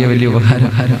എനിക്ക് കിട്ടിയ വലിയ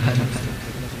ഉപകാരം.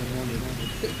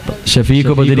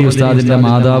 ഷഫീഖ് ബദരി ഉസ്താദിന്റെ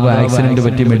മാതാവ് ആക്സിഡന്റ്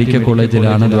പറ്റി മെഡിക്കൽ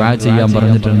കോളേജിലാണ്. ദുആ ചെയ്യാൻ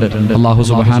പറഞ്ഞിട്ടുണ്ട്. അല്ലാഹു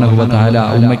സുബ്ഹാനഹു വ തആല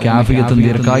ഉമ്മയ്ക്ക് ആഫിയത്തും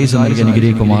ദീർഘായുസ്സും നൽകി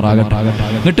അനുഗ്രഹിക്കുമാറാകട്ടെ.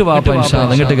 ഇങ്ങോട്ട് വാപ്പ ഇൻഷാ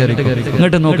അല്ലാഹ്, ഇങ്ങോട്ട് കയറി,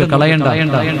 ഇങ്ങോട്ട് നോക്ക്, കളയണ്ട.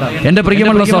 എന്റെ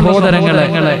പ്രിയമുള്ള സഹോദരങ്ങളെ,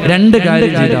 2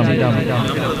 കാര്യം ചെയ്താൽ മതി.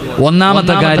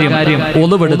 ഒന്നാമത്തെ കാര്യം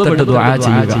ഒളുവെടുത്തിട്ട് ദുആ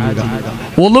ചെയ്യുക.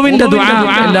 ഒളുവിന്റെ ദുആ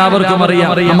എല്ലാവർക്കും അറിയാം.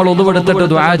 നമ്മൾ ഒളുവെടുത്തിട്ട്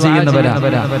ദുആ ചെയ്യുന്നവരാ.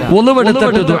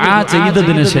 ഒളുവെടുത്തിട്ട് ദുആ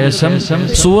ചെയ്തതിനു ശേഷം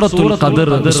സൂറത്തുൽ ഖദർ,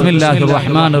 ബിസ്മില്ലാഹിർ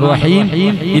റഹ്മാനിർ റഹീം,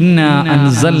 ഇന്നാ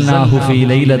അൻസൽനാഹു ഫീ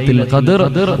ലൈലത്തിൽ ഖദർ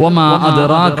വമാ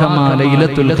അദ്റാക മാ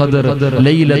ലൈലത്തുൽ ഖദർ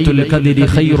ലൈലത്തുൽ ഖദ്രി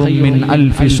ഖൈറും മിൻ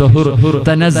അൽഫി ശഹർ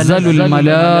തനസ്സലുൽ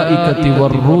മലായികതു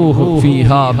വർ-റൂഹു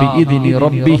ഫീഹാ ബിഇദ്നി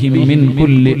റബ്ബിഹിം മിൻ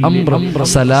കുല്ലി അംർ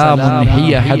സലാമുൻ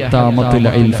ഹിയ ഹത്താ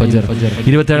മത്ലഇൽ ഫജ്ർ.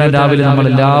 27 രാവിലെ നമ്മൾ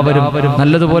എല്ലാവരും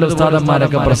നല്ലതുപോലെ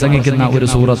ഉസ്താദന്മാരൊക്കെ പ്രസംഗിക്കുന്ന ഒരു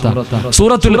സൂറത്താണ്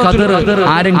സൂറത്തുൽ ഖദർ.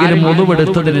 ആരെങ്കിലും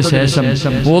ഒളുവെടുത്തതിന് ശേഷം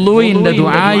ഒളുവിന്റെ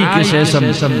ദുആയിക്ക് ശേഷം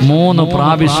 3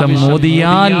 പ്രാവശ്യം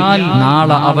ഓതിയാൽ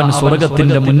നാളെ അവൻ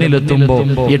സ്വർഗത്തിന്റെ മുന്നിലെത്തുമ്പോൾ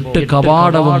 8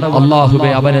 കവാടവും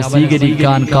അല്ലാഹുവേ അവനെ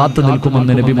സ്വീകരിക്കാൻ കാത്തു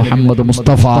നിൽക്കുമെന്ന് നബി മുഹമ്മദ്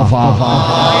മുസ്തഫ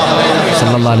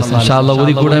സല്ലല്ലാഹു അലൈഹി വസല്ലം. ഇൻഷാ അല്ലാഹ്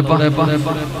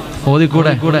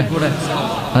ഓതിക്കൂടെ?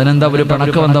 അതിനെന്താ ഒരു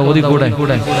പണക്കം, എന്താ ഓതിക്കൂടെ?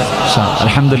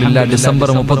 അൽഹംദുലില്ലാഹ്. ഡിസംബർ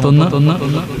 31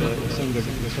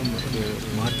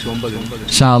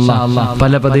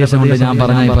 പല പ്രദേശമുണ്ട്. ഞാൻ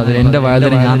പറഞ്ഞ എന്റെ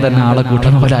വയലിന് ഞാൻ തന്നെ ആളെ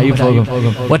കൂട്ടണ പോലെ ആയി പോകും.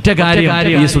 ഒറ്റ കാര്യം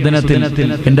ഈ സുദിനത്തിൽ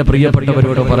എന്റെ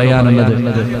പ്രിയപ്പെട്ടവരോട് പറയാനുള്ളത്,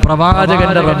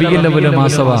 പ്രവാചകന്റെ റബീഉൽ അവ്വൽ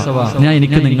മാസവാ.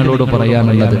 എനിക്ക് നിങ്ങളോട്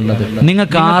പറയാനുള്ളത്,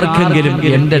 നിങ്ങൾക്ക് ആർക്കെങ്കിലും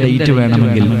എന്റെ ഡേറ്റ്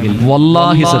വേണമെങ്കിൽ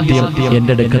വല്ലാഹി സത്യം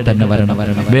എന്റെ അടുക്ക തന്നെ വരണം.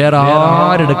 വേറെ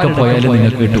ആരെടുക്ക പോയാലും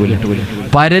നിങ്ങൾക്ക് കിട്ടൂല.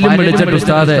 പരലും വിളിച്ചിട്ട്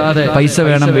ഉസ്താദെ പൈസ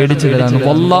വേണം മേടിച്ചു തരാന്ന്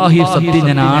വല്ലാഹി സത്യം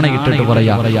ഞാൻ ആണയിട്ടിട്ട്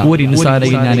പറയാം, ഒരു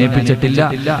ഇൻസാനെയും ഞാൻ ഏൽപ്പിച്ചിട്ടില്ല.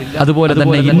 അതുപോലെ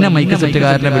തന്നെ ഇന്ന മൈക്ക്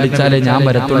സെറ്റുകാരനെ വിളിച്ചാലേ ഞാൻ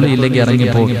വരത്തുള്ളൂ, ഇല്ലെങ്കിൽ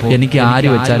ഇറങ്ങിപ്പോ. എനിക്ക് ആര്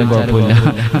വെച്ചാലും കുഴപ്പമില്ല,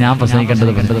 ഞാൻ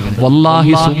പ്രസംഗിക്കേണ്ടത്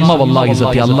വല്ലാഹി സുമ്മ വല്ലാഹി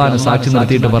സത്യം അള്ളാഹിനെ സാക്ഷി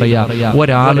നിർത്തിയിട്ട് പറയാ,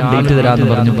 ഒരാളും ഡേറ്റ് തരാന്ന്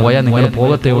പറഞ്ഞു പോയാൽ നിങ്ങൾ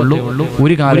പോകത്തേ ഉള്ളൂ.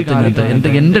 ഒരു കാലത്ത്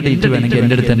എന്റെ ഡേറ്റ് വേണമെങ്കിൽ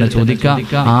എന്റെ അടുത്ത് തന്നെ ചോദിക്കാം,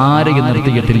 ആരെയും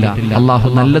നിർത്തിയിട്ടില്ല. അള്ളാഹു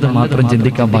നല്ലത് മാത്രം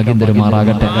ചിന്തിക്കാൻ ഭാഗ്യം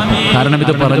തരുമാറാകട്ടെ. കാരണം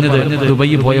ഇത് പറഞ്ഞത് ദുബൈ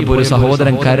പോയപ്പോ ഒരു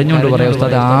സഹോദരൻ കരഞ്ഞുകൊണ്ട് പറയാം,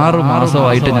 ഉസ്താദ് 6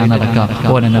 മാസമായിട്ട് ഞാൻ നടക്കാം.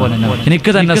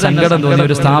 എനിക്ക് തന്നെ സങ്കടം തോന്നിയ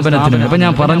ഒരു സ്ഥാപനത്തിന്. അപ്പൊ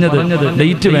ഞാൻ പറഞ്ഞത്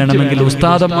ഡേറ്റ് വേണമെങ്കിൽ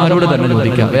ഉസ്താദന്മാരോട് തന്നെ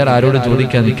ചോദിക്കാം, വേറെ ആരോട്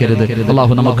ചോദിക്കാൻ നിൽക്കരുത്.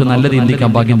 അള്ളാഹു നമുക്ക് നല്ലത് ചിന്തിക്കാൻ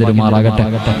ഭാഗ്യം തരുമാറാകട്ടെ.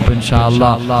 അപ്പോൾ ഇൻഷാ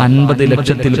അല്ലാഹ് 50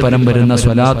 ലക്ഷത്തിൽ പരം വരുന്ന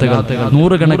സ്വലാത്തുകൾ,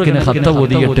 100 കണക്കിന് ഖത്ത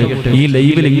ഓതിയിട്ട് ഈ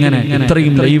ലൈവിൽ ഇങ്ങനെ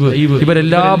ഇത്രയും ലൈവ്,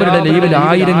 ഇവരെല്ലാവരുടെ ലൈവിൽ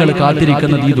ആയിരങ്ങൾ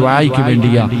കാത്തിരിക്കുന്നത് ഈ ദുആയ്ക്ക്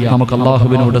വേണ്ടിയാ. നമുക്ക്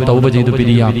അള്ളാഹുവിനോട് തൗബ ചെയ്ത്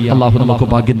പിരിയാം. അള്ളാഹു നമുക്ക്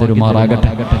ഭാഗ്യം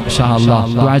തരുമാറാകട്ടെ. ഇൻഷാ അല്ലാഹ്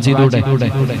ദുആ ചെയ്തൂടെ?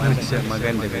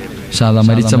 ഇൻഷാ അല്ലാഹ്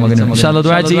മരിച്ച മകന് ഇൻഷാ അല്ലാഹ്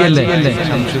ദുആ ചെയ്യല്ലേ?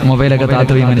 മൊബൈലൊക്കെ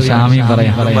താത്ത് ഇങ്ങനെ ഷാമിയും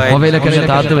പറയാം. മൊബൈലൊക്കെ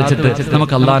താത്ത് വെച്ചിട്ട്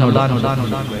നമുക്ക് അള്ളാഹിനോട്.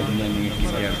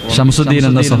 ഷംസുദ്ദീൻ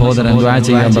എന്ന സഹോദരൻ ദുആ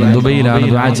ചെയ്യാൻ പറഞ്ഞു, ദുബൈയിലാണ്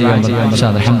ദുആ ചെയ്യാൻ പറഞ്ഞു.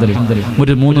 അൽഹംദുലില്ലാഹ്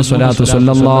ഒരു 3 സ്വലാത്ത്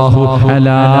സല്ലല്ലാഹു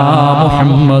അലാ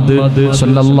മുഹമ്മദ്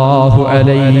സല്ലല്ലാഹു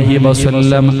അലൈഹി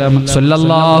വസല്ലം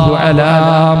സല്ലല്ലാഹു അലാ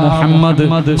മുഹമ്മദ്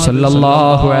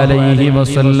സല്ലല്ലാഹു അലൈഹി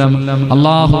വസല്ലം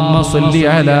അല്ലാഹുമ്മ സ്വല്ലി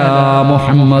അലാ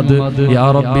മുഹമ്മദ് യാ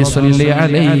റബ്ബി സ്വല്ലി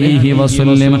അലൈഹി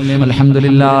വസല്ലം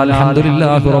അൽഹംദുലില്ലാഹ്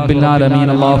അൽഹംദുലില്ലാഹി റബ്ബിൽ ആലമീൻ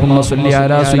അല്ലാഹുമ്മ സ്വല്ലി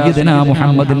അലാ സയ്യിദിനാ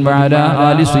മുഹമ്മദിൻ വഅലാ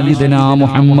ആലി സയ്യിദിനാ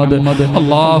മുഹമ്മദ്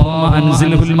അല്ലാഹുമ്മ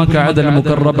അൻസിൽഹു المقعد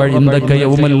المقرب عندك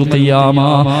يوم القيامة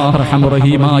അർഹമ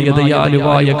റഹീമായ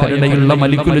ദയാലുവായ കരുണയുള്ള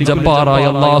മലിക്കുൽ ജബ്ബാറായ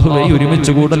അല്ലാഹുവേ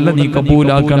ഒരുമിച്ച് കൂടല്ല നീ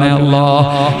കബൂലാക്കണേ അല്ലാഹ്.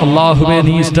 അല്ലാഹുവേ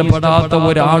നീ ഇഷ്ടപ്പെടാത്ത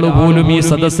ഒരാൾ പോലും ഈ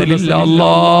സദസ്സിലില്ല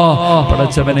അല്ലാഹ്.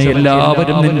 പടച്ചവനെ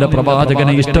എല്ലാവരും നിന്റെ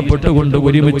പ്രവാചകനെ ഇഷ്ടപ്പെട്ടുകൊണ്ട്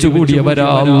ഒരുമിച്ച് കൂടിയവരാ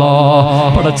അല്ലാഹ്.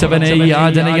 പടച്ചവനെ ഈ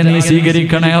യാചനയെ നീ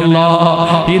സ്വീകരിക്കണേ അല്ലാഹ്.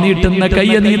 ഈ നീട്ടുന്ന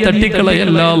കയ്യെ നീ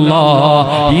തട്ടിക്കളയല്ല അല്ലാഹ്.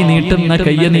 ഈ നീട്ടുന്ന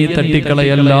കയ്യെ നീ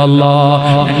തട്ടിക്കളയല്ല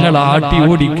അല്ലാഹ്. ഞങ്ങൾ ആട്ടി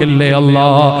ഓടിക്കല്ലേ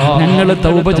അല്ലാഹ്. ഞങ്ങൾ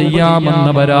തൗബ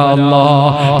ചെയ്യാമെന്നവരാ അല്ലാഹ്.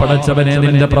 പടച്ചവനെ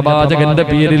നിന്റെ പ്രവാചകന്റെ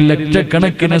പേരിൽ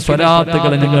ലക്ഷക്കണക്കിന്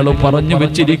സ്വലാത്തുകൾ ഞങ്ങൾ പറഞ്ഞു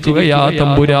വെച്ചിരിക്കുകയാ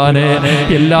തമ്പുരാനെ.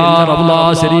 എല്ലാ റൗള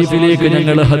ശരീഫിലേക്ക്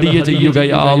ഞങ്ങൾ ഹദിയ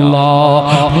ചെയ്യുകയാ അല്ലാഹ്.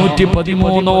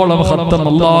 113ഓളം ഖത്തം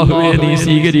അല്ലാഹുവേ നീ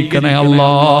സ്വീകരിക്കണേ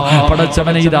അല്ലാഹ്.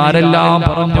 പടച്ചവനെ ഇതാരെല്ലാം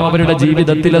പറഞ്ഞു അവരുടെ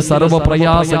ജീവിതത്തിലെ സർവ്വ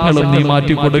പ്രയാസങ്ങളും നീ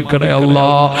മാറ്റി കൊടുക്കണേ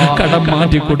അല്ലാഹ്. കടം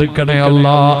മാറ്റി കൊടുക്കണേ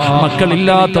അല്ലാഹ്.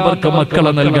 മക്കളില്ലാത്തവർക്ക്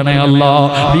മക്കളെ നൽകണേ അല്ലാഹ്.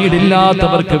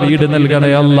 വീടില്ലാത്തവർക്ക് വീട്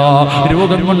നൽകണേ അല്ലാഹ്.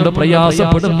 രോഗം കൊണ്ട്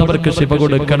പ്രയാസപ്പെടുന്നവർക്ക് ശിഫ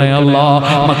കൊടുക്കണേ അല്ലാഹ്.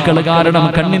 മക്കൾ കാരണം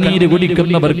കണ്ണുനീര്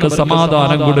കുടിക്കുന്നവർക്ക്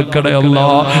സമാധാനം കൊടുക്കണേ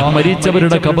അല്ലാഹ്.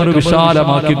 മരിച്ചവരുടെ ഖബർ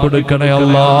വിശാലമാക്കി കൊടുക്കണേ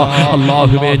അല്ലാഹ്.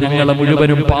 അല്ലാഹുവേ ഞങ്ങളെ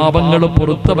മുഴുവനും പാപങ്ങളും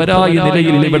പുറത്തവരായ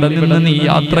നിലയിൽ ഇവിടെ നിന്ന് നീ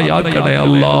യാത്രയാക്കണേ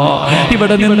അല്ലാഹ്.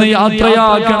 ഇവിടെ നിന്ന്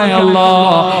യാത്രയാക്കണേ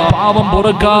അല്ലാഹ്. പാപം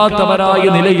പൊറുക്കാത്തവരായ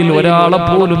നിലയിൽ ഒരാളെ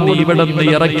പോലും നീ ഇവിടെ നിന്ന്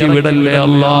ഇറക്കി വിടല്ലേ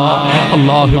അല്ലാഹ്.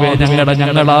 അല്ലാഹുവേ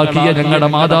ഞങ്ങളാക്കിയ ഞങ്ങളുടെ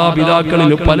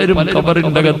മാതാപിതാക്കളിൽ പലരും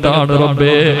ഖബറിന്റെ അകത്താണ്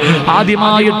റബ്ബേ.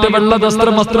 ആദ്യമായിട്ട്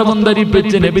വസ്ത്രം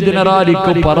ധരിപ്പിച്ച്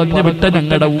നബിദിനറാലിക്ക് പറഞ്ഞു വിട്ട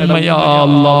ഞങ്ങളുടെ ഉമ്മയാ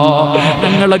അല്ലാഹ്.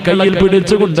 ഞങ്ങളെ കയ്യിൽ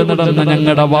പിടിച്ചുകൊണ്ട് നടന്ന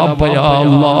ഞങ്ങളുടെ വാപ്പയാ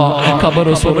അല്ലാഹ്. ഖബർ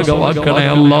സ്വർഗ്ഗമാക്കണേ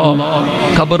അല്ലാഹ്.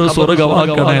 ഖബർ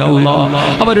സ്വർഗ്ഗമാക്കണേ അല്ലാഹ്.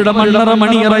 അവരുടെ മണ്ണറ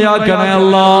മണിയറയാക്കണേ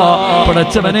അല്ലാഹ്.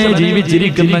 പടച്ചവനെ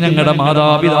ജീവിച്ചിരിക്കുന്ന ഞങ്ങളുടെ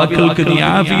മാതാപിതാക്കൾക്ക് നീ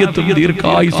ആഫിയത്തും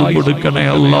ദീർഘായുസ്സും കൊടുക്കണേ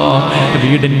അല്ലാഹ്.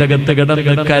 വീടിന്റെ അകത്ത്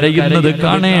കിടന്ന് കരയുന്നത്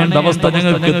കാണേണ്ട അവസ്ഥ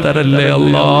ഞങ്ങൾക്ക് തരല്ലേ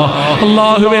അല്ലാഹ്.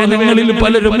 അല്ലാഹുവേ ഞങ്ങളിൽ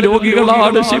പലരും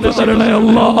രോഗികളാണ്, ശിഫ തരണേ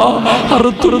അല്ലാഹ്.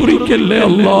 അറുത്തു മുറിക്കല്ലേ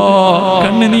അല്ലാഹ്.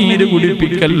 കണ്ണുനീര്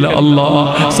കുടിപ്പിക്കല്ലേ അല്ലാഹ്.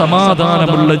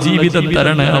 സമാധാനമുള്ള ജീവിതം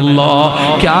തരണേ അല്ലാഹ്.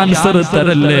 ക്യാൻസർ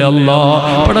തരല്ലേ അല്ലാഹ്.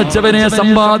 പടച്ചവനെ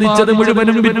സമ്പാദിച്ചത്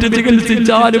മുഴുവനും വിറ്റ്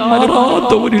ചികിത്സിച്ചാലും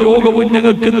മാറാത്ത ഒരു രോഗവും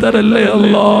ഞങ്ങൾക്ക് തരല്ലേ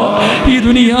അല്ലാഹ്. ഈ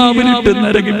ദുനിയാവിലിട്ട്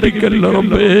നരകിപ്പിക്കല്ല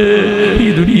റബ്ബേ. ഈ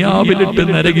ദുനിയാവിലിട്ട്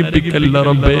നരകിപ്പിക്കല്ല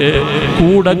റബ്ബേ.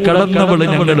 കൂടെ കടന്നവള്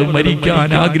ഞങ്ങൾ മരിക്കാൻ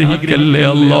ആഗ്രഹിക്കല്ലേ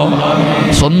അല്ലാഹ്.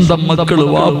 സ്വന്തം മക്കള്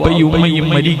വാപ്പയും ഉമ്മയും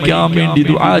മരിക്കാൻ വേണ്ടി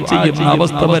ദുആ ചെയ്യുന്ന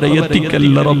അവസ്ഥ വരെ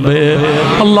എത്തിക്കല്ല റബ്ബേ.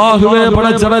 അല്ലാഹുവേ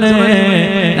പടച്ചവനെ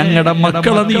ഞങ്ങളുടെ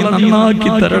മക്കളെ നീ നന്നാക്കി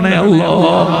തരണേ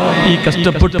അല്ലാഹ്. ഈ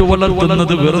കഷ്ടപ്പെട്ടു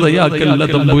വളർത്തുന്നത് വെറുതെയാക്കല്ല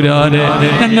തമ്പുരാനെ.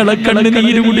 ഞങ്ങളെ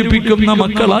കണ്ണുനീര് കുടിപ്പിക്കുന്ന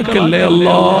മക്കളാക്കല്ലേ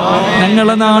അല്ലാഹ്.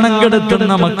 ഞങ്ങളെ നാണം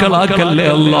കെടുത്തുന്ന മക്കളാക്കല്ലേ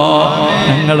അല്ലാഹ്.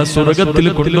 ഞങ്ങളെ സ്വർഗ്ഗത്തിൽ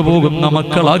കൊണ്ടുപോകുന്ന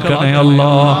മക്കളാക്കണേ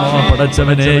അല്ലാഹ്.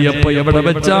 പടച്ചവനെ എപ്പോ എവിടെ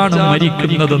വെച്ചാണ്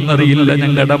മരിക്കുന്നതെന്നറിയില്ല.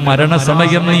 ഞങ്ങളുടെ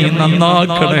മരണസമയം നീ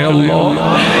നന്നാക്കണേ അല്ലാഹ്.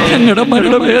 ഞങ്ങളുടെ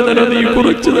മരണവേദന നീ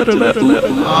കുറച്ചു തരണേ അല്ലാഹ്.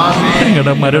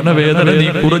 ഞങ്ങളുടെ മരണവേദന നീ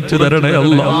കുറച്ചു തരണേ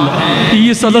അല്ലാഹ്. ഈ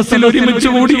സദസ്സിൽ ഒരുമിച്ച്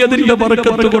കൂടിയതിന്റെ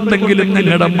ബർക്കത്ത് കൊണ്ടെങ്കിലും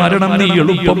ഞങ്ങളുടെ മരണം നീ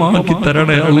എളുപ്പമാക്കി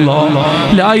തരണേ അല്ലാഹ്.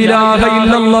 ലാ ഇലാഹ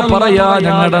ഇല്ലല്ലാഹ് പറയാ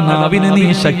ഞങ്ങളുടെ നാവിന് നീ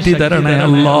ശക്തി തരണേ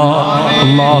അല്ലാഹ്.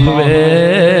 അല്ലാഹുവേ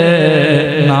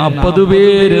 40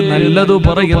 പേര് നല്ലതു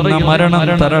പറയുന്ന മരണം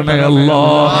തരണേ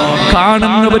അല്ലാഹ്.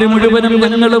 കാണുന്നവര് മുഴുവനും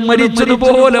ഞങ്ങൾ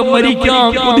മരിച്ചതുപോലെ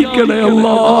മരിക്കാൻ കൊതിക്കണേ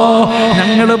അല്ലാഹ്.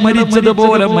 ഞങ്ങൾ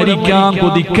മരിച്ചതുപോലെ മരിക്കാൻ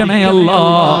കൊതിക്കണേ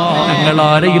അല്ലാഹ്. ഞങ്ങൾ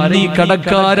ആരെയും നീ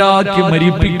കടക്കാരാക്കി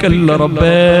മരിപ്പിക്കല്ല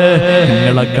റബ്ബേ.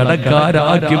 ഞങ്ങളെ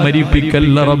കടക്കാരാക്കി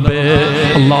മരിപ്പിക്കല്ല റബ്ബേ.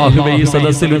 അല്ലാഹുവേ ഈ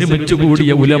സദസ്സിൽ ഒരുമിച്ച്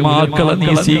കൂടിയ ഉലമാക്കളെ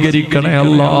നീ സ്വീകരിക്കണേ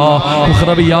അല്ലാഹ്.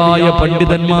 മുഖ്റബിയായ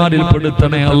പണ്ഡിതന്മാരിൽ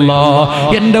പെടുത്തണേ അല്ലാഹ്.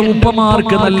 എന്റെ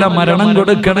ഉപ്പമാർക്ക് നല്ല മരണം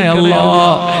കൊടുക്കണേ അല്ലാ.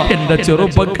 എന്റെ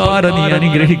ചെറുപ്പക്കാരെ നീ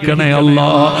അനുഗ്രഹിക്കണേ അല്ലാ.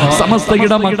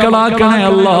 സമസ്തയുടെ മക്കളാക്കണേ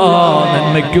അല്ലാ.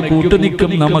 നന്മയ്ക്ക്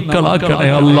കൂട്ടുനിൽക്കുന്ന മക്കളാക്കണേ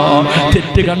അല്ലാ.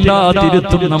 തെറ്റ് കണ്ടാ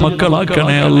തിരുത്തുന്ന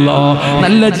മക്കളാക്കണേ അല്ലാ.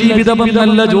 നല്ല ജീവിതവും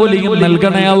നല്ല ജോലിയും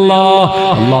നൽകണേ അല്ലാ.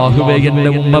 അല്ലാഹുവേ എന്റെ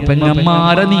ഉമ്മ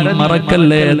പെങ്ങന്മാരെ നീ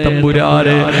മറക്കല്ലേ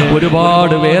തമ്പുരാനെ.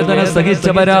 ഒരുപാട് വേദന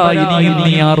സഹിച്ചവരായി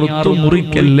നീ അറുത്തു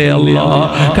മുറിക്കല്ലേ അല്ലാ.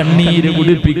 കണ്ണീര്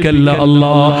കുടിപ്പിക്കല്ല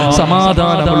അല്ലാ.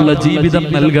 സമാധാനമുള്ള ജീവിതം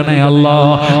നൽകണേ അല്ലാ.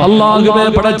 അല്ലാഹുവേ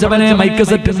പടച്ചവനെ മൈക്ക്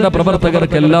സെറ്റിന്റെ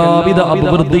പ്രവർത്തകർക്ക് എല്ലാവിധ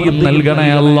അഭിവൃദ്ധിയും നൽകണേ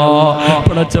അല്ലാ.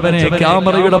 പടച്ചവനെ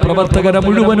ക്യാമറയുടെ പ്രവർത്തകരെ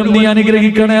മുഴുവനും നീ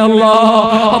അനുഗ്രഹിക്കണേ അല്ലാ.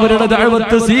 അവരുടെ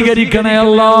ദഅവത്ത് സ്വീകരിക്കണേ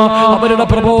അല്ലാ. അവരുടെ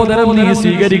പ്രബോധനം നീ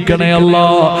സ്വീകരിക്കണേ അല്ലാ.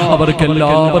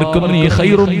 അവർക്കെല്ലാവർക്കും നീ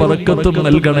ഖൈറും ബറക്കത്തും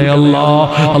നൽകണേ അല്ലാ.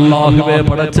 അല്ലാഹുവേ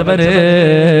പടച്ചവനെ,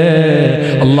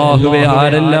 അല്ലാഹുവേ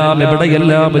ആരെല്ലാം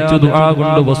എവിടെയെല്ലാം വെച്ച് ദുആ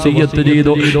കൊണ്ട് വസിയ്യത്ത്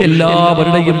ചെയ്തു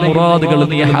എല്ലാവരുടെയും മുറാദുകൾ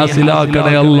നീ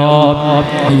ഹാസിലാക്കണേ അല്ലാ.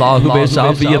 അല്ലാഹുവേ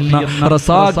ഷാഫി എന്ന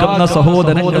റസാഖ് എന്ന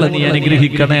സഹോദരങ്ങളെ നീ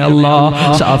അനുഗ്രഹിക്കണേ അല്ലാ.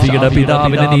 ഷാഫിയുടെ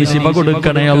പിതാവിനെ നീ ശിവ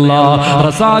കൊടുക്കണേ അല്ലാ.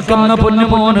 റസാഖ് എന്ന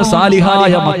പൊന്നുമോന്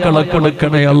സാലിഹായ മക്കളെ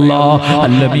കൊടുക്കണേ അല്ലാ.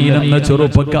 അല്ലമീൻ എന്ന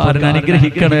ചെറുപ്പക്കാരൻ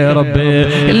അനുഗ്രഹിക്കണേ റബ്ബേ.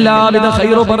 എല്ലാവിധ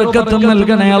ഖൈറു ബറക്കത്തും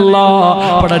നൽകണേ അല്ലാ.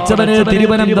 പടച്ചവനെ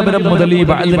തിരുവനന്തപുരം മുതൽ ഈ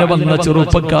ബഅലിന് വന്ന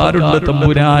ചെറുപ്പക്കാരുണ്ട്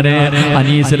തമ്പുരാനെ.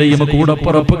 അനീസിലെയും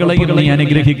കൂടപ്പുറപ്പുകളെയും നീ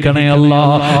അനുഗ്രഹിക്കണേ അല്ലാ.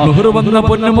 ലുഹ്ർ വന്ന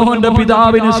പൊന്നുമോന്റെ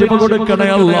പിതാവിന് ശിവ കൊടുക്കണേ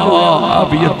അല്ലാ.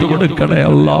 ആഫിയത്ത് കൊടുക്കണേ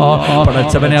അല്ലാ.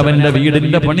 പടച്ചവനെ അവന്റെ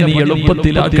വീടിന്റെ പണി നീ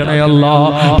എളുപ്പത്തിലാക്കണേ അല്ലാ.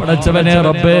 പടച്ചവനെ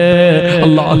റബ്ബേ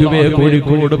അല്ലാഹുവേ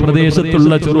കോഴിക്കോട്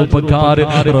പ്രദേശത്തുള്ള ചെറുപ്പക്കാർ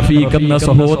റഫീഖ് എന്ന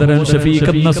സഹോദരൻ, ഷഫീഖ്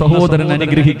എന്ന സഹോദരൻ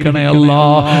അനുഗ്രഹിക്കണേ അല്ലാ.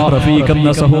 റഫീഖ് എന്ന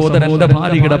സഹോദരന്റെ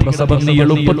ഭാര്യയുടെ പ്രസവം നീ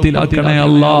എളുപ്പത്തിലാക്കണേ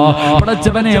അല്ലാ.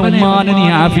 പടച്ചവനെ ഉമ്മാന് നീ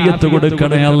ആഫിയത്ത്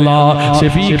കൊടുക്കണേ അല്ലാ.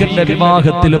 ഷഫീഖിന്റെ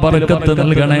വിവാഹത്തിൽ ബറക്കത്ത്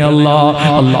നൽകണേ അല്ലാ.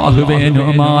 അല്ലാഹുവേ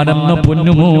നുഅ്മാൻ എന്ന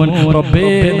പൊന്നുമോൻ റബ്ബേ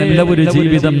നല്ല ഒരു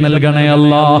ജീവിതം നൽകണേ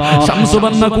അല്ലാ. ശംസു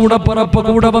വന്ന കൂടപ്പുറപ്പ്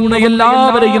കൂടെ വന്ന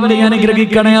എല്ലാവരെയും നീ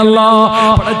അനുഗ്രഹിക്കണേ അല്ലാ.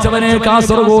 പടച്ചവനെ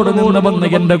കാസർഗോഡ് നിന്ന് വന്ന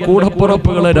എന്റെ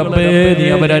കൂടപ്പുറപ്പുകളെ റബ്ബേ നീ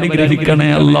അവരെ അനുഗ്രഹിക്കണേ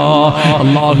അല്ലാ.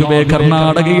 അല്ലാഹുവേ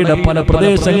കർണാടകയുടെ പല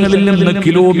പ്രദേശങ്ങളിൽ നിന്ന്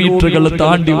കിലോമീറ്ററുകൾ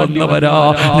താണ്ടി വന്നവരാ.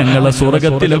 ഞങ്ങളെ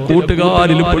സ്വർഗത്തിലെ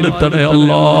കൂട്ടുകാരിൽ പെടുത്തണേ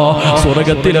അല്ലാ.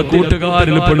 സ്വർഗത്തിലെ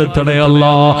കൂട്ടുകാരിൽ പെടുത്തണേ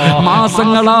അല്ലാ.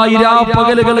 മാസങ്ങളായി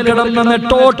രാപ്പകലുകൾ കിടന്ന്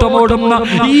നെട്ടോട്ടമോടുന്ന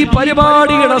ഈ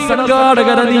പരിപാടിയുടെ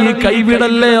സംഘാടകരെ നീ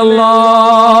കൈവിടല്ലേ അല്ലാ.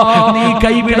 നീ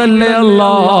കൈവിടല്ലേ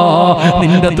അല്ലാ.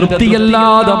 നിന്റെ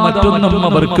തൃപ്തിയല്ലാതെ മറ്റൊന്നും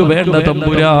അവർക്ക് വേണ്ട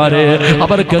തമ്പുരാരെ.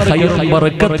 അവർക്ക് ഖൈറും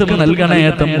ബറക്കത്തും നൽകണേ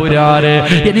തമ്പുരാരെ.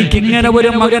 എനിക്കിങ്ങനെ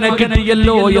ഒരു മകനെ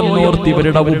കിട്ടിയല്ലോ എന്നോർത്ത്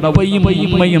ഇവരുടെ ഉപ്പയും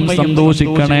ഉമ്മയും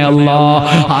സന്തോഷിക്കണേ അല്ലാ.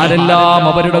 ആരെല്ലാം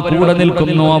അവരുടെ കൂടെ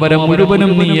നിൽക്കുന്നു അവരെ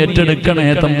മുഴുവനും നീ ഏറ്റെടുക്കണേ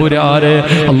തമ്പുരാരെ.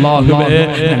 അല്ലാഹുവേ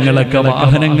ഞങ്ങളൊക്കെ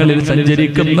വാഹനങ്ങളിൽ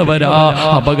സഞ്ചരിക്കുന്നവരാ.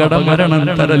 അപകട മരണം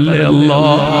തരല്ലേ അല്ലാ.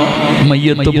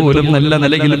 മയ്യത്ത് പോലും നല്ല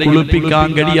നിലയിൽ കുളിപ്പിക്കാൻ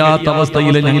കഴിയാത്ത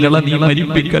അവസ്ഥയിൽ ഞങ്ങളെ നീ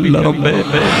മരിപ്പിക്കല്ല റബ്ബേ.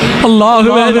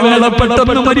 അല്ലാഹുവേ ഞങ്ങളെ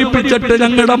പെട്ടെന്ന് മരിപ്പിച്ചിട്ട്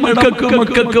ഞങ്ങളുടെ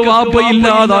മക്കൾക്ക്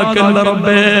വാപ്പയില്ലാതാക്കല്ല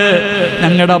റബ്ബേ.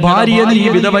 ഞങ്ങളുടെ ഭാര്യയെ നീ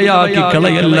വിധവയാക്കി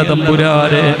കളയല്ല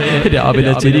തമ്പുരാരെ.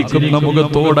 രാവിലെ ചിരിക്കുന്ന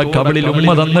മുഖത്തോടെ കവളിൽ ഉമ്മ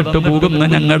തന്നിട്ട് പോകുന്ന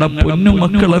ഞങ്ങളുടെ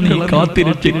പൊന്നുമക്കളെ നീ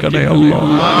കാത്തിരക്ഷിക്കണേ അല്ലാ.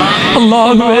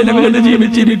 അല്ലാഹുവേ ഞങ്ങൾ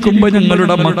ജീവിച്ചിരിക്കുമ്പോ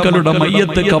ഞങ്ങളുടെ മക്കളുടെ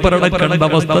മയ്യത്ത് കബറടക്കേണ്ട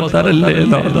അവസ്ഥ തരല്ലേ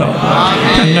ദാദാ.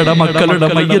 ഞങ്ങളുടെ മക്കളുടെ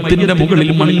മയ്യത്തിന്റെ മുകളിൽ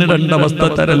മണ്ണിടേണ്ട അവസ്ഥ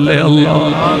തരല്ലേ അല്ലാ.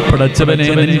 പടച്ചവനെ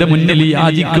നിന്റെ മുന്നിൽ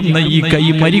യാചിക്കുന്ന ഈ കൈ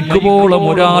മരിക്കുവോളം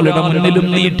ഒരാളുടെ മുന്നിലും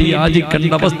നീട്ടി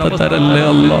യാചിക്കേണ്ട അവസ്ഥ തരല്ലേ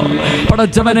അല്ലാ.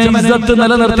 പടച്ചവനെ ഇസ്സത്ത്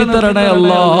നിലനിർത്തി തരണേ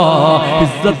അല്ലാ.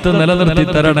 ഇസ്സത്ത് നിലനിർത്തി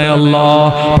തരണേ അല്ലാ.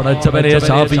 പടച്ചവനെ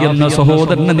ഷാഫി എന്ന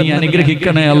സഹോദരനെ നീ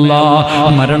അനുഗ്രഹിക്കണേ അല്ലാ.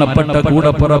 മരണപ്പെട്ട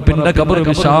കൂടപ്പുറപ്പിന്റെ ഖബർ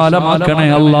വിശാലമാക്കണേ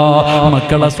അല്ലാ.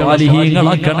 മക്കളെ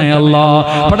സ്വാലിഹീങ്ങളാക്കണേ അല്ലാ.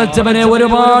 പടച്ചവനെ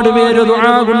ഒരുപാട് പേര്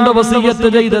ദുആ കൊണ്ട് വസിയ്യത്ത്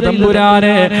ചെയ്ത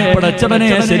തമ്പുരാനെ. പടച്ചവനെ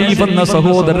ശരീഫ് എന്ന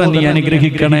സഹോദരനെ നീ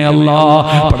അനുഗ്രഹിക്കണേ അല്ലാ.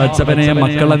 പടച്ചവനെ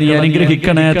മക്കളെ നീ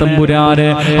അനുഗ്രഹിക്കണേ തമ്പുരാനെ.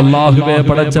 അല്ലാഹുവേ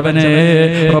പടച്ചവനെ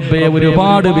റബ്ബേ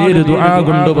ഒരുപാട് പേര് ദുആ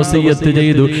കൊണ്ട് വസിയ്യത്ത്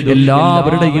ചെയ്തു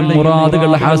എല്ലാവരുടെയും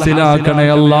മുറാദുകൾ ഹാസിലാക്കണേ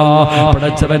അല്ലാ.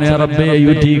 പടച്ചവനെ റബ്ബേ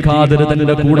യുടി ഖാദിർ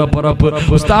തന്റെ കൂടപ്പുറപ്പ്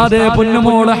ഉസ്താദേ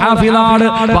പൊന്നുമോള് ഹാഫിലാണ്.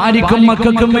 ഭാര്യക്കും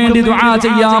മക്കൾക്കും വേണ്ടി ദുആ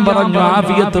ചെയ്യാൻ പറഞ്ഞു.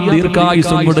 ആഫിയത്തും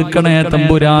ദീർഘായുസ്സും കൊടുക്കണേ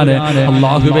തമ്പുരാനെ.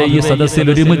 അല്ലാഹുവേ ഈ സദസ്സിൽ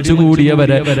ഒരുമിച്ച്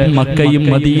കൂടിയവരെ മക്കയും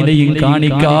മദീനയും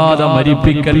കാണിക്കാതെ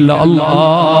മരിപ്പിക്കല്ല അല്ലാ.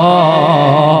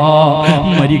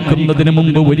 മരിക്കുന്നതിന്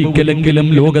മുമ്പ് ഒരിക്കലെങ്കിലും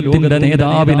ലോകത്തിന്റെ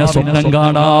നേതാവിനെ സ്വപ്നം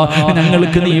കാണാ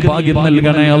ഞങ്ങൾക്ക് നീ ഭാഗ്യം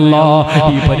നൽകണേ അല്ലാ.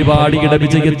 ഈ പരിപാടിയുടെ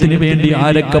വിജയത്തിന് വേണ്ടി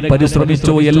ആരൊക്കെ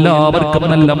പരിശ്രമിച്ചോ എല്ലാവർക്കും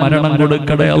നല്ല മരണം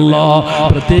കൊടുക്കണേ അല്ലാ.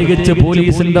 പ്രത്യേകിച്ച്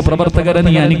പോലീസിന്റെ പ്രവർത്തകരെ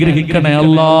നീ അനുഗ്രഹിക്കണേ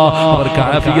അല്ലാ. അവർക്ക്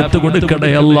ആഫിയത്ത്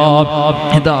കൊടുക്കണേ അല്ലാ,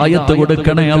 ഹിദായത്ത്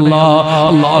കൊടുക്കണേ അല്ലാ.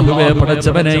 അല്ലാഹുവേ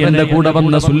പടച്ചവനെ എന്റെ കൂടെ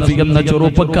വന്ന സുൽഫി എന്ന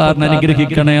ചെറുപ്പക്കാരനെ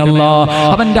അനുഗ്രഹിക്കണേ അല്ലാ.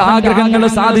 അവന്റെ ആഗ്രഹങ്ങൾ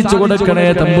സാധിച്ചു കൊടുക്കണേ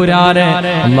തമ്പുരാനെ.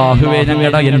 അല്ലാഹുവേ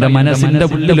എന്റെ മനസ്സിന്റെ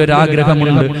ഉള്ളിൽ ഒരു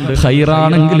ആഗ്രഹമുണ്ട്,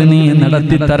 ഖൈറാണെങ്കിൽ നീ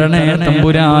നടത്തി തരണേ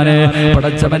തമ്പുരാനെ.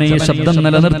 പടച്ചവനെ ഈ ശബ്ദം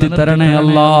നിലനിർത്തി തരണേ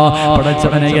അല്ലാ.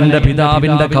 പടച്ചവനെ എന്റെ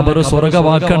പിതാവിന്റെ ഖബർ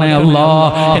സ്വർഗ്ഗമാക്കണേ അല്ലാ.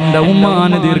 എന്റെ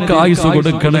ഉമ്മാന് ദീർഘായുസ്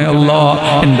കൊടുക്കണേ അല്ലാ.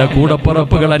 എന്റെ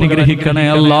കൂടപ്പുറപ്പുകൾ അനുഗ്രഹിക്കണേ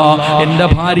അല്ലാ. എന്റെ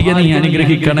ഭാര്യയെ നീ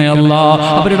അനുഗ്രഹിക്കണേ അല്ലാ.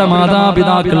 അവരുടെ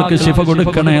മാതാപിതാക്കൾക്ക് ശിഫ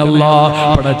കൊടുക്കണേ അല്ലാ.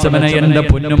 പടച്ചവനെ എന്റെ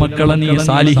പൊന്നുമക്കളെ നീ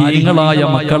സാലിഹീങ്ങളായ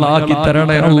മക്കളാക്കി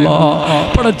തരണേ അല്ലാ.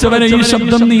 പടച്ചവനെ ഈ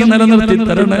ശബ്ദം നീ നിലനിർത്തി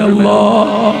തരണേ അല്ലാ.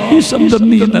 ഈ ശബ്ദം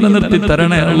നീ നിലനിർത്തി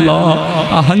തരണേ അല്ലാ.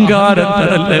 അഹങ്കാരം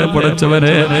തരല്ലേ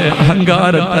പടച്ചവനെ,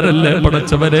 അഹങ്കാരം തരല്ലേ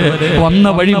പടച്ചവനെ. വന്ന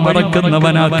വഴി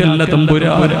മറക്കുന്നവനാക്കല്ല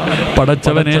തമ്പുരാൻ.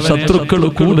 പടച്ചവനെ ശത്രുക്കൾ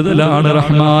കൂടുതലാണ്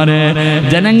റഹ്മാനെ.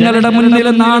 ജനങ്ങളുടെ മുന്നിൽ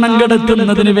നാണം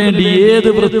കെടുത്തുന്നതിന് വേണ്ടി ഏത്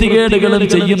വൃത്തികേടുകളും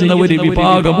ചെയ്യുന്ന ഒരു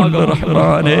വിഭാഗമുണ്ട്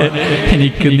റഹ്മാനെ.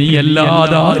 എനിക്ക് നീ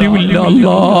അല്ലാതെ ആരുമില്ല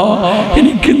അല്ലാ.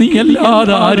 എനിക്ക് നീ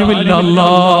അല്ലാതെ ആരുമില്ല അല്ലാ.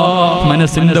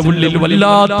 മനസ്സിന്റെ ഉള്ളിൽ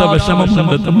വല്ലാത്ത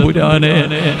വിഷമമുണ്ട് തമ്പുരാനെ.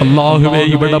 അല്ലാഹുവേ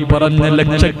ഇവിടെ പറഞ്ഞ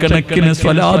ലക്ഷക്കണക്കിന്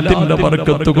സ്വലാത്തിന്റെ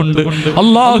ബർക്കത്ത് കൊണ്ട്,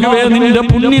 അല്ലാഹുവേ നിന്റെ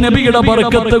പുണ്യ നബിയുടെ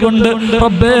ബർക്കത്ത് കൊണ്ട്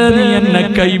റബ്ബേ നീ എന്നെ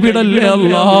കൈവിടല്ലേ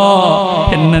അല്ലാ.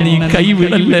 എന്നെ നീ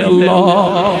കൈവിടല്ലേ അല്ലാ.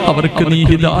 അവർക്ക് നീ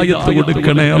ഹിദായത്ത്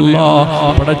കൊടുക്കണേ അല്ലാ.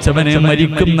 പടച്ചവനെ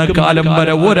മരിക്കുന്ന കാലം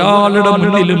വരെ ഒരാളുടെ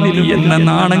മുന്നിലും നീ എന്നെ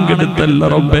നാണം കെടുത്തല്ല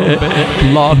റബ്ബേ.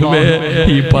 അല്ലാഹുവേ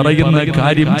ഈ പറയുന്ന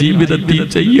കാര്യം ജീവിതത്തിൽ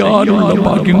ചെയ്യാനുള്ള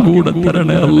ഭാഗ്യം കൂടെ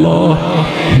തരണേ അല്ലാ.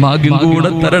 ഭാഗ്യം കൂടെ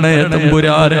തരണേ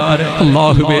തമ്പുരാനെ.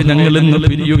 അല്ലാഹുവേ ഞങ്ങൾ ഇന്ന്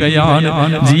പിരിയുകയാണ്.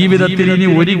 ജീവിതത്തിൽ ഇനി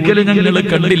ഒരിക്കലും ഞങ്ങൾ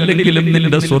കണ്ടില്ലെങ്കിലും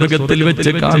നിന്റെ സ്വർഗത്തിൽ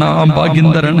വെച്ച് കാണാൻ ഭാഗ്യം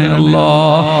തരണേ അല്ലാ.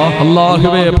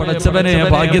 അല്ലാഹുവേ പടച്ചവനെ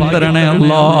ഭാഗ്യം തരണേ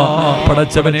അല്ലാ.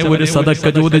 പടച്ചവനെ ഒരു സദക്ക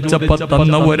ചോദിച്ചപ്പോ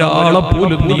തന്ന ഒരാളെ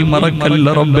പോലും നീ മറക്കല്ല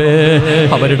റബ്ബേ.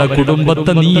 അവരുടെ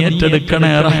കുടുംബത്തെ നീ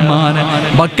ഏറ്റെടുക്കണേ റഹ്മാനെ.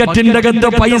 ബക്കറ്റിന്റെ അകത്ത്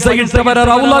പൈസ ഇട്ടവരെ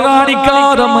റൗള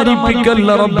കാണിക്കാതെ മരിപ്പിക്കല്ല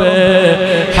റബ്ബേ.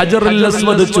 ഹജറുൽ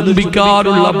അസ്വദ്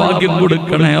ചുംബിക്കാനുള്ള ഭാഗ്യം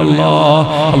കൊടുക്കണേ അല്ലാ.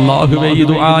 അല്ലാഹുവേ ഈ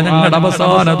ദുആ ഞങ്ങളുടെ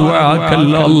അവസാന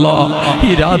ദുആക്കല്ല അല്ലാ. ഈ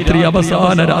രാത്രി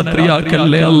അവസാന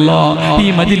രാത്രിയാക്കല്ലേ അല്ലാ. ഈ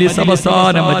മജ്ലിസ്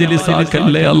അവസാന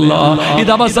മജ്ലിസാക്കല്ലേ അല്ലാ.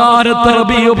 ഇത് അവസാനത്തെ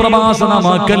റബീഉ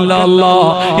പ്രഭാഷണമാക്കല്ല അല്ലാ.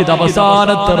 ഇത്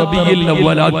അവസാനത്തെ റബീഉൽ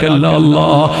അവ്വലാക്കല്ല അല്ലാ.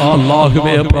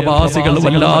 അല്ലാഹുവേ പ്രവാസികൾ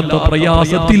വല്ലാത്ത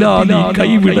പ്രയാസത്തിലാ, നീ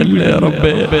കൈവിടല്ലേ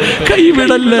റബ്ബേ,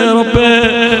 കൈവിടല്ലേ റബ്ബേ.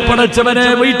 പടച്ചവനെ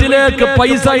വീട്ടിലേക്ക്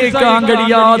പൈസ അയക്കാൻ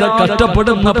കഴിയാതെ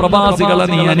കഷ്ടപ്പെടുന്ന പ്രവാസികളെ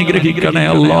നീ അനുഗ്രഹിക്കണേ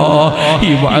അല്ലാ.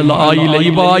 ഈ വഅലായി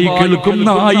ലൈവായി കേൾക്കുന്ന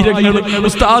ആയിരങ്ങൾ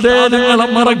ഉസ്താദേ ഞങ്ങളെ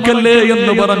മറക്കല്ലേ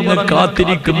എന്ന് പറഞ്ഞ്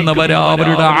കാത്തിരിക്കുന്നവരാ,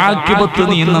 അവരുടെ ആഖിബത്ത്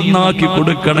നീ നന്നാക്കി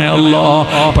കൊടുക്കണേ അല്ലാ.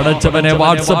 പടച്ചവനെ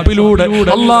വാട്സപ്പിലൂടെ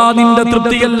അല്ലാ നിന്റെ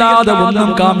തൃപ്തിയല്ലാതെ ഒന്നും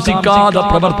കാംക്ഷിക്കാതെ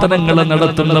പ്രവർത്തനങ്ങൾ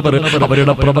നടത്തുന്നവർ,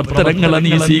 അവരുടെ പ്രവർത്തനങ്ങളെ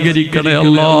നീ സ്വീകരിക്കണേ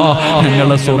അല്ലാ.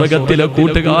 ഞങ്ങളെ സ്വർഗത്തിലെ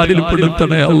കൂട്ടുകാരിൽ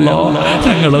പെടുത്തണേ അല്ലാ.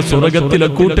 ഞങ്ങളെ സ്വർഗത്തിലെ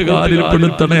കൂട്ടുകാരിൽ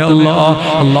പെടുത്തണേ അല്ലാ.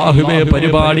 അല്ലാഹുവേ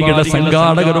പരിപാടിയുടെ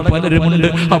സംഘാടകർ പലരുമുണ്ട്,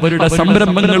 അവരുടെ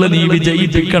സംരംഭങ്ങൾ നീ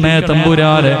വിജയിപ്പിക്കണേ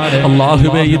തമ്പുരാനെ.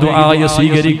 അല്ലാഹുവേ ഈ ദുആ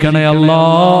സ്വീകരിക്കണേ അല്ലാ.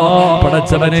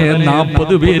 പടച്ചവനെ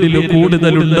 40 പേരിൽ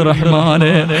കൂടുതലുണ്ട്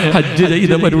റഹ്മാനെ. ഹജ്ജ്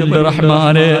ചെയ്തവരുണ്ട്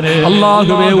റഹ്മാനെ.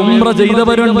 അല്ലാഹുവേ ഉംറ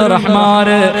ചെയ്തവരുണ്ട്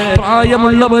റഹ്മാനെ.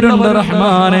 പ്രായമുള്ളവരുണ്ട്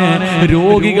റഹ്മാനെ.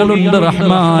 രോഗികളുണ്ട്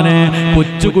റഹ്മാനെ.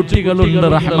 കൊച്ചുകുട്ടികളുണ്ട്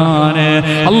റഹ്മാനെ.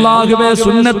 അല്ലാഹുവേ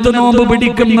സുന്നത്ത് നോമ്പ്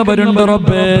പിടിക്കുന്നവരുണ്ട്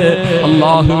റബ്ബേ.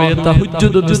 അല്ലാഹുവേ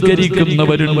തഹജ്ജുദ്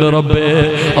നിസ്കരിക്കുന്നവരുണ്ട് റബ്ബേ.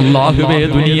 അല്ലാഹുവേ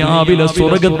ദുനിയാവിലെ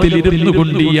സ്വർഗ്ഗത്തിൽ ഇരുന്നു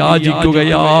കൊണ്ട്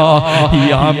യാചിക്കുകയാ. ഈ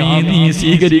ആമീൻ നീ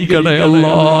സ്വീകരിക്കണേ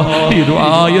അല്ലാ. ഈ ദുആ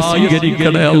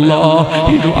സ്വീകരിക്കണേ അല്ലാ.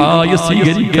 ഈ ദുആ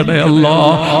സ്വീകരിക്കണേ അല്ലാ.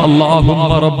 അല്ലാഹുമ്മ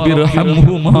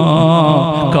റബ്ബിർഹംഹുമാ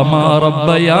കമാ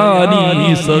റബ്ബയാനി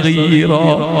സഗീറാ.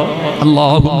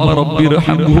 അല്ലാഹുമ്മ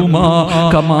റബ്ബിർഹംഹുമാ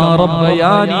കമാ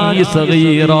റബ്ബയാനി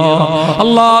സഗീറാ.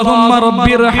 അല്ലാഹുമ്മ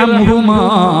റബ്ബിർഹംഹുമാ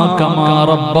കമാ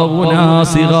റബ്ബൗനാ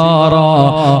സിഗാറാ.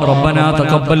 റബ്ബനാ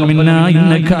തഖബ്ബൽ മിന്നാ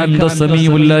ഇന്നക അൻത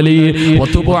സമീഉൽ അലീം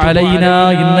വതുബ് അലൈനാ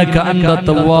ഇന്നക അൻത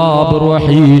തവ്വാബുർ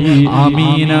റഹീം.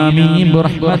 ആമീൻ ആമീൻ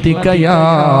ബിറഹ്മതിക യാ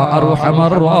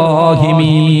അർഹമർ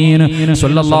റഹീമീൻ.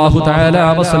 സല്ലല്ലാഹു തആല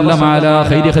വസല്ലമ അലാ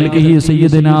ഖൈരി ഖൽഖിഹി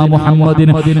സയ്യിദിനാ മുഹമ്മദിൻ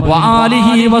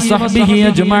വആലിഹി വസഹ്ബിഹി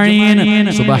അജ്മഈൻ.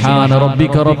 സുബ്ഹാന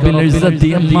റബ്ബിക റബ്ബിൽ ഇസ്സത്തി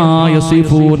അമ്മാ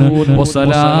യസിഫൂൻ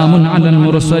വസലാമുൻ അലൽ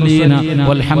മുർസലീൻ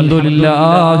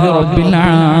വൽഹംദുലില്ലാഹി റബ്ബിൽ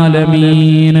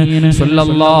ആലമീൻ.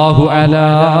 സല്ലല്ലാഹു അലാ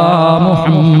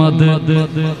മുഹമ്മദ്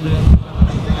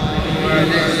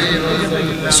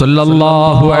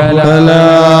സല്ലല്ലാഹു അലാ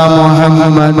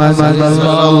മുഹമ്മദ്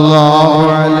സല്ലല്ലാഹു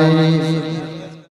അലൈഹി